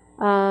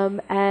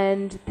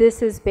 And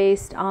this is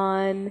based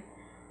on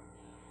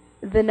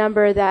the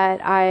number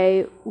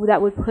that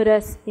would put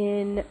us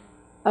in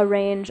a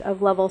range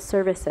of level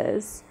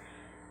services.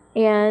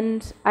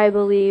 And I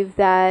believe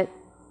that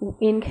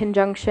in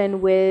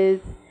conjunction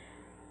with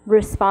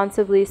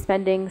responsibly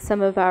spending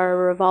some of our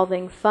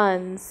revolving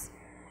funds,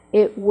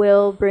 it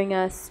will bring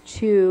us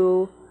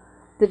to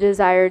the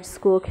desired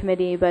school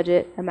committee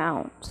budget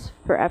amount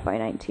for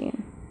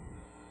FY19.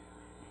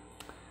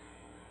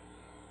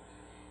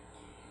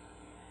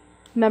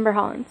 Member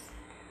Hollins.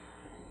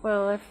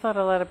 Well, I've thought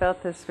a lot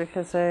about this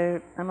because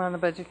I'm on the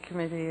budget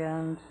committee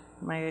and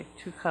my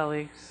two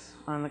colleagues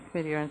on the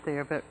committee aren't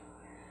there, but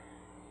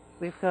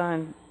we've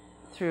gone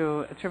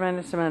through a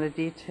tremendous amount of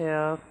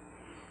detail.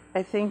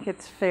 I think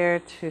it's fair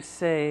to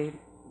say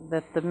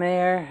that the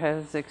mayor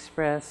has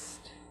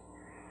expressed,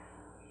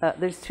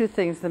 there's two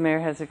things the mayor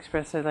has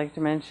expressed I'd like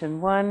to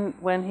mention. One,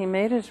 when he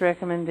made his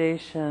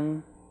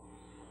recommendation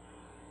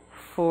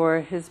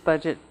for his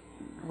budget,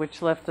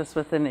 which left us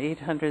with an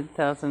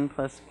 800,000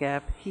 plus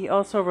gap, he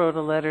also wrote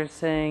a letter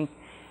saying,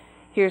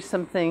 here's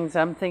some things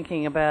I'm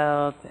thinking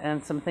about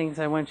and some things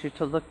I want you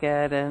to look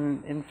at.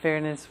 And in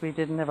fairness, we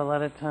didn't have a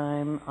lot of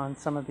time on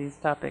some of these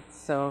topics.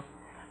 So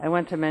I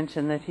want to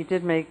mention that he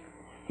did make,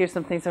 here's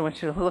some things I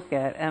want you to look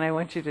at. And I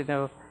want you to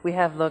know we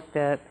have looked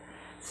at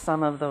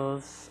some of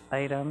those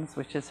items,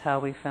 which is how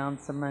we found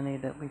some money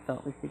that we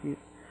thought we could use.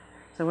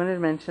 So I wanted to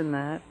mention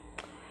that.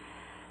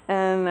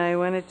 And I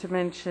wanted to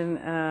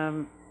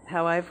mention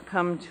how I've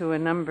come to a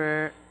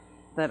number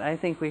that I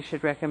think we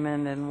should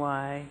recommend and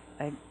why.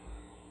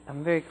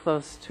 I'm very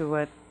close to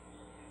what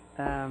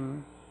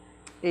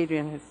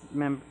Adrian has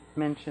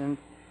mentioned.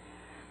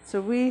 So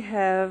we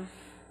have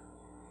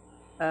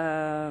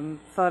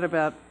thought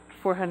about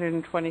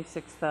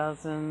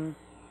 $426,000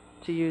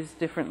 to use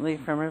differently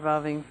from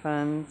revolving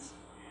funds.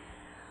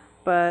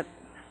 But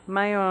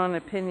my own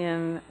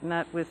opinion,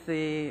 not with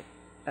the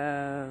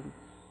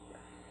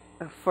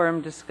a firm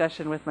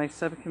discussion with my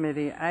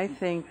subcommittee, I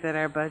think that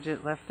our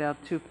budget left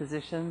out two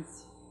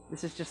positions.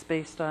 This is just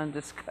based on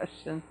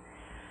discussion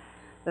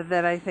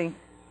that I think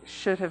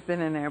should have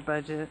been in our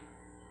budget.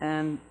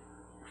 And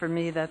for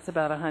me, that's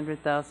about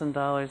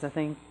 $100,000. I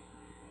think,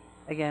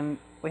 again,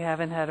 we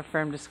haven't had a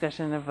firm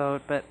discussion and a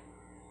vote, but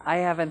I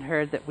haven't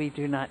heard that we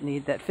do not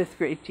need that fifth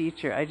grade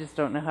teacher. I just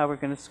don't know how we're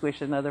going to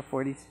squish another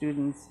 40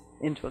 students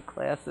into a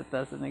class that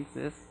doesn't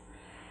exist.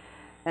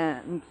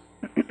 And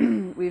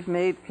we've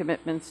made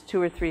commitments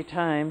 2 or 3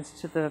 times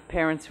to the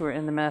parents who are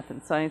in the Math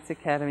and Science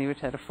Academy,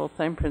 which had a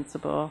full-time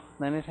principal,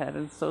 then it had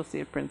an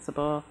associate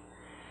principal.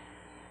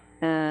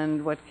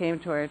 And what came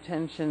to our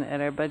attention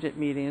at our budget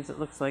meeting is it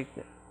looks like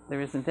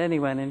there isn't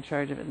anyone in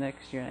charge of it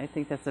next year. And I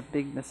think that's a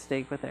big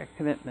mistake with our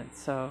commitment.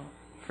 So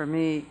for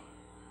me,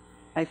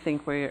 I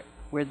think we're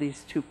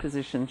these 2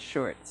 positions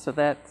short. So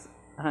that's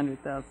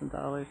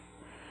 $100,000.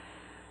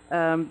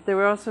 There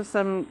were also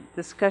some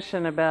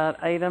discussion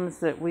about items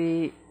that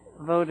we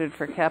voted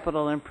for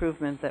capital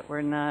improvement that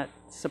were not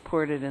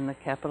supported in the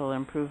capital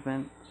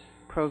improvement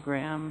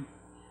program.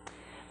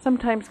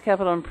 Sometimes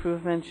capital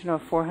improvement, a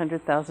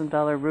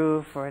 $400,000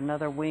 roof or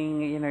another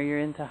wing, you're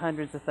into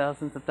hundreds of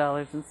thousands of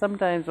dollars. And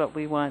sometimes what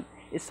we want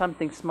is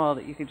something small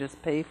that you could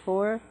just pay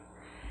for.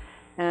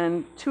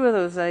 And 2 of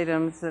those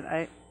items that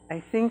I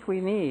think we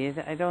need,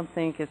 I don't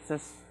think it's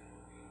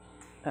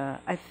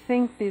I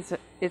think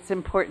it's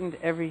important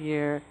every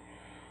year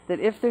that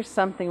if there's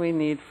something we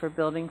need for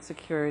building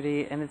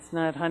security and it's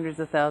not hundreds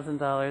of thousands of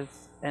dollars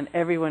and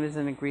everyone is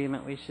in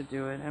agreement, we should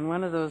do it. And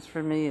one of those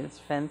for me is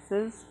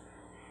fences.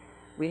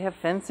 We have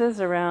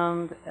fences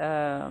around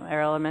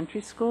our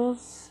elementary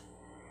schools.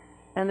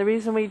 And the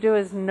reason we do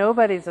is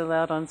nobody's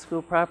allowed on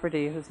school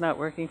property who's not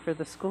working for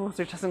the schools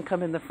or doesn't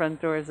come in the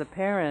front door as a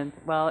parent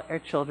while our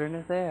children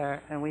are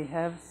there. And we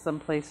have some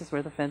places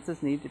where the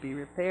fences need to be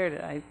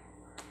repaired.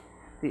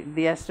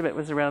 The estimate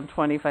was around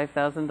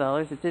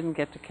 $25,000. It didn't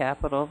get to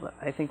capital, but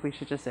I think we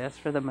should just ask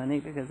for the money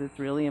because it's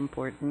really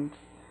important.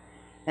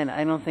 And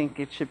I don't think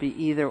it should be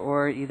either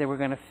or. Either we're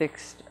going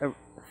to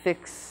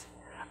fix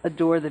a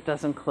door that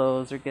doesn't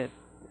close or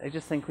I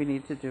just think we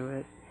need to do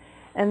it.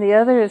 And the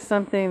other is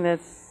something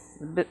that's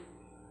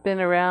been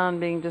around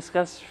being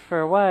discussed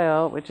for a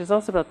while, which is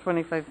also about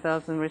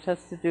 $25,000, which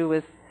has to do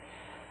with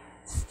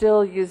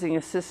still using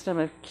a system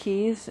of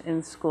keys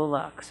in school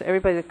locks. So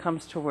everybody that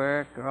comes to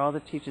work or all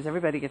the teachers,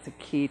 everybody gets a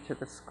key to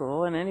the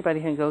school and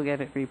anybody can go get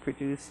it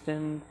reproduced,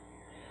 and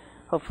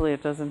hopefully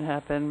it doesn't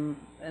happen.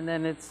 And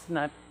then it's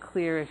not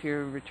clear if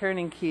you're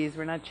returning keys.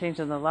 We're not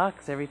changing the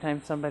locks every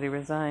time somebody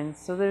resigns.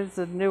 So there's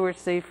a newer,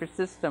 safer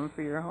system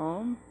for your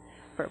home,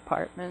 for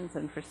apartments,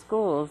 and for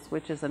schools,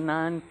 which is a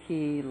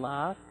non-key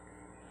lock.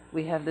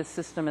 We have this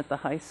system at the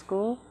high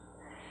school.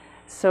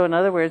 So in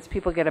other words,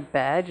 people get a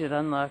badge, it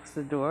unlocks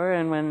the door,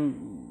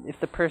 and if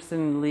the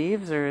person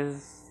leaves or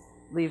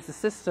leaves the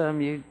system,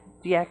 you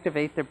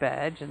deactivate their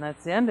badge, and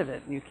that's the end of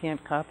it. You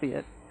can't copy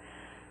it.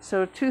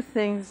 So two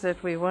things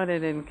that we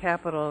wanted in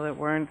capital that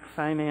weren't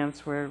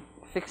financed were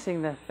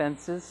fixing the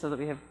fences so that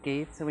we have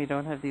gates and we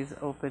don't have these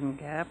open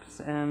gaps,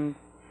 and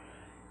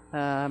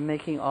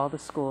making all the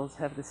schools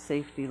have the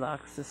safety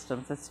lock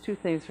systems. That's two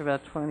things for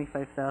about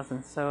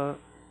 $25,000. So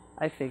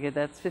I figured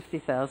that's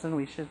 $50,000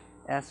 we should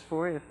ask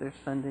for if there's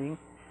funding.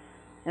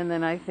 And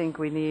then I think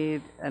we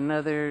need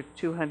another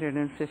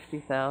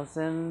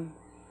 $250,000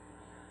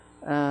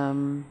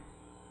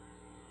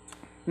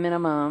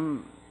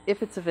 minimum,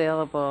 if it's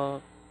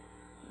available,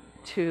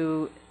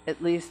 to at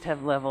least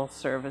have level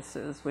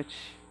services, which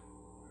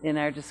in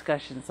our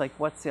discussions, like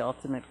what's the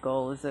ultimate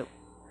goal? Is it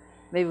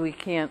maybe we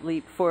can't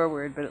leap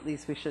forward, but at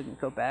least we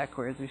shouldn't go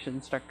backwards. We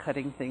shouldn't start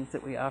cutting things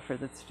that we offer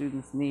that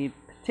students need,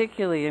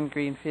 particularly in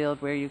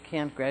Greenfield where you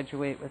can't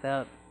graduate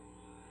without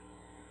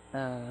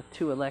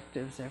 2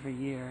 electives every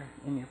year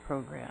in your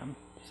program.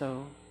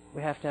 So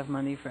we have to have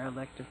money for our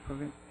elective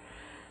program.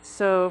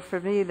 So for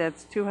me,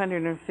 that's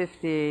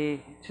 $250,000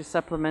 to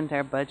supplement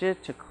our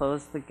budget to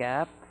close the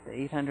gap, the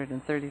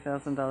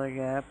 $830,000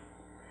 gap,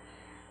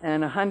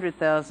 and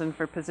 $100,000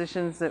 for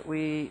positions that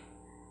we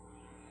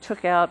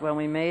took out when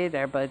we made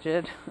our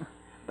budget,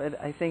 but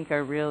I think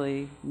are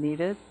really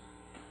needed,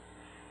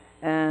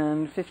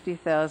 and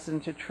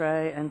 $50,000 to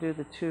try and do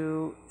the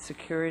 2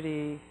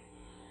 security,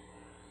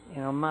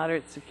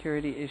 moderate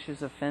security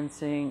issues of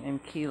fencing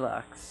and key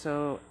locks.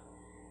 So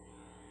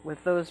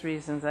with those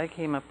reasons, I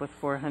came up with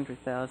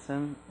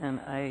 $400,000, and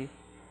I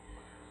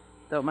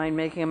don't mind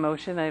making a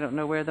motion. I don't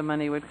know where the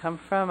money would come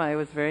from. I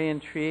was very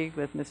intrigued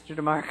with Mr.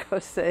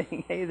 DeMarco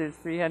saying, hey, there's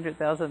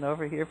 $300,000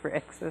 over here for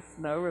excess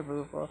snow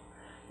removal.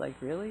 Like,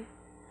 really?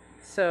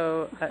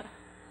 So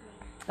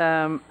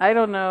I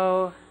don't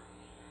know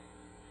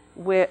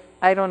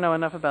I don't know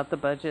enough about the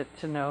budget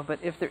to know, but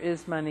if there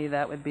is money,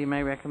 that would be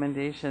my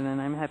recommendation,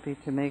 and I'm happy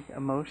to make a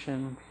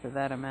motion for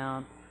that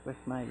amount with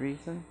my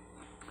reason.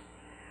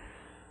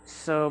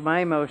 So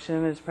my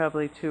motion is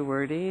probably too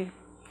wordy.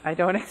 I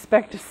don't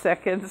expect a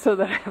second so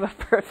that I have a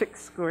perfect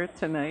score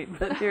tonight,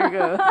 but here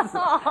goes.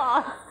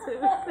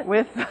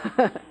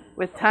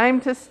 With time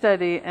to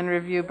study and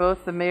review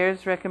both the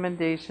mayor's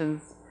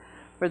recommendations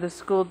for the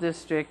school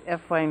district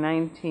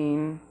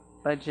FY19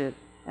 budget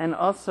and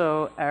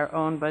also our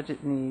own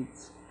budget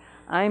needs,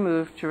 I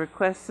move to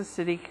request the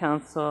City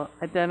Council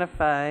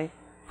identify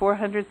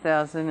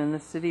 $400,000 in the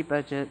city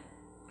budget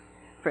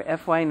for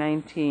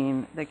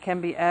FY19 that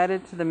can be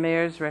added to the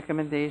mayor's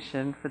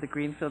recommendation for the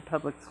Greenfield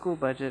Public School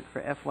budget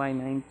for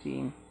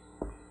FY19.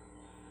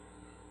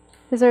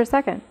 Is there a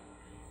second?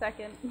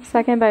 Second.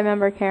 Second by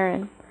member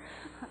Karen.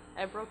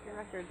 I broke your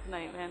record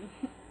tonight, man.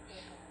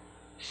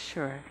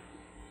 Sure.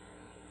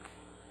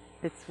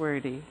 It's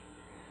wordy.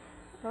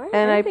 Right,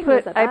 And I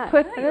put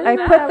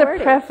the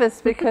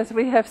preface because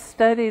we have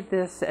studied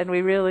this and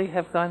we really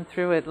have gone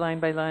through it line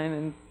by line,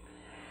 and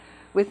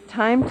with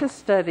time to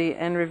study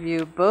and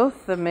review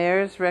both the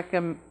mayor's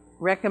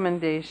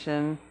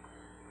recommendation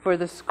for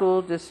the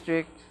school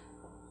district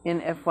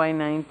in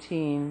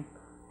FY19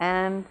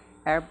 and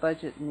our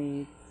budget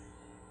needs,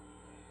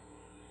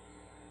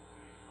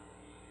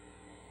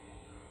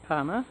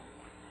 comma,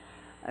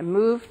 I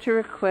move to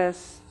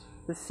request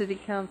the City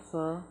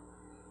Council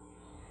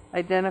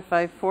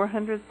identify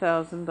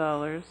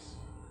 $400,000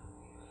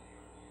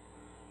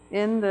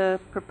 in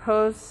the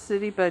proposed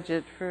city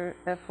budget for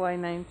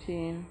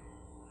FY19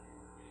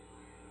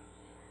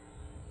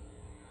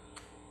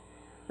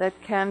 that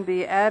can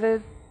be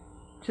added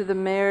to the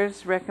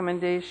mayor's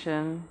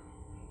recommendation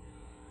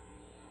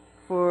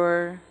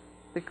for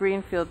the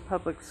Greenfield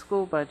Public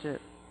School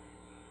budget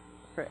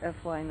for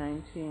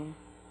FY19.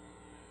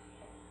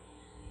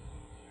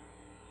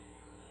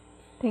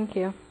 Thank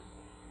you.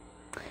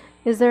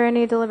 Is there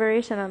any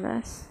deliberation on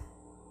this?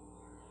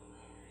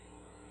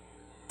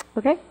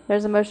 Okay,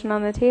 there's a motion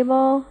on the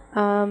table.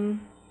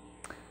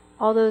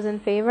 All those in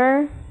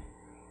favor?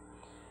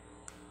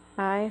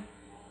 Aye.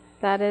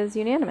 That is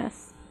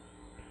unanimous.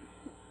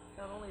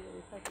 Not only did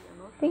we second your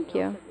motion, Thank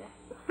you.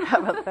 How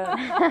about that?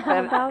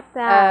 How about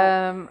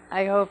that?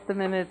 I hope the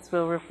minutes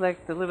will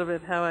reflect a little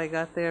bit how I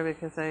got there,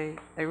 because I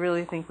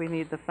really think we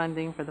need the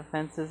funding for the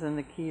fences and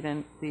the keyed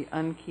and the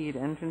unkeyed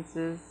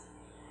entrances.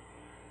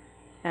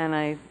 And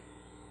I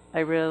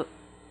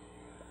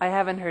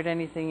haven't heard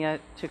anything yet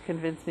to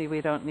convince me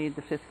we don't need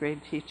the 5th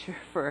grade teacher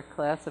for a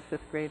class of 5th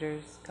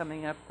graders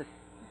coming up that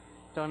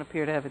don't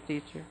appear to have a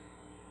teacher.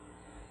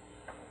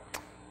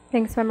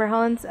 Thanks, Member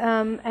Hollins.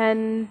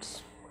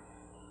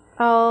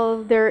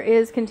 There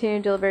is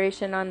continued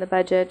deliberation on the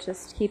budget.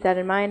 Just keep that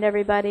in mind,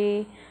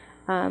 everybody.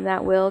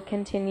 That will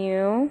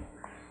continue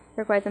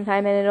for quite some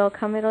time, and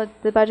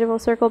the budget will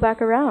circle back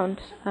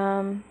around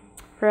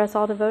for us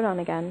all to vote on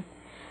again.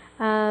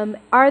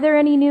 Are there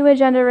any new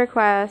agenda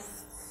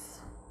requests?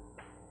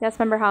 Yes,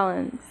 Member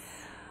Hollins.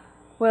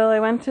 Well, I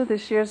went to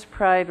this year's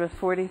Pride with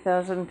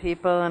 40,000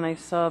 people, and I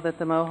saw that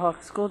the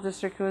Mohawk School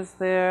District was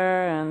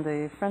there, and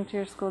the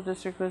Frontier School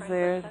District was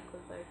there.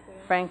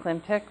 Franklin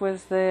Tech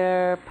was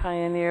there,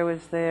 Pioneer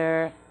was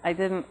there. I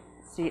didn't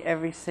see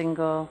every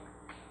single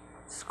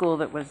school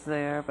that was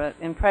there, but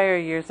in prior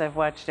years I've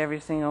watched every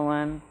single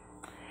one.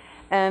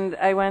 And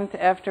I went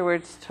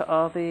afterwards to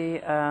all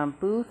the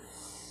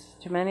booths,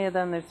 to many of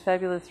them. There's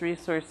fabulous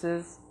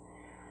resources.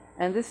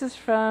 And this is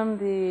from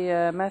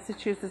the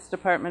Massachusetts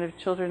Department of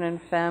Children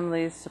and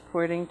Families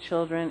Supporting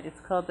Children. It's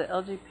called the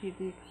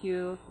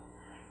LGBTQ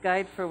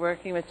Guide for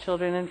Working with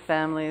Children and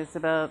Families.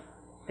 About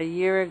a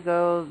year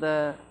ago,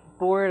 the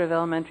Board of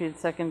Elementary and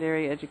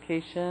Secondary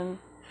Education,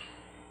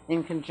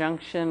 in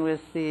conjunction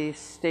with the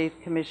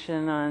State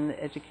Commission on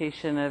the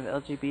Education of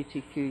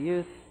LGBTQ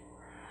Youth,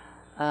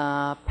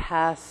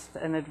 passed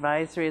an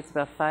advisory. It's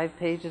about 5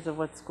 pages of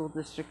what school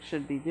districts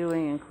should be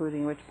doing,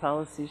 including which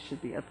policies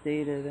should be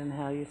updated and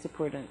how you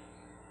support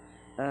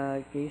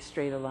a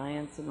gay-straight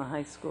alliance in the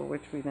high school,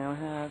 which we now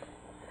have.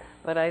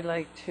 But I'd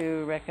like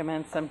to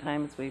recommend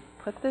sometimes we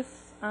put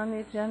this on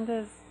the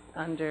agendas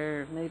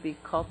under maybe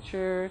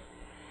culture,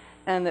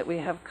 and that we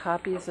have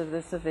copies of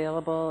this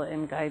available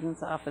in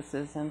guidance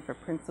offices and for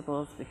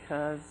principals,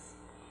 because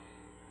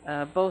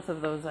both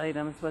of those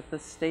its what the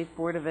State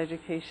Board of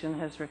Education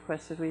has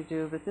requested we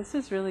do, but this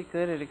is really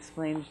good. It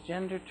explains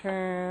gender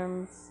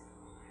terms,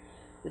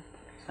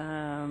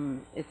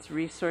 it's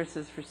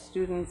resources for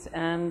students,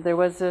 and there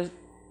was a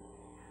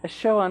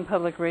show on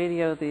public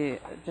radio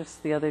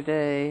just the other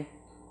day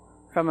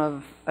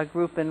from a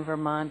group in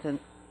Vermont,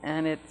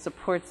 and it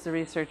supports the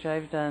research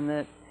I've done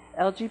that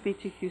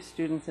LGBTQ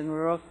students in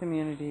rural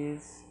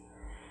communities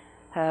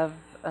have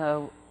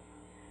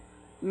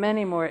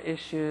many more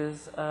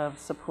issues of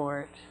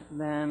support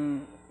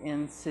than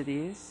in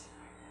cities.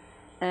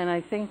 And I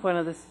think one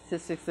of the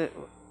statistics that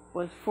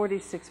was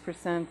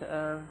 46%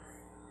 of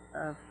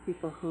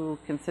people who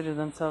consider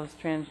themselves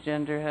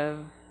transgender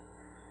have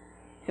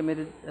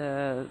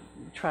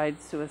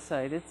tried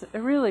suicide. It's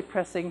a really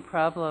pressing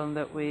problem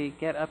that we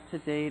get up to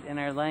date in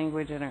our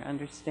language and our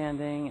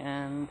understanding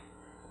and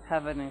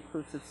have an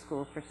inclusive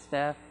school for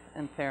staff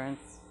and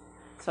parents.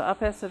 So I'll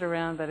pass it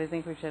around, but I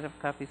think we should have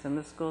copies in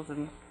the schools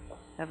and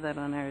have that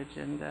on our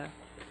agenda.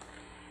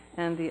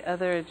 And the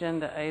other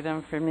agenda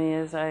item for me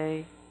is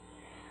I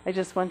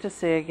just want to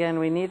say again,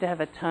 we need to have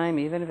a time,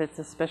 even if it's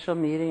a special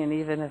meeting and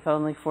even if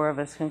only 4 of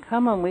us can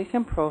come, and we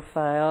can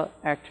profile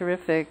our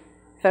terrific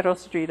Federal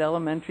Street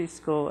Elementary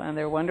School and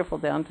their wonderful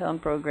downtown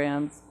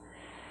programs,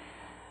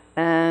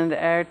 and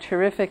our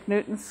terrific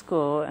Newton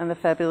School and the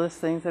fabulous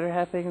things that are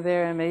happening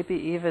there, and maybe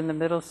even the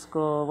middle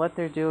school, what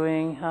they're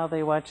doing, how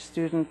they watch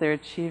their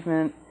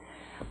achievement.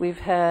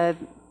 We've had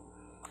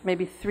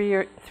maybe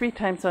three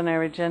times on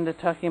our agenda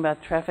talking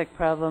about traffic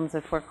problems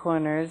at Four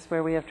Corners,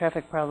 where we have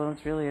traffic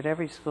problems really at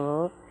every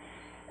school.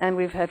 And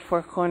we've had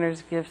Four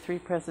Corners give 3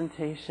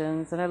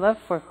 presentations, and I love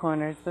Four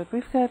Corners, but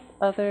we've got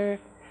other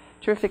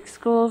terrific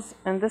schools,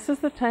 and this is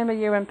the time of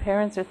year when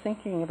parents are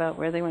thinking about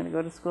where they want to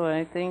go to school, and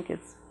I think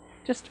it's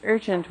just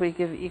urgent we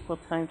give equal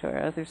time to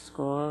our other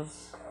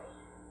schools.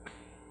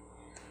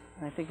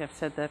 And I think I've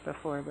said that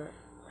before, but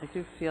I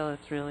do feel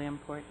it's really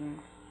important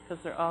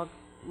because they're all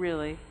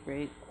really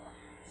great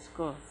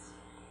schools.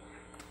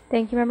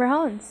 Thank you, Member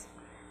Hollins.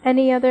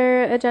 Any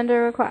other agenda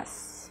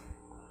requests?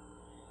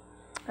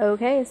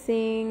 Okay,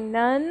 seeing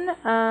none,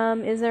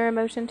 is there a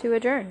motion to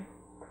adjourn?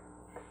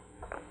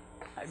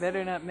 I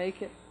better not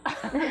make it.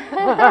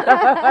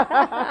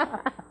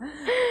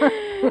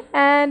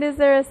 And is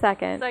there a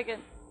second?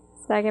 Second.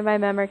 Second by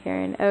Member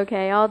Karen.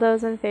 Okay, all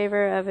those in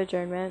favor of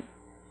adjournment?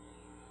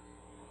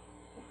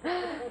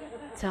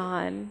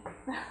 Dawn.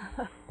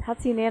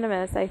 That's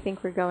unanimous. I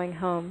think we're going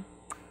home.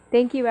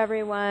 Thank you,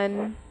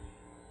 everyone.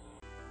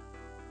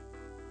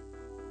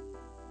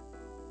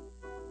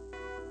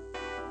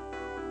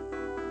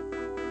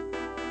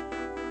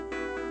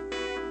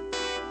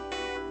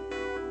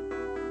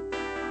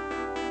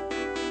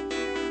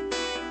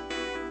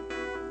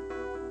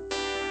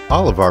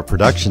 All of our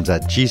productions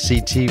at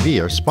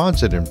GCTV are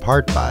sponsored in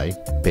part by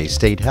Bay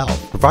State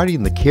Health,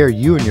 providing the care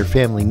you and your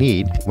family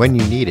need when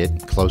you need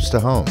it, close to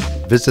home.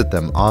 Visit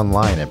them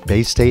online at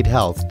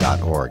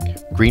baystatehealth.org.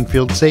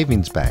 Greenfield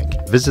Savings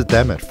Bank. Visit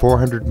them at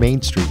 400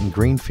 Main Street in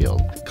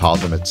Greenfield. Call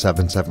them at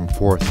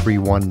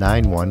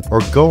 774-3191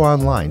 or go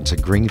online to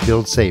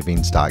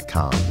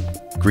greenfieldsavings.com.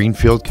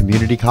 Greenfield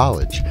Community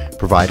College,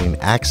 providing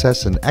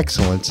access and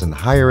excellence in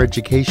higher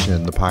education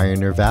in the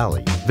Pioneer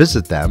Valley.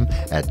 Visit them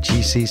at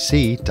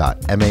gcc.mass.edu.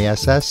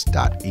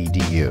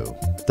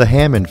 The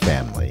Hammond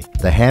Family.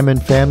 The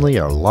Hammond family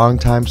are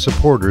longtime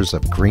supporters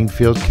of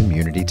Greenfield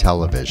Community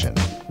Television.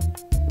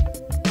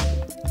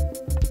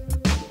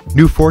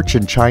 New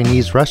Fortune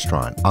Chinese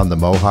Restaurant on the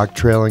Mohawk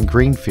Trail in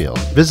Greenfield.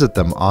 Visit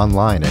them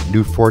online at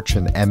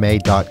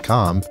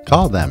newfortunema.com.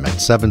 Call them at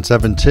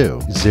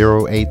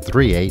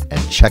 772-0838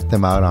 and check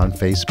them out on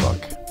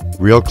Facebook.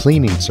 Real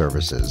Cleaning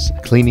Services,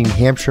 cleaning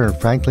Hampshire and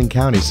Franklin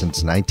County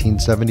since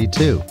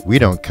 1972. We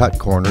don't cut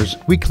corners,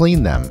 we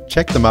clean them.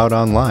 Check them out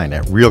online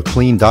at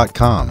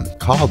realclean.com.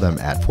 Call them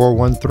at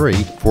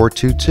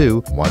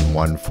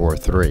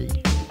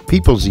 413-422-1143.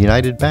 People's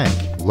United Bank,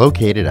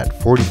 located at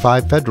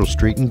 45 Federal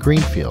Street in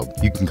Greenfield.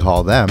 You can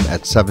call them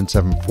at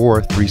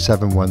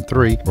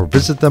 774-3713 or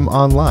visit them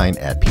online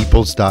at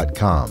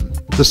peoples.com.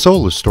 The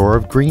Solar Store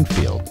of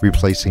Greenfield,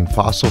 replacing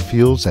fossil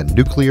fuels and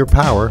nuclear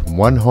power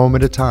one home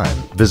at a time.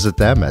 Visit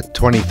them at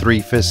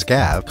 23 Fisk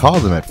Ave. Call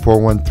them at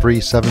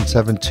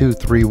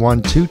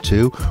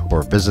 413-772-3122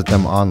 or visit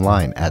them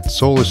online at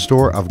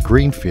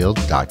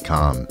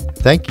solarstoreofgreenfield.com.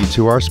 Thank you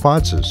to our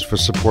sponsors for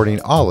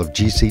supporting all of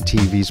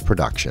GCTV's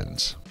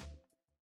productions.